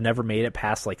point. I've never made it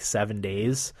past 7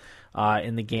 days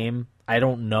in the game. I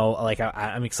don't know.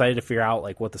 I'm excited to figure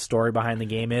out what the story behind the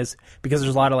game is, because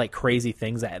there's a lot of crazy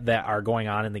things that are going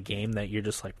on in the game that you're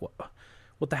just like,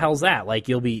 what the hell's that?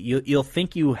 You'll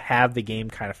think you have the game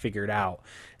kind of figured out,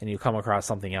 and you come across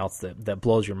something else that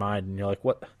blows your mind, and you're like,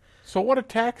 what? So what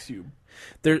attacks you?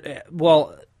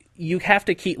 You have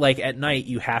to keep, at night,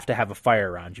 you have to have a fire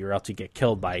around you, or else you get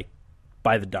killed by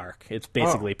the dark. It's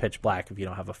basically pitch black if you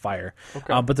don't have a fire.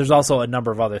 Okay. But there's also a number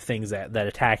of other things that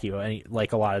attack you, and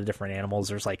a lot of different animals.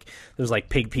 There's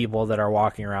pig people that are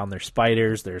walking around. There's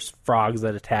spiders. There's frogs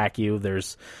that attack you.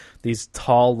 There's these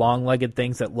tall, long-legged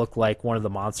things that look like one of the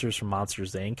monsters from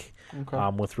Monsters, Inc.,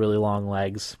 with really long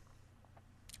legs.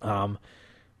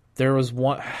 There was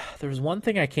one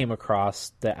thing I came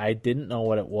across that I didn't know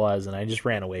what it was, and I just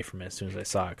ran away from it as soon as I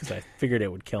saw it, because I figured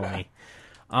it would kill me.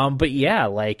 But yeah,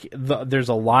 there's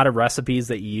a lot of recipes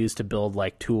that you use to build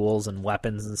tools and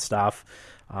weapons and stuff.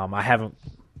 I haven't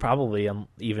probably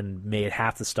even made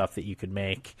half the stuff that you could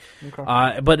make.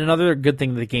 Okay. But another good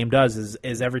thing the game does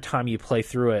is every time you play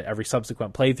through it, every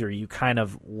subsequent playthrough, you kind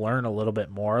of learn a little bit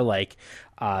more.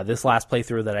 This last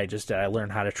playthrough that I just did, I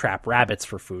learned how to trap rabbits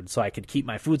for food, so I could keep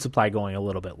my food supply going a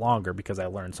little bit longer because I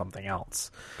learned something else.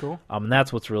 Cool. And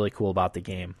that's what's really cool about the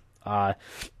game.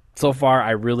 So far,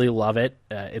 I really love it.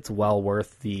 It's well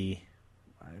worth the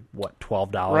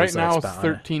 $12 Right that now I it's spent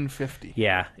on it. $13.50.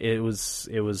 Yeah,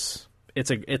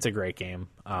 it's a great game.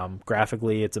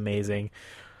 Graphically, it's amazing.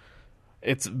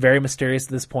 It's very mysterious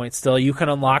at this point. Still, you can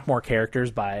unlock more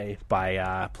characters by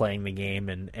playing the game,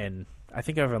 and I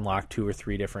think I've unlocked 2 or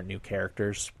 3 different new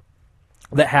characters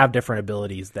that have different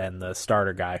abilities than the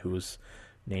starter guy, whose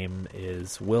name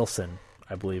is Wilson,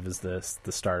 I believe, is the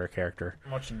starter character.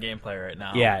 I'm watching gameplay right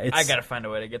now. Yeah, I gotta find a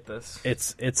way to get this.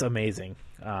 It's amazing.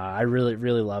 I really,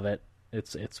 really love it.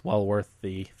 It's well worth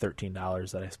the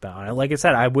 $13 that I spent on it. Like I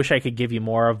said, I wish I could give you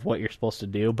more of what you're supposed to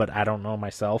do, but I don't know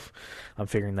myself. I'm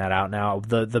figuring that out now.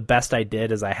 The best I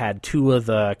did is I had 2 of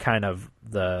the kind of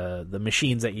the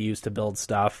machines that you use to build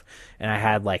stuff, and I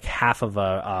had half of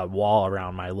a wall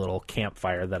around my little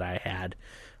campfire that I had,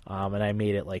 and I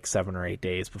made it 7 or 8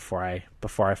 days before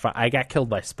I got killed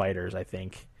by spiders, I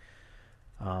think.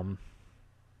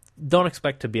 Don't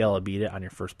expect to be able to beat it on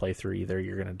your first playthrough either.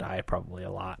 You're going to die probably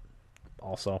a lot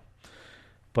also.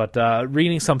 But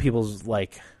reading some people's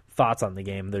thoughts on the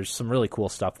game, there's some really cool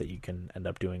stuff that you can end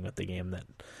up doing with the game that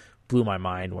blew my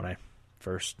mind when I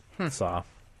first saw.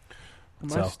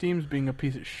 My Steam's being a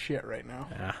piece of shit right now.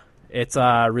 Yeah, it's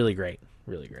really great.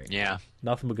 Really great. Yeah.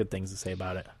 Nothing but good things to say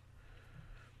about it.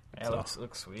 Yeah, it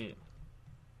looks sweet.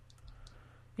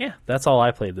 Yeah, that's all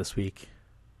I played this week.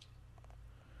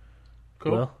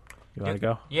 Cool. Will, you want to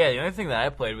go? Yeah, the only thing that I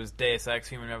played was Deus Ex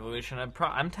Human Revolution.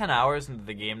 I'm 10 hours into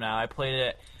the game now. I played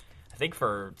it, I think,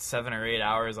 for 7 or 8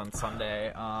 hours on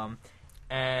Sunday.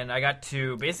 And I got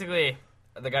to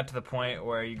the point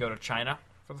where you go to China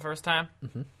for the first time.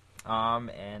 Mm-hmm.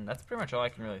 And that's pretty much all I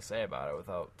can really say about it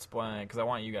without spoiling it, because I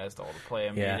want you guys to all to play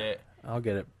and beat it. I'll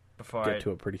get before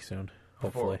to it pretty soon,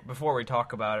 hopefully. Before we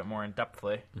talk about it more in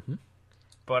depthly. Mm-hmm.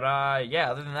 But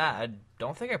other than that, I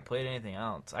don't think I played anything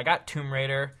else. I got Tomb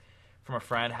Raider from a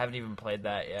friend. Haven't even played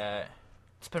that yet.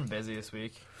 It's been busy this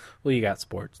week. Well, you got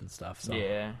sports and stuff, so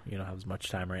yeah, you don't have as much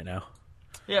time right now.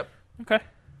 Yep. Okay.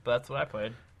 But that's what I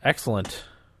played. Excellent.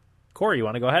 Corey, you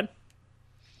want to go ahead?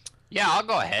 Yeah, I'll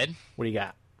go ahead. What do you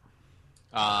got?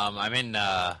 I'm in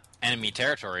enemy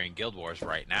territory in Guild Wars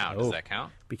right now. Does that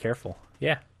count? Be careful.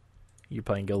 Yeah. You're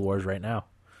playing Guild Wars right now.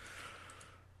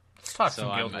 Let's talk So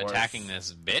some I'm Guild Wars. attacking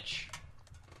this bitch,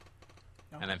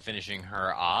 and I'm finishing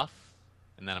her off,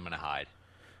 and then I'm going to hide.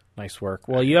 Nice work.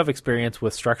 Well, you have experience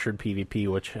with structured PvP,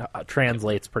 which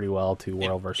translates pretty well to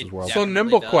World versus World. So definitely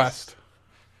Nimble does. Quest.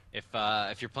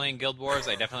 If you're playing Guild Wars,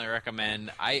 I definitely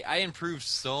recommend. I improved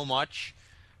so much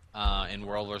in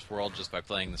World vs. World just by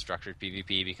playing the structured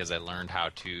PvP because I learned how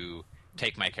to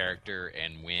take my character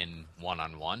and win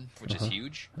one-on-one, which is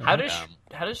huge. How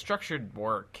does structured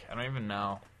work? I don't even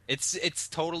know. It's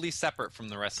totally separate from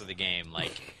the rest of the game.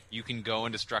 Like, you can go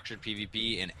into structured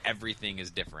PvP and everything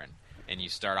is different. And you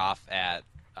start off at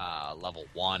level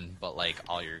 1, but like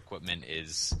all your equipment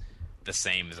is the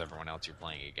same as everyone else you're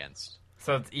playing against.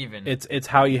 So it's even. It's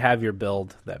how you have your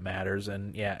build that matters,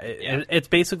 and it's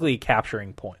basically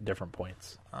capturing different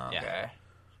points. Okay. Yeah.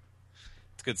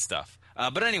 It's good stuff.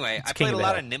 But anyway, I King played of a the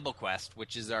lot Hill. of Nimble Quest,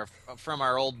 which is from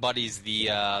our old buddies, the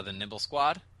Nimble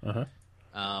Squad,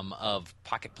 of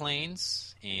Pocket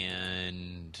Planes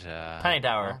and Tiny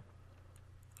Tower.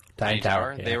 Tiny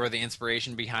Tower. Yeah. They were the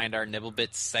inspiration behind our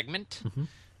Nibblebits segment.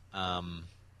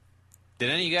 Did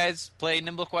any of you guys play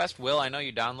Nimble Quest? Will, I know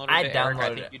you downloaded I it. Eric, downloaded I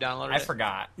think it. you downloaded I it.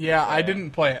 forgot. Yeah, I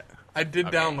didn't play it. I did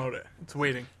Okay. download it. It's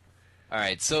waiting. All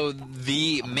right, so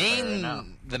the right now.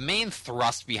 main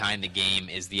thrust behind the game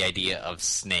is the idea of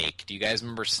Snake. Do you guys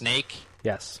remember Snake?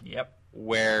 Yes. Yep.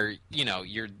 Where,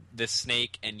 you're this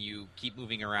snake and you keep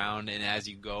moving around, and as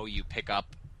you go, you pick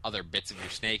up other bits of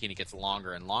your snake, and it gets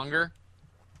longer and longer.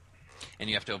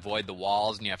 And you have to avoid the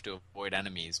walls, and you have to avoid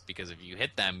enemies, because if you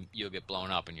hit them, you'll get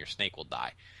blown up, and your snake will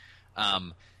die.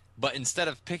 But instead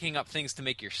of picking up things to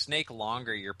make your snake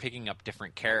longer, you're picking up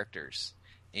different characters.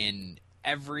 I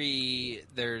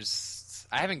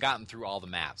haven't gotten through all the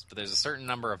maps, but there's a certain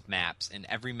number of maps, and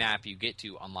every map you get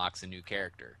to unlocks a new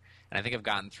character. And I think I've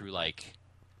gotten through, like,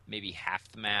 maybe half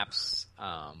the maps.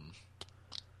 There's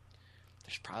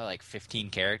probably, like,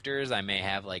 15 characters. I may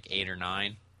have, like, 8 or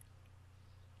 9.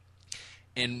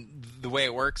 And the way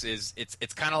it works is it's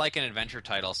kind of like an adventure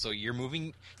title. So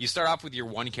you start off with your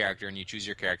one character, and you choose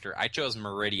your character. I chose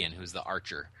Meridian, who's the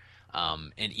archer.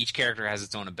 And each character has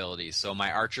its own abilities. So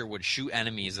my archer would shoot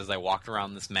enemies as I walked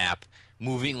around this map,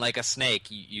 moving like a snake.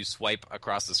 You swipe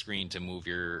across the screen to move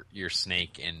your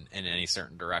snake in any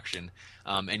certain direction.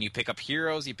 And you pick up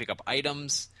heroes, you pick up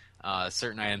items.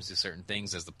 Certain items do certain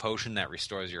things. There's the potion that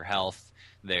restores your health.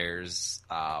 There's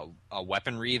a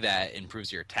weaponry that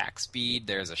improves your attack speed.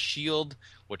 There's a shield,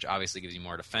 which obviously gives you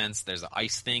more defense. There's an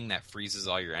ice thing that freezes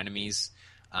all your enemies.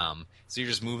 So you're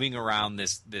just moving around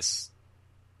this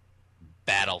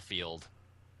battlefield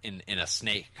in a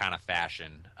snake kind of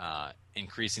fashion,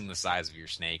 increasing the size of your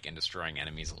snake and destroying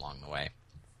enemies along the way.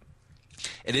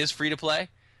 It is free to play,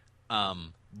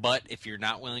 but if you're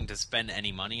not willing to spend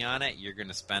any money on it, you're going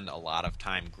to spend a lot of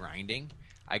time grinding.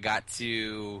 I got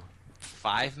to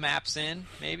 5 maps in,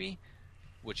 maybe,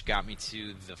 which got me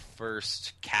to the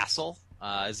first castle,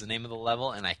 is the name of the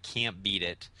level, and I can't beat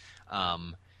it.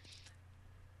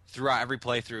 Throughout every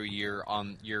playthrough, you're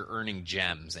earning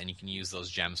gems, and you can use those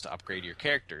gems to upgrade your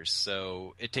characters.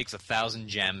 So it takes 1,000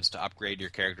 gems to upgrade your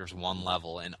characters 1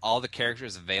 level, and all the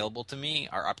characters available to me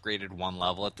are upgraded 1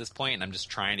 level at this point, and I'm just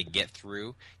trying to get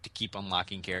through to keep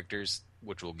unlocking characters,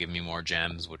 which will give me more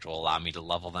gems, which will allow me to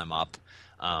level them up.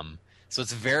 So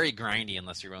it's very grindy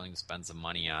unless you're willing to spend some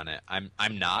money on it.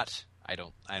 I'm not. I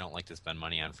don't like to spend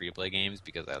money on free-to-play games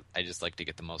because I just like to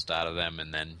get the most out of them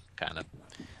and then kind of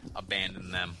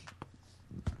abandon them.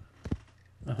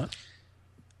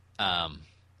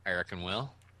 Eric and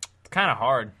Will, It's kind of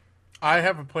hard. I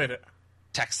haven't played it.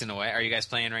 texting away. Are you guys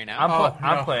playing right now?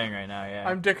 I'm no. playing right now. Yeah.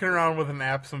 I'm dicking around with an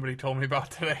app somebody told me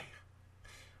about today.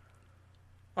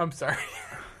 I'm sorry.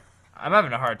 I'm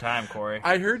having a hard time, Corey.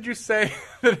 I heard you say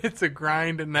that it's a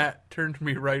grind, and that turned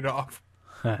me right off.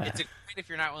 It's a grind if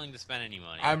you're not willing to spend any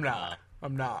money. I'm not.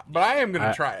 But I am going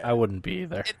to try it. I wouldn't be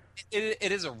either.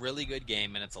 It is a really good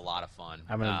game, and it's a lot of fun.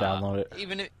 I'm gonna download it.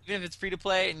 Even if it's free to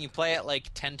play and you play it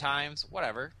like 10 times,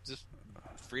 whatever. Just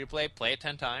free to play it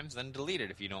 10 times, then delete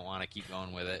it if you don't want to keep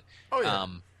going with it. Oh, yeah.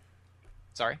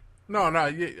 Sorry? No,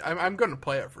 I'm going to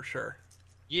play it for sure.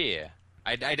 Yeah.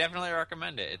 I definitely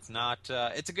recommend it. It's not.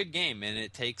 It's a good game, and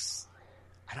it takes.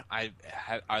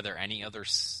 Are there any other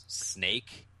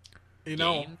Snake? You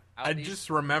know, game out I these- just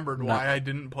remembered why I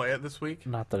didn't play it this week.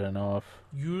 Not that I know of.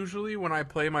 Usually when I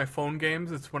play my phone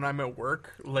games, it's when I'm at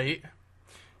work late.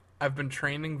 I've been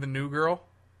training the new girl,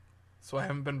 so I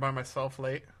haven't been by myself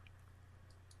late.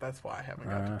 That's why I haven't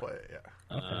got to play it yet.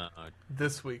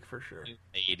 This week for sure.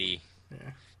 80.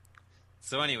 Yeah.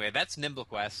 So anyway, that's Nimble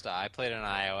Quest. I played it on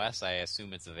iOS. I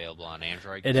assume it's available on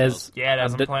Android. It is. Yeah, it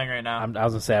is. I'm I'm playing right now. I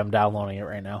was gonna say I'm downloading it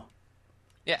right now.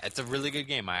 Yeah, it's a really good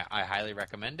game. I highly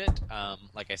recommend it.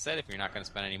 Like I said, if you're not going to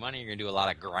spend any money, you're going to do a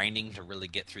lot of grinding to really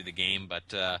get through the game.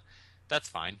 But That's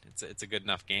fine. It's a good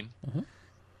enough game. Mhm.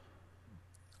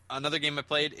 Another game I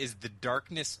played is The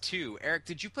Darkness 2. Eric,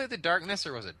 did you play The Darkness,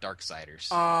 or was it Darksiders?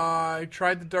 I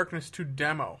tried the Darkness 2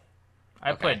 demo.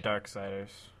 I Okay. played Darksiders.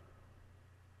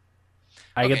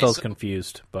 I get Okay, those so-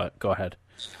 confused, but go ahead.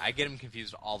 I get them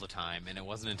confused all the time, and it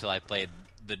wasn't until I played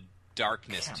The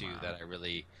Darkness 2 that I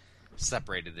really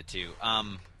separated the two.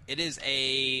 It is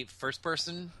a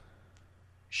first-person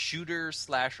shooter /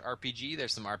 RPG.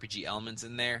 There's some RPG elements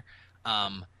in there.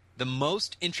 The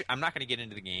most I'm not going to get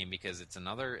into the game because it's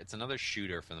another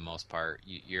shooter for the most part.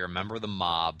 You're a member of the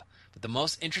mob, but the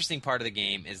most interesting part of the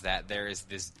game is that there is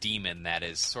this demon that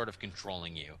is sort of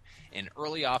controlling you. And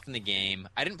early off in the game,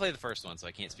 I didn't play the first one, so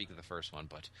I can't speak to the first one,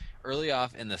 but early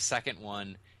off in the second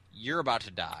one, you're about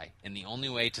to die, and the only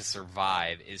way to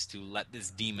survive is to let this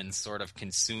demon sort of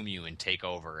consume you and take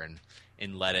over and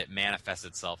let it manifest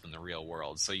itself in the real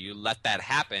world. So you let that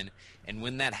happen, and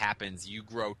when that happens, you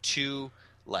grow two,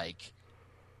 like,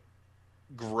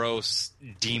 gross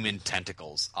demon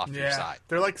tentacles off your Yeah, side.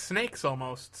 they're like snakes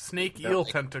almost. Snake They're eel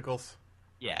like- tentacles.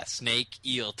 Yeah, snake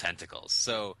eel tentacles.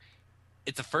 So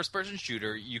it's a first-person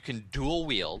shooter. You can dual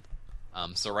wield.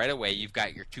 So right away, you've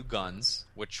got your two guns,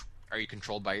 which are you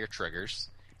controlled by your triggers,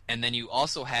 and then you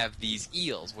also have these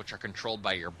eels, which are controlled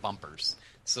by your bumpers.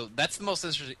 So that's the most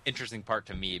interesting part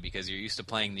to me, because you're used to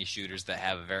playing these shooters that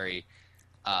have a very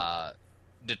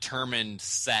determined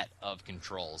set of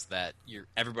controls that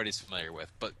everybody's familiar with.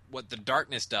 But what the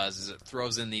Darkness does is it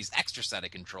throws in these extra set of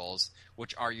controls,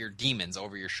 which are your demons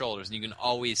over your shoulders, and you can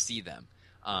always see them.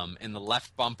 And the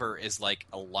left bumper is like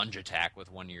a lunge attack with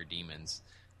one of your demons.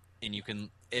 And you can,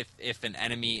 if an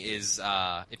enemy is,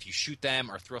 if you shoot them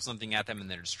or throw something at them and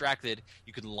they're distracted,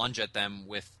 you can lunge at them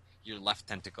with your left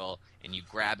tentacle, and you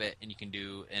grab it, and you can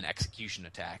do an execution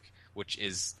attack, which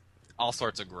is all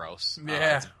sorts of gross.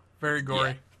 Yeah, very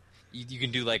gory. You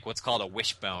can do like what's called a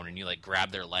wishbone, and you like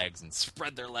grab their legs and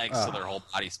spread their legs so their whole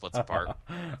body splits apart.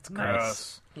 That's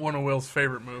Gross. One of Will's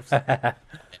favorite moves. And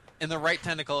the right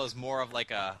tentacle is more of like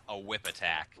a whip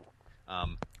attack.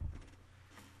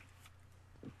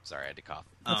 Sorry, I had to cough.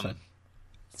 That's fine.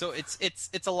 So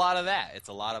it's a lot of that. It's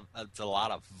a lot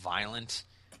of violent,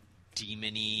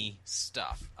 demony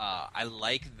stuff. I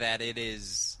like that it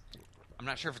is. I'm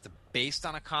not sure if it's based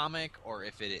on a comic or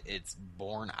if it's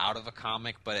born out of a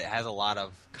comic, but it has a lot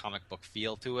of comic book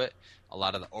feel to it. A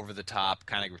lot of the over the top,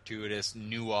 kind of gratuitous,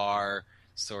 noir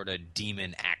sort of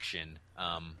demon action,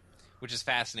 which is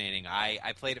fascinating.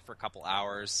 I played it for a couple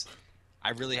hours.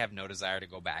 I really have no desire to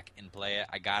go back and play it.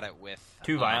 I got it with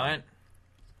Too violent.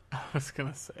 I was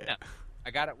gonna say it. Yeah. I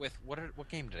got it with what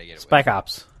game did I get it Spec with?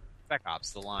 Ops. Spec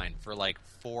Ops: The Line for like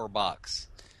 $4,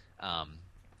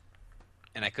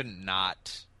 and I couldn't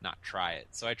not try it.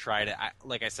 So I tried it.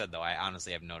 Like I said, though, I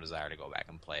honestly have no desire to go back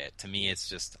and play it. To me, it's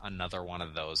just another one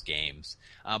of those games.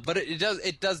 But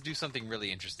it does do something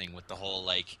really interesting with the whole,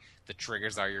 like, the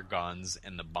triggers are your guns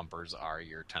and the bumpers are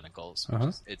your tentacles. Which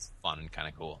is, it's fun and kind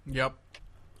of cool. Yep.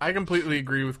 I completely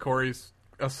agree with Corey's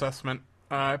assessment.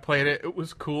 I played it. It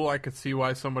was cool. I could see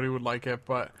why somebody would like it,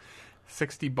 but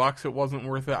 $60, it wasn't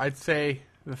worth it. I'd say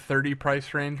the 30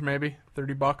 price range, maybe.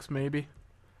 $30, maybe.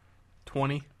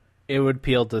 20. It would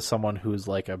appeal to someone who's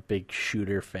like a big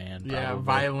shooter fan. Yeah, probably.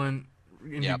 violent,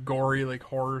 Yep. gory, like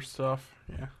horror stuff.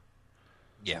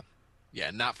 Yeah.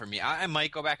 Yeah, not for me. I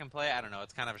might go back and play it. I don't know.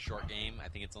 It's kind of a short game. I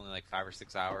think it's only like 5 or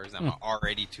 6 hours. I'm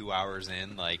already 2 hours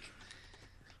in. Like,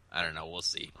 I don't know. We'll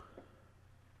see.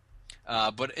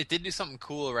 But it did do something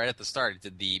cool right at the start. It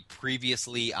did the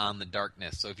previously on the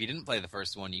Darkness. So if you didn't play the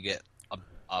first one, you get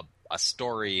a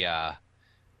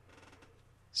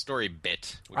story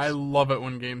bit. Which I love it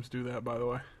when games do that, by the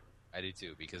way. I do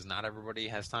too, because not everybody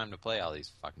has time to play all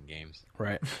these fucking games.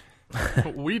 Right.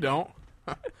 We don't.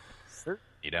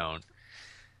 You don't.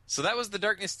 So that was the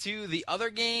Darkness 2. The other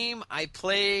game I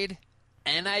played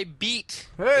and I beat.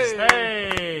 Hey!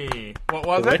 Hey. What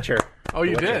was The it? Witcher. Oh,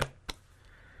 you The Witcher. did?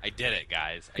 I did it,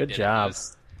 guys. I Good did job. it.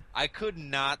 I could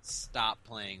not stop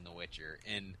playing The Witcher,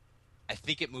 and I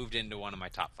think it moved into one of my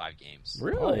top 5 games.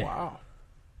 Really? Oh, wow.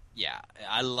 Yeah,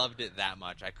 I loved it that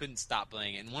much. I couldn't stop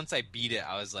playing it, and once I beat it,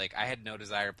 I was like, I had no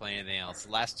desire to play anything else.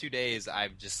 The last 2 days,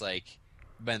 I've just like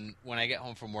been, when I get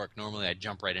home from work, normally I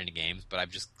jump right into games, but I've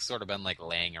just sort of been like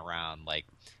laying around, like,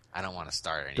 I don't want to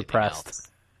start anything Depressed. else.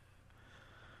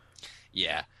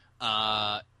 Yeah.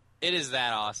 It is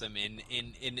that awesome, and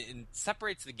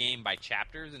separates the game by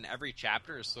chapters, and every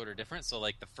chapter is sort of different. So,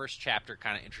 like, the first chapter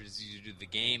kind of introduces you to the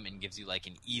game and gives you, like,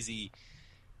 an easy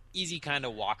kind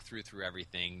of walkthrough through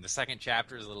everything. The second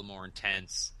chapter is a little more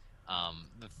intense.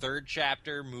 The third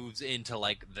chapter moves into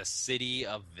like the city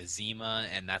of Vizima,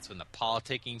 and that's when the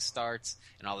politicking starts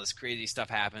and all this crazy stuff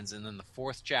happens. And then the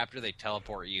fourth chapter, they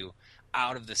teleport you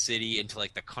out of the city into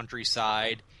like the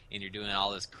countryside, and you're doing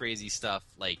all this crazy stuff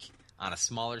like on a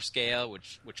smaller scale,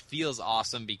 which feels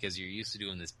awesome because you're used to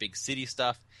doing this big city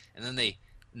stuff. And then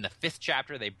in the fifth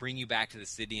chapter, they bring you back to the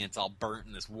city, and it's all burnt,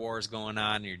 and this war is going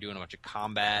on, and you're doing a bunch of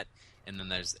combat. And then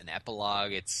there's an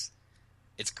epilogue. It's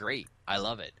great. I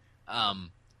love it.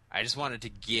 I just wanted to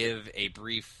give a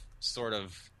brief sort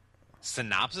of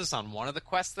synopsis on one of the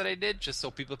quests that I did, just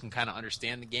so people can kind of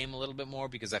understand the game a little bit more,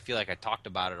 because I feel like I talked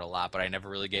about it a lot, but I never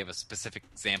really gave a specific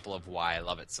example of why I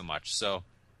love it so much. So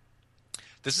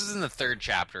this is in the third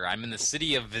chapter. I'm in the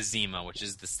city of Vizima, which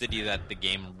is the city that the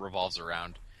game revolves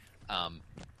around.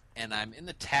 And I'm in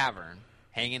the tavern,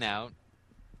 hanging out.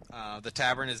 The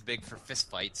tavern is big for fist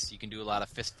fights. You can do a lot of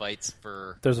fist fights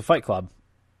for... There's a fight club.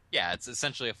 Yeah, it's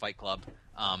essentially a fight club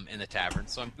in the tavern.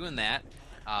 So I'm doing that.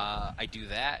 I do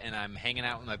that, and I'm hanging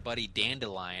out with my buddy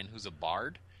Dandelion, who's a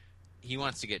bard. He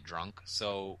wants to get drunk,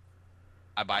 so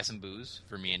I buy some booze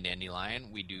for me and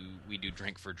Dandelion. We do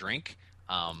drink for drink.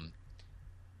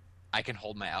 I can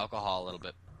hold my alcohol a little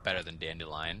bit better than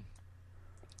Dandelion.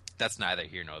 That's neither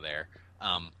here nor there.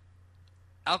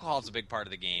 Alcohol is a big part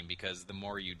of the game because the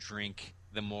more you drink,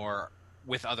 the more...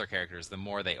 with other characters, the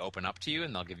more they open up to you,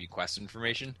 and they'll give you quest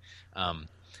information.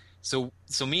 So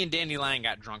me and Dandelion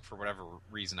got drunk for whatever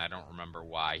reason. I don't remember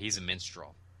why. He's a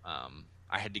minstrel.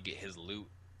 I had to get his loot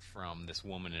from this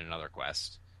woman in another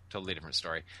quest. Totally different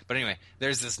story. But anyway,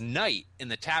 there's this knight in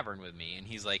the tavern with me, and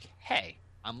he's like, "Hey,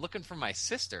 I'm looking for my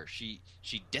sister. She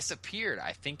disappeared.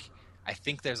 I think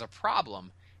there's a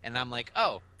problem." And I'm like,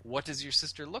 "Oh, what does your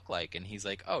sister look like?" And he's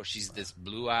like, "Oh, she's this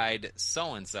blue-eyed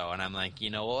so-and-so." And I'm like, "You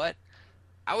know what?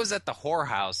 I was at the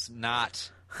whorehouse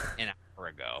not an hour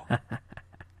ago,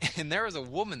 and there was a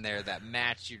woman there that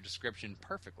matched your description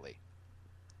perfectly."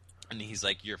 And he's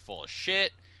like, "You're full of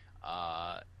shit.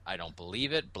 I don't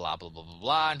believe it, blah, blah, blah, blah,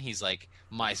 blah." And he's like,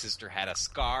 "My sister had a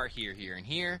scar here, here, and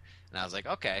here." And I was like,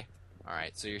 "Okay, all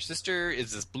right, so your sister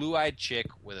is this blue-eyed chick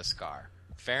with a scar.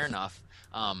 Fair enough."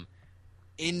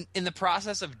 In the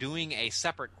process of doing a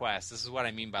separate quest, this is what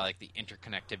I mean by like the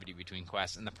interconnectivity between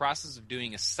quests. In the process of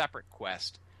doing a separate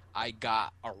quest, I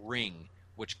got a ring,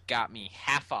 which got me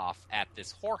half off at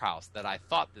this whorehouse that I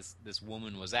thought this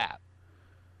woman was at.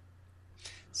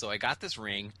 So I got this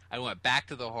ring, I went back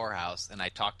to the whorehouse, and I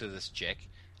talked to this chick,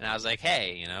 and I was like,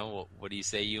 "Hey, you know, what do you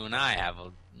say you and I have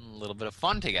a little bit of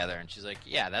fun together?" And she's like,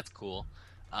 "Yeah, that's cool."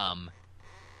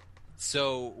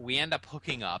 So we end up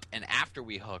hooking up, and after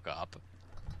we hook up,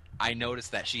 I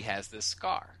noticed that she has this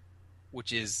scar,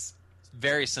 which is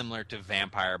very similar to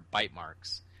vampire bite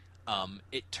marks.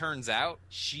 It turns out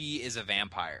she is a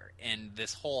vampire, and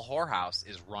this whole whorehouse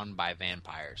is run by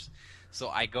vampires. So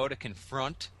I go to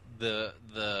confront the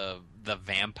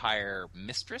vampire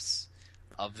mistress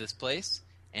of this place,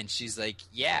 and she's like,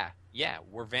 yeah,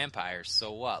 we're vampires,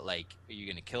 so what? Like, are you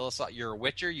going to kill us all? You're a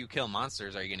witcher, you kill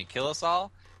monsters. Are you going to kill us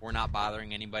all? We're not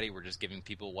bothering anybody. We're just giving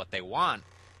people what they want.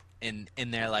 And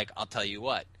they're like, "I'll tell you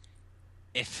what,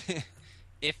 if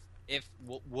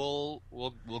we'll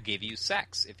give you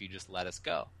sex if you just let us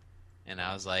go." And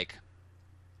I was like,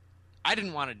 I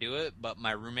didn't want to do it, but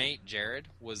my roommate Jared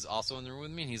was also in the room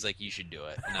with me, and he's like, "You should do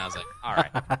it." And I was like, "All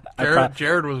right."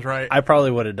 Jared was right. I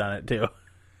probably would have done it too.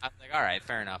 I was like, "All right,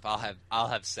 fair enough. I'll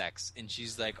have sex." And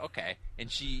she's like, "Okay."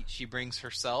 And she brings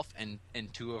herself and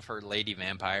two of her lady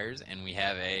vampires, and we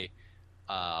have a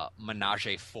menage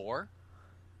a four,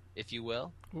 if you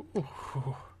will.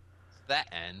 Ooh. That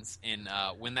ends, and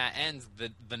when that ends,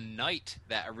 the knight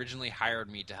that originally hired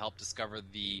me to help discover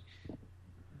the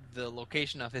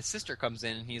location of his sister comes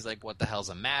in, and he's like, "What the hell's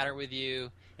the matter with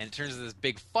you?" And it turns into this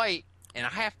big fight, and I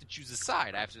have to choose a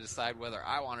side. I have to decide whether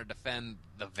I want to defend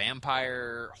the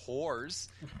vampire whores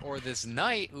or this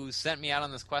knight who sent me out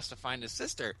on this quest to find his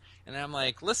sister. And I'm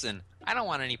like, "Listen, I don't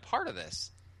want any part of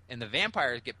this." And the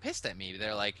vampires get pissed at me.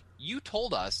 They're like, "You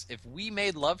told us if we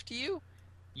made love to you,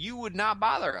 you would not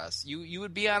bother us. You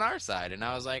would be on our side." And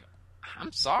I was like,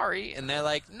 "I'm sorry." And they're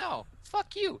like, "No,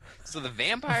 fuck you." So the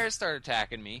vampires start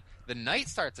attacking me. The knight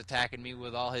starts attacking me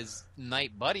with all his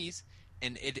knight buddies.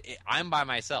 And I'm by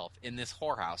myself in this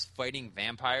whorehouse fighting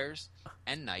vampires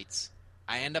and knights.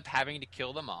 I end up having to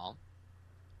kill them all.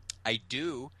 I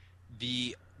do.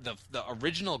 The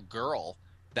original girl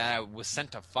that I was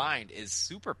sent to find is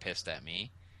super pissed at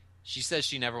me. She says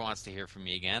she never wants to hear from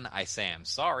me again. I say I'm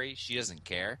sorry. She doesn't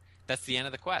care. That's the end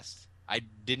of the quest. I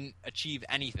didn't achieve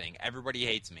anything. Everybody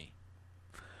hates me.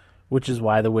 Which is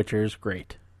why The Witcher is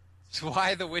great. It's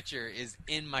why The Witcher is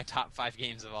in my top 5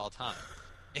 games of all time.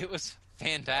 It was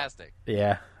fantastic.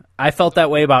 Yeah. I felt that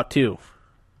way about 2.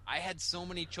 I had so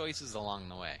many choices along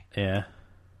the way. Yeah.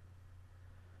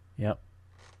 Yep.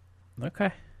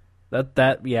 Okay.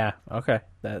 Yeah. Okay.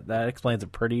 That explains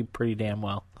it pretty damn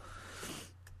well.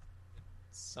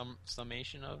 Some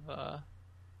summation of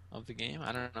the game.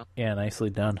 I don't know. Yeah. Nicely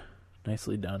done.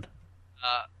 Nicely done.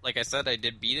 Like I said, I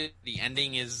did beat it. The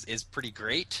ending is pretty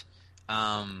great.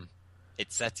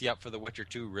 It sets you up for The Witcher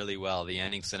 2 really well. The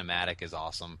ending cinematic is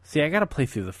awesome. See, I got to play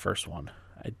through the first one.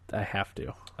 I have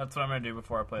to. That's what I'm going to do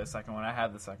before I play the second one. I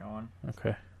have the second one.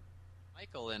 Okay.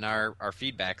 Michael in our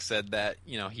feedback said that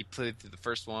he played through the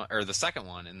first one or the second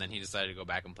one, and then he decided to go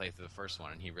back and play through the first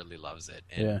one, and he really loves it.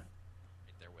 And Yeah. right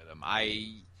there with him.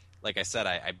 Like I said,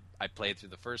 I played through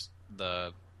the first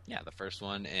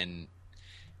one in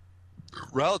a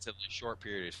relatively short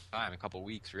period of time, a couple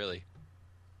weeks really.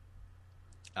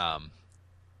 I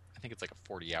think it's like a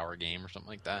 40-hour game or something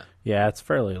like that. Yeah, it's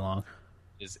fairly long.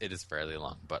 It is fairly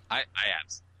long, but I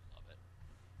absolutely love it,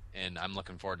 and I'm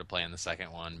looking forward to playing the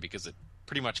second one because it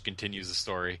pretty much continues the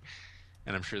story,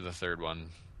 and I'm sure the third one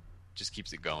just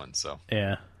keeps it going. So,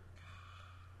 Yeah.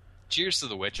 cheers to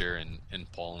The Witcher in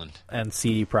Poland. And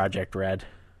CD Projekt Red.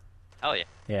 Hell yeah!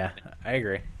 Yeah, I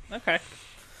agree. Okay.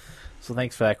 So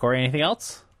thanks for that, Corey. Anything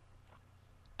else?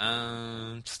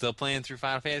 Still playing through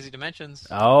Final Fantasy Dimensions.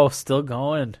 Oh, still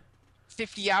going.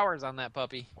 50 hours on that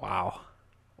puppy. Wow.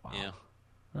 Yeah,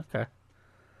 Okay.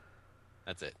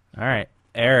 that's it. All right.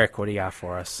 Eric, what do you got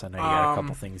for us? I know you got a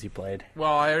couple things you played.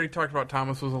 Well, I already talked about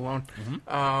Thomas Was Alone.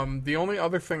 The only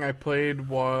other thing I played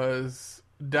was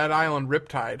Dead Island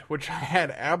Riptide, which I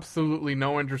had absolutely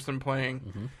no interest in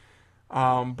playing.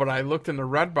 But I looked in the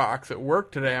Redbox at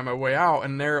work today on my way out,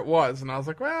 and there it was. And I was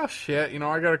like, well, shit,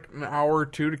 I got an hour or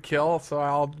two to kill, so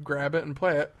I'll grab it and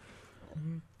play it.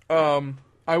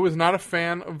 I was not a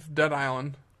fan of Dead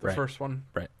Island, the Right. first one.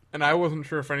 Right. And I wasn't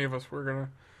sure if any of us were going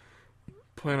to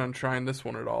plan on trying this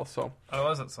one at all, so... I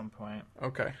was at some point.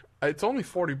 Okay. It's only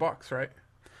 $40, right?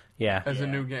 Yeah. As a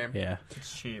Yeah. new game. Yeah.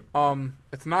 It's cheap.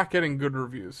 It's not getting good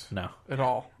reviews No. at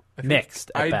all. I think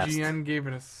Mixed at IGN gave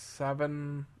it a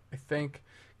 7, I think.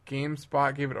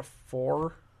 GameSpot gave it a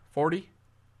 40.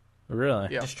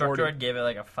 Really? Yeah, Destructoid gave it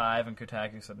like a 5, and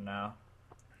Kotaku said no.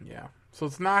 Yeah. So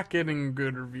it's not getting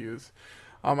good reviews.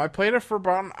 I played it for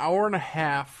about an hour and a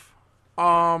half.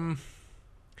 I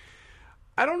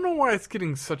don't know why it's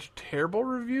getting such terrible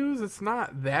reviews. It's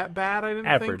not that bad, I didn't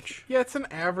Average. think. Yeah, it's an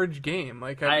average game.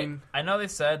 Like, I mean... I know they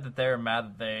said that they were mad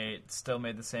that they still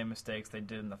made the same mistakes they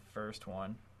did in the first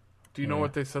one. Do you know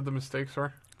what they said the mistakes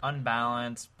were?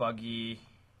 Unbalanced, buggy.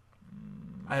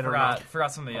 I don't know.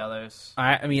 Forgot some of the others.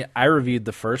 I mean, I reviewed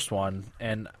the first one,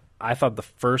 and I thought the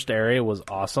first area was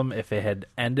awesome. If it had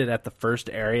ended at the first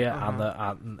area on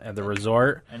the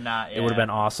resort, And not, it would have been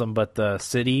awesome. But the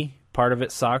city part of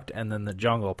it sucked, and then the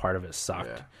jungle part of it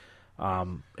sucked. Yeah.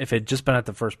 If it had just been at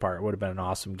the first part, it would have been an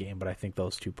awesome game. But I think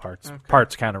those two parts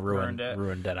kind of ruined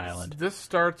Dead Island. This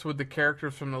starts with the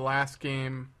characters from the last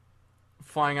game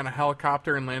flying on a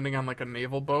helicopter and landing on like a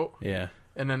naval boat, Yeah.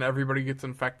 and then everybody gets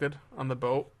infected on the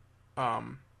boat.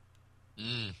 And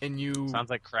you Sounds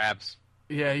like crabs.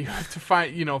 you have to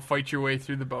fight your way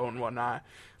through the boat and whatnot.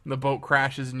 And the boat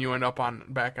crashes and you end up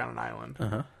back on an island.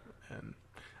 Uh-huh.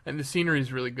 And the scenery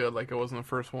is really good, like it was in the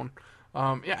first one.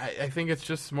 I think it's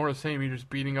just more the same. You're just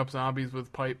beating up zombies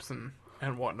with pipes and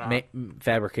whatnot.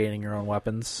 Fabricating your own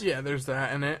weapons. Yeah, there's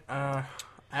that in it.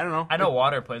 I don't know. I know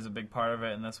water plays a big part of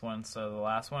it in this one. So the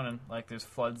last one, and like there's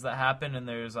floods that happen, and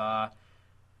there's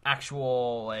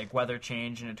actual like weather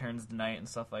change, and it turns to night and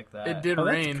stuff like that. It did Oh,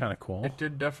 that's rain. kind of cool. It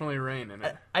did definitely rain in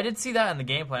it. I did see that in the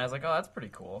gameplay. I was like, oh, that's pretty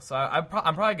cool. So I'm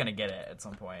probably gonna get it at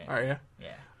some point. Are you?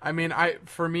 Yeah. I mean,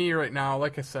 for me right now,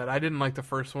 like I said, I didn't like the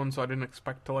first one, so I didn't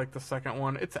expect to like the second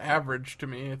one. It's average to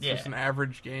me. It's just Yeah. an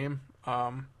average game.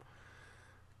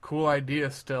 Cool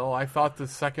idea still. I thought the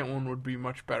second one would be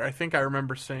much better. I think I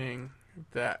remember saying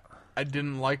that I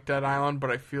didn't like Dead Island,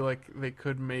 but I feel like they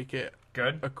could make it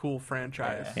Good. a cool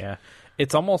franchise. Yeah.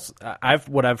 It's almost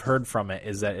what I've heard from it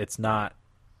is that it's not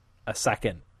a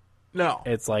second. No.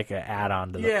 It's like an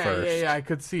add-on to the first. Yeah. I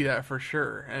could see that for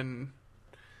sure. And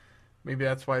maybe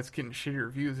that's why it's getting shitty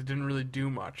reviews. It didn't really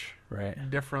do much Right.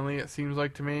 differently, it seems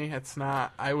like to me. It's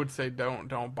not. I would say don't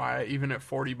buy it even at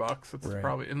 $40. It's Right.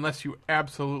 probably, unless you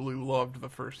absolutely loved the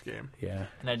first game. Yeah.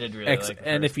 And I did really like the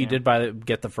And first if you game. did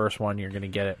get the first one, you're going to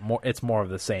get it more. It's more of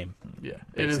the same. Yeah,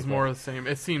 it is more of the same.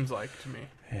 It seems like to me.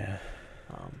 Yeah.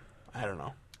 I don't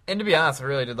know. And to be honest, I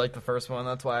really did like the first one.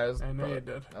 That's why I was. I know you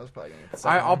did. I was probably gonna get the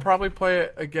second I'll one. probably play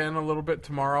it again a little bit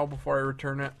tomorrow before I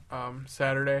return it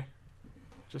Saturday,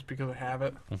 just because I have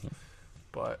it.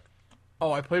 But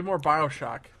Oh, I played more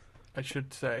BioShock, I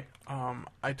should say.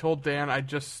 I told Dan I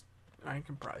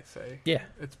can probably say. Yeah.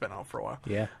 It's been out for a while.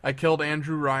 Yeah. I killed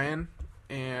Andrew Ryan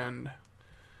and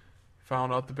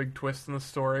found out the big twist in the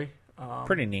story.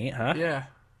 Pretty neat, huh? Yeah,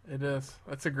 it is.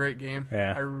 That's a great game.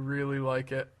 Yeah. I really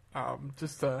like it.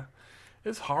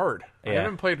 It's hard. I Yeah.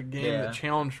 haven't played a game Yeah. that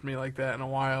challenged me like that in a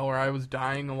while, where I was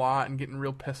dying a lot and getting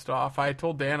real pissed off. I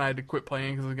told Dan I had to quit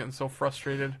playing because I was getting so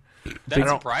frustrated. That's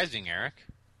don't- surprising, Eric.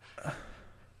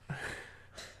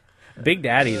 Big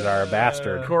daddies are a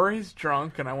bastard. Corey's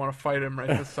drunk, and I want to fight him right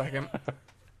this second.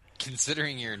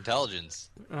 Considering your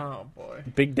intelligence. Oh boy.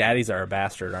 Big daddies are a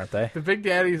bastard, aren't they? The Big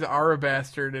Daddies are a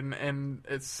bastard, and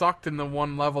it sucked in the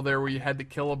one level there where you had to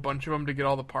kill a bunch of them to get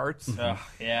all the parts. Ugh,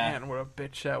 yeah. Man, what a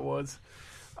bitch that was.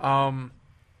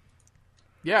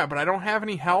 Yeah, but I don't have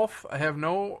any health. I have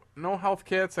no health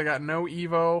kits. I got no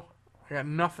Evo. I got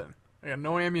nothing. I got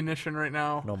no ammunition right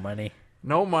now. No money.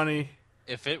 No money.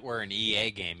 If it were an EA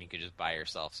game, you could just buy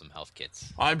yourself some health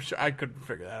kits. I'm sure I couldn't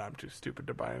figure that out. I'm too stupid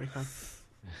to buy anything.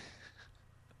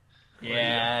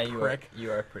 Yeah, prick.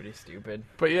 you are pretty stupid.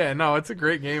 But yeah, no, it's a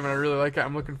great game, and I really like it.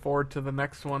 I'm looking forward to the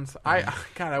next ones. I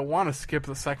want to skip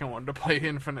the second one to play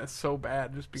Infinite so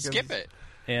bad, just because. Skip it.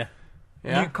 Yeah.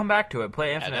 Yeah. You come back to it,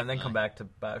 play Infinite, and then definitely. come back to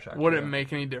BioShock. Would 2. it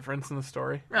make any difference in the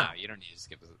story? No, you don't need to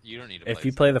skip it. You don't need to If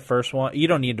you play the first one, you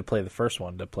don't need to play the first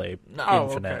one to play No.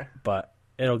 Infinite, okay. but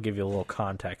it'll give you a little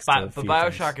context. to a But few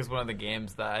BioShock things. is one of the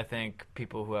games that I think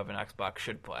people who have an Xbox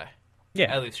should play.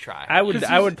 Yeah, At least try. I would. 'Cause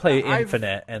I would play I've-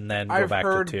 Infinite and then go I've back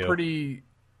heard to 2. pretty.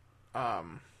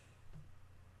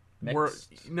 Mixed.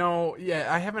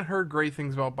 I haven't heard great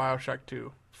things about BioShock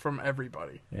 2 from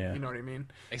everybody. Yeah. You know what I mean?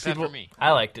 Except People- for me.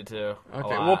 I liked it too. a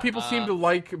Okay. lot. Well, people seem to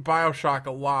like BioShock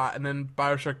a lot, and then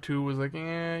BioShock 2 was like,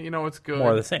 it's good.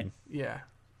 More of the same. Yeah.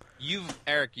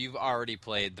 Eric, you've already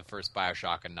played the first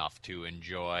BioShock enough to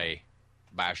enjoy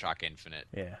BioShock Infinite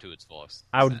Yeah. to its fullest.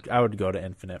 I would. extent. I would go to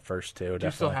Infinite first too. Do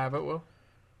you still Definitely. have it, Will?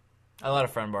 I let a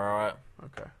friend borrow it.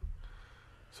 Okay.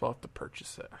 So I'll have to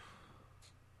purchase it.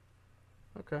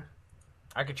 Okay.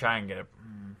 I could try and get it.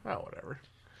 Well, whatever.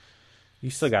 You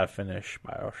still got to finish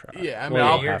BioShock. Yeah, I mean, Well,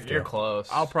 I'll- you you're, have to. you're close.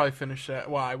 I'll probably finish that.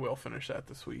 Well, I will finish that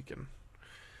this week, and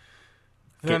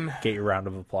Get, then get your round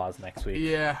of applause next week.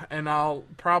 yeah, and I'll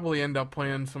probably end up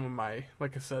playing some of my,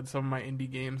 like I said, some of my indie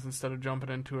games instead of jumping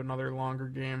into another longer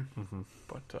game. Mm-hmm.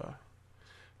 But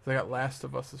I got Last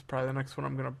of Us is probably the next one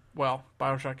I'm gonna. Well,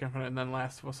 BioShock Infinite, and then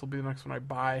Last of Us will be the next one I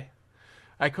buy.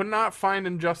 I could not find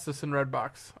Injustice in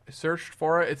Redbox. I searched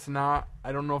for it. It's not.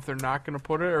 I don't know if they're not gonna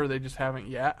put it or they just haven't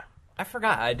yet. I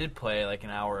forgot. I did play like an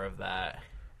hour of that.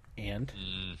 And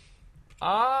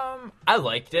I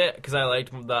liked it because I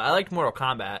liked Mortal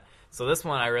Kombat. So this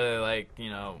one I really like.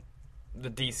 The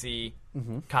DC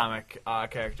comic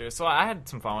characters. So I had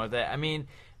some fun with it. I mean,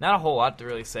 not a whole lot to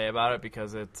really say about it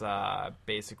because it's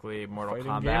basically Mortal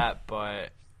Fighting Kombat, but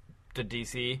the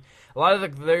DC. A lot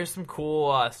of there's some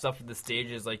cool stuff with the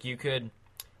stages. Like you could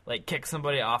like kick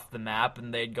somebody off the map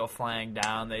and they'd go flying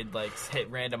down. They'd like hit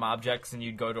random objects and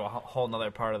you'd go to a whole nother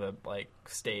part of the like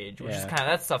stage, which is Yeah. kind of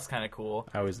that stuff's kind of cool.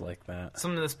 I always like that.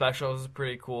 Some of the specials is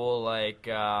pretty cool. Like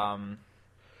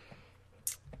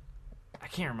I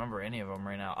can't remember any of them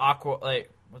right now.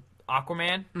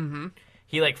 Aquaman. Mm-hmm.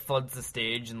 He like floods the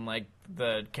stage and like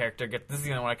the character gets. This is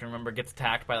the only one I can remember. Gets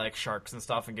attacked by like sharks and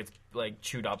stuff and gets like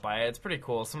chewed up by it. It's pretty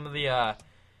cool. Some of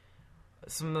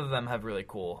them have really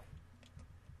cool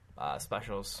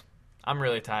specials. I'm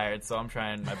really tired, so I'm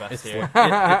trying my best here.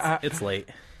 It's late.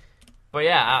 But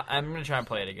yeah, I'm gonna try and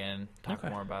play it again. Talk Okay.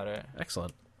 more about it.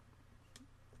 Excellent.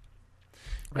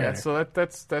 Yeah, Right. so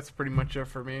that's pretty much it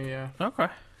for me. Yeah. Okay.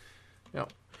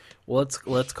 Yep. Well,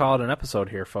 let's call it an episode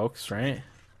here, folks. Right?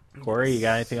 Corey, you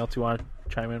got anything else you want to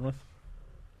chime in with?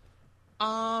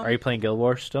 Are you playing Guild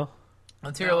Wars still?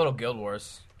 Let's hear a little Guild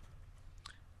Wars.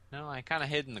 No, I kind of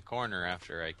hid in the corner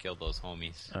after I killed those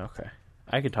homies. Okay.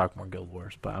 I could talk more Guild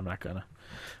Wars, but I'm not gonna.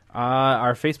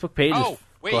 Our Facebook page Oh, is.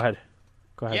 wait. Go ahead.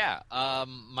 Yeah,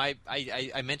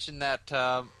 I mentioned that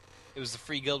it was the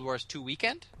free Guild Wars 2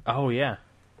 weekend, Oh yeah.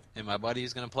 and my buddy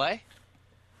was going to play.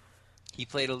 He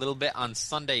played a little bit on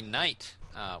Sunday night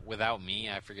without me.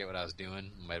 I forget what I was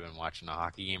doing. Might have been watching a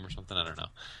hockey game or something. I don't know.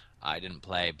 I didn't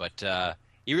play, but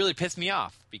he really pissed me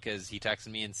off because he texted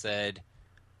me and said,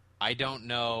 I don't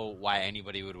know why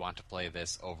anybody would want to play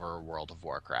this over World of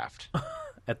Warcraft.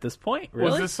 At this point, Was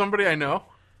really? this somebody I know?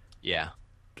 Yeah.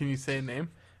 Can you say a name?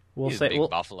 We'll He's say a big we'll,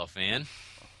 Buffalo fan.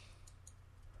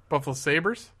 Buffalo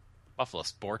Sabres? Buffalo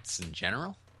sports in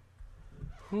general.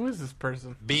 Who is this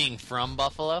person? Being from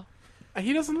Buffalo.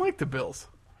 He doesn't like the Bills.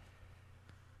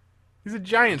 He's a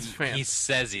Giants fan. He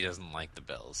says he doesn't like the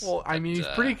Bills. Well, I but, mean, he's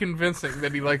pretty convincing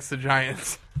that he likes the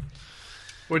Giants,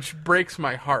 which breaks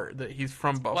my heart that he's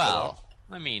from Buffalo. Well,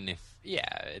 I mean,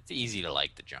 it's easy to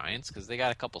like the Giants because they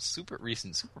got a couple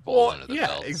recent Super Bowls under the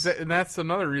belt. Exactly, and that's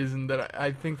another reason that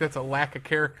I think that's a lack of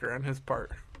character on his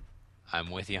part. I'm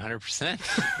with you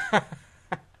 100%.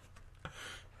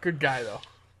 Good guy, though.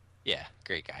 Yeah,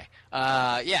 great guy.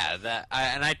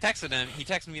 And I texted him. He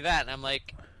texted me that, and I'm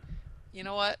like, you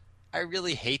know what? I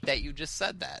really hate that you just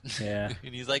said that. Yeah.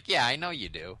 And he's like, yeah, I know you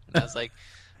do. And I was like,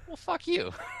 well, fuck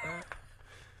you.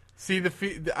 See,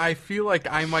 I feel like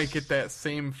I might get that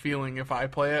same feeling if I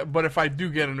play it, but if I do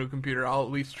get a new computer, I'll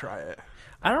at least try it.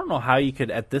 I don't know how you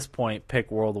could at this point pick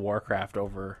World of Warcraft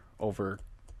over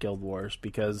Guild Wars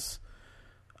because,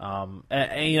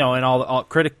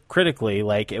 critically,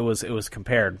 like it was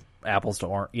compared apples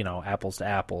to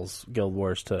apples, Guild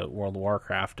Wars to World of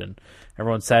Warcraft, and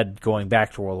everyone said going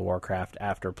back to World of Warcraft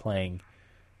after playing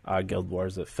Guild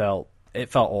Wars, it felt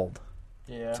old.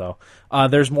 Yeah. So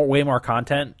there's way more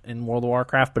content in World of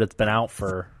Warcraft, but it's been out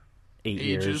for 8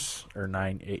 years or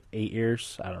 8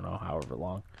 years. I don't know, however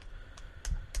long.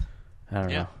 I don't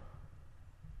know.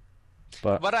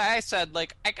 But I said,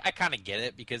 like, I kind of get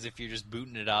it, because if you're just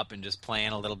booting it up and just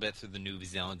playing a little bit through the new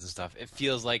zones and stuff, it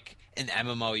feels like an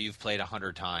MMO you've played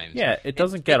 100 times. Yeah, it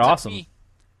doesn't get awesome.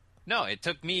 It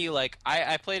took me, like,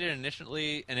 I played it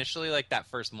initially, like, that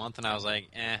first month, and I was like,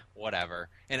 whatever.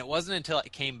 And it wasn't until I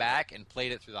came back and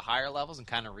played it through the higher levels and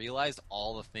kind of realized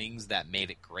all the things that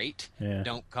made it great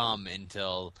don't come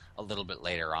until a little bit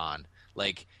later on.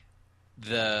 Like,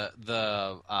 the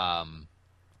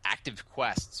active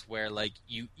quests where, like,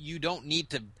 you don't need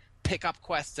to pick up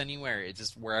quests anywhere. It's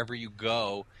just wherever you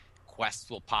go, quests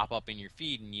will pop up in your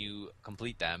feed and you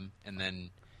complete them, and then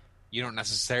you don't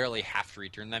necessarily have to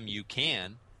return them. You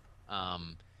can,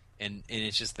 and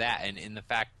it's just that, and in the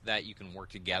fact that you can work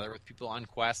together with people on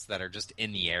quests that are just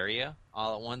in the area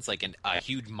all at once. Like a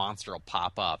huge monster will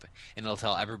pop up, and it'll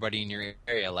tell everybody in your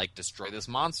area, like, destroy this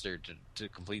monster to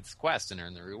complete this quest and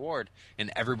earn the reward. And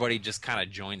everybody just kind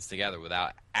of joins together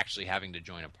without actually having to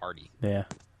join a party. Yeah,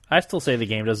 I still say the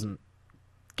game doesn't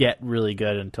get really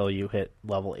good until you hit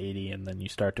level 80, and then you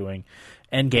start doing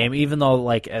endgame, even though,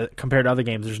 like, compared to other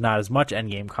games, there's not as much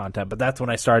endgame content. But that's when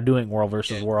I started doing world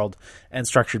versus world and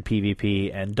structured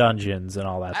PvP and dungeons and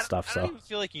all that stuff. I don't even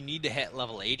feel like you need to hit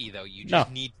level 80, though. You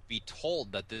just need to be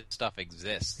told that this stuff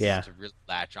exists to really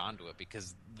latch onto it,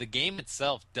 because the game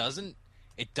itself doesn't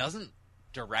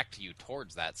direct you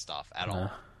towards that stuff at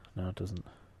all. No, it doesn't.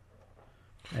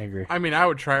 I agree. I mean, I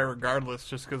would try it regardless,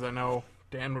 just because I know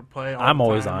Dan would play all I'm the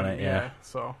always time, on it, yeah.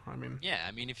 So, I mean... Yeah,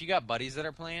 I mean, if you got buddies that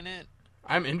are playing it,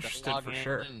 I'm interested for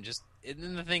sure. And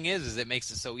then the thing is it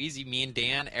makes it so easy. Me and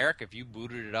Dan, Eric, if you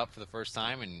booted it up for the first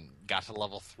time and got to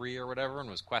level 3 or whatever and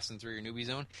was questing through your newbie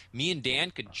zone, me and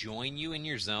Dan could join you in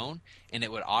your zone, and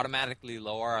it would automatically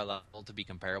lower our level to be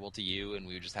comparable to you, and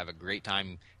we would just have a great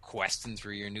time questing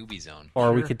through your newbie zone.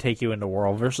 Or we could take you into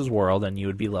world versus world, and you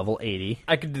would be level 80.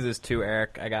 I could do this too,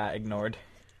 Eric. I got ignored.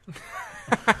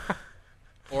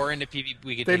 Or into PvP,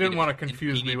 we could. They didn't want to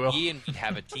confuse me, Will. And we'd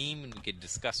have a team, and we could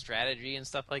discuss strategy and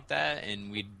stuff like that, and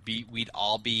we'd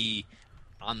all be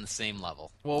on the same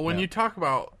level. Well, when you talk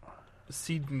about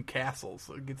seeding castles,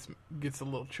 it gets a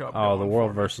little chubby. Oh, the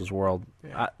world versus world.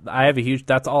 Yeah. I have a huge.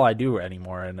 That's all I do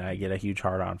anymore, and I get a huge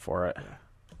hard on for it. Yeah.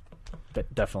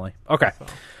 Definitely. Okay.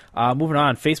 Moving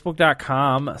on.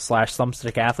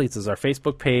 Facebook.com/thumbstickathletes is our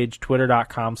Facebook page.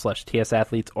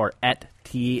 Twitter.com/TSathletes or at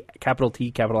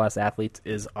T_S athletes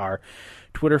is our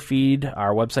Twitter feed.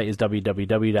 Our website is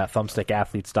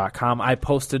www.thumbstickathletes.com. I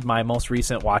posted my most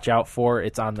recent watch out for.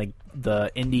 It's on the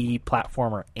indie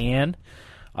platformer Anne,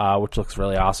 which looks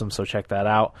really awesome, so check that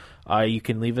out. You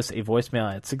can leave us a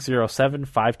voicemail at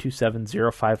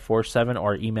 607-527-0547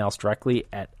 or email us directly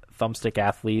at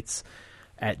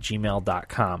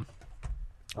thumbstickathletes@gmail.com.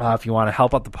 If you want to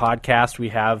help out the podcast, we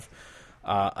have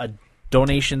a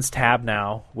donations tab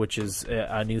now, which is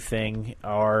a new thing.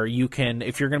 Or you can,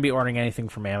 if you're going to be ordering anything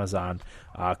from Amazon,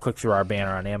 click through our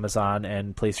banner on Amazon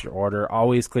and place your order.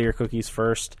 Always clear your cookies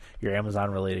first, your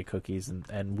Amazon-related cookies,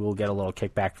 and we'll get a little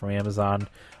kickback from Amazon.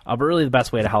 But really the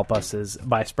best way to help us is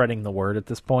by spreading the word at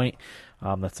this point.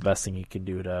 That's the best thing you can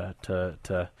do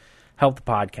to help the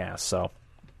podcast. So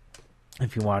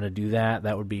if you want to do that,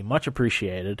 that would be much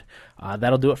appreciated.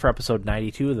 That'll do it for episode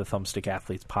 92 of the Thumbstick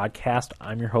Athletes podcast.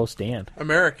 I'm your host, Dan.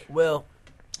 I'm Eric. Will.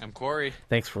 I'm Corey.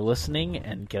 Thanks for listening,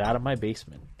 and get out of my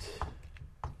basement.